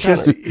 it's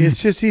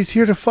just he's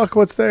here to fuck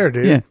what's there,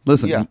 dude. Yeah,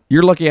 listen,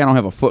 you're lucky I don't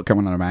have a foot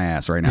coming out of my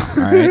ass right now.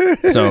 All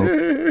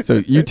right, so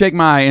you take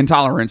my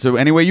intolerance so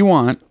any way you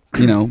want,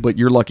 but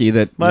you're lucky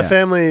that My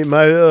family,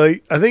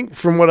 I think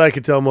from what I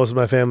could tell, most of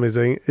my family's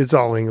it's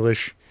all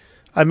English.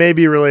 I may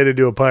be related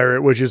to a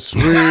pirate, which is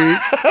sweet.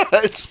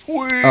 It's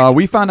sweet.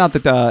 We found out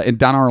that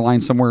down our line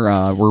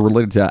somewhere we're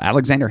related to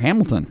Alexander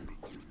Hamilton.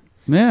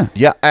 Yeah.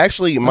 Yeah,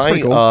 actually,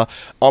 my cool.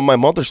 on my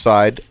mother's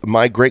side,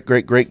 my great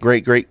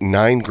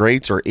 9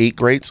 greats or 8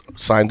 greats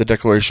signed the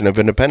Declaration of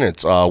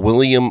Independence.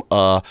 William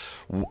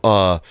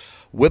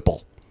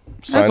Whipple.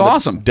 Signed That's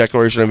awesome. The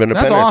Declaration of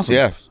Independence. That's awesome.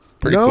 Yeah,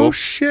 pretty No cool.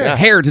 shit. Yeah.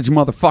 Heritage,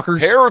 motherfuckers.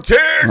 Heritage.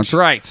 That's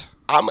right.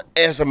 I'm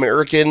as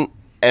American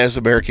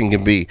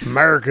can be.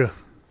 America.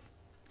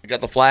 I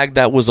got the flag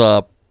that was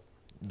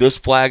this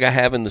flag I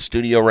have in the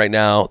studio right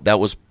now that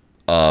was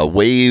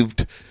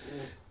waved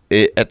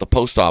at the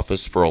post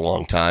office for a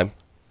long time.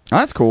 Oh,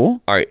 that's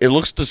cool. All right, it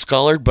looks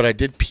discolored, but I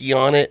did pee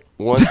on it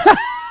once.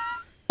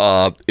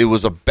 It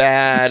was a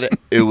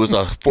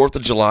 4th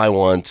of July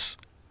once.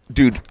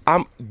 Dude,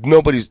 I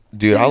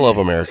love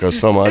America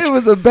so much. It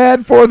was a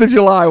bad 4th of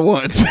July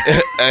once.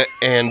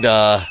 and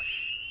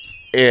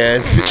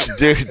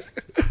dude,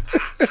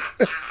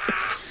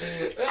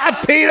 I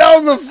peed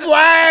on the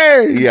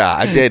flag. yeah,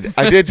 I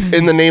did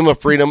in the name of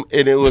freedom,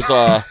 and it was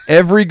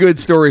Every good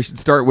story should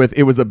start with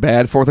 "It was a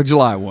bad 4th of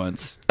July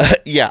once."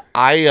 yeah,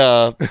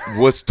 I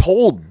was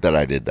told that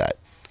I did that.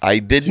 I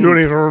didn't. You don't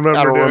even remember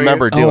I don't doing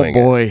remember it? doing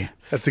Oh boy,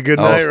 That's a good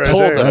I night was right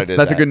told there. that I did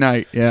that's a that. good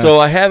night. Yeah. So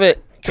I have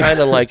it kind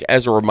of like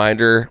as a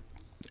reminder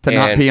to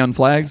not pee on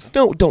flags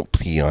Don't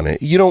pee on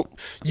it. You don't.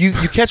 You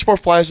catch more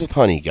flies with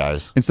honey,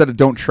 guys. instead of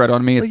 "Don't tread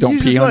on me," it's Like, "Don't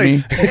you pee just, on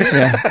me."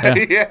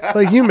 like- Yeah.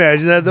 Like, you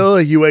imagine that though?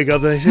 Like, you wake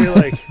up and you're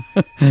like,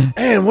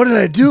 man, what did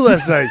I do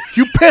last night?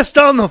 You pissed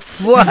on the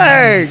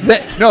flag.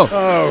 No.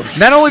 Oh,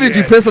 Not only did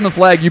you piss on the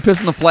flag, you pissed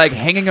on the flag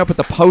hanging up at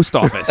the post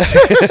office.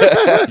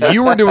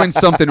 You were doing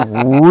something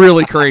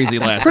really crazy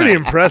last night. pretty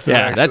impressive,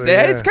 Yeah, actually,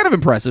 yeah. it's kind of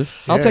impressive.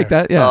 I'll Yeah. take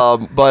that. Yeah.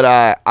 But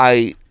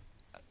I,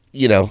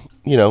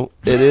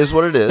 it is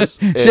what it is.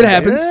 Shit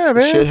happens. Yeah,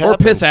 man. Shit Or happens.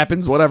 piss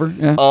happens. Whatever.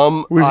 Yeah.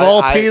 We've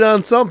all peed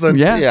on something.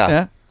 yeah. yeah.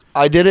 Yeah.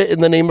 I did it in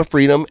the name of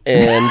freedom,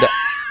 and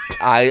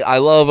I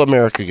love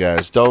America,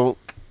 guys. Don't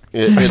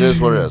It is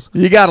what it is.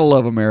 You gotta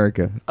love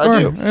America. I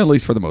do. At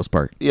least for the most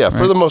part. Yeah, for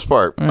Right? the most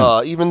part.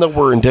 Right. Even though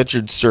we're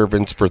indentured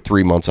servants for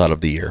 3 months out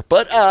of the year.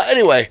 But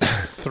anyway.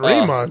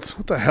 3 months?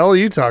 What the hell are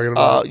you talking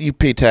about? You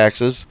pay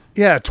taxes.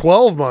 Yeah,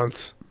 12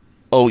 months.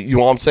 Oh, you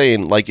know what I'm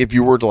saying? Like, if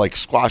you were to, like,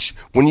 squash...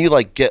 When you,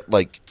 like, get,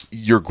 like,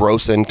 your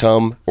gross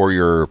income or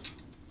your...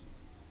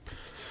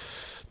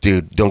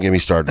 Dude, don't get me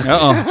started.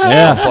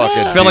 Yeah.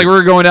 Fucking, Felt like we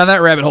were going down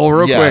that rabbit hole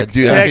real yeah, quick.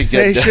 dude,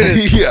 Taxation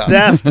is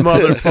theft,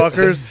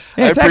 motherfuckers.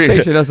 Yeah,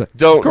 taxation doesn't.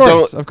 Don't,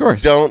 Of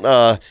course.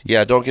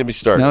 Don't get me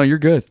started. No, you're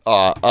good.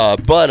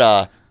 But,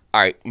 all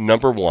right,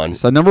 number one.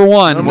 So number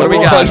one, what do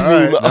we got?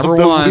 Meme of Number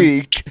the one,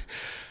 week.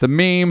 the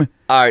meme.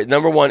 All right,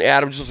 number one,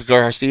 Adam Jessica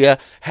Garcia.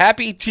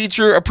 Happy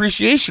Teacher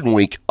Appreciation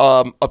Week.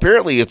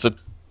 Apparently it's a...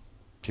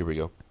 Here we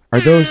go.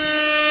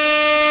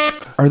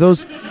 Are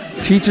those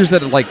teachers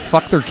that like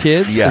fuck their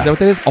kids? Yeah. Is that what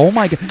that is? Oh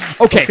my god.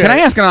 Okay, can I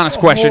ask an honest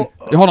question?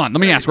 Hold on, let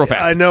me ask real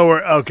fast. I know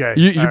where. Okay.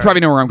 You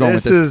probably know where I'm going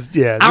with this.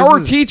 Our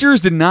teachers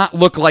did not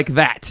look like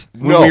that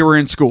when we were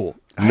in school.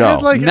 No.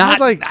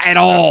 Not at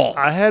all.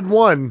 I had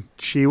one.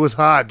 She was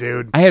hot,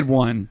 dude. I had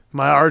one.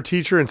 My art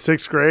teacher in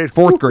 6th grade.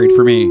 4th grade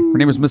for me. Her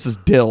name was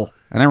Mrs. Dill.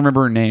 I don't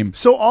remember her name.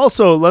 So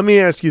also, let me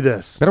ask you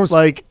this. That was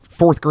like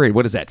 4th grade.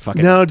 What is that?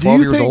 Fucking now, do 12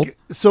 you years think?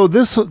 old? So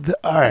this. All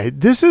right.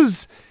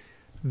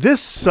 This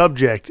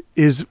subject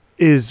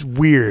is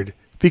weird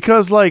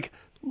because like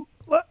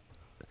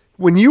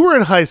when you were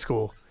in high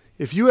school,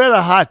 if you had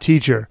a hot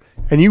teacher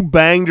and you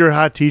banged your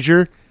hot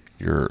teacher,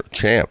 you're a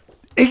champ.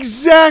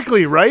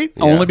 Exactly, right?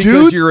 Yeah. Only because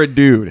Dudes, you're a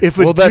dude. If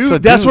a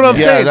dude, that's what I'm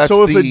saying.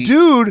 So if a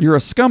dude, you're a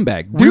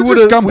scumbag. We Dudes would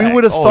are have scumbags. we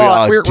would have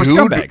thought we're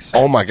scumbags.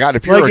 Oh my god!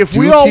 If you're like a if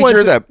we dude all teacher, went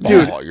to, that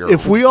dude, you're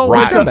if we all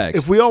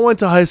rotten. went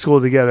to high school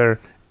together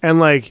and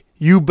like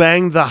you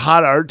banged the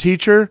hot art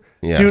teacher,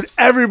 Yeah. dude,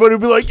 everybody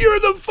would be like, "You're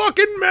the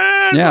fucking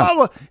man!" Yeah. Blah,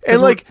 blah. 'Cause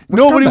And like we're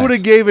nobody scumbags. would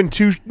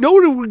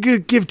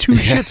have give two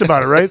shits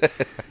about it, right?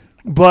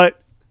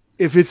 But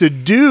if it's a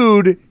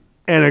dude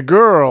and a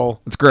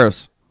girl, It's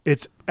gross.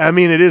 it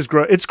is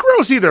gross. It's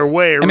gross either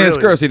way. I mean, it's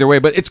gross either way,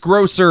 but it's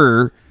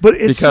grosser. But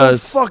it's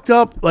because so fucked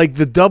up. Like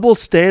the double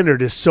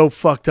standard is so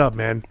fucked up,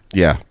 man.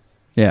 Yeah.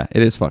 Yeah,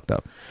 it is fucked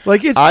up.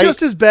 Like it's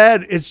just as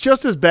bad. It's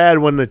just as bad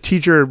when a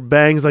teacher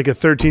bangs like a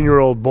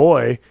 13-year-old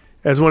boy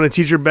as when a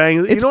teacher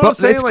bangs. You know what I'm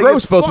saying? It's Like,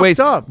 gross both fucked ways.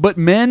 Up. But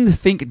men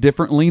think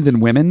differently than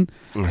women.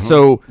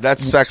 So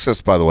That's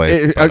sexist, by the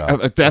way.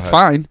 that's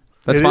fine.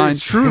 That's fine.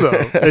 It's true though.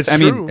 It's I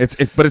true. mean,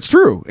 but it's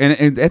true, and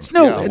it's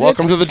no. Yeah,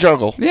 welcome to the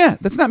jungle. Yeah,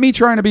 that's not me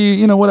trying to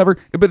be, whatever.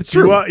 But it's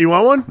true. You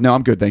want one? No,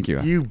 I'm good, thank you.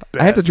 You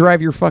I have to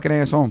drive your fucking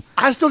ass home.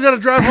 I still got to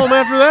drive home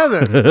after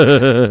that.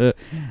 Then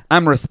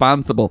I'm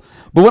responsible.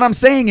 But what I'm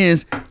saying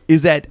is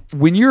that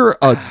when you're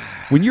a,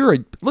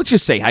 let's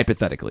just say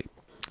hypothetically,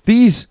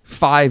 these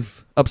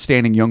 5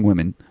 upstanding young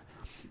women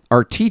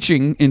are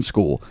teaching in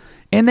school,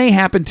 and they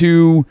happen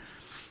to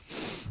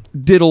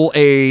diddle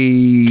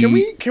a.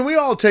 Can we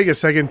all take a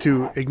second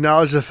to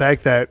acknowledge the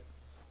fact that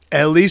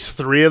at least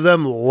 3 of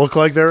them look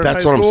like they're in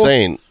That's high what I'm school?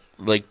 saying.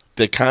 Like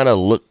they kind of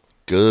look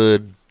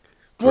good,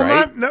 Well,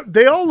 right? not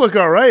they all look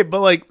all right,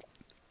 but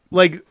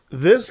like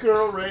this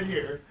girl right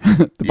here,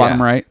 the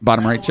bottom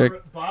right chick.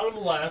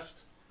 bottom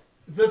left.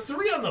 The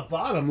 3 on the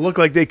bottom look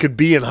like they could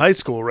be in high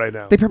school right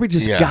now. They probably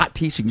just Yeah. got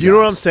teaching. You know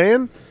what I'm jobs.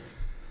 saying?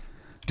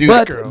 Dude,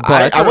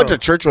 But- I went to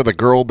church with a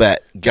girl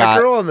that That got.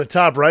 girl on the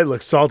top right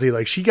looks salty.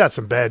 Like she got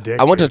some bad dick.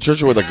 I went to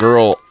church with a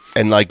girl,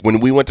 and like when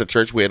we went to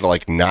church, we had to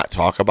like not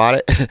talk about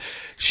it.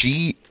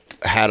 She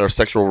had a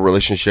sexual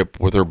relationship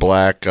with her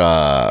black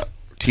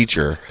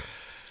teacher.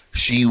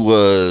 She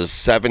was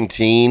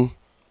 17,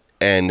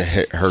 and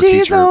her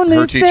teacher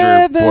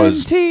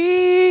was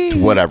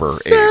whatever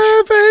age.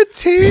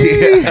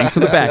 17. Thanks for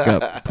the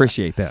backup.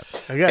 Appreciate that.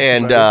 I got you,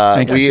 And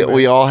buddy.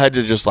 we all had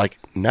to just like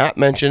not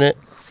mention it.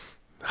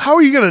 How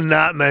are you gonna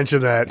not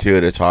mention that?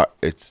 Dude, it's hot.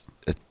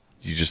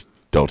 You just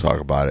don't talk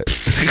about it.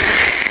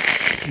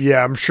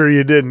 Yeah, I'm sure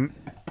you didn't.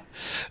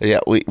 Yeah,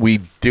 we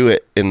do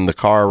it in the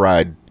car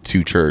ride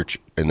to church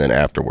and then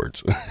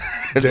afterwards.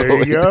 There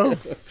you go.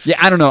 Yeah,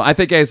 I don't know. I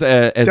think as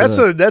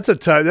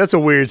That's a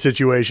weird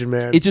situation,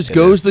 man. it just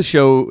goes to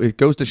show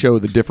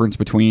the difference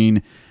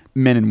between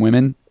men and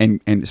women,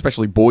 and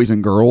especially boys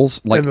and girls.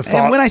 Like, And the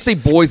thought- when I say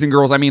boys and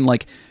girls, I mean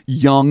like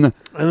young. And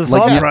the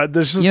like, thought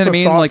there's just you know what I the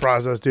mean? thought Like,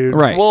 process, dude.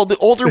 right. Well, the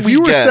older If we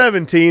you were get,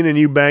 17 and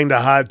you banged a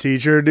hot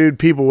teacher, dude,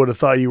 people would have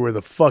thought you were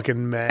the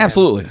fucking man.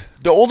 Absolutely.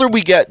 the older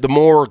we get, the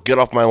more get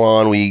off my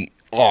lawn we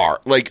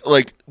are. Like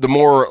the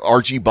more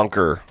Archie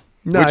Bunker.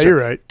 No, you're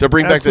right. To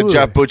bring Absolutely.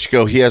 back to Jeff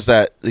Butchko, he has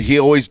that. He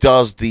always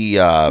does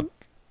that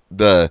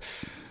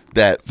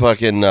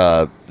fucking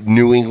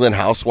New England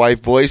housewife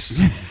voice.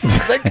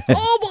 It's like,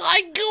 oh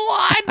my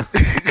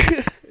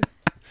god,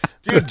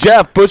 dude,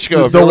 Jeff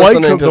Butchko. if The you're white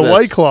listening to the this,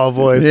 white claw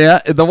voice. Yeah,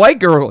 the white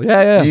girl.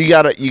 Yeah. You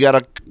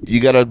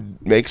gotta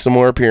make some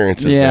more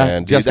appearances, Yeah,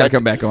 man. Dude, Jeff's gotta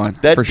come back on,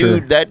 That for dude, sure.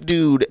 that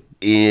dude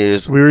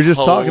is We were just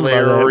talking about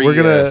that. We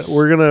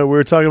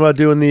were talking about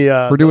doing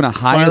the. We're doing a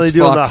high finally as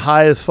doing fuck the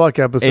high as fuck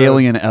episode.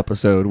 alien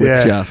episode with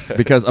Yeah. Jeff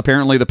because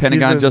apparently the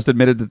Pentagon just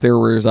admitted that there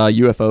was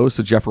UFOs,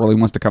 so Jeff really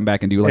wants to come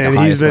back and do like And a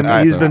high he's as fuck been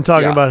episode.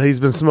 talking about he's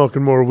been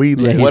smoking more weed.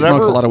 Yeah, lately. he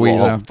smokes a lot of weed.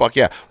 Well, now. fuck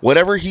yeah.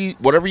 Whatever you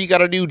got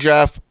to do,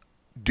 Jeff.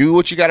 Do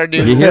what you got to do.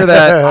 You hear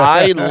that?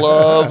 I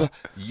love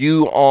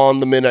you on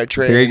the Midnight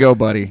Train. There you go,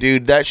 buddy.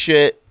 Dude, that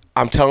shit.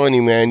 I'm telling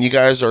you, man. You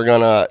guys are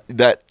gonna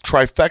that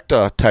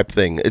trifecta type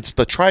thing. It's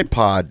the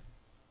tripod.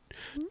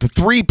 The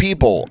three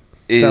people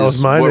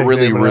is my what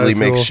really, nickname in really high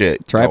makes school. shit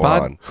go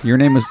Tripod? on. Your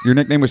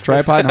nickname was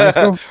Tripod in high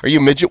school? Are you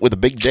a midget with a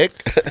big dick?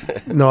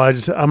 No,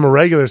 I'm a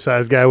regular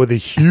sized guy with a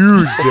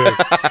huge dick.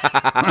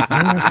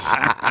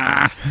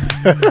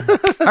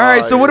 All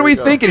right, so what are we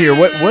thinking here?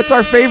 What's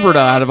our favorite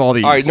out of all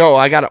these? All right, no,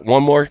 I got it.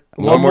 One more.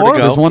 One more to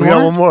go. There's one We got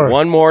more? one more.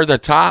 One more. The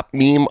top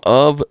meme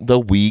of the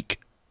week.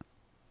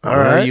 All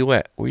Where are right. you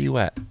at? Where you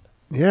at?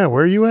 Yeah,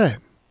 where are you at?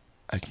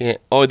 I can't.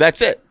 Oh, that's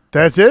it.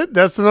 That's it?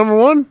 That's the number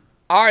one?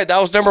 All right, that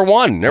was number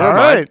one. Never All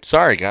mind. right.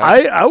 Sorry,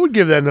 guys. I would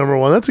give that number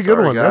one. That's a good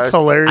Sorry, one. guys. That's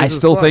hilarious. I as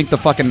still fuck. think the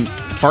fucking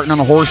farting on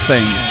a horse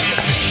thing.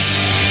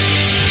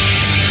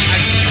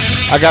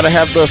 I got to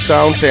have the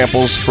sound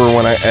samples for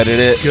when I edit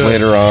it Good.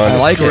 later on. I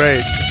like it.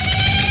 great.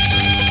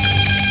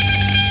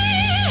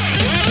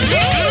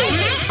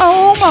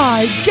 Oh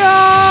my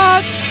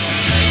god!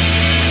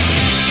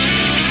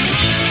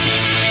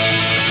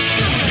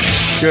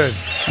 Good.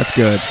 That's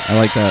good. I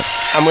like that.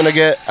 I'm gonna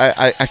get.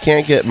 I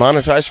can't get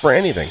monetized for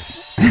anything.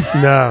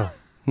 No.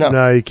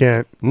 No, you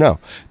can't. No.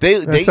 They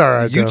all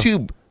right, though.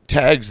 YouTube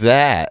tags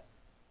that.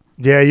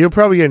 Yeah, you'll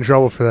probably get in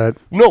trouble for that.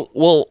 No,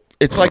 well,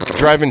 it's like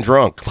driving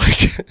drunk.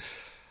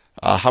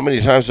 Like, how many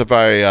times have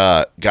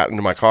I gotten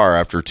into my car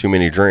after too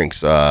many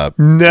drinks?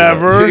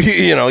 Never.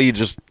 You know, you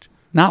just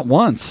Not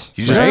once.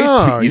 you just right?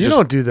 No, you, just-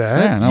 don't do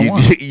that. Yeah, not you,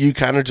 once. you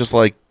kind of just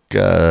like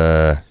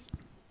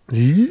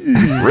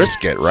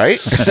risk it, right?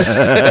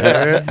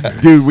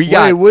 Dude, we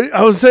got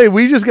I would say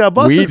we just got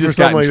busted we for just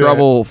got something in like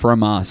trouble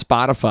from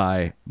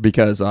Spotify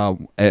because a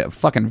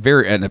fucking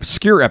an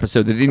obscure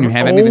episode that didn't even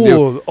have anything to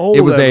do. Old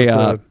It was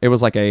episode. it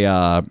was like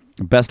a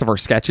best of our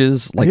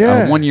sketches, like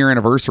Yeah. a 1 year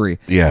anniversary.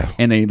 Yeah.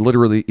 And they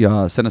literally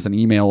sent us an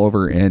email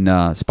over, and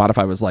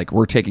Spotify was like,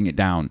 "We're taking it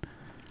down."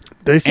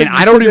 They said, And you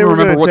I don't said they even were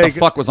remember gonna what the take-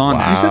 fuck was on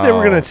You there. said they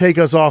were going to take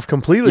us off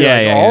completely. Yeah,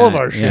 like yeah, all yeah, of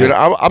our yeah. shit. Dude,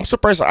 I'm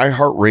surprised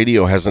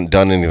iHeartRadio hasn't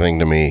done anything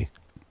to me.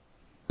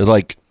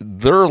 Like,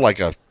 they're like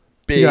a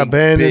We big, got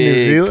banned in New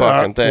big Zealand.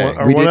 fucking thing.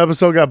 Our We one did-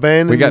 episode got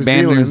banned. We in got New banned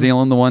in New Zealand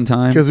Zealand the one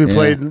time because we Yeah.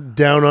 played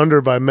Down Under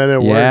by Men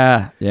at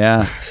Work.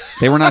 Yeah.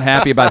 They were not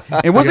happy about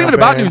it. It wasn't got even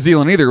about banned. New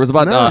Zealand either. It was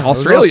about No, it was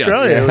Australia.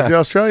 It was the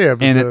Australia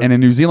episode. And in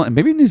New Zealand,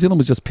 maybe New Zealand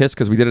was just pissed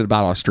because we did it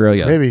about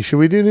Australia. Maybe should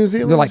we do New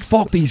Zealand? They're like,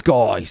 fuck these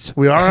guys.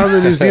 we are on the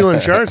New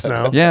Zealand charts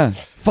now. Yeah,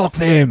 fuck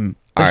them.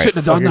 They All right. shouldn't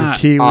have done that.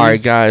 Kiwis. All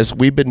right, guys,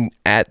 we've been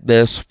at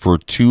this for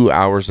 2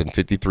 hours and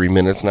 53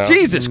 minutes now.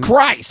 Jesus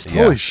Christ.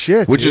 Holy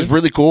shit! Which dude. is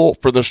really cool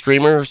for the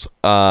streamers.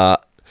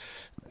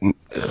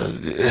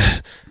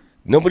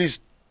 Nobody's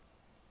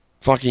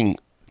fucking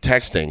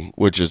texting,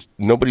 which is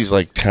nobody's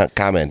like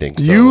commenting.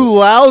 So. you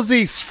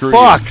lousy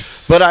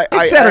fucks. But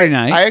I Saturday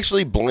night. I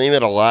actually blame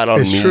it a lot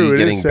on It's me true, it is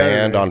getting Saturday.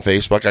 banned on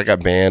Facebook. I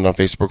got banned on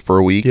Facebook for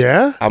a week.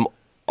 Yeah? I'm.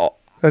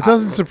 That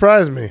doesn't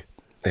surprise me.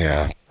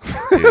 Yeah.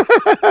 Dude,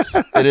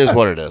 it is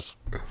what it is.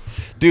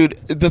 Dude,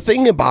 the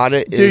thing about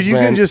it is, Dude, you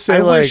man, can just say, I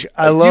like, wish-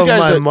 I you love guys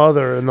my have-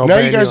 mother, and they'll now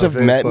ban you guys you on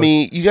have met Facebook.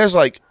 me. You guys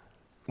like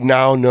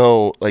now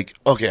know, like,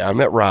 okay, I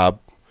met Rob.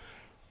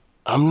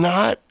 I'm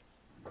not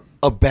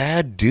a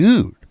bad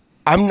dude.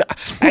 I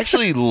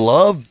actually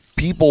love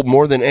people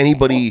more than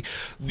anybody.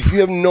 You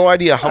have no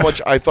idea how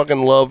much I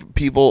fucking love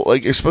people,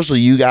 like especially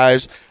you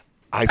guys.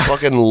 I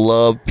fucking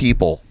love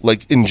people,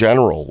 like in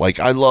general. Like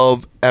I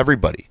love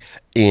everybody.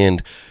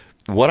 And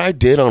what I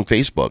did on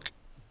Facebook,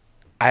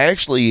 I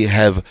actually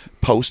have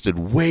posted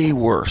way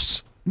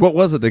worse. What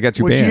was it that got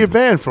you What'd banned? you get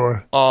banned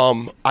for?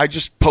 I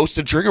just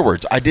posted trigger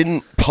words. I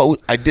didn't post.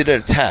 I did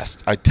a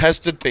test. I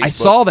tested Facebook. I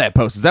saw that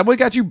post. Is that what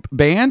got you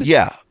banned?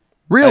 Yeah.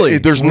 Really?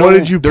 There's What no.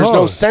 did you There's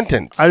no post?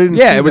 sentence. I didn't.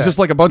 Yeah, see it was that. just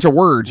like a bunch of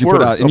words you put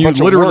Words, out, a and you bunch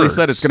of literally words.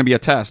 said it's going to be a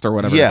test or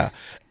whatever. Yeah,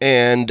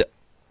 and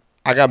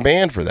I got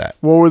banned for that.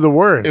 What were the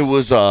words? It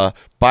was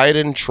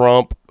Biden,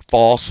 Trump,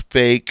 false,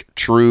 fake,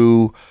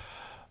 true,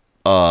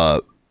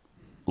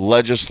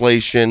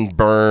 legislation,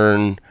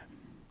 burn,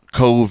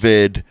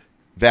 COVID,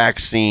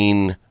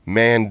 vaccine,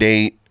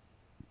 mandate.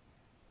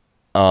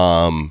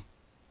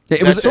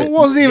 It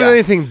wasn't even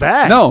anything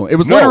bad. No, it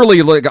was No.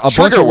 literally like a bunch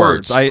Trigger of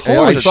words. words. I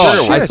Holy saw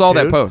shit,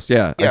 that dude. post.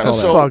 Yeah, I Yeah, saw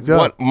so that. fucked up.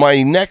 what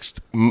my next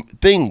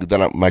thing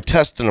that my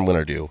test that I'm going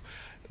to do,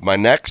 my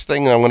next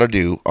thing I'm going to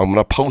do, I'm going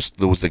to post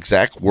those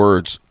exact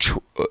words,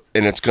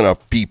 and it's going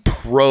to be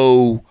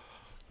pro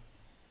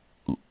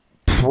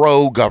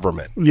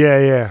government,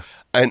 Yeah.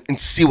 and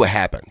see what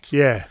happens.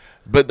 Yeah.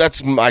 But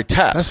that's my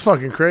test. That's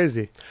fucking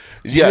crazy.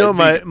 Yeah, You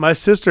know, my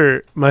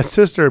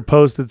sister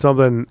posted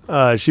something.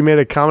 She made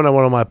a comment on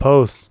one of my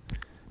posts,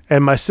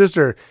 and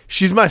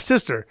she's my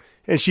sister,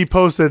 and she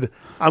posted,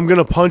 "I'm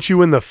gonna punch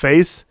you in the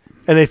face,"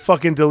 and they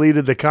fucking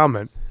deleted the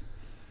comment.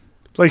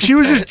 Like she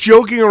was just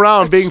joking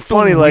around, being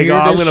funny, like, "Oh,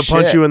 I'm gonna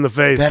punch you in the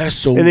face." That is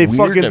so and they weird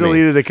fucking to me.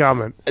 deleted the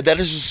comment. That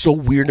is just so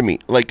weird to me.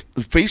 Like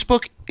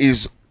Facebook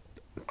is.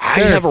 I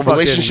They're have a fucking-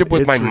 relationship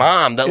with my it's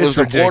mom that it's lives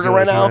in Florida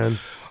right now.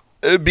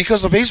 ridiculous,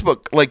 Because of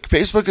Facebook. Like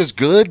Facebook is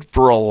good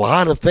for a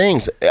lot of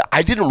things.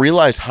 I didn't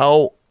realize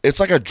how it's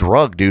like a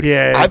drug, dude.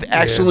 Yeah, I've yeah.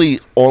 actually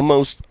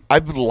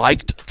I've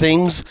liked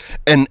things,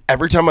 and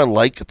every time I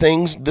like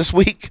things this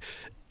week,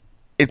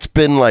 it's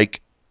been like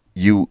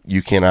you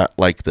cannot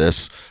like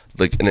this.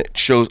 Like, and it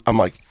shows. I'm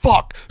like,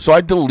 fuck. So I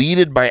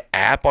deleted my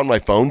app on my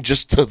phone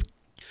just to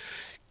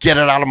get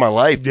it out of my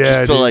life. Yeah,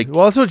 just to dude. like.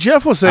 Well, that's what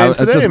Jeff was saying I was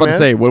today, just about man. to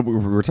say, we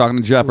were talking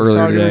to Jeff We were earlier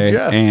talking to today,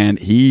 Jeff. and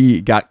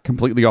he got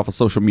completely off of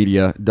social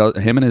media.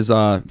 Him and his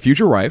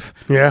future wife,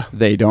 Yeah.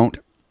 they don't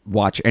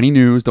watch any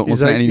news, don't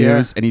He's listen like, to any yeah.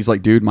 news, and he's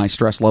like, dude, my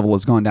stress level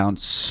has gone down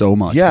so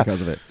much Yeah.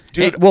 because of it.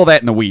 Dude. Well,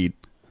 that and the weed.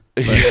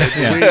 But,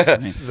 yeah.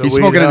 The He's weed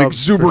smoking an helps,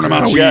 exuberant for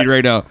amount of sure. weed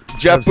right now.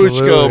 Jeff Absolutely.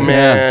 Buchko,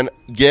 man,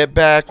 get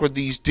back with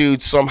these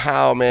dudes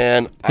somehow,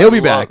 man. He'll be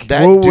love- back.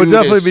 That We'll dude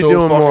definitely is be so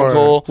doing fucking more.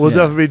 cool. We'll Yeah.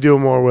 definitely be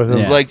doing more with him,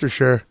 Yeah. Like, for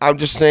sure. I'm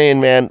just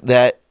saying, man,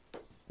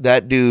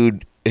 that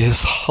dude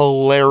is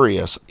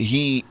hilarious.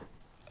 He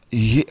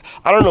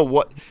I don't know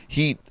what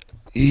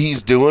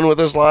he's doing with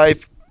his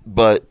life,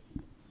 but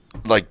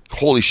like,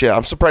 holy shit,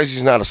 I'm surprised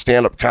he's not a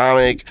stand-up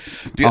comic.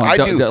 Dude, Oh, I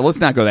do. let's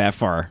not go that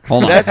far.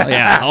 Hold on. That's-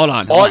 Yeah, hold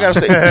on. All I gotta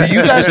say, do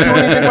you guys do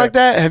anything like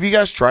that? Have you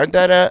guys tried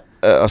that at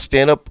a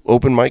stand-up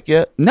open mic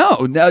yet?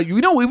 No, you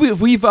know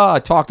we've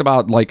talked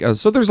about like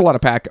so. There's a lot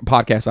of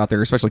podcasts out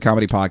there, especially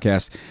comedy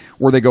podcasts,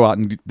 where they go out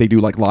and they do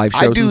like live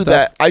shows. I do and stuff.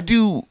 that. I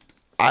do.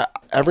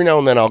 Every now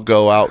and then I'll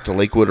go out to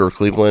Lakewood or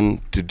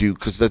Cleveland to do,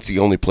 because that's the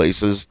only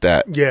places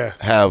that Yeah.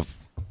 have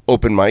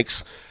open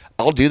mics.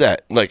 I'll do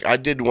that. Like I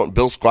did when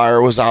Bill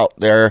Squire was out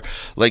there,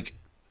 like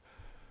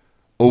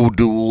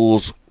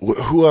O'Doul's,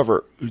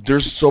 whoever.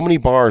 There's so many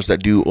bars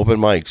that do open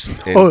mics.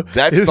 And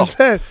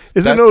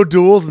Isn't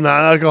O'Doul's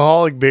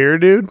non-alcoholic beer,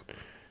 dude?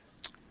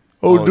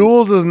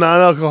 O'Doul's is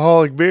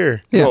non-alcoholic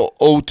beer. No,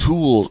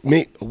 O'Toole's.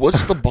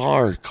 What's the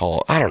bar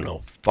called? I don't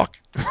know. Fuck.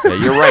 Yeah,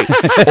 you're right.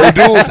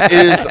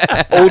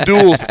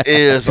 O'Doul's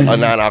is a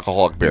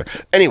non-alcoholic beer.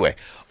 Anyway,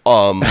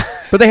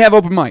 but they have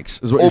open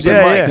mics. Is what open you're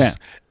saying. mics. Yeah.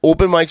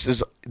 Open mics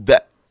is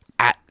that,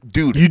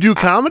 dude. You do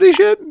comedy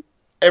shit?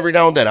 Every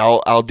now and then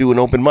I'll do an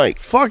open mic.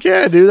 Fuck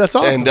yeah, dude. That's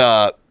awesome.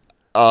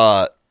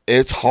 And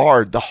it's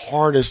hard. The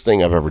hardest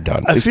thing I've ever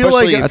done. I feel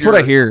like That's what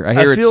I hear. I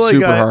hear it's feel like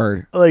super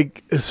hard.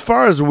 Like, as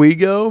far as we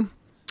go,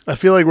 I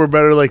feel like we're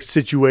better like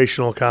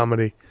situational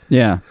comedy.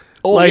 Yeah.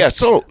 Oh Like- yeah,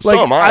 so like,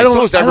 am I.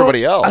 So is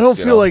everybody else. I don't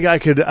you feel know? like I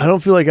could. I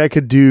don't feel like I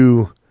could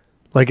do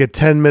like a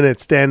 10-minute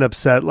stand-up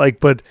set.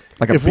 But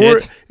Like a if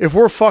bit?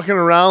 we're fucking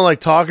around like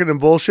talking and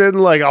bullshitting,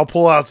 like I'll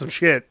pull out some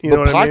shit. You know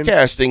But what I mean?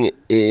 podcasting,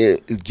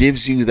 it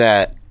gives you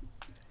that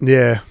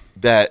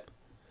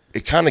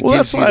it kind of Well,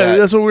 gives that's you why. that.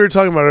 That's what we were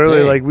talking about earlier.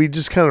 thing. Like we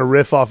just kind of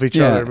riff off each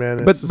other,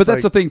 man. But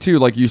that's the thing too.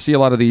 Like you see a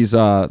lot of these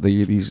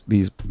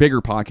these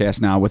bigger podcasts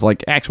now with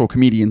like actual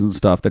comedians and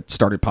stuff that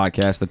started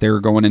podcasts that they're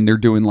going and they're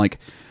doing like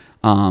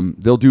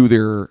they'll do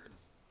their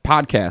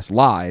podcast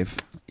live,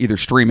 either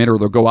stream it or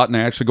they'll go out and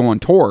they actually go on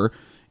tour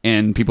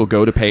and people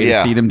go to pay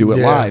to see them do it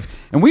live.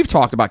 And we've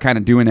talked about kind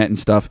of doing that and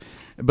stuff.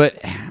 But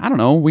I don't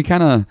know. We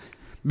kind of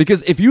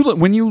because if you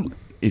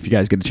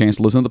guys get a chance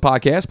to listen to the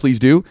podcast, please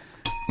do.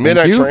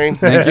 Midnight Train.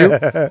 Thank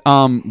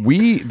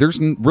you. There's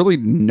really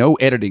no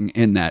editing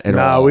in that at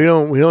all. we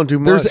don't do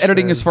much. There's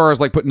editing man. as far as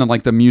like putting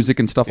like the music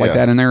and stuff like Yeah.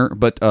 that in there,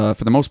 but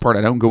for the most part,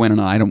 I don't go in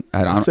and I don't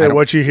Say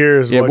what you hear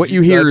is what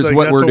you hear is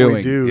what we're doing.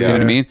 We do, You know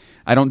what I mean?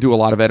 I don't do a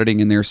lot of editing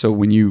in there, so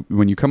when you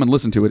come and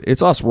listen to it,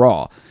 it's us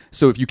raw.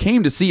 So if you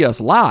came to see us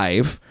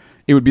live,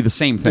 it would be the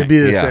same thing. It'd be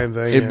the same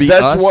thing. It'd be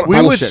That's us. what we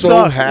I'm would so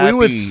suck. happy. We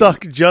would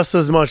suck just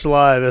as much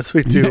live as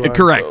we do.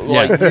 Correct.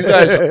 Like Yeah. you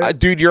guys,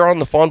 dude, you're on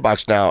the Fun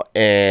Box now,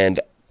 and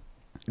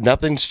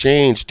nothing's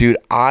changed, dude.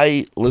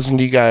 I listen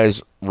to you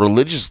guys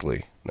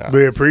religiously now.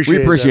 We appreciate.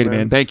 We appreciate that, it,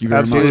 man. Thank you very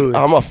Absolutely.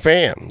 I'm a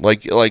fan.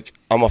 Like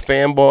I'm a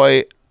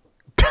fanboy.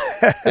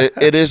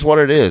 it is what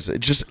it is.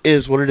 It just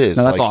is what it is.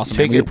 No, that's Like, awesome.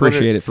 take We it when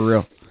appreciate it for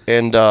real.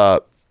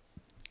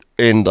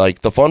 And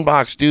like the Fun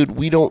Box, dude,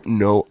 we don't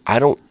know.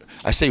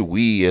 I say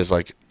we as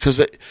like,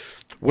 because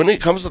when it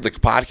comes to the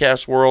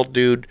podcast world,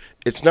 dude,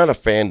 it's not a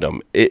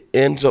fandom. It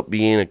ends up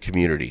being a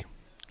community.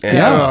 And,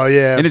 Oh,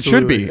 yeah, and it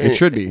should be. absolutely. It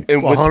should be.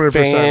 And with 100%,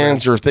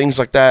 fans or things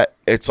like that,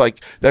 it's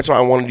like, that's why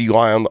I wanted you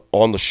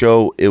on the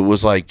show. It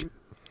was like,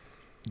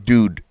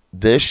 dude,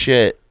 this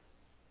shit.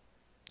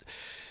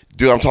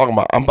 Dude,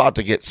 I'm about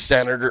to get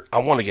I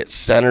want to get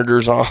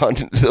senators on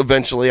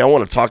eventually. I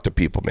want to talk to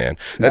people, man.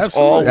 That's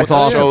all. That's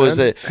what the show awesome, is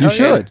man. that You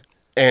should.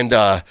 And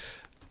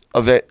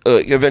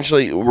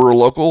eventually, we're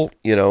local.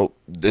 You know,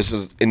 this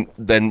is, and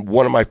then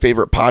one of my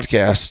favorite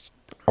podcasts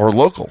are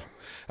local.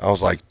 I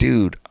was like,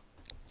 dude,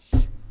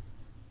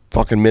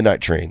 fucking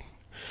Midnight Train.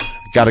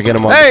 Got to get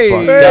him on.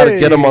 Got to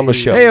get him on the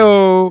show.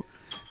 Heyo.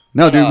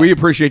 No, dude, we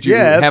appreciate you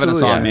yeah, having us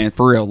absolutely. on, man.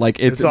 For real. Like,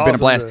 it's been awesome, a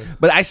blast. dude.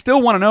 But I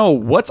still want to know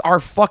what's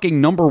our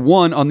fucking number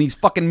one on these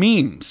fucking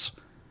memes?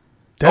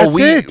 That's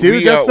it,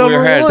 dude. That's number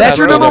one. That's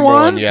your number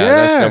one? Yeah,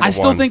 that's number I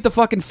still one. think the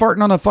fucking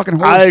farting on a fucking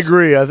horse. I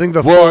agree. I think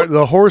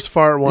the horse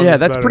fart one. Yeah, is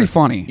that's better. pretty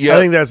funny. Yeah. I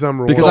think that's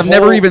number Because one. I've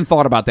never even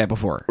thought about that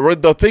before.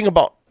 The thing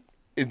about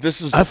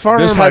this is I farted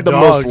this on my had the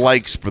most dogs.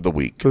 likes for the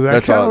week. Does that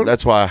That's count?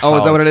 that's why. Oh,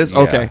 is that what it is? Yeah.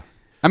 Okay.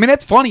 I mean,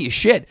 that's funny as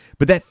shit.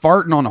 But that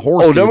farting on a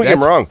horse, Oh, dude, don't get me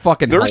that's wrong.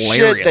 fucking There's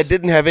hilarious. shit that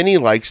didn't have any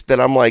likes that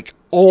I'm like,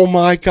 oh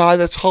my god,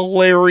 that's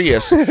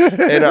hilarious.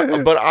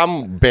 But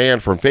I'm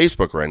banned from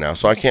Facebook right now,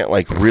 so I can't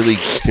like really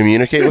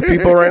communicate with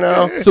people right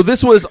now. So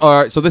this was,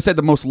 so this had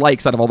the most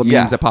likes out of all the memes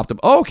Yeah. that popped up.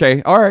 Oh,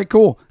 okay, all right,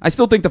 cool. I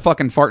still think the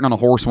fucking farting on a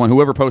horse one,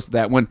 whoever posted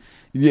that one,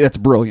 yeah, it's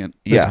brilliant.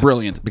 Yeah. It's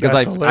brilliant because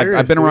That's I've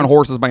hilarious, been around dude.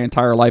 horses my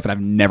entire life and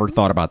I've never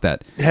thought about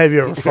that. Have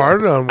you ever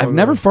farted on one? I've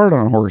never farted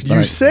on a horse.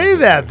 You say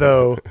that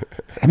though.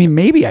 I mean,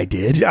 maybe I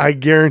did. I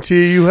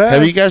guarantee you have.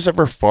 Have you guys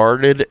ever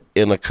farted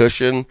in a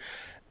cushion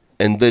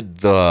and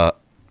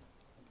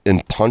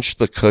and punched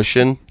the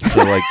cushion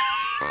to like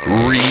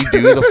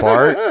redo the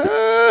fart?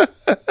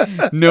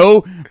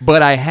 No,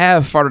 but I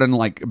have farted in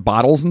like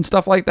bottles and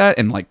stuff like that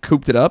and like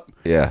cooped it up.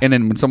 Yeah. And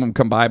then when someone would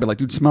come by, I'd be like,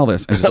 dude, smell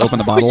this. And just open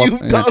the bottle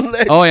You've up. done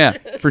that? Oh, yeah,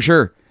 for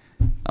sure.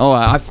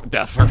 Oh,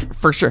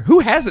 for sure. Who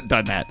hasn't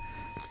done that?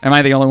 Am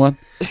I the only one?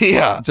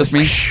 Yeah. Just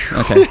me?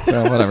 Okay.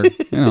 Well, whatever.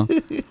 You know.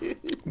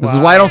 This is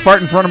why I don't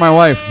fart in front of my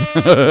wife.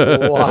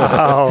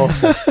 Wow.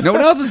 No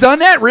one else has done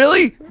that,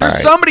 really? There's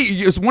right.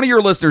 somebody, one of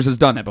your listeners has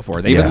done that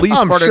before. They've Yeah. at least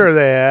I'm farted sure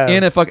they have.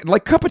 in a fucking,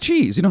 like cup of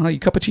cheese. You know how you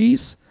cup of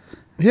cheese?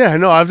 Yeah,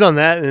 no, I've done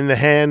that in the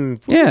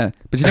hand. Yeah.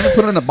 But you never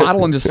put it in a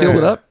bottle and just sealed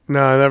it up?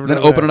 No, I never. Then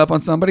done open that. it up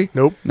on somebody?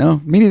 Nope.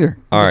 No, me neither.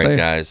 All Just right, saying.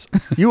 guys.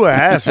 You an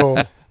asshole.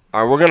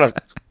 All right,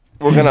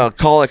 we're gonna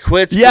call it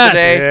quits Yes. for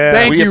today. Yeah.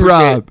 Thank We you,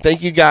 appreciate Rob. it.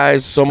 Thank you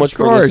guys so much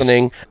for course.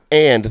 listening,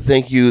 and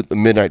thank you, the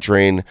Midnight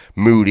Train,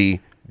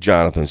 Moody,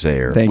 Jonathan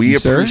Sayer. Thank we you,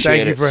 sir. appreciate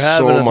Thank you it for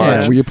having so us,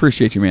 much, Yeah, we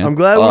appreciate you, man. I'm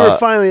glad we were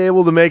finally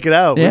able to make it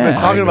out. Yeah. We've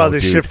been talking I about know,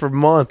 this dude. shit for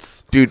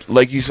months. dude.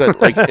 Like you said,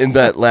 like in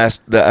that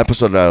the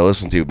episode that I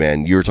listened to,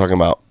 man, you were talking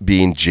about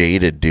being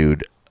jaded,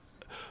 dude.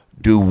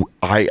 Dude,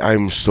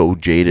 I'm so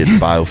jaded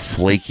by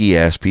flaky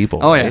ass people.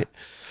 Oh, yeah. right?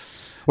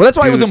 Well, that's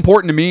why it was Dude.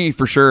 important to me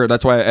for sure.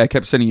 That's why I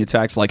kept sending you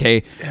texts like,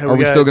 "Hey, Yeah, are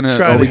we gotta still gonna?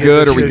 try Are to we get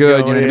good? this Are we shit good?"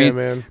 You going. know what I Yeah, mean?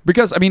 man.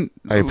 Because I mean,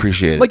 I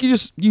appreciate it. Like you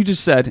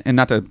just said, and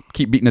not to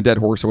keep beating a dead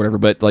horse or whatever,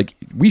 but like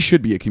we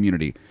should be a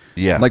community.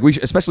 Yeah. Like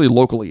especially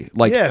locally,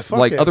 like Yeah, fuck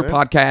like yeah, other man.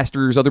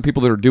 podcasters, other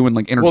people that are doing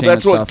like Well, entertainment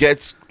that's what stuff.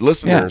 gets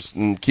listeners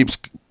and keeps.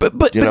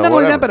 But you know, not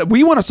only that, whatever. but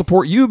we want to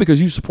support you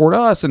because you support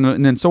us, and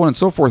then so on and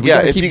so forth. We Yeah,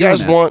 gotta if keep you doing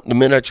guys that. want the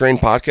Midnight Train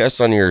podcast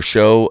on your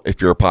show,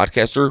 if you're a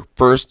podcaster,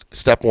 first,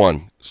 step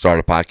 1, start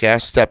a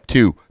podcast. Step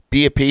 2,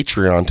 be a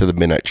Patreon to the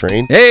Midnight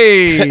Train.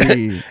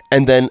 Hey,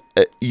 And then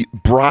you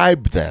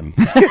bribe them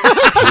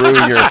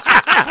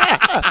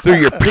through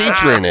your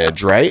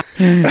patronage, right?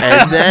 And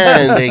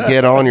then they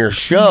get on your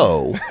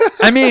show.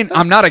 I mean,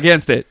 I'm not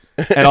against it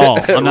at all.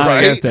 I'm not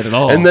right? against it at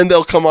all. And then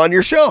they'll come on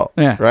your show.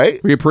 yeah,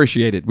 Right? We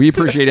appreciate it. We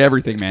appreciate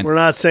everything, man. We're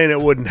not saying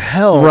it wouldn't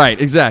help. Right,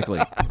 exactly.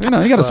 You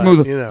know, you got to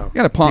smooth, you know. you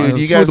got to palm, Dude,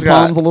 you smooth guys the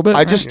palms a little bit. I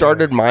right? just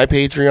started my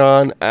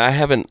Patreon. I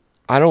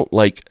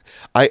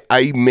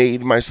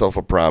made myself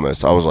a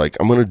promise. I was like,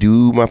 I'm going to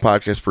do my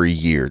podcast for a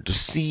year to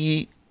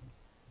see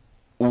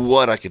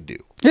what I could do.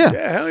 yeah.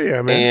 Yeah, hell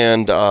yeah, man.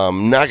 And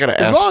not going to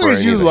ask As long for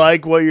as you anything.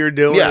 like what you're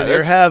doing, Yeah, and you're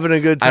that's- having a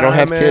good time. I don't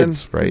have man,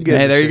 kids, right? who gives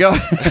Hey, a there you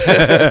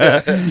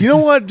shit? go. You know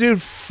what, dude?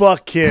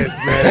 Fuck kids,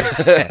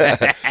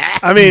 man.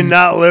 I mean,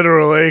 not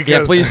literally. Yeah,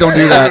 'cause please don't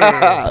do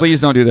that. Please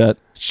don't do that.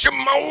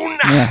 Shimona!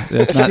 Yeah,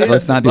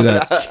 let's not do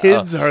that.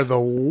 Kids are the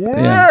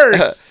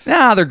worst.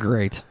 Nah, they're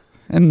great,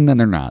 and then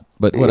they're not.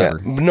 But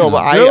whatever. Yeah. No,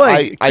 but They're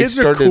like, I kids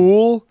started. are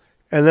cool,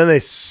 and then they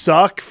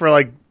suck for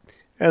like,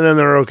 and then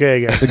they're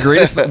okay again. The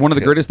greatest, one of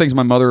the greatest things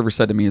my mother ever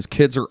said to me is,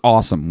 "Kids are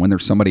awesome when they're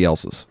somebody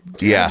else's."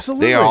 Yeah,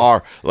 Absolutely. they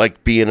are.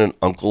 Like being an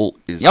uncle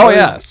is. Oh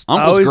yeah, best.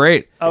 Uncle's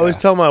great. I always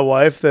tell my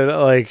wife that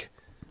like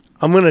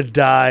I'm gonna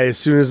die as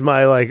soon as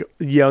my like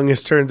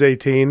youngest turns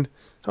 18.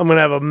 I'm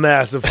gonna have a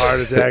massive heart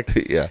attack.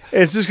 Yeah.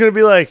 It's just gonna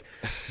be like,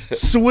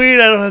 sweet,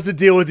 I don't have to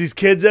deal with these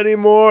kids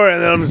anymore, and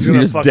then I'm just gonna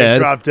You're just fucking dead.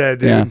 drop dead,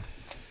 dude. Yeah.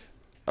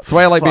 That's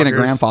why I like being a Fuckers.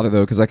 grandfather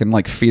though, because I can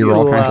like fear You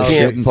all kinds loud of shit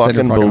Can't and send her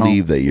fucking fucking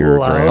believe home. that you're a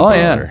Loud grandfather.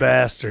 Oh, yeah.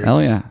 bastards.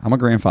 Hell yeah, I'm a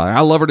grandfather.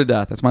 I love her to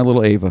death. That's my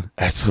little Ava.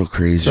 That's so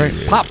crazy.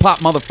 dude. Pop, pop,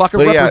 motherfucker,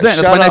 But yeah, represent.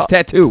 That's shout my next out-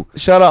 tattoo.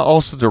 Shout out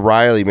also to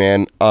Riley,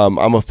 man. I'm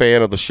a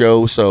fan of the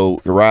show,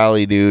 so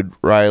Riley, dude,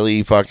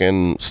 Riley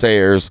fucking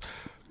Sayers,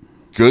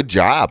 good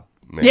job,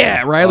 man.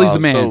 Yeah, Riley's the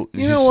man. So,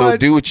 You know so what?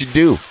 do what you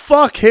do.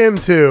 Fuck him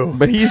too.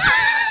 But he's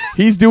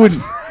doing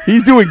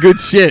good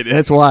shit.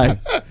 That's why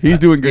he's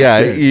doing good Yeah,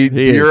 shit. He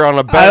is. you're on a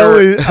I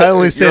better.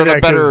 only say you're on a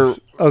that better.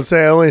 because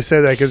I only say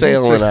that because he's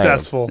sailing island.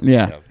 successful.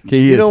 Yeah,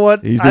 he You is. know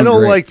what? He's I doing don't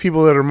great. like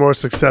people that are more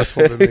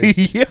successful than me.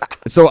 Yeah,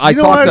 So I You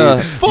know talked what?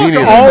 to Fuck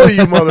neither. all of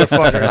you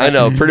motherfuckers. I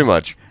know, pretty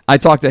much. I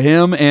talked to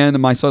him and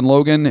my son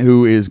Logan,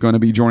 who is going to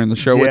be joining the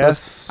show with Yes.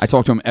 us. I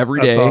talk to him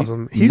every That's day,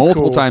 awesome. He's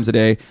multiple cool. times a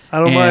day. I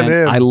don't mind and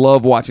him. I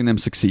love watching them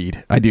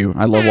succeed. I do.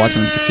 I love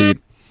watching them succeed.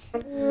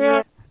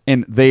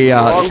 And they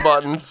Wrong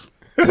buttons.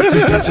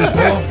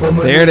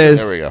 There it is.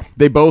 There we go.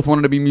 They both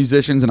wanted to be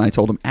musicians, and I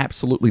told them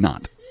absolutely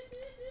not.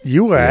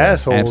 You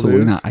asshole,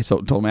 Absolutely dude. not. I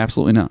told them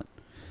absolutely not.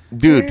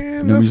 Dude,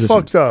 Damn, no that's musicians.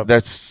 fucked up.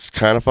 that's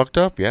kind of fucked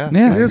up. Yeah,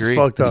 Yeah, I It is agree.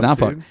 fucked up. It's not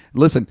dude. fun.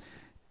 Listen,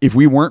 if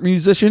we weren't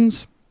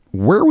musicians,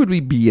 where would we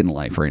be in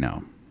life right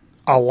now?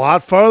 A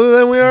lot farther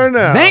than we are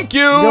now. Thank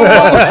you.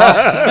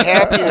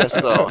 Happiness,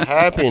 though.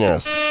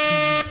 Happiness.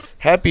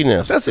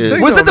 Happiness. That's the is-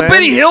 thing. Was it the man.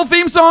 Benny Hill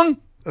theme song?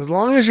 As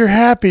long as you're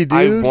happy,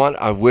 dude.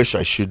 I wish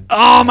I should.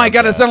 Oh my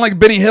God, it sounded like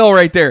Benny Hill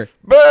right there.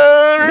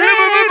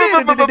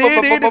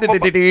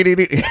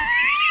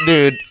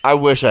 Dude, I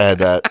wish I had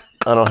that.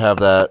 I don't have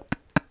that.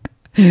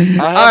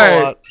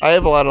 I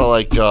have a lot of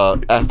like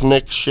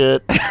ethnic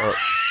shit.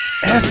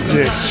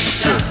 Ethnic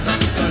shit.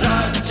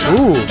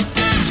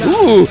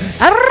 Ooh.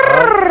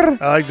 I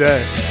like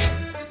that.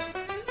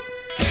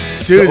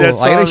 Dude, that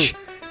song. Irish.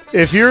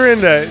 If you're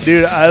into,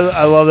 dude,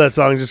 I love that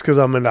song just because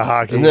I'm into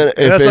hockey. And then if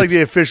that's like it's-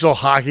 the official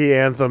hockey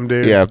anthem,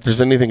 dude. Yeah, if there's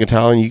anything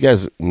Italian, you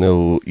guys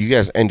know. You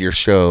guys end your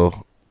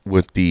show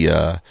with the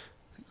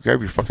grab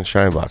your fucking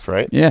shine box,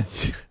 right? Yeah.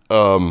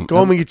 Go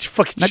home and get your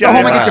fucking Now shine go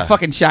home and box. get your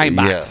fucking shine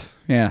box.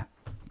 Yeah.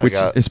 Which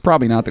got- is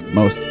probably not the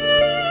most.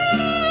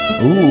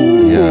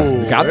 Ooh.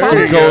 Yeah.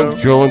 Godfather? There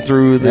you Going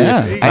through the. Yeah,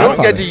 I don't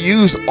Godfather. get to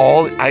use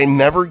all. I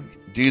never.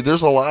 Dude,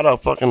 there's a lot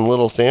of fucking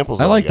little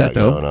samples. I like we got that,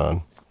 though. going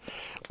on.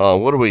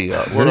 What do we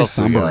got? What very else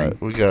we got?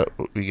 sombering.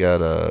 We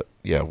got.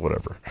 Yeah,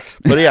 whatever.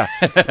 But yeah,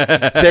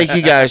 thank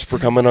you guys for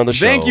coming on the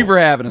show. Thank you for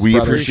having us, We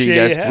brother. appreciate you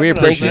Appreciate guys. you having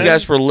us, Thank you man.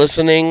 guys for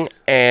listening.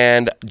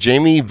 And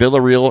Jamie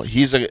Villarreal,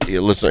 he's a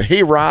listener.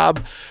 Hey,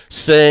 Rob,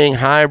 saying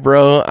hi,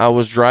 bro. I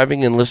was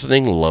driving and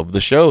listening. Love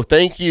the show.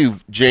 Thank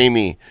you,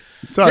 Jamie.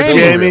 What's up, Jamie.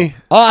 Jamie?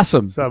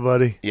 Awesome. What's up,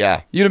 buddy?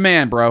 Yeah, You the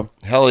man, bro.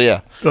 hell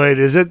yeah. Wait,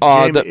 is it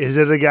Jamie, is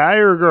it a guy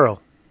or a girl?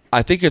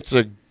 I think it's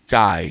a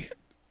guy.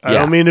 I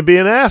Yeah. don't mean to be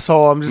an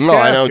asshole. I'm just No,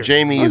 I know asking.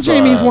 Jamie's.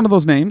 Jamie's one of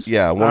those names.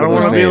 Yeah, one I of don't those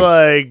want to be names.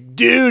 like,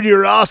 dude,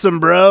 you're awesome,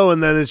 bro.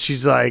 And then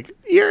she's like,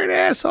 you're an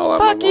asshole.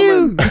 Fuck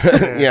you.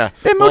 Yeah.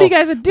 That Moody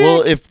guy's a dick.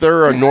 Well, if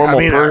they're a normal, I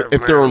mean,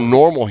 if they're a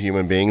normal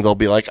human being, they'll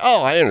be like,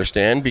 "Oh, I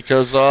understand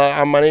because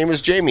my name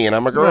is Jamie and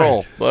I'm a girl."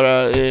 Right.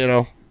 But you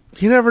know,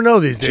 You never know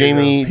these days.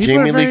 Jamie though. People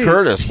are Lee very-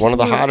 Curtis, one of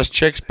the hottest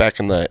chicks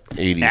back in the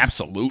 '80s.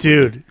 Absolutely.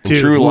 Dude. In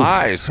True oof.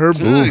 Lies. Her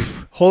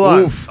Oof. Hold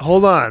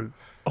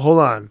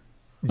on.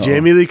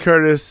 Jamie Lee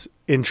Curtis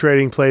in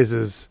Trading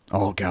Places.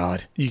 Oh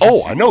God.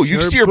 I know.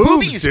 You see her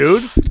boobies,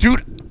 dude.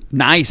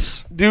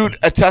 Nice. Dude,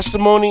 a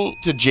testimony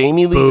to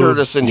Jamie Lee Boobs.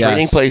 Curtis in Yes.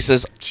 Trading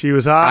Places. She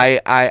was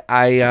hot.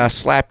 I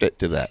slapped it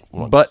to that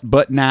once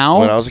But now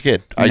when I was a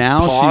kid.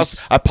 now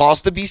I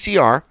paused the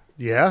VCR.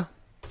 yeah.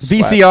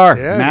 VCR.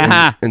 Yeah,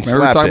 Nah. and We were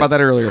slapped talking it. about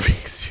that earlier.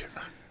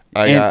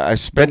 I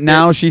spent. But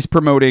now she's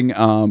promoting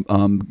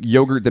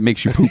yogurt that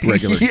makes you poop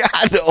regularly. yeah,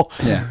 I know.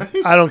 Yeah.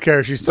 I don't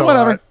care. She's still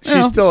Whatever. hot. You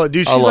know. She's still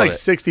dude. I She's love like it.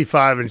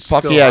 65 and she's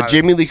Fuck still yeah, hot.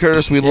 Jamie Lee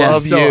Curtis, we Yeah,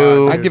 love still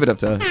you. hot, I'd give it up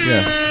to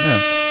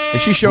yeah.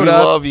 If she showed We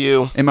up love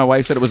you. and my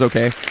wife said it was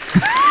okay.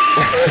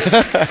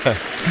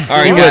 All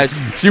right, guys.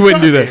 She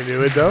wouldn't do Can't that.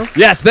 do it though.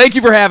 Yes, thank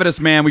you for having us,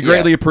 man. We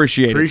greatly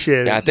appreciate it. Appreciate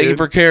it. Yeah, thank you dude.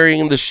 for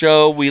carrying the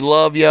show. We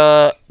love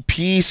ya.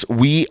 Peace.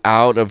 We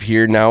out of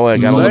here now. I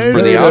gotta look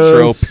for the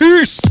Laters. outro.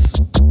 Peace.